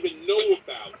don't even know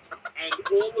about, and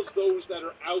all of those that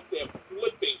are out there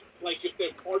flipping like if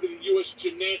they're part of the U.S.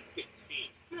 gymnastics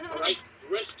team, all right?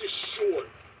 Rest assured,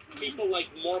 people like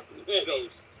Mark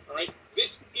Meadows, all right?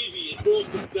 This idiot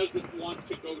also doesn't want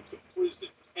to go to prison.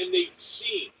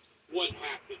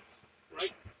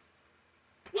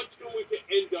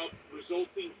 up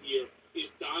resulting here is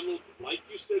Donald, like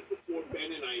you said before,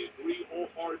 Ben, and I agree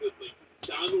wholeheartedly,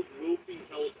 Donald will be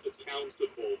held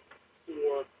accountable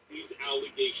for these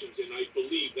allegations, and I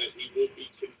believe that he will be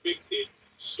convicted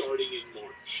starting in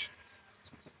March.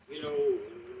 You know,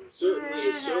 certainly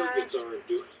if surrogates aren't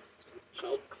doing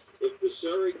well, if the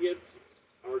surrogates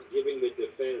are giving the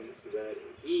defense that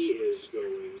he is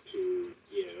going to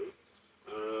give,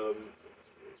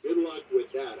 good luck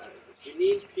with that.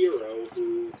 Janine Pirro,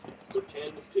 who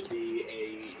pretends to be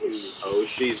a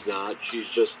she's not. She's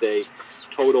just a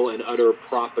total and utter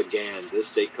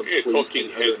propagandist, a complete talking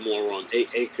and head utter moron.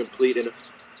 A complete and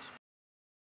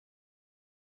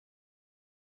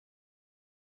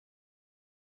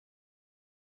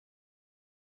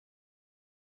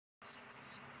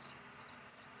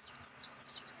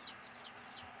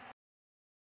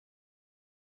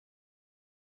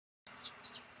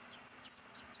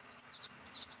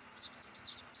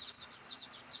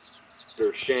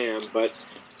sham, but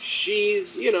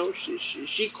she's, you know,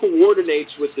 she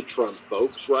coordinates with the Trump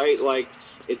folks, right? Like,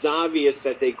 it's obvious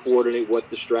that they coordinate what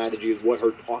the strategy is, what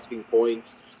her talking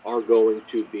points are going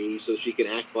to be, so she can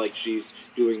act like she's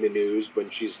doing the news when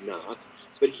she's not.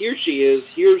 But here she is.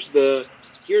 Here's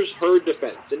her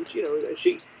defense, and you know,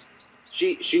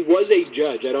 she was a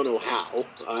judge. I don't know how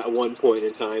at one point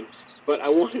in time, but I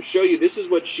want to show you. This is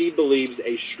what she believes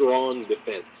a strong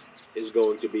defense is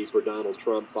going to be for Donald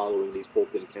Trump following the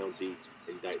Fulton County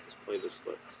indictment. Play this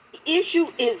clip. The issue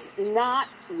is not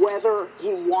whether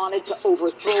he wanted to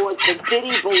overthrow it, but did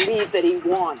he believe that he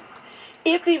won?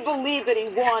 If he believed that he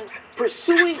won,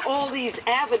 pursuing all these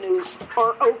avenues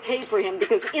are okay for him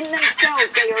because in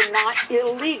themselves they are not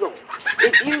illegal.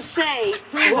 If you say,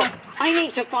 look, I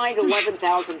need to find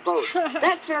 11,000 votes,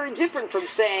 that's very different from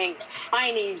saying,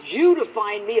 I need you to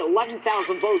find me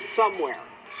 11,000 votes somewhere.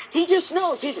 He just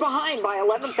knows he's behind by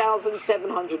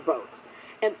 11,700 votes.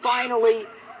 And finally,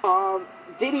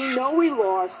 did he know he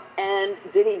lost, and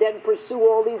did he then pursue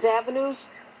all these avenues,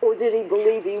 or did he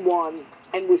believe he won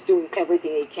and was doing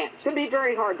everything he can? It's going to be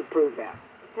very hard to prove that.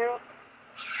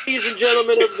 Ladies and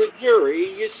gentlemen of the jury,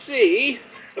 you see,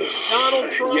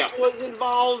 Donald Trump was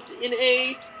involved in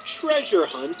a treasure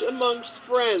hunt amongst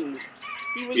friends.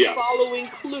 He was following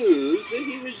clues, and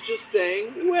he was just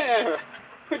saying, where?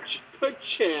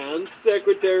 Perchance,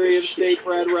 Secretary of State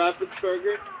Brad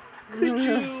Raffensperger, could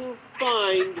you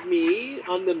find me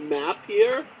on the map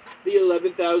here, the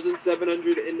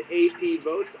 11,780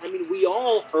 votes? I mean, we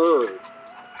all heard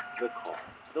the call.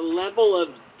 The level of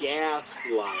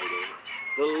gaslighting,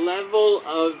 the level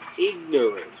of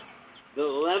ignorance, the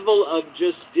level of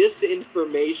just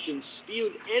disinformation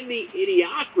spewed, and the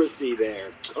idiocracy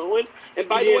there, Cohen. And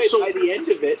by the way, by the end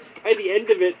of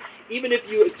it, even if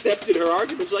you accepted her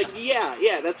arguments, like,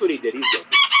 yeah, that's what he did. He's guilty.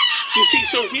 You see,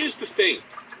 so here's the thing.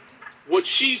 What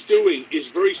she's doing is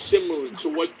very similar to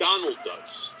what Donald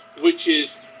does, which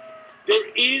is there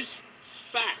is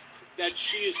fact that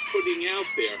she is putting out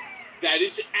there that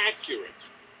is accurate.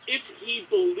 If he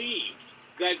believed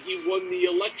that he won the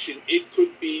election, it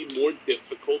could be more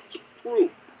difficult to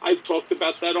prove. I've talked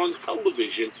about that on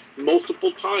television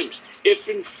multiple times. If,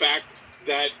 in fact,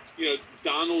 that, you know,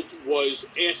 Donald was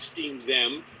asking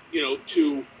them, you know,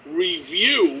 to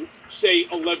review, say,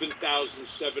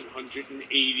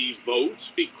 11,780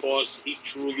 votes because he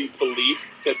truly believed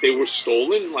that they were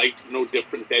stolen, like no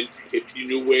different than if you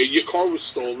knew where your car was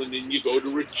stolen and you go to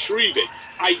retrieve it.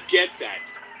 I get that.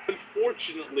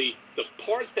 Unfortunately, the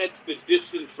part that's the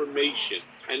disinformation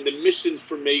and the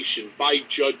misinformation by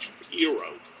Judge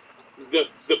Pirro, the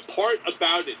part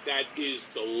about it that is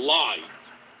the lie,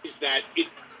 is that it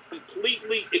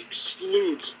completely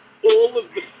excludes all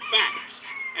of the facts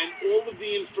and all of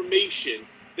the information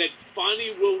that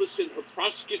Fani Willis and her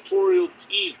prosecutorial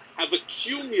team have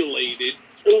accumulated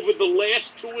over the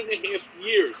last 2.5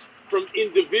 years from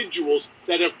individuals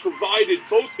that have provided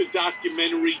both the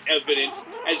documentary evidence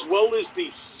as well as the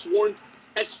sworn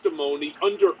testimony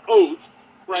under oath,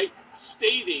 right,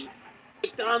 stating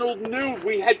that Donald knew.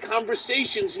 We had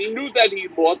conversations. He knew that he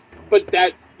lost, but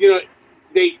that, you know,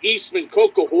 they, Eastman,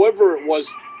 Coco, whoever it was,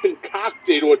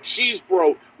 concocted, or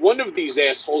Cheesebro, one of these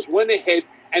assholes went ahead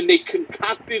and they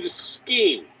concocted a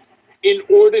scheme in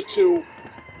order to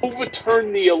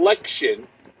overturn the election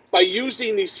by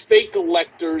using these fake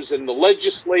electors and the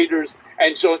legislators,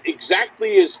 and so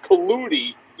exactly as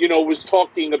Colludi, you know, was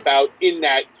talking about in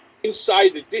that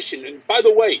Inside Edition. And by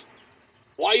the way,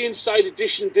 why Inside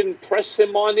Edition didn't press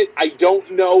him on it, I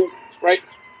don't know, right?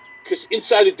 Because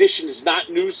Inside Edition is not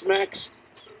Newsmax.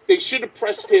 They should have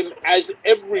pressed him as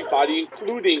everybody,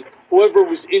 including whoever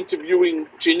was interviewing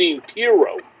Janine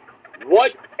Pirro.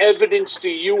 What evidence do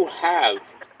you have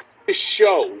to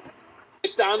show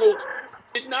that Donald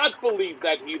did not believe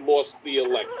that he lost the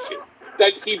election,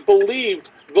 that he believed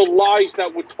the lies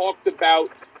that were talked about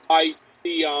by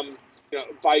the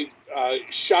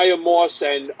Shia Moss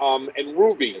and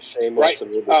Ruby, right?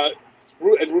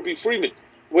 And Ruby Freeman,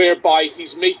 whereby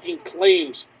he's making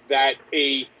claims that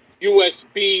a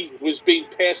USB was being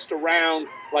passed around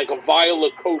like a vial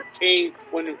of cocaine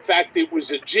when in fact it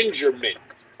was a ginger mint.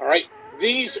 All right?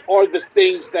 These are the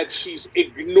things that she's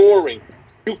ignoring.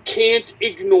 You can't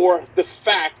ignore the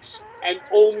facts and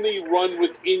only run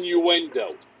with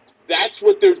innuendo. That's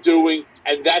what they're doing,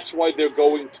 and that's why they're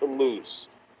going to lose.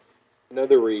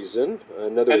 Another reason,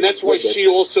 and that's why she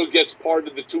also gets part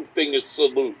of the two-finger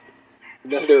salute.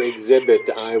 Another exhibit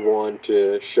I want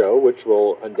to show, which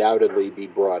will undoubtedly be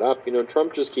brought up. You know,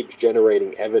 Trump just keeps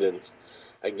generating evidence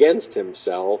against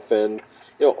himself, and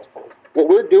you know what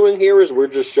we're doing here is we're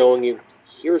just showing you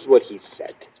here's what he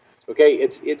said. Okay,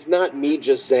 it's not me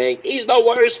just saying he's the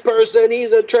worst person,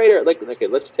 he's a traitor. Okay,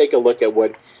 let's take a look at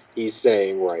what he's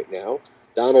saying right now.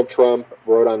 Donald Trump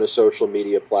wrote on a social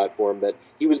media platform that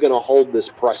he was going to hold this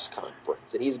press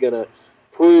conference, and he's going to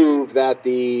prove that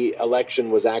the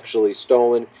election was actually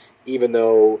stolen, even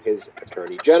though his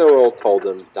attorney general told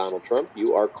him, Donald Trump,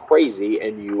 you are crazy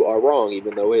and you are wrong,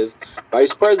 even though his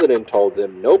vice president told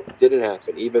him, nope, didn't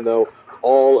happen, even though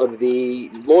all of the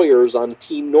lawyers on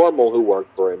Team Normal who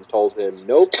worked for him told him,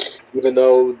 nope, even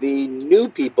though the new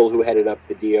people who headed up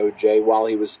the DOJ while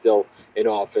he was still in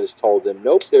office told him,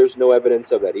 nope, there's no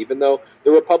evidence of that, even though the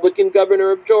Republican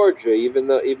governor of Georgia, even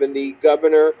the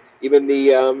governor, even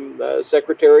the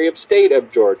Secretary of State of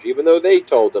Georgia, even though they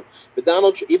told him. But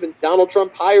Donald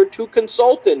Trump hired two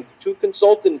consultant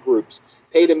groups,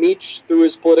 paid him each through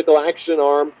his political action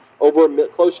arm over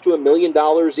close to $1 million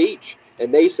each.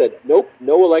 And they said, nope,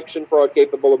 no election fraud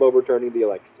capable of overturning the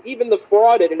elections. Even the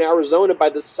fraud in Arizona by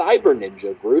the Cyber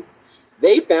Ninja group,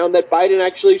 they found that Biden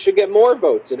actually should get more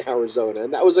votes in Arizona,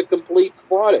 and that was a complete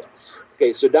fraud.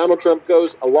 Okay, so Donald Trump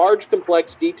goes, a large,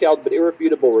 complex, detailed, but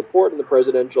irrefutable report on the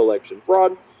presidential election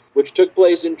fraud, which took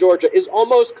place in Georgia, is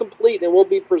almost complete and will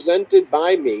be presented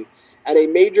by me at a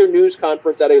major news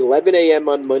conference at 11 a.m.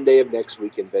 on Monday of next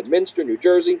week in Bedminster, New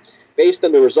Jersey. Based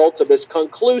on the results of this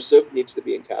conclusive, needs to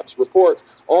be in caps, report,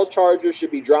 all charges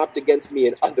should be dropped against me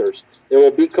and others. There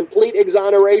will be complete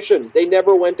exoneration. They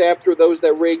never went after those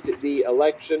that rigged the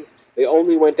election. They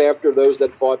only went after those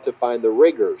that fought to find the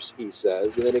riggers, he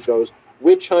says. And then it goes,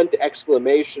 witch hunt,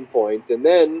 exclamation point. And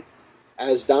then,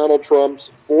 as Donald Trump's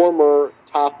former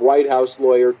top White House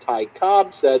lawyer, Ty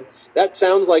Cobb, said, that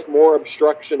sounds like more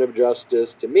obstruction of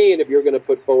justice to me. And if you're going to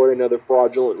put forward another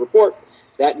fraudulent report,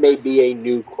 that may be a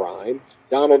new crime.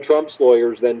 Donald Trump's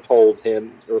lawyers then told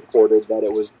him, reported that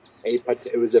it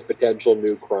was a potential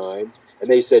new crime, and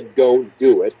they said don't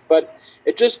do it. But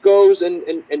it just goes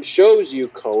and shows you,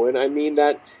 Cohen, I mean,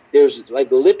 that there's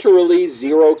like literally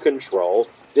zero control.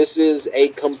 This is a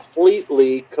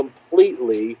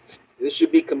this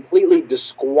should be completely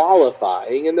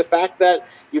disqualifying. And the fact that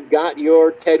you've got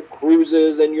your Ted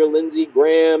Cruz's and your Lindsey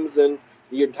Graham's and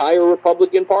the entire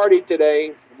Republican Party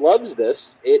today loves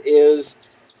this. It is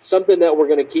something that we're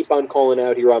going to keep on calling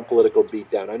out here on Political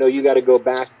Beatdown. I know you got to go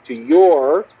back to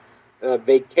your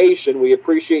vacation. We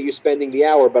appreciate you spending the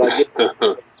hour, but I'll get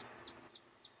to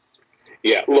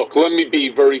Yeah, look, let me be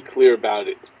very clear about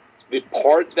it. The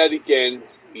part that, again,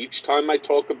 each time I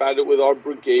talk about it with our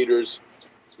brigaders,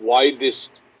 why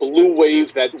this blue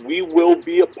wave that we will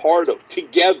be a part of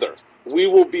together, we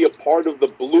will be a part of the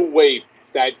blue wave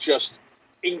that just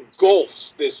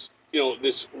engulfs this,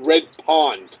 this red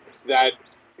pond that,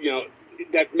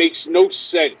 that makes no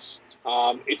sense.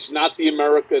 It's not the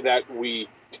America that we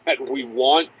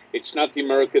want. It's not the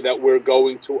America that we're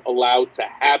going to allow to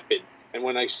happen. And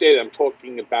when I say that, I'm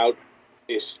talking about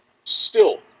this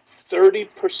still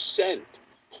 30%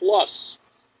 plus,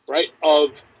 right, of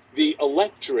the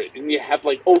electorate. And you have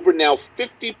like over now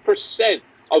 50%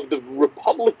 of the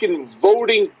Republican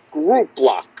voting group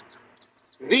block.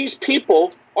 These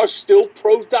people are still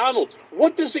pro-Donald.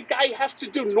 What does a guy have to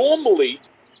do? Normally,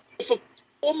 if a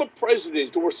former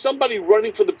president or somebody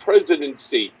running for the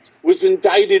presidency was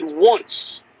indicted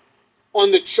once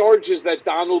on the charges that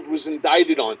Donald was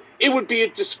indicted on, it would be a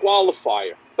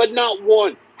disqualifier, but not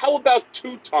one. How about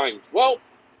 2 times? Well,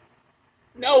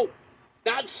 no,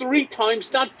 not 3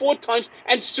 times, not 4 times,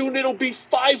 and soon it'll be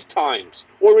 5 times.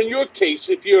 Or in your case,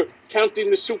 if you're counting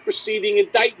the superseding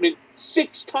indictment,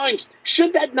 6 times.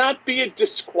 Should that not be a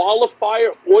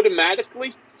disqualifier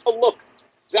automatically? Oh, look,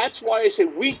 that's why I say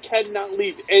we cannot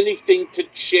leave anything to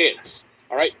chance.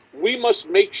 All right? We must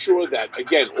make sure that,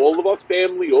 again, all of our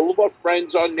family, all of our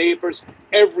friends, our neighbors,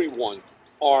 everyone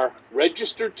are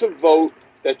registered to vote,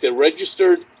 that they're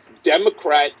registered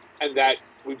Democrat, and that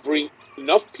we bring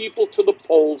enough people to the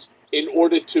polls in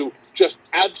order to just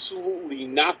absolutely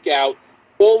knock out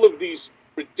all of these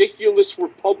ridiculous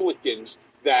Republicans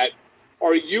that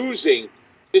are using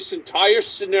this entire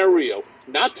scenario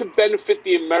not to benefit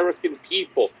the American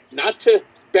people, not to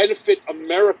benefit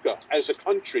America as a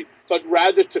country, but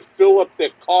rather to fill up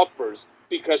their coffers,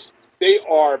 because they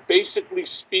are basically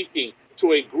speaking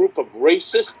to a group of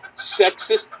racist,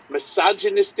 sexist,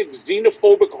 misogynistic,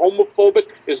 xenophobic,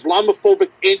 homophobic, Islamophobic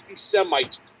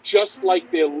anti-Semites, just like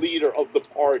their leader of the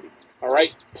party. All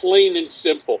right? Plain and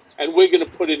simple. And we're going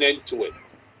to put an end to it.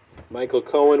 Michael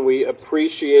Cohen, we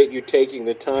appreciate you taking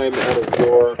the time out of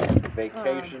your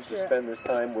vacation to spend this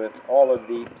time with all of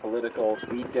the political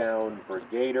beatdown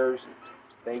brigaders.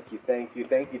 Thank you, thank you.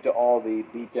 Thank you to all the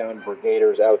beatdown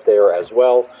brigaders out there as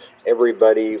well.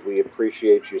 Everybody, we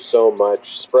appreciate you so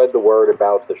much. Spread the word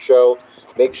about the show.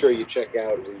 Make sure you check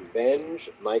out Revenge,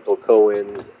 Michael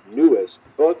Cohen's newest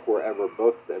book, wherever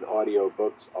books and audio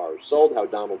books are sold, how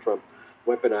Donald Trump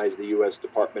weaponized the U.S.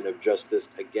 Department of Justice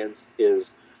against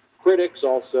his critics.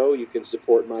 Also, you can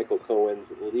support Michael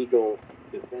Cohen's legal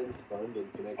defense fund in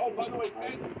connection. Oh, by the way,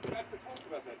 Ben, we forgot to talk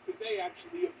about that. Today,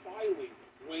 actually, a filing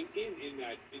went in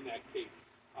that case.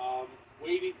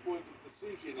 Waiting for the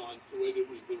decision onto it. It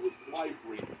was the reply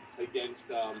brief against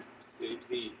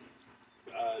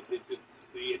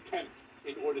the attempt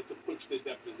in order to push the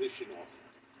deposition off.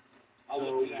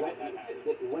 So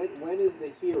when is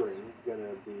the hearing going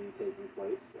to be taking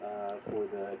place for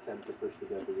the attempt to push the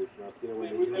deposition off? You know, when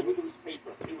it was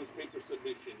paper. It was paper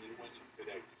submission, and it went in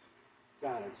today.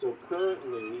 Got it. So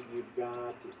currently, you've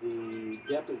got the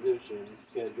deposition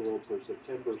scheduled for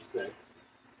September 6th.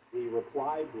 The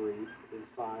reply brief is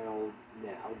filed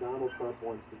now. Donald Trump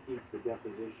wants to keep the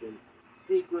deposition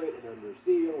secret and under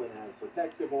seal and have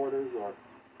protective orders, or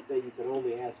say you can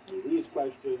only ask me these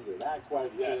questions or that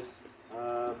question. Yes.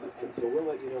 And so we'll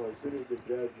let you know as soon as the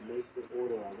judge makes an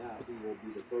order on that. We will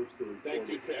be the first to report. Thank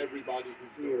you to everybody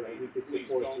who's here, and we could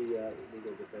support the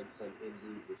Legal Defense Fund in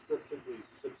the description. Please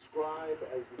subscribe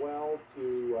as well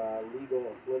to Legal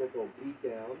Political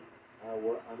Beatdown. On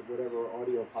whatever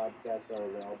audio podcasts are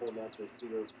available, not just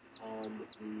here on the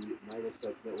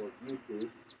Meidastouch Network YouTube.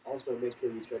 Also, make sure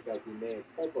you check out the Mea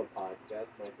Culpa podcast,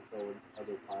 Michael Cohen's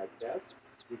other podcast.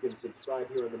 You can subscribe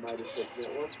here on the Meidastouch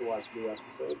Network to watch new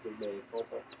episodes of Mea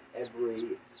Culpa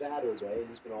every Saturday, and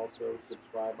you can also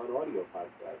subscribe on audio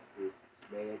podcasts to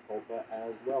Mea Culpa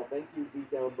as well. Thank you,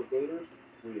 Beatdown Brigaders.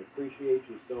 We appreciate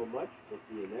you so much. We'll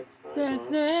see you next time. This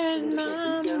is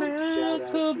my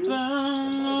miracle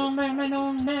bomb. Baby,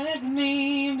 don't let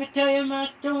me tell you my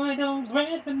story. Don't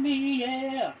grab for me,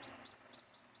 yeah.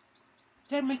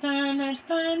 Take my time and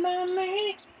find my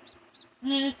me.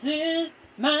 This is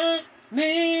my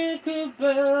miracle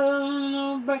bomb.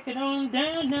 I'll break it on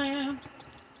down now.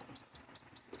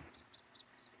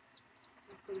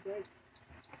 That's pretty great.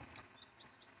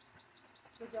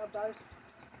 Good job, guys.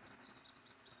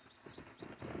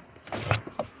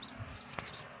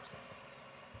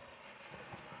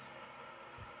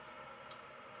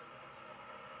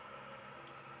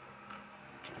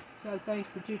 So thanks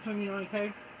for $2.29,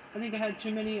 okay? I think I had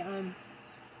too many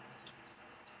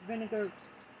vinegar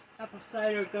apple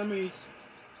cider gummies.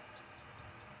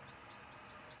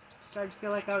 Started to feel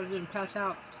like I was going to pass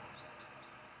out.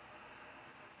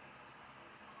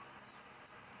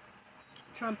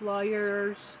 Trump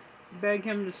lawyers beg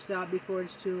him to stop before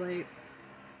it's too late.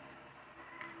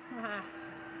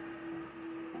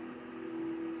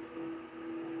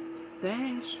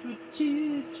 Thanks for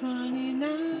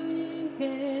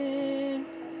 $2.29.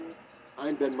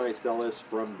 I'm Ben Meiselas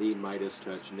from the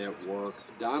Meidastouch Network.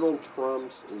 Donald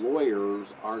Trump's lawyers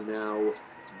are now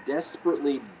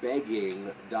desperately begging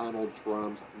Donald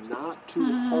Trump not to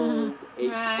hold a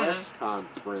press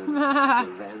conference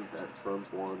event that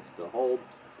Trump wants to hold,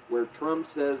 where Trump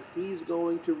says he's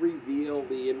going to reveal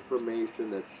the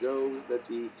information that shows that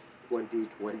the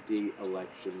 2020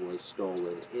 election was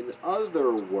stolen. In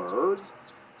other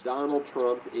words, Donald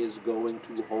Trump is going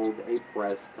to hold a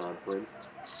press conference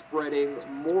spreading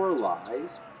more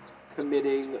lies,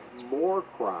 committing more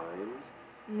crimes,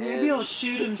 maybe he'll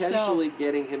shoot potentially himself.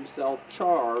 Getting himself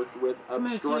charged with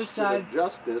obstruction of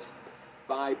justice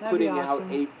by putting out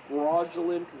a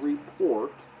fraudulent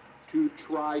report to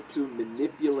try to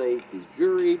manipulate the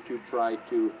jury, to try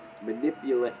to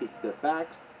manipulate the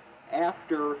facts,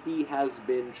 after he has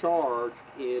been charged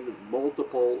in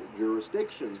multiple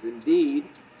jurisdictions. Indeed,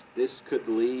 this could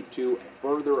lead to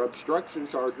further obstruction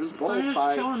charges, both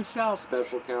by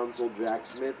Special Counsel Jack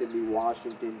Smith in the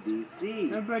Washington,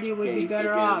 D.C. Everybody would be case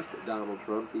better against off. Donald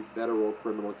Trump, the federal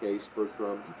criminal case for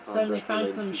Trump's Suddenly conduct found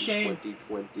related some to the shame.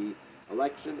 2020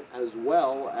 election, as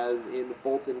well as in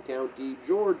Fulton County,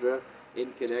 Georgia, in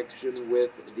connection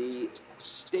with the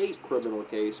state criminal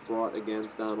case brought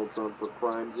against Donald Trump for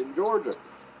crimes in Georgia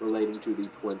relating to the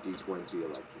 2020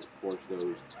 election. Of course,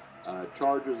 those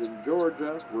charges in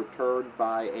Georgia were turned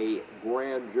by a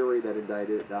grand jury that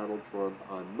indicted Donald Trump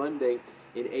on Monday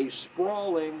in a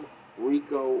sprawling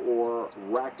RICO or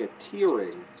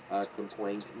racketeering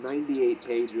complaint, 98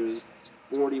 pages,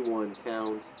 41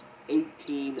 counts,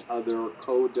 18 other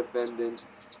co-defendants,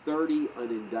 30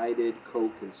 unindicted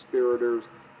co-conspirators,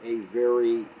 a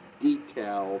very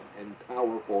detailed and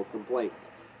powerful complaint.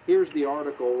 Here's the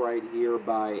article right here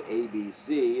by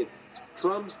ABC. It's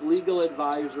Trump's legal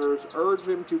advisors urge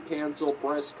him to cancel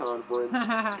press conference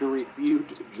to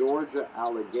refute Georgia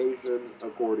allegations.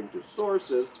 According to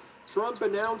sources, Trump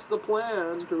announced the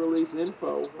plan to release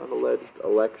info on alleged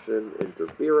election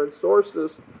interference.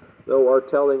 Sources, though, are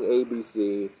telling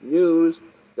ABC News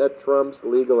that Trump's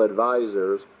legal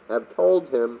advisors have told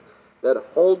him that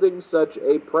holding such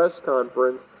a press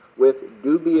conference with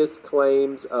dubious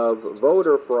claims of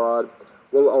voter fraud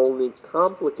will only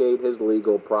complicate his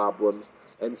legal problems,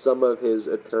 and some of his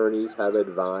attorneys have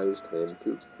advised him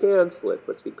to cancel it.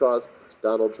 But because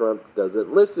Donald Trump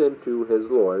doesn't listen to his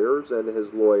lawyers, and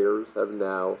his lawyers have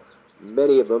now,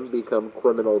 many of them, become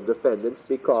criminal defendants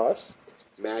because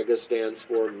MAGA stands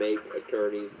for Make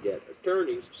Attorneys Get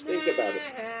Attorneys. Just think about it.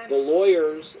 The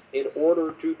lawyers, in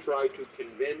order to try to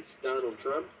convince Donald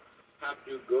Trump, have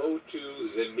to go to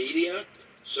the media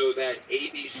so that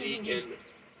ABC can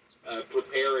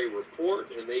prepare a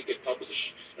report and they can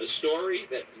publish a story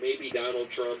that maybe Donald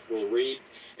Trump will read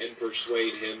and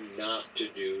persuade him not to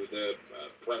do the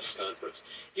press conference.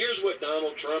 Here's what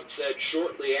Donald Trump said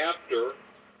shortly after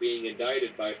being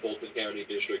indicted by Fulton County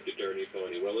District Attorney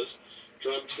Phony Willis.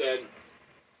 Trump said,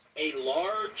 "A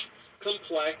large,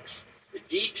 complex,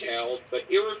 detailed but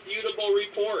irrefutable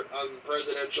report on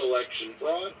presidential election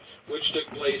fraud, which took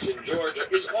place in Georgia,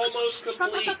 is almost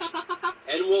complete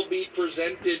and will be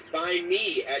presented by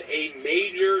me at a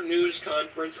major news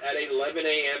conference at 11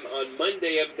 a.m. on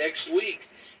Monday of next week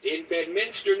in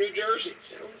Bedminster, New Jersey."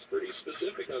 Sounds pretty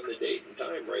specific on the date and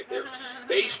time right there.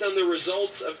 "Based on the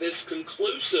results of this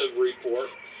conclusive report,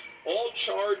 all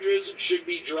charges should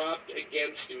be dropped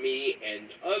against me and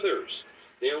others.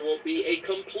 There will be a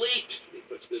complete," he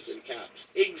puts this in caps,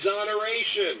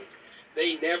 "exoneration.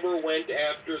 They never went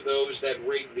after those that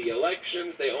rigged the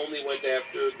elections. They only went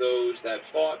after those that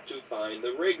fought to find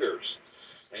the riggers."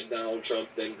 And Donald Trump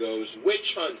then goes,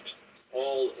 "Witch hunt,"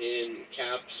 all in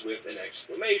caps with an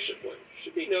exclamation point.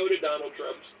 Should be noted, Donald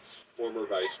Trump's former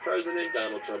vice president,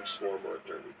 Donald Trump's former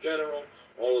attorney general,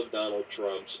 all of Donald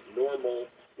Trump's normal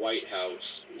White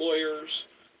House lawyers,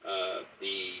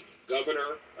 the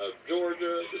governor of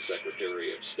Georgia, the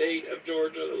secretary of state of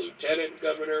Georgia, the lieutenant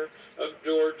governor of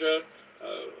Georgia,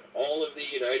 all of the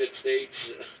United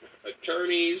States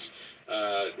attorneys,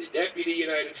 the deputy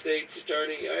United States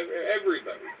attorney,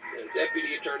 everybody,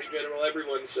 deputy attorney general,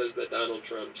 everyone says that Donald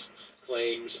Trump's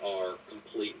claims are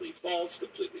completely false,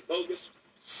 completely bogus.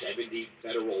 70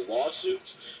 federal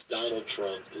lawsuits Donald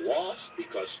Trump lost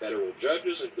because federal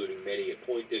judges, including many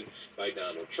appointed by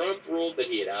Donald Trump, ruled that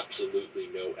he had absolutely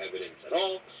no evidence at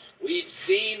all. We've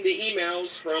seen the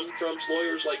emails from Trump's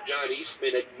lawyers like John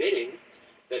Eastman admitting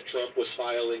that Trump was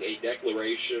filing a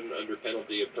declaration under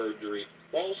penalty of perjury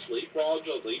falsely,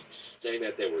 fraudulently, saying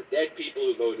that there were dead people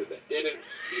who voted that didn't.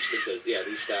 Eastman says, yeah,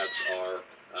 these stats are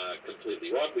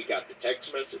completely wrong. We got the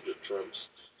text message of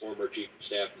Trump's former chief of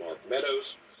staff, Mark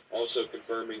Meadows, also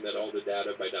confirming that all the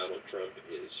data by Donald Trump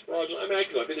is fraudulent.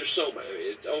 There's so much.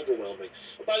 It's overwhelming.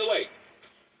 But by the way,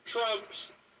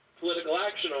 Trump's political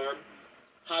action arm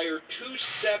hired 2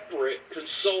 separate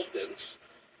consultants,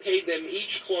 paid them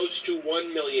each close to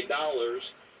 $1 million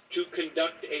to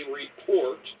conduct a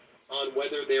report on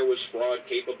whether there was fraud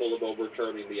capable of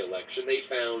overturning the election. They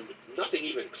found nothing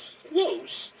even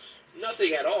close.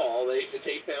 Nothing at all. They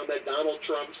found that Donald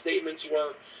Trump's statements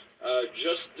were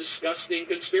just disgusting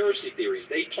conspiracy theories.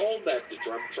 They told that to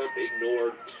Trump. Trump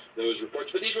ignored those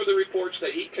reports. But these were the reports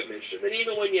that he commissioned. And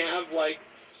even when you have, like,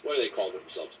 what do they call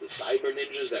themselves? The Cyber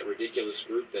Ninjas, that ridiculous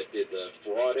group that did the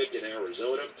fraud in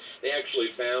Arizona, they actually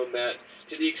found that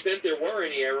to the extent there were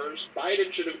any errors,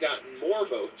 Biden should have gotten more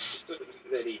votes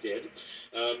than he did.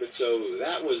 And so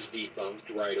that was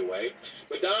debunked right away.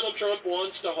 But Donald Trump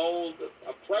wants to hold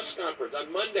a press conference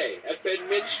on Monday at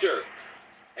Bedminster.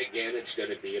 Again, it's going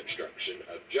to be obstruction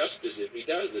of justice. If he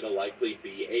does, it'll likely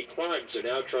be a crime. So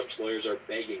now Trump's lawyers are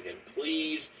begging him,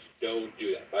 please don't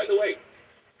do that. By the way,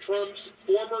 Trump's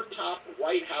former top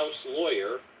White House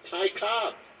lawyer, Ty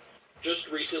Cobb, just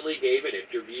recently gave an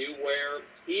interview where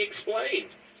he explained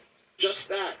just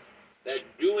that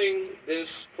doing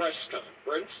this press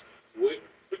conference would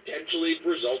potentially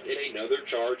result in another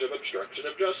charge of obstruction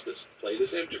of justice. Play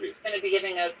this interview. Going to be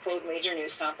giving a, quote, major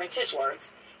news conference, his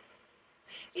words.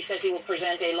 He says he will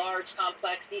present a large,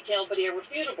 complex, detailed, but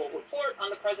irrefutable report on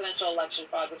the presidential election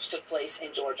fraud which took place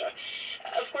in Georgia.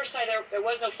 Of course, Ty, there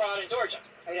was no fraud in Georgia.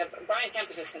 I mean, Brian Kemp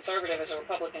is as conservative as a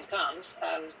Republican comes,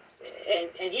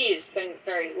 and he has been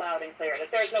very loud and clear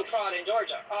that there's no fraud in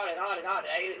Georgia. Audit.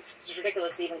 It's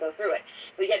ridiculous to even go through it.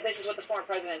 But yet this is what the former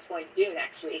president is going to do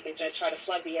next week and to try to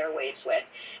flood the airwaves with.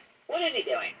 What is he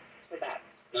doing with that?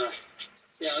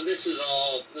 This is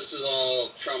all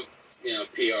Trump,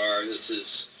 PR. This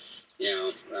is,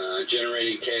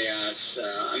 generating chaos.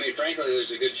 I mean, frankly,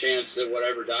 there's a good chance that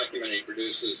whatever document he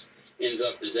produces ends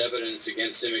up as evidence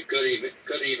against him. It could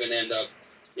even end up,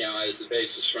 as the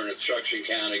basis for an obstruction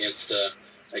count against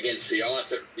the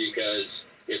author, because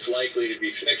it's likely to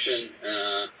be fiction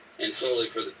and solely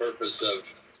for the purpose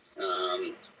of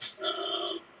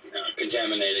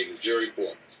contaminating the jury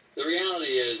pool. The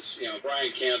reality is,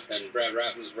 Brian Kemp and Brad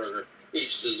Raffensperger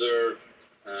each deserve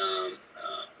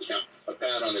a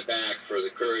pat on the back for the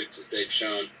courage that they've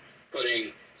shown,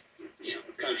 putting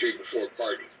country before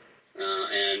party.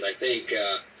 And I think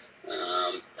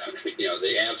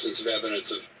the absence of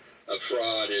evidence of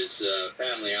fraud is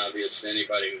patently obvious to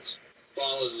anybody who's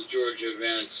followed the Georgia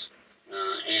events,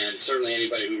 and certainly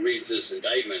anybody who reads this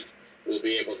indictment will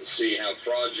be able to see how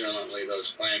fraudulently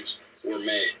those claims were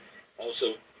made.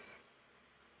 Also,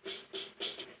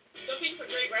 looking for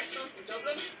great restaurants in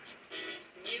Dublin?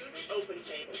 Use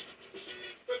OpenTable.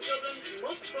 From Dublin's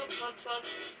must-book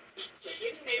hotspots to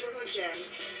hidden neighbourhood gems,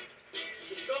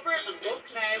 discover and book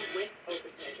now with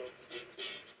OpenTable.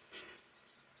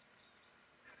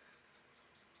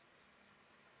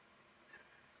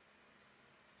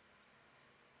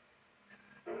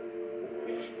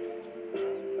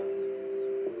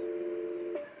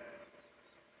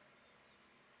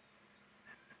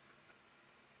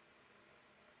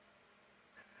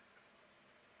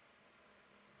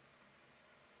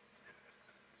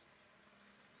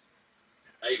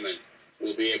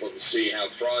 We'll be able to see how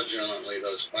fraudulently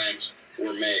those claims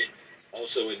were made.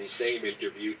 Also in the same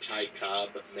interview, Ty Cobb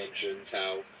mentions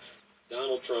how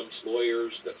Donald Trump's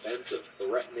lawyers' defense of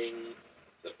threatening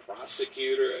the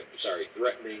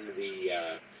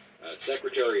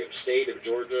Secretary of State of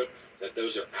Georgia, that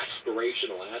those are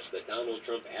aspirational asks, that Donald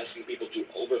Trump asking people to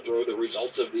overthrow the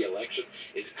results of the election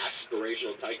is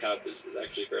aspirational. Ty Cobb is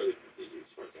actually he's a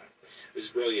smart guy. He's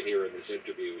brilliant here in this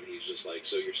interview, and he's just like,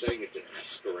 so you're saying it's an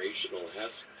aspirational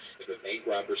ask? If a bank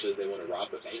robber says they want to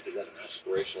rob a bank, is that an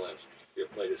aspirational ask? Here,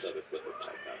 play this other clip of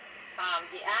Ty Cobb.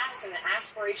 He asked in an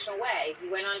aspirational way. He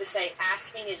went on to say,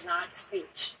 asking is not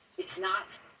speech. It's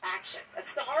not action.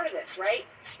 That's the heart of this, right?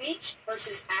 Speech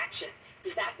versus action.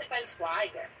 Does that defense fly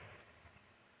here?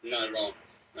 Not at all.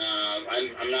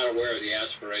 I'm not aware of the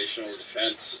aspirational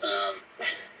defense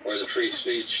or the free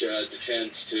speech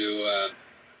defense to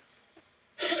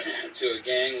a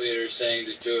gang leader saying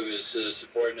to two of his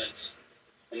subordinates,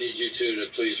 I need you two to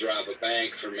please rob a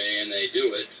bank for me, and they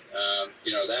do it.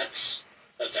 That's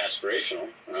aspirational,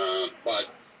 but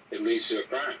it leads to a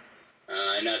crime.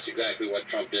 And that's exactly what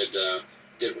Trump did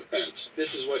with Pence.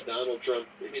 This is what Donald Trump,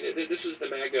 this is the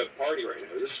MAGA party right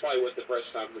now. This is probably what the press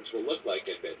conference will look like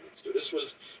at Bedminster. This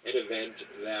was an event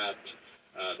that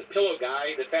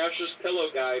the fascist pillow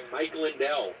guy, Mike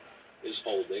Lindell, is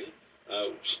holding,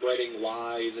 spreading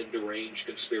lies and deranged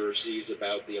conspiracies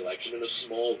about the election in a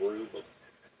small room of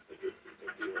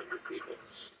 100 people.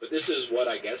 But this is what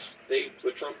I guess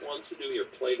what Trump wants to do here.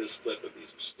 Play this clip of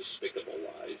these despicable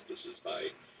lies. This is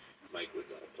by Mike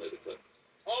Lindell. Play the clip.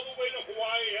 All the way to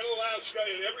Hawaii and Alaska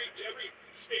and every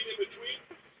state in between.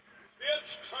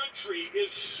 This country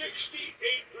is 68%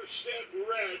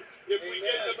 red if we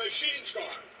get the machines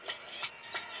gone.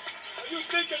 You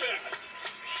think of that.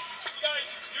 Guys,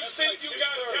 you think you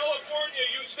got California,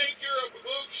 you think you're a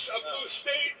blue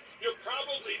state? You're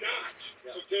probably not.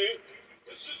 Okay?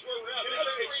 This is where we're at.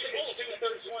 It's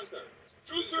two-thirds, one-third.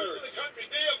 Two-thirds of the country.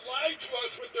 They have lied to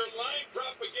us with their lying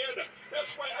propaganda.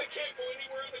 That's why I can't go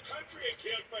anywhere in the country. I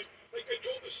can't find. Like I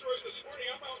told the story this morning,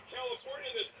 I'm out in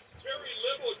California, this very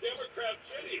liberal Democrat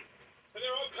city. And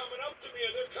they're all coming up to me,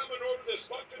 and they're coming over this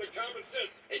bucket of common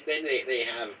sense. And then they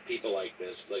have people like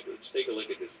this. Like, let's take a look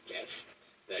at this guest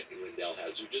that Lindell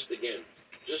has, who just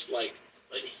like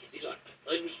these are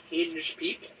unhinged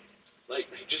people. Like,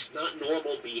 just not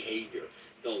normal behavior.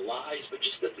 The lies, but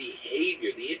just the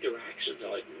behavior, the interactions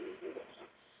are like,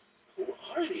 who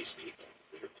are these people?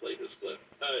 Here, play this clip.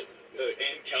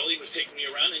 Ann Kelly was taking me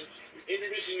around and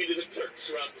introducing me to the clerks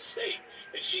throughout the state.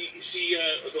 And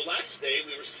the last day,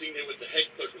 we were sitting there with the head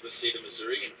clerk of the state of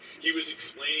Missouri, and he was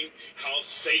explaining how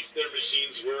safe their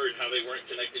machines were and how they weren't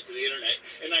connected to the internet.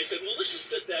 And I said, well, let's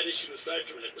just set that issue aside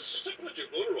for a minute. Let's just talk about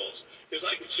your voter rolls, because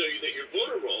I can show you that your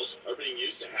voter rolls are being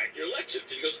used to hack your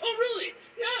elections. And he goes, oh, really?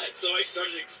 Yeah. And so I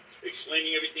started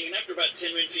explaining everything, and after about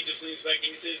 10 minutes, he just leans back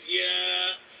and he says,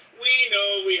 yeah, we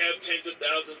know we have tens of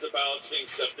thousands of ballots being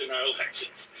stuffed in our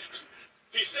elections.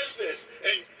 He says this,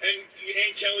 and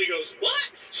Ann Kelly goes,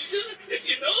 what? She says, if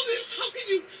you know this, how can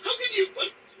you, how can you,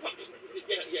 how can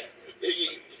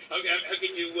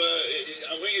you,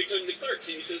 when you're telling the clerks?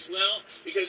 And he says, well, because